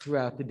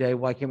throughout the day?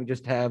 Why can't we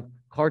just have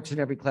carts in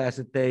every class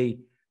that they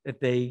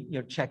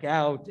check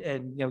out?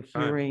 And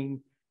hearing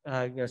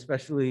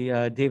especially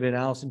David and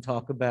Allison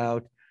talk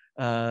about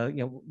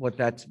what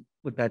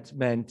that's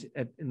meant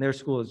in their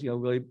school is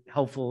really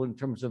helpful in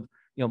terms of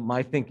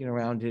my thinking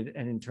around it,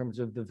 and in terms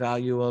of the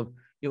value of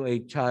a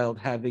child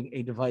having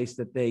a device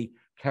that they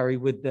carry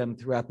with them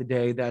throughout the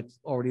day that's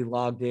already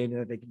logged in,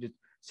 and that they can just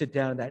sit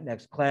down in that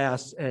next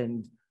class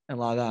and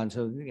log on.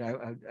 So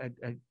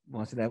I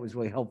want to say that was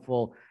really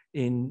helpful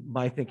in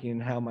my thinking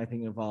and how my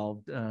thinking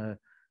evolved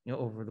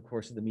over the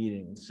course of the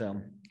meeting.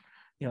 So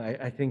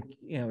I think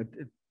at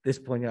this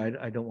point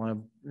I don't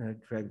want to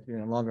drag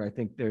it longer. I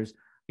think there's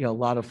a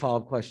lot of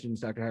follow-up questions,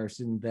 Dr.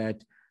 Harrison,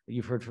 that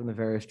you've heard from the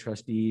various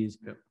trustees.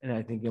 Yep. And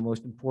I think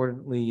most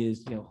importantly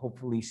is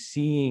hopefully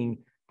seeing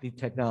the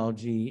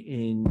technology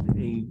in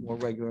a more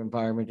regular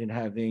environment, and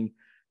having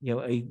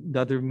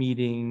another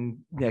meeting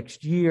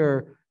next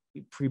year,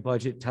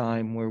 pre-budget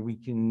time, where we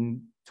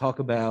can talk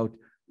about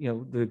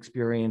the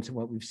experience and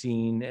what we've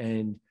seen,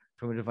 and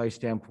from a device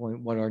standpoint,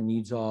 what our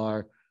needs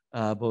are,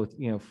 both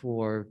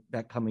for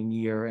that coming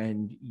year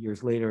and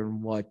years later,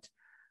 and what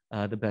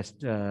the best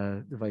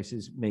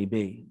devices may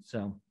be.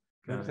 So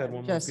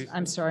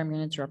I'm sorry, I'm going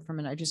to interrupt for a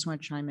minute. I just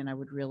want to chime in. I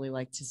would really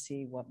like to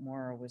see what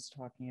Maura was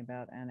talking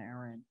about, and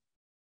Aaron,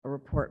 a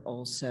report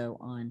also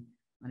on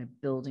a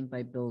building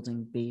by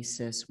building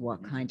basis,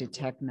 what kind of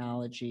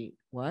technology,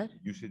 what?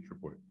 Usage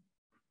report.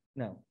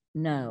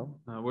 No.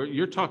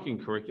 You're talking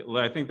curriculum.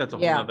 I think that's a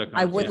whole Yeah, other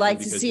conversation. I would like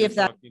to see if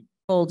that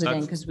folded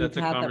in, because we've that's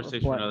a had that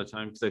conversation report. another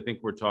time, because I think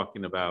we're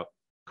talking about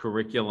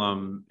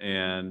curriculum,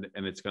 and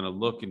it's going to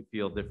look and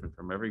feel different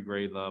from every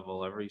grade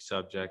level, every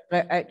subject.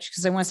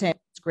 Because I want to say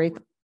it's great.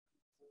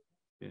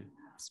 Yeah.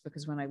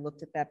 Because when I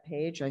looked at that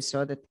page, I saw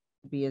that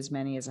there'd be as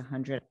many as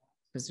 100,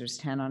 because there's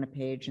 10 on a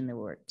page, and there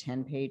were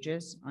 10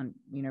 pages on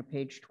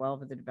page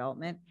 12 of the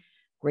development.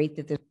 Great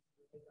that there's,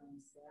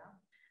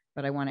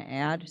 but I want to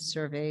add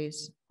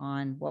surveys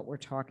on what we're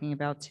talking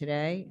about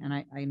today. And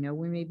I know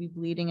we may be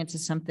bleeding into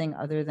something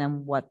other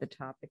than what the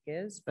topic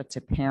is, but to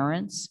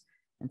parents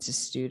and to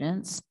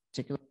students,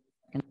 particularly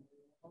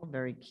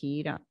very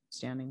key to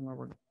understanding where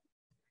we're going.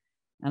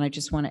 And I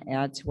just want to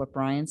add to what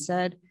Brian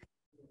said.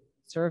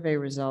 Survey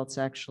results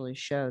actually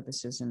show,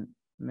 this isn't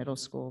middle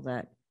school,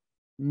 that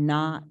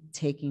not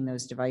taking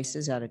those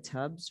devices out of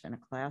tubs in a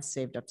class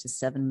saved up to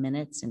 7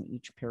 minutes in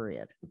each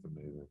period. That's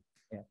amazing.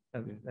 Yeah,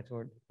 that's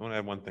what. I want to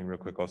add one thing real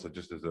quick also,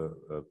 just as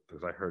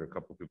because I heard a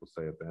couple of people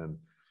say at the end,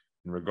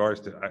 in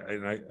regards to,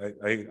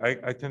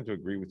 I tend to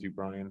agree with you,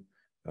 Brian,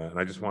 and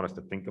I just want us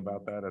to think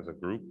about that as a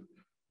group.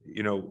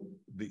 You know,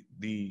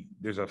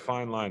 there's a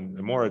fine line,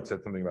 and Maura had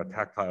said something about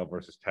tactile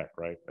versus tech,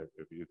 right?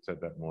 If you had said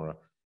that, Maura,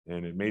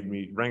 and it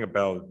rang a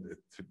bell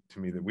to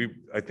me that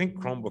I think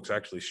Chromebooks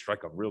actually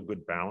strike a real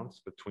good balance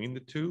between the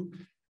two.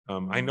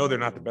 I know they're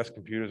not the best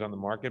computers on the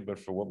market, but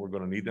for what we're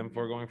going to need them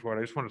for going forward,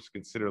 I just want us to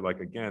consider, like,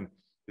 again,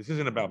 this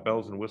isn't about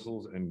bells and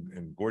whistles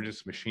and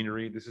gorgeous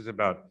machinery. This is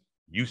about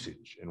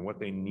usage and what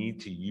they need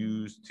to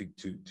use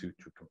to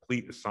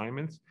complete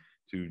assignments,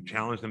 to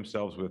challenge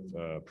themselves with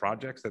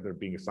projects that are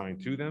being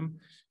assigned to them.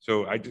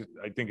 So I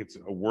think it's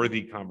a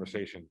worthy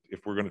conversation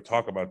if we're going to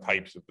talk about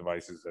types of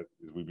devices that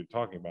we've been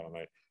talking about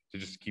tonight, to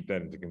just keep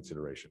that into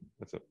consideration.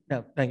 That's it.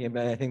 No, thank you.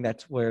 But I think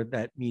that's where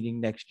that meeting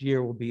next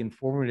year will be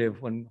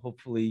informative, when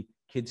hopefully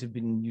kids have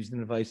been using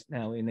the device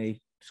now in a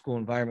school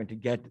environment, to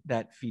get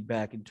that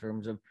feedback in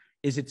terms of,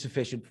 is it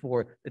sufficient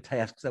for the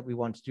tasks that we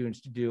want students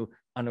to do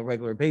on a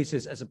regular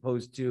basis, as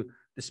opposed to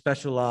the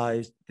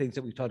specialized things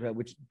that we've talked about,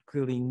 which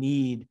clearly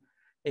need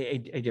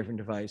a different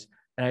device.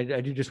 And I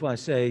do just want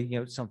to say,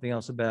 something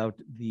else about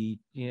the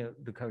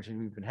conversation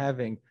we've been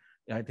having.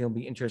 I think it'll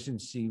be interesting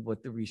to see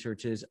what the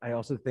research is. I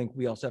also think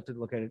we also have to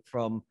look at it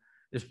from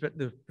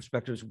the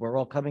perspectives we're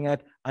all coming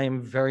at. I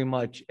am very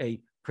much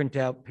a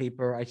printout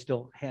paper. I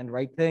still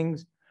handwrite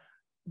things,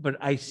 but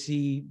I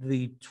see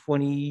the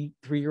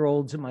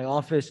 23-year-olds in my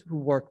office who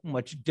work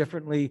much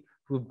differently,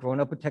 who have grown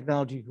up with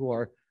technology, who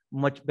are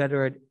much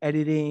better at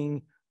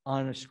editing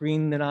on a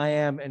screen than I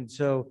am. And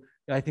so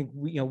I think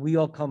we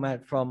all come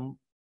at from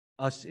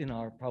us in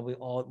our probably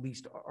all at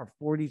least our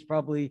 40s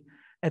probably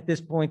at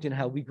this point, in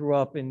how we grew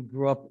up in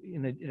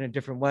a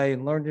different way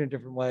and learned in a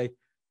different way.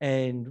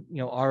 And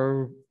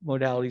our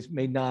modalities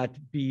may not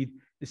be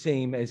the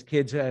same as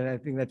kids. And I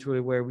think that's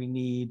really where we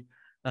need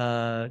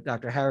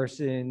Dr.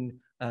 Harrison.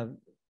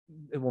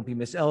 It won't be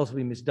Miss Ellis, it'll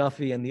be Miss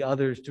Duffy and the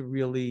others to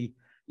really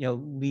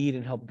lead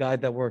and help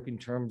guide that work in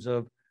terms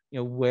of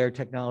where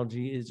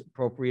technology is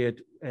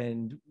appropriate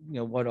and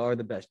what are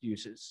the best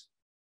uses.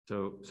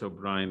 So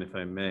Brian, if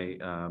I may,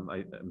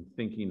 I'm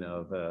thinking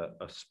of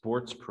a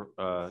sports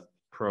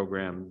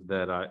program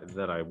that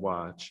I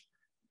watch,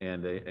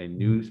 and a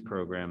news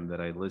program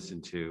that I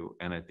listen to.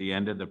 And at the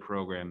end of the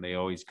program, they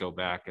always go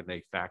back and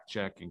they fact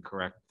check and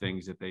correct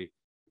things that they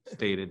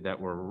stated that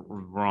were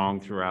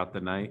wrong throughout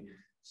the night.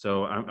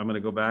 So I'm going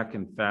to go back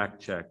and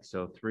fact check.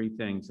 So 3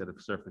 things that have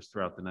surfaced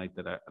throughout the night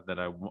that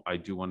I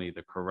do want to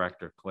either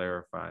correct or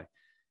clarify.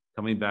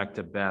 Coming back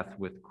to Beth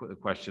with a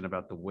question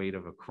about the weight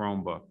of a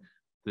Chromebook.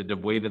 The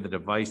weight of the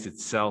device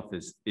itself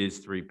is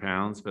 3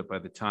 pounds, but by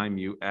the time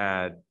you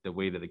add the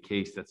weight of the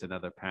case, that's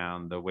another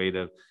pound. The weight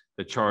of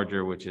the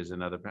charger, which is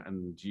another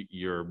pound,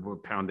 you're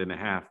 1.5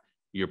 pounds,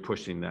 you're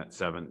pushing that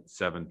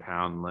 7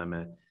 pound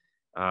limit.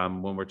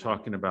 When we're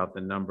talking about the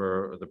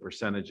number or the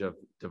percentage of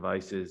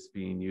devices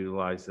being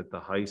utilized at the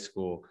high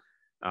school,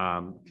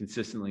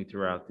 consistently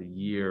throughout the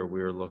year,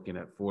 we were looking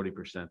at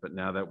 40%, but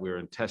now that we're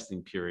in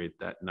testing period,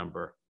 that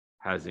number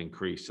has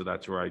increased. So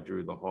that's where I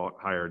drew the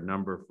higher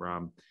number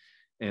from.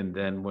 And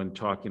then when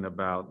talking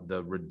about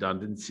the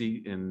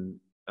redundancy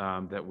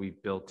that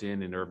we've built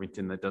in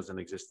Irvington that doesn't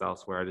exist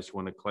elsewhere, I just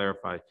want to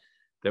clarify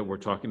that we're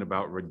talking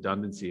about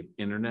redundancy of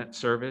internet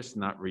service,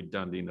 not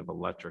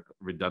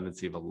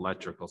redundancy of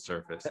electrical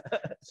service.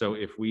 So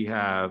if we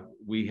have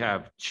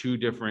 2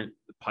 different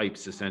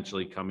pipes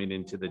essentially coming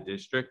into the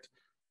district,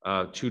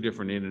 2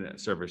 different internet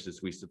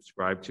services we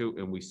subscribe to,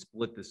 and we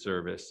split the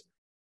service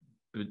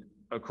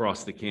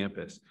across the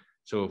campus.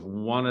 So if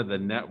one of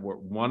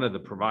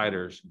the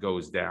providers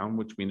goes down,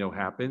 which we know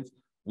happens,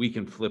 we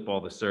can flip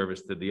all the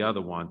service to the other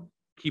one,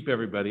 keep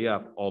everybody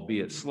up,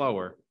 albeit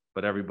slower,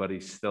 but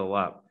everybody's still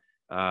up.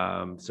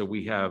 So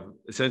we have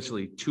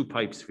essentially 2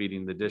 pipes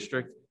feeding the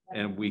district,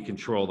 and we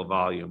control the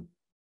volume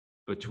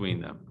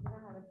between them.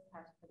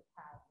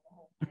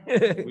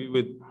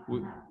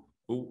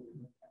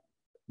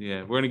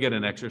 Yeah, we're gonna get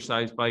an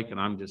exercise bike, and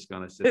I'm just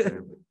gonna sit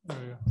there.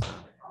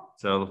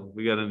 So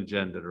we got an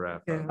agenda to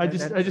wrap up. I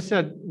just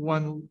had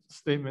one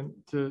statement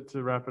to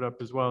wrap it up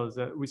as well, is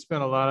that we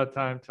spent a lot of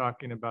time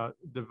talking about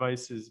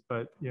devices,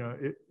 but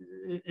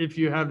if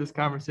you have this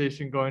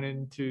conversation going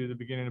into the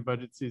beginning of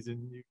budget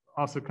season, you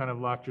also kind of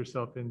locked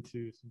yourself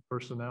into some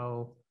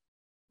personnel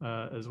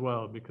as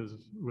well,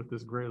 because with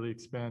this greatly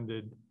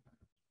expanded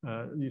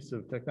use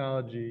of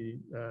technology,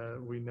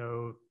 we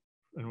know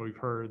and we've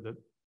heard that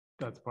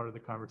that's part of the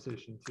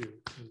conversation too,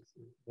 is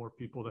more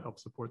people to help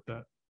support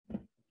that.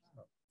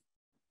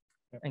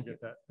 Thank you.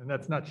 That. And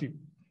that's not cheap.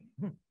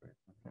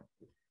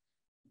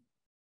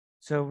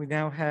 So we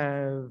now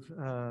have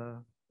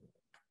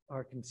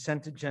our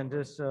consent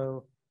agenda.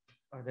 So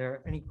are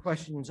there any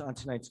questions on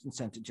tonight's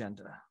consent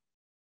agenda?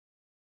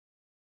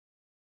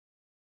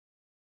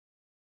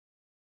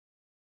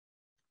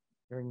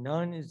 Hearing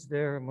none, is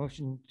there a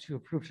motion to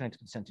approve tonight's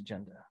consent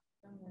agenda?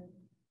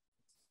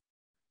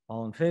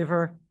 All in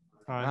favor?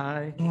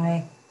 Aye.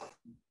 Aye.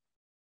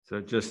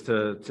 So just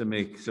to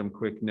make some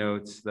quick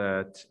notes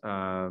that,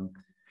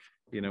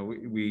 you know,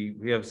 we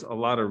have a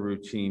lot of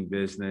routine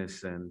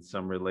business and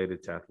some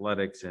related to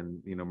athletics and,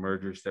 you know,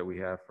 mergers that we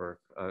have for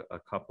a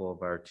couple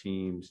of our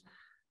teams.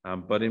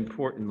 But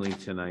importantly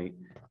tonight,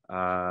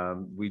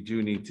 we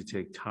do need to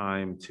take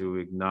time to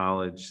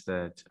acknowledge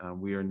that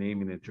we are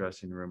naming a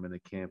dressing room in the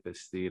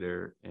campus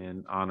theater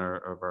in honor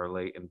of our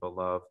late and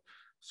beloved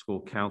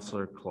school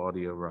counselor,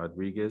 Claudia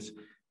Rodriguez.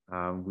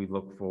 We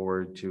look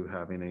forward to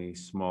having a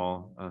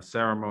small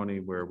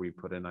ceremony where we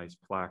put a nice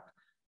plaque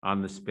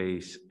on the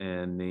space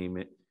and name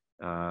it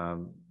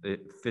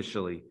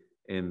officially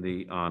in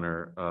the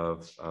honor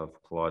of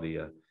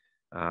Claudia.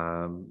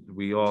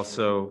 We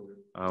also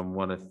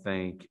want to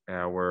thank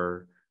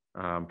our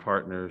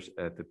partners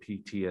at the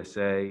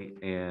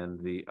PTSA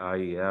and the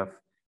IEF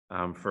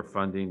for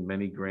funding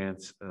many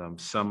grants,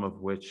 some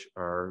of which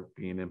are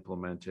being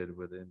implemented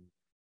within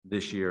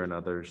this year and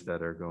others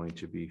that are going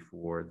to be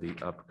for the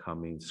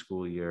upcoming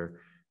school year.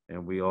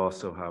 And we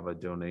also have a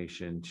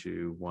donation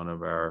to one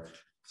of our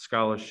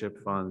scholarship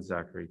funds,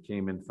 Zachary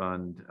Kamen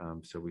Fund.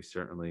 So we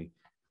certainly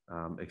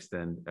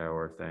extend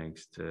our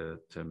thanks to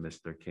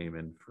Mr.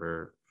 Kamen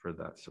for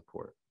that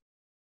support.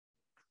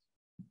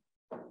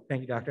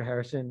 Thank you, Dr.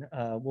 Harrison.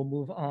 We'll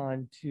move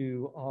on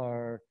to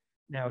our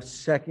now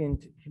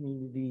second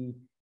community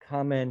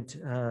comment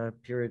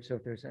period. So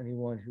if there's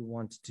anyone who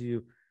wants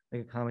to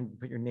make a comment,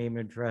 put your name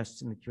and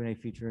address in the Q&A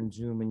feature in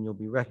Zoom and you'll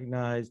be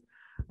recognized.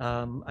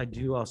 I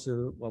do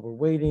also, while we're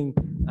waiting,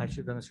 I should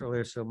have done this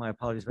earlier, so my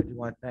apologies, but I do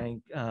want to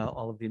thank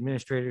all of the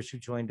administrators who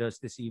joined us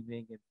this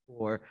evening and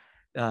for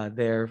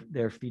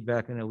their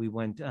feedback. I know we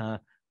went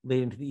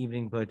late into the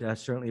evening, but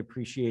certainly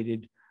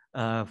appreciated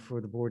for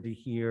the board to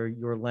hear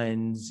your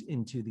lens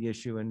into the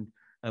issue, and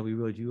we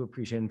really do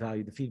appreciate and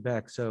value the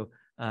feedback. So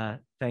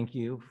thank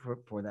you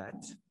for that.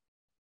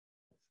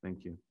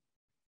 Thank you.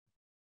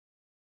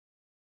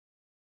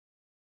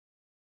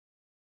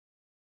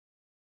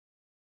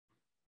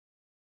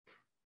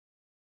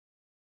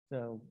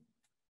 So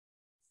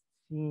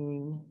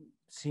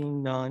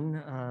seeing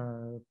none,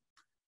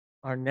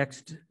 our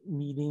next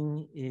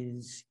meeting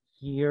is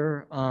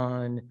here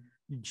on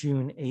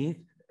June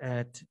 8th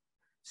at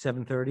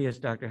 7:30. As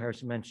Dr.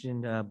 Harrison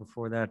mentioned,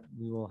 before that,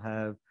 we will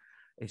have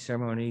a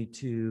ceremony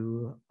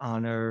to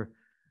honor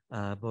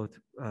both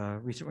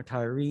recent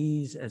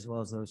retirees as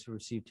well as those who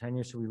received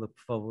tenure. So we look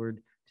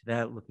forward to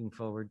that, looking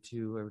forward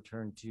to a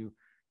return to,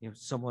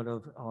 somewhat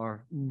of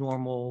our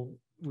normal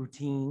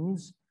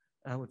routines,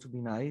 which will be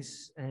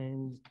nice.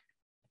 And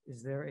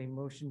is there a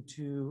motion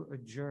to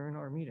adjourn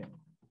our meeting?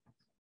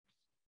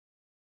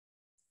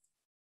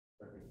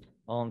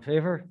 All in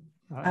favor?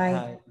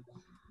 Aye.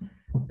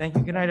 Thank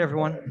you. Good night,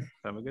 everyone.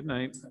 Have a good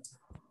night.